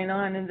what's going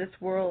on in this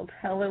world,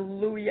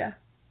 hallelujah.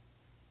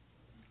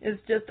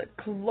 It's just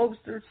a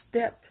closer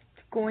step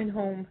to going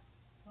home.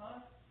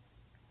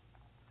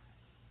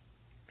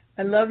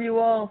 I love you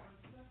all.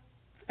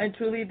 I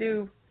truly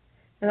do.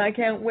 And I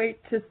can't wait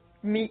to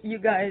meet you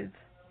guys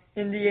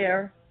in the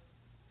air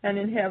and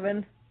in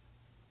heaven.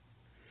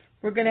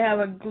 We're going to have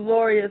a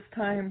glorious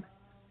time.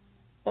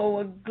 Oh,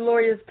 a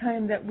glorious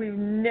time that we've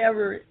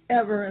never,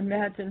 ever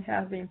imagined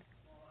having.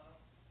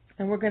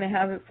 And we're going to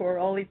have it for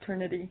all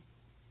eternity.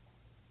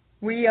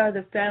 We are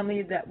the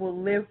family that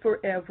will live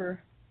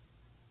forever.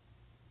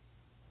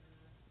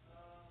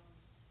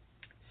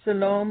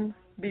 Shalom,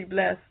 be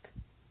blessed.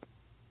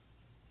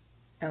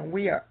 And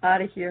we are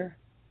out of here.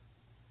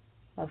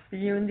 I'll see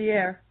you in the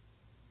air.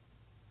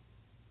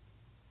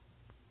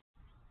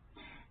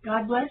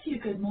 God bless you.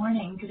 Good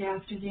morning, good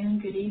afternoon,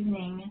 good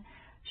evening.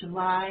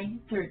 July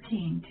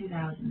 13,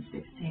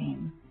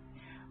 2016.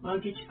 Well,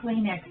 get your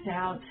Kleenex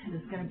out.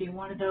 It's going to be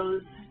one of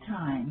those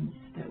times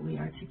that we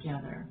are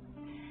together.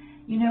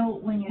 You know,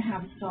 when you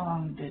have a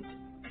song that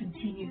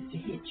continues to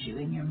hit you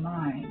in your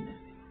mind.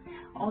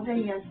 All day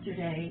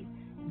yesterday,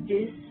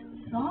 this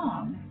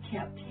song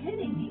kept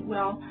hitting me.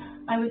 Well,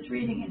 I was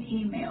reading an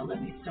email.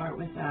 Let me start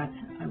with that.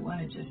 I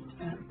want to just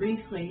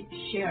briefly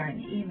share an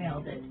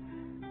email that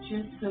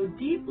just so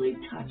deeply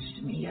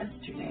touched me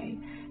yesterday.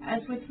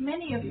 As with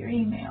many of your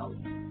emails,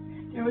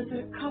 there was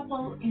a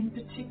couple in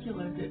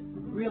particular that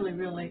really,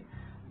 really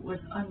was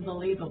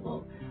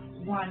unbelievable.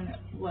 One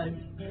was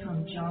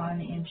from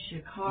John in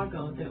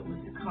Chicago that was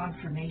a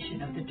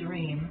confirmation of the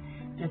dream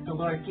that the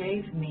Lord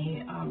gave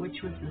me,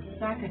 which was the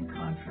second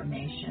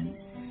confirmation.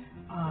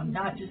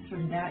 Not just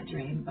from that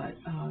dream, but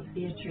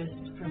Beatrice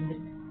from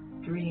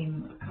the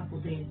dream a couple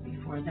days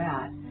before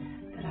that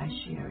I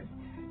shared.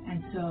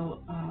 And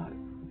so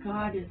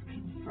God is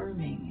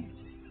confirming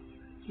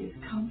his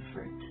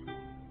comfort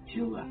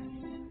to us,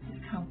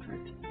 his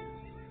comfort.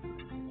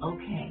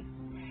 Okay,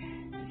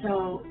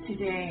 so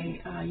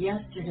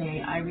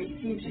yesterday, I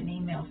received an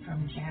email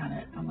from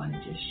Janet. I want to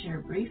just share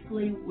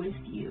briefly with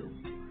you.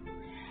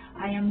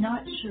 I am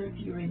not sure if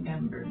you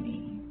remember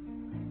me.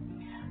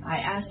 I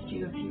asked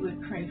you if you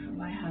would pray for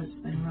my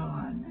husband,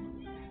 Ron.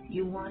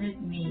 You wanted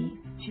me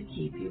to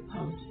keep you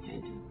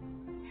posted.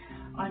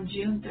 On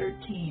June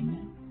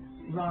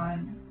 13,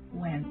 Ron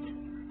went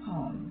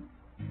home.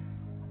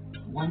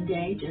 One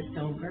day, just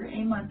over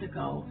a month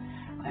ago,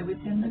 I was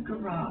in the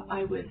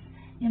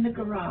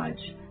garage.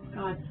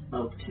 God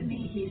spoke to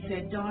me. He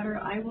said, "Daughter,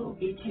 I will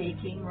be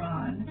taking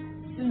Ron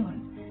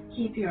soon.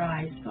 Keep your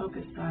eyes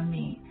focused on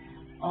me.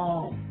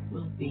 All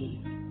will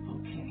be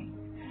okay."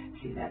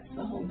 See, that's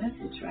the whole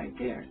message right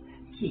there.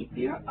 Keep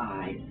your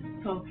eyes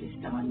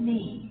focused on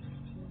me.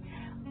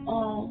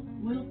 All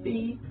will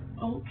be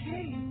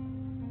okay.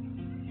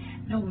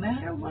 No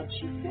matter what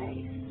you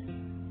face,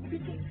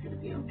 everything's going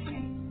to be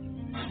okay.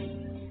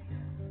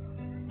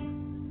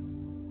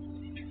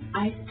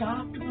 I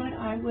stopped what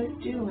I was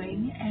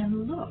doing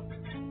and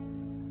looked.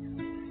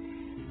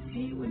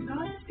 See, when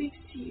God speaks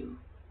to you,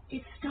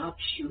 it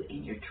stops you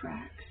in your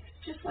tracks.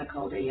 Just like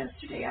all day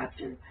yesterday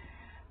after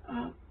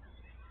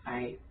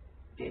I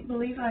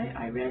believe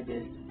I read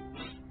this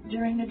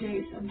during the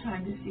day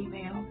sometime, this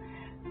email,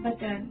 but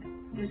then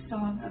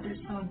other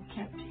song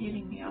kept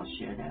hitting me. I'll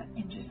share that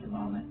in just a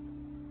moment.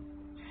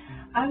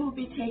 I will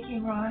be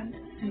taking Ron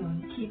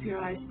soon. Keep your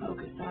eyes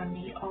focused on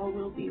me. All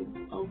will be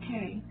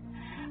okay.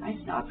 I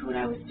stopped what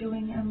I was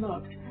doing and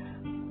looked.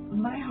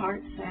 My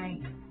heart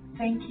sank,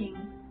 thinking,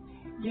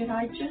 did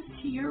I just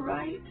hear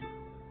right?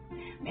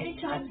 Many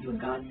times when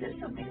God says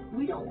something,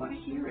 we don't want to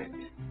hear it.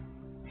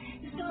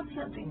 It's not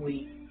something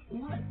we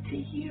want to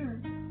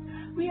hear.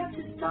 We have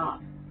to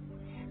stop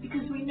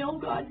because we know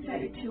God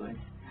said it to us,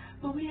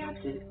 but we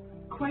have to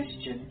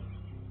question,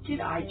 did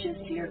I just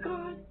hear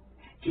God?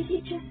 Did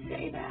he just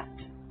say that?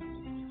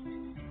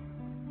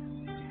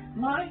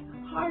 My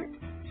heart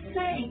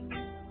sank.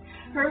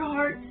 Her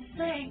heart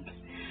sank.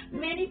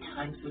 Many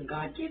times when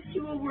God gives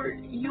you a word,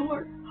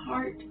 your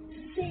heart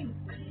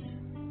sinks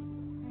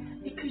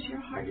because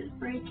your heart is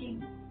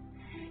breaking.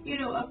 You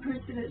know, a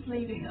person is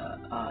leaving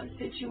a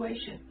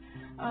situation.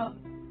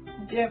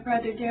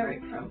 Brother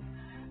Derek from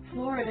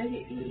Florida,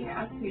 he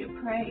asked me to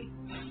pray.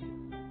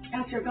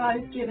 after God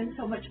has given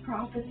so much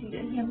prophecy to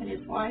him and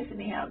his wife, and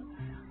they have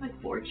like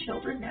 4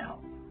 children now.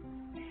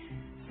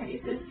 And he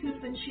says,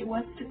 Susan, she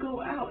wants to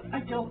go out.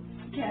 I don't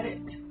get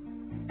it.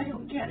 I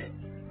don't get it.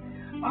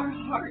 Our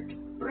heart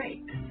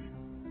breaks.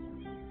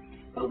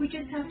 But we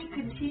just have to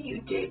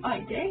continue day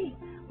by day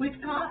with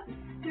God.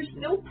 There's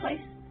no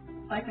place,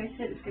 like I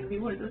said, it's going to be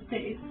one of those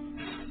days,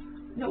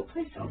 no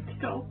place else to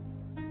go.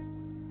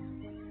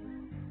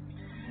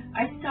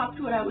 I stopped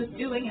what I was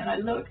doing and I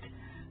looked.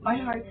 My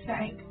heart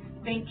sank,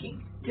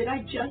 thinking, did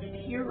I just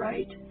hear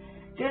right?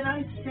 Then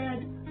I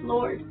said,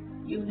 Lord,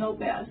 you know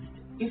best.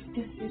 If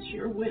this is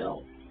your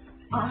will,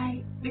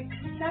 I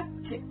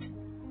accept it.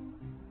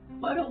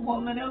 What a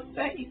woman of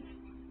faith.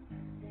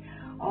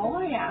 All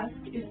I ask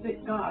is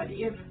that God,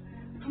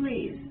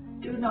 please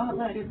do not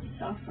let him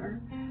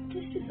suffer.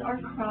 This is our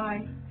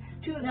cry.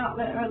 Do not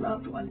let our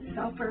loved ones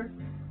suffer.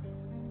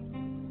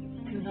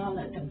 Do not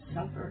let them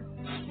suffer.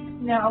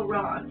 Now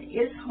Ron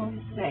is home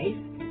safe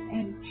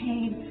and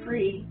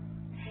pain-free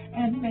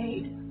and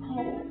made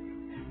whole.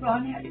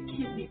 Ron had a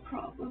kidney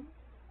problem.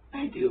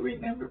 I do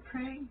remember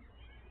praying.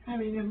 I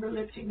remember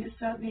lifting this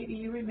up. Maybe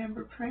you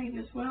remember praying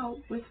as well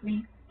with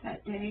me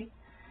that day.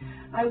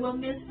 I will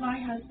miss my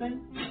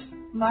husband,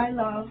 my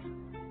love,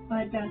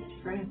 my best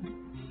friend.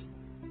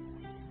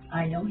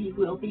 I know he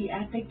will be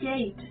at the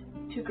gate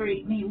to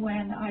greet me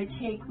when I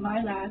take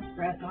my last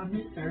breath on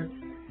this earth.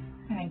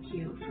 Thank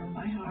you from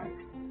my heart.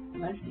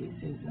 Bless you,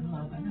 Susan.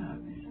 Love and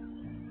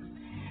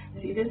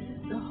hugs. See, this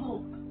is the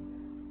hope.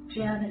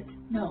 Janet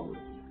knows.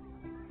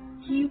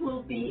 He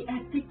will be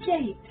at the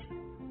gate.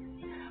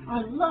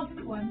 Our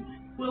loved ones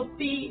will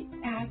be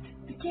at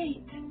the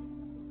gate.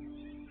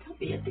 They'll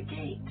be at the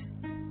gate.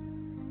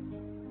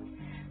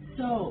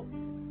 So,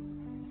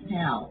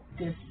 now,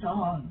 this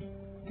song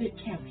that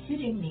kept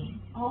hitting me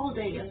all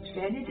day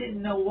yesterday, and I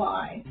didn't know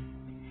why.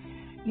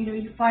 You know,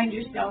 you find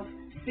yourself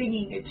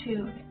singing a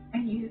tune,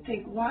 and you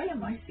think, why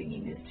am I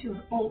singing this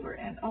tune over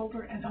and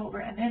over and over?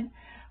 And then,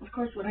 of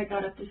course, when I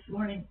got up this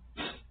morning,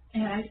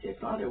 and I said,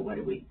 Father, what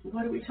are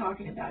we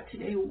talking about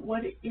today?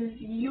 What is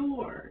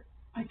your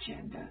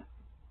agenda?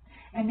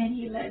 And then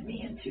he led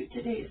me into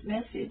today's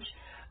message,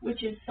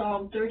 which is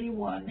Psalm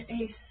 31,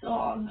 a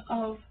song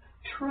of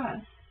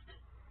trust.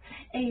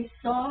 A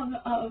song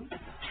of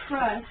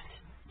trust.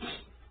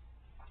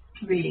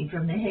 Reading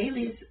from the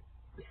Haley's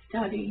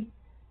Study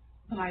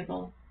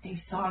Bible,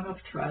 a song of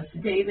trust.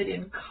 David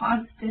in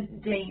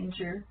constant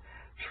danger,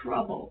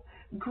 trouble,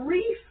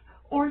 grief,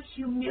 or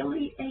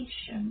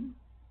humiliation.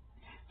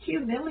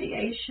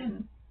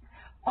 Humiliation,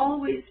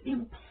 always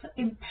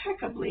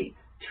impeccably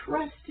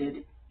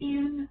trusted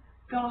in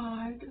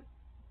God.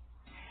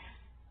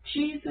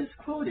 Jesus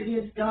quoted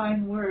his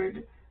dying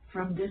word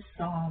from this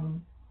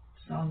psalm,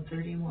 Psalm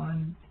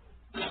 31.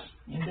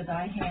 Into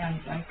thy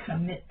hands I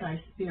commit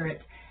thy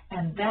spirit.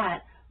 And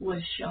that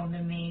was shown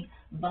to me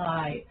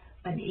by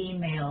an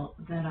email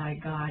that I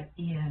got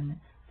in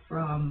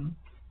from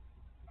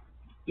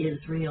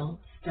Israel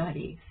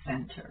Study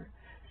Center.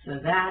 So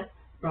that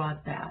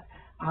brought that.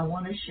 I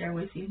want to share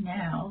with you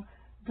now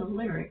the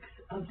lyrics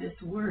of this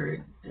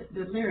word,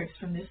 the lyrics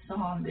from this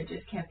song that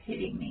just kept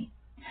hitting me.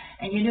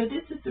 And you know,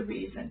 this is the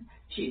reason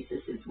Jesus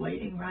is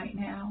waiting right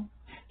now.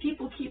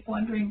 People keep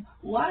wondering,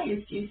 why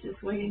is Jesus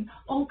waiting?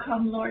 Oh,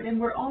 come, Lord. And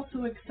we're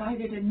also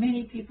excited, and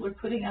many people are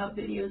putting out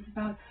videos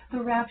about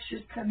the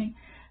rapture's coming.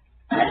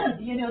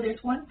 You know,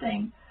 there's one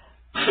thing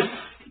I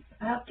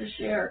have to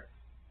share.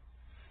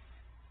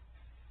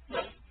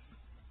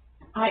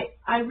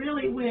 I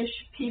really wish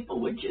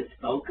people would just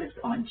focus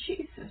on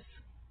Jesus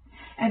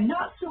and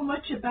not so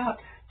much about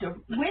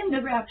when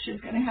the rapture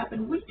is going to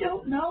happen. We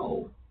don't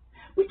know.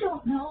 We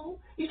don't know.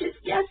 You're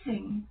just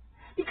guessing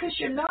because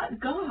you're not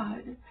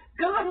God.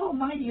 God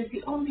Almighty is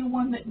the only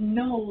one that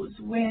knows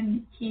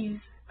when he's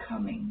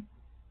coming.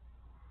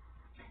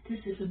 This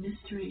is a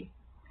mystery.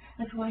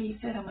 That's why he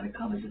said, I'm going to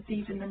come as a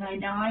thief in the night.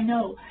 Now, I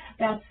know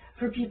that's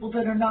for people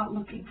that are not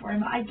looking for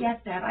him. I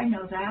get that. I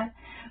know that.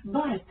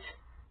 But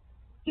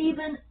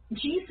even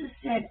Jesus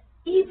said,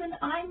 even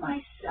I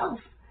myself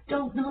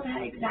don't know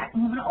that exact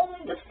moment. Only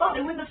the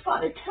Father, when the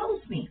Father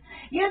tells me.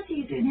 Yes,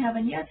 he's in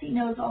heaven. Yes, he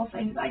knows all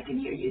things. I can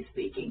hear you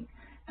speaking.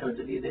 Those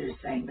of you that are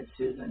saying, but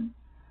Susan,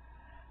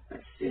 but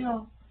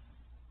still,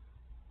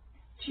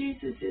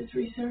 Jesus is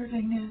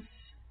reserving this.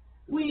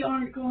 We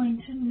aren't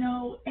going to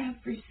know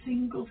every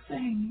single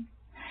thing.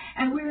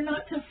 And we're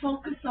not to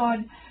focus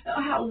on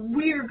how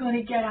we're going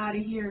to get out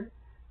of here.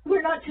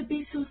 We're not to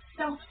be so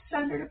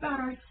self-centered about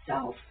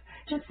ourselves,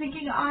 just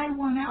thinking, I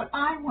want out,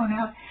 I want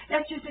out.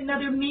 That's just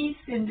another me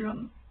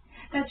syndrome.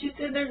 That's just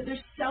another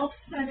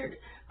self-centered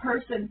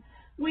person.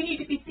 We need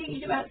to be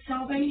thinking about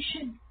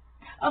salvation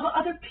of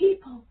other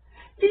people.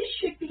 This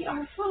should be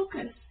our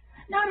focus,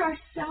 not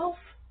ourself.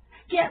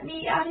 Get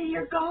me out of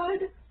here, God.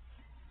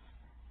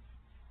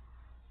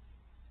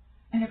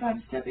 And if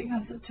I'm stepping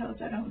on some toes,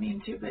 I don't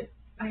mean to, but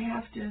I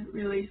have to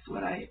release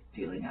what I'm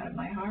feeling out of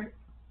my heart.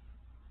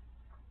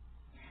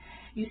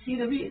 You see,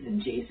 the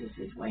reason Jesus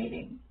is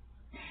waiting,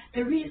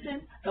 the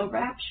reason the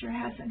rapture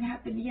hasn't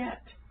happened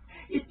yet,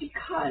 is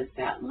because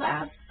that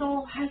last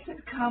soul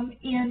hasn't come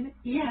in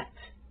yet.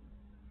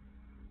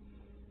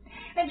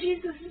 And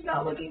Jesus is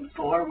not looking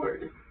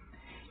forward.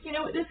 You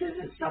know, this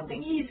isn't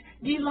something he's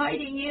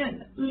delighting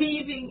in,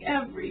 leaving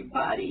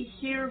everybody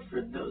here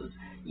for those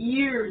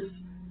years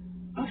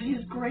of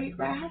his great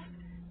wrath.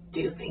 Do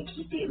you think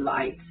he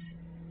delights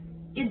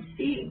in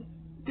seeing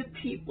the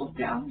people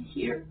down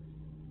here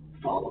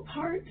fall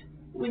apart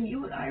when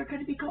you and I are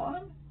going to be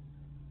gone?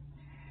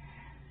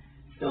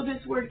 So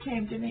this word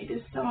came to me,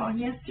 this song,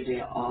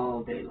 yesterday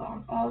all day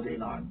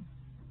long.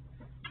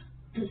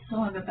 This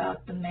song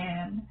about the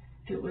man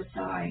who was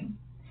dying,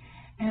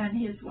 and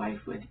his wife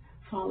would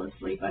fall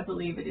asleep, I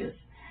believe it is,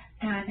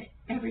 and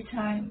every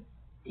time,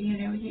 you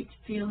know, he'd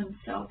feel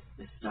himself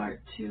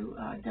start to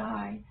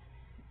die,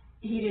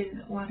 he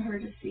didn't want her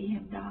to see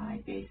him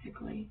die,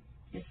 basically,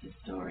 is the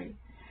story.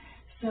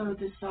 So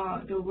the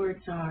song, the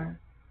words are,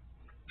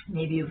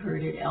 maybe you've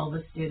heard it,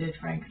 Elvis did it,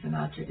 Frank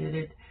Sinatra did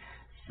it,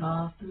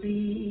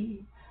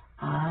 softly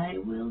I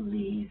will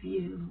leave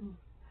you,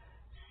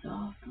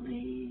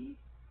 softly,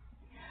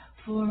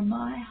 for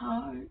my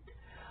heart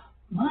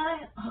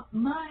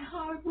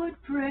would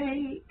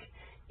break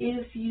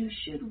if you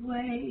should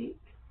wake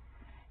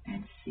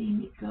and see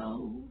me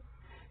go.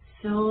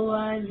 So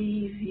I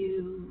leave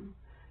you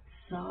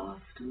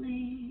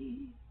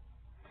softly,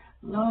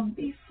 long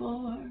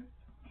before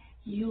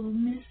you'll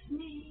miss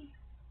me,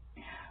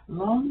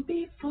 long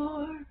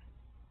before,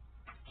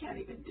 can't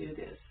even do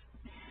this,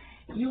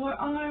 your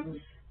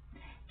arms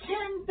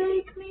can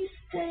make me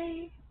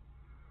stay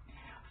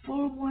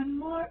for one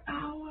more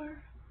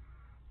hour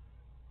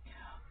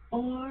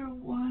or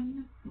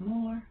one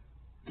more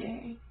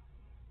day.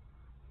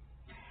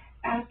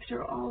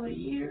 After all the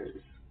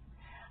years,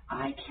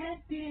 I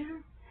can't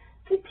bear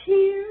the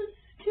tears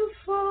to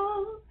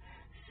fall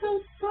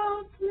so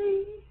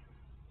softly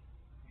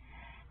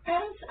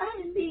as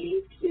I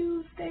leave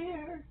you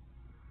there.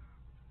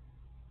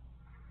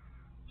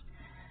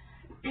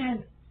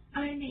 And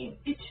I mean,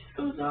 it just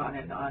goes on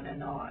and on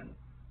and on.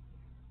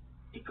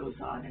 It goes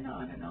on and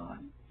on and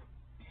on.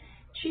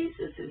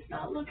 Jesus is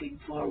not looking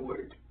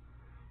forward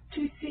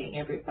to seeing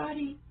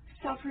everybody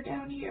suffer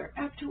down here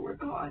after we're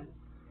gone.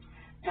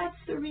 That's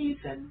the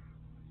reason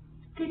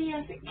that he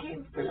hasn't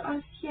came for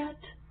us yet,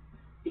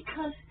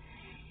 because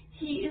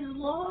he is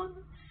long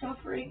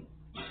suffering,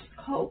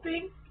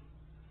 hoping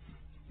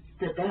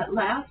that that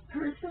last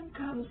person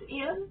comes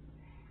in.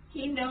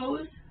 He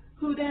knows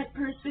who that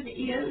person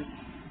is.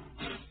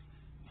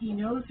 He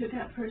knows who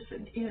that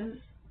person is.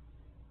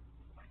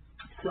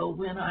 So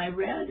when I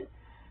read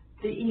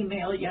the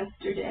email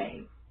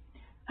yesterday,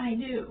 I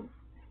knew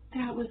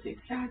that was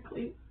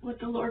exactly what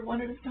the Lord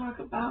wanted to talk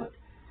about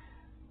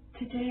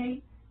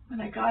today. When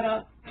I got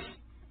up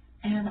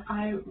and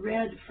I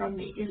read from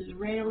the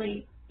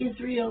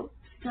Israel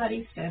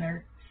Study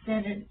Center,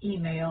 sent an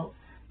email,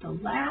 the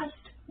last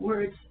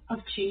words of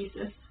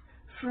Jesus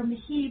from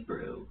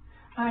Hebrew,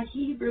 a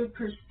Hebrew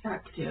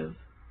perspective,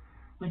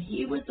 when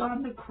he was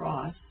on the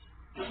cross,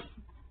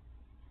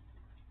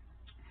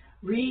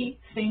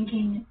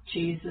 rethinking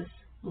Jesus's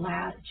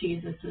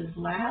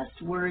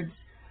last words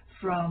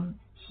from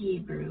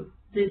Hebrew.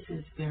 This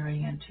is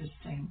very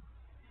interesting.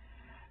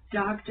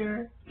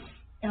 Dr.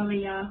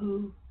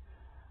 Eliyahu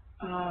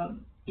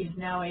is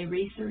now a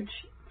research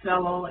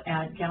fellow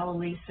at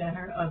Galilee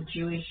Center of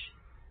Jewish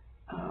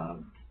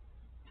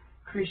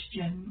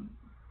Christian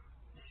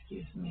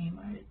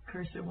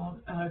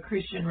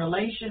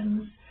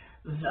Relations,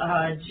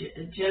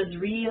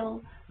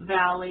 Jezreel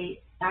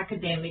Valley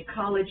Academic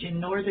College in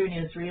northern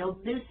Israel.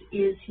 This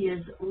is his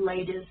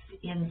latest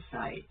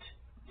insight.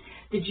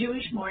 The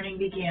Jewish morning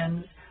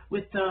begins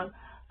with the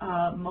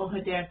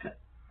Mohadik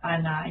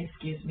Anai,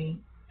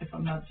 if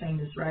I'm not saying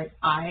this right,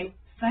 I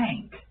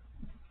thank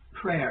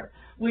prayer,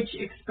 which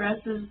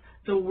expresses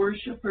the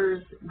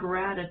worshiper's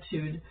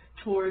gratitude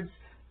towards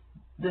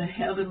the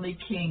heavenly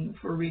King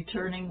for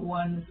returning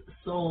one's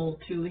soul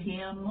to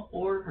him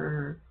or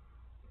her.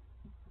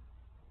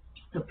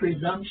 The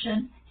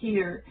presumption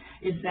here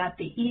is that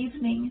the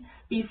evening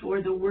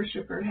before the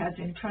worshiper has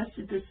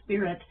entrusted the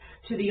spirit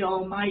to the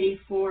Almighty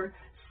for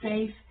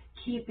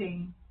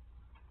safekeeping.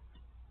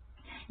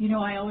 You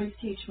know, I always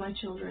teach my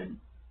children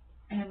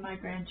and my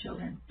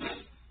grandchildren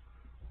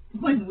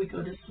when we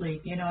go to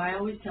sleep. You know, I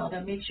always tell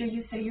them, make sure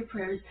you say your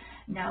prayers.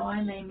 Now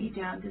I lay me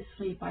down to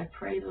sleep. I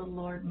pray the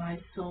Lord my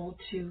soul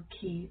to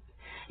keep.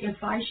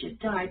 If I should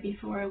die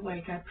before I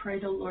wake, I pray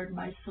the Lord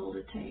my soul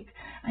to take.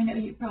 I know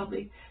you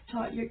probably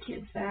taught your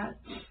kids that.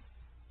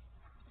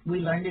 We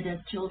learned it as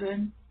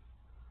children.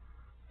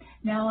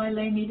 Now I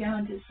lay me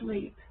down to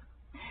sleep.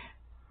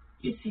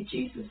 You see,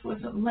 Jesus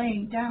wasn't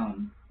laying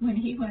down when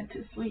he went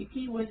to sleep.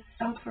 He was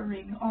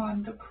suffering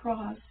on the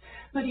cross,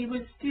 but he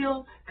was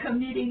still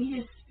committing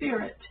his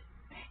spirit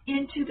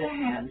into the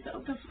hands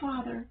of the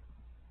Father.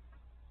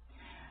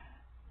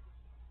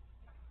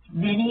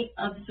 Many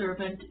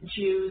observant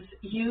Jews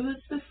use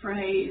the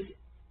phrase,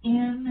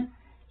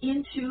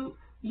 into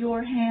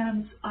your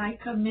hands I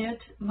commit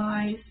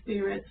my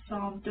spirit,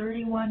 Psalm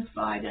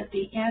 31:5, at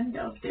the end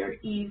of their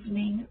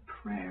evening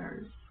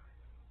prayers.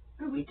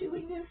 Are we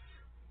doing this?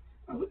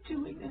 Are we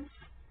doing this?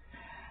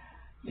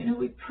 You know,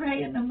 we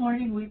pray in the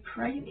morning, we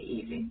pray in the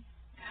evening,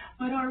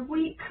 but are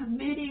we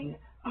committing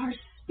our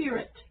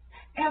spirit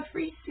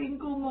every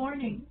single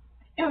morning,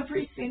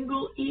 every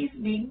single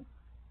evening,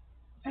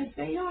 as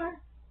they are?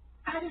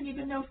 I don't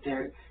even know if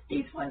they're,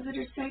 these ones that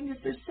are saying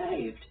this are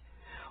saved.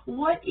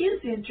 What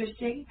is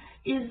interesting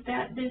is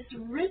that this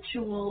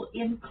ritual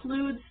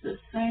includes the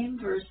same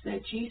verse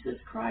that Jesus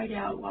cried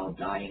out while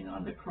dying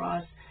on the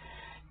cross.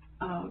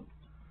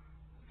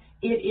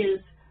 It is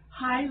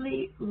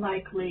highly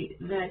likely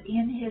that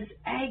in his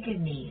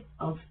agony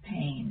of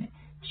pain,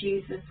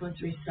 Jesus was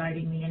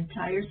reciting the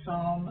entire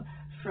psalm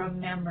from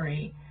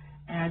memory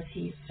as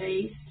he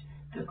faced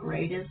the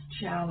greatest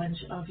challenge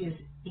of his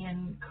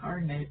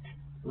incarnate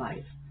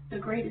life. The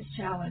greatest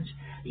challenge.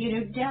 You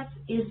know, death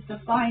is the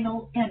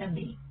final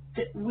enemy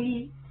that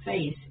we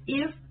face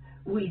if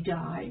we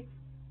die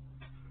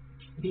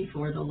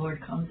before the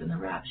Lord comes in the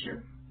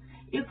rapture.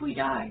 If we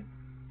die,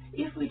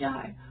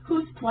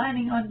 who's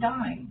planning on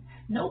dying?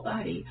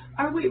 Nobody.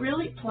 Are we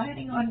really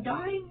planning on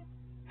dying?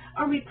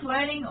 Are we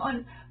planning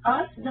on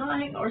us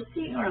dying or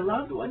seeing our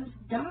loved ones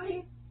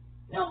die?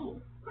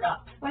 No, we're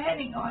not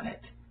planning on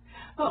it.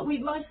 But we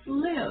must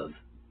live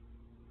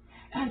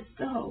as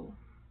though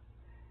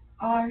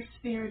our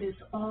spirit is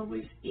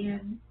always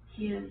in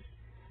his,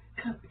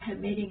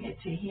 committing it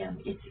to him.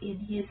 It's in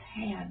his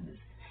hands.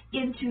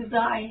 Into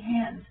thy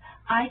hands.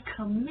 I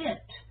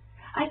commit.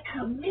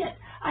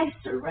 I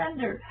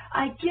surrender.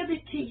 I give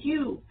it to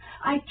you.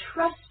 I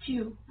trust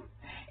you.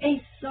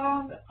 A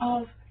song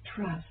of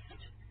trust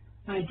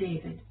by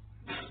David.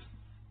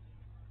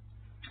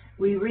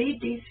 We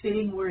read these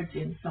fitting words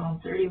in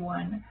Psalm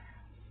 31,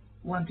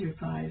 1 through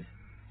 5.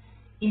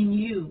 In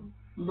you,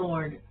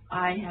 Lord,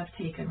 I have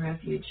taken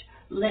refuge.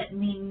 Let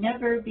me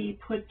never be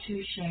put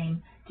to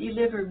shame.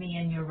 Deliver me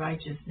in your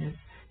righteousness.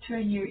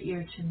 Turn your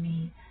ear to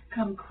me.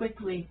 Come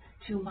quickly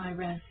to my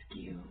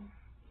rescue.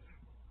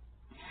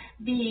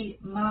 Be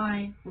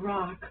my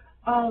rock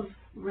of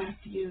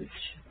refuge,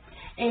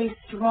 a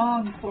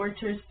strong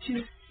fortress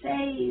to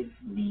save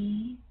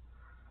me.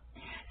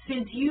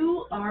 Since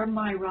you are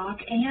my rock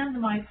and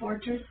my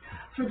fortress,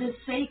 for the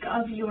sake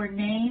of your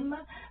name,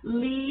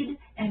 lead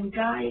and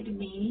guide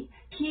me.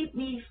 Keep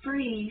me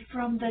free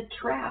from the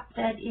trap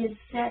that is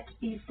set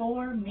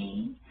before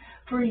me,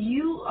 for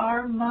you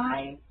are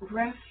my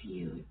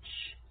refuge.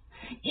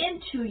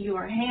 Into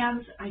your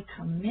hands I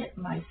commit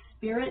my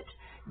spirit.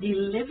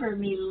 Deliver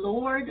me,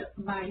 Lord,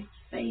 my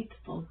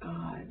faithful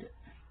God.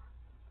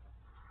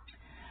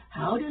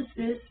 How does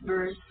this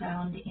verse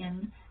sound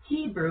in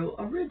Hebrew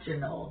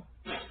original?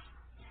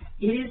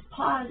 Is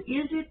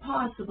it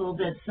possible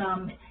that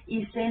some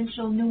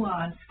essential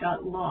nuance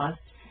got lost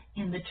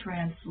in the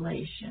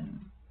translation?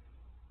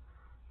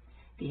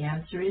 The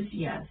answer is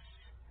yes.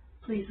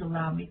 Please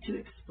allow me to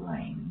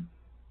explain.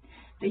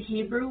 The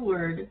Hebrew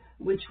word,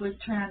 which was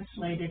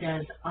translated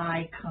as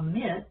I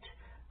commit,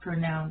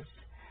 pronounced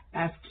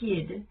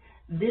afkid,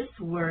 this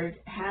word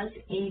has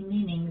a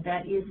meaning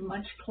that is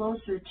much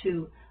closer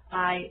to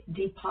I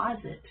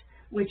deposit,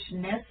 which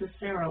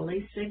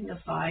necessarily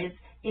signifies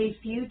a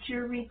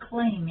future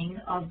reclaiming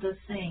of the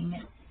thing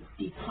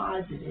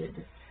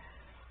deposited.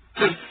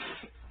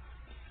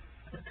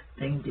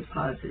 Thing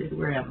deposited,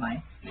 where am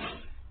I?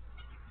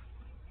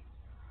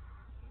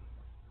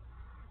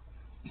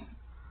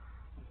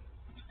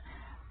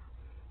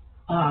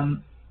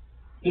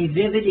 A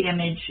vivid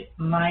image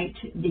might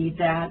be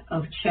that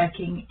of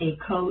checking a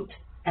coat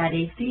at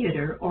a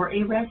theater or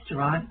a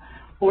restaurant,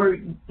 or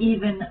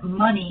even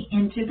money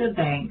into the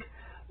bank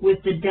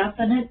with the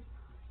definite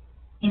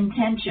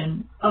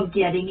intention of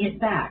getting it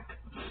back.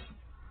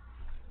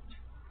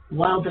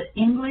 While the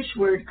English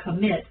word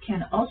commit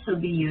can also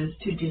be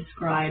used to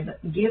describe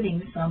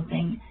giving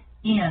something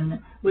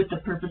in with the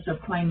purpose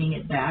of claiming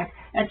it back,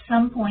 at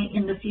some point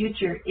in the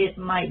future it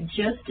might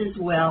just as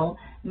well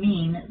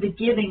mean the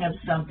giving of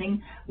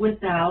something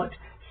without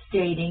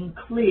stating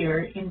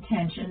clear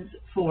intentions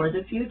for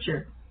the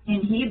future.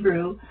 In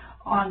Hebrew,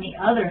 on the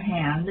other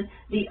hand,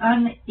 the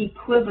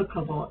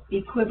unequivocal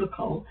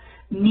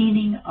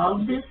meaning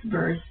of this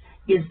verse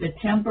is the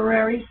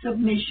temporary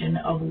submission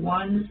of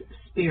one's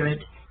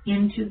spirit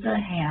into the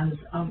hands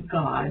of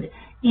God,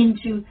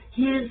 into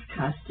his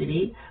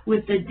custody,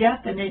 with the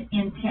definite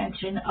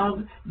intention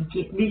of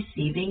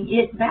receiving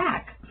it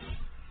back.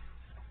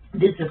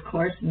 This, of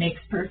course,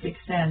 makes perfect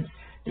sense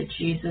that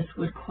Jesus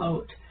would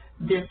quote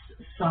this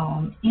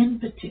psalm in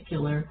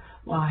particular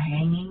while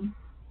hanging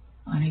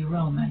on a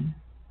Roman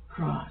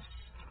cross.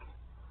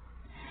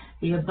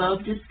 The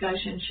above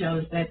discussion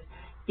shows that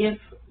if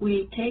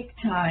we take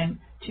time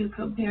to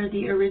compare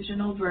the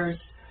original verse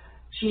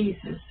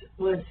Jesus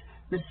was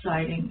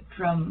reciting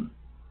from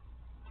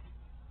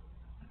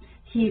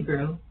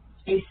Hebrew,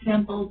 a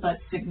simple but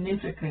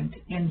significant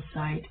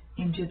insight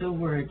into the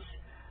words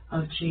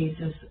of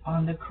Jesus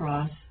on the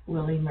cross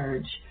will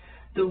emerge.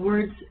 The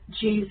words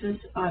Jesus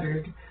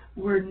uttered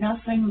were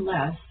nothing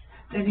less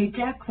than a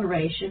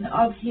declaration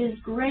of his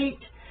great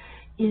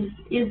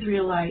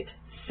Israelite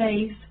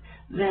faith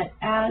that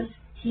as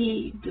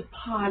he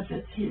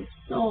deposits his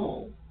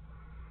soul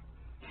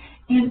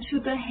into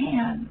the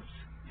hands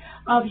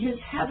of his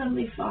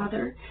heavenly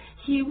Father,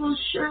 he will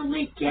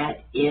surely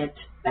get it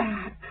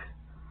back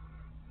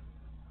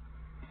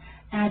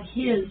at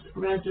his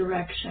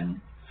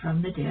resurrection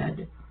from the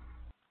dead.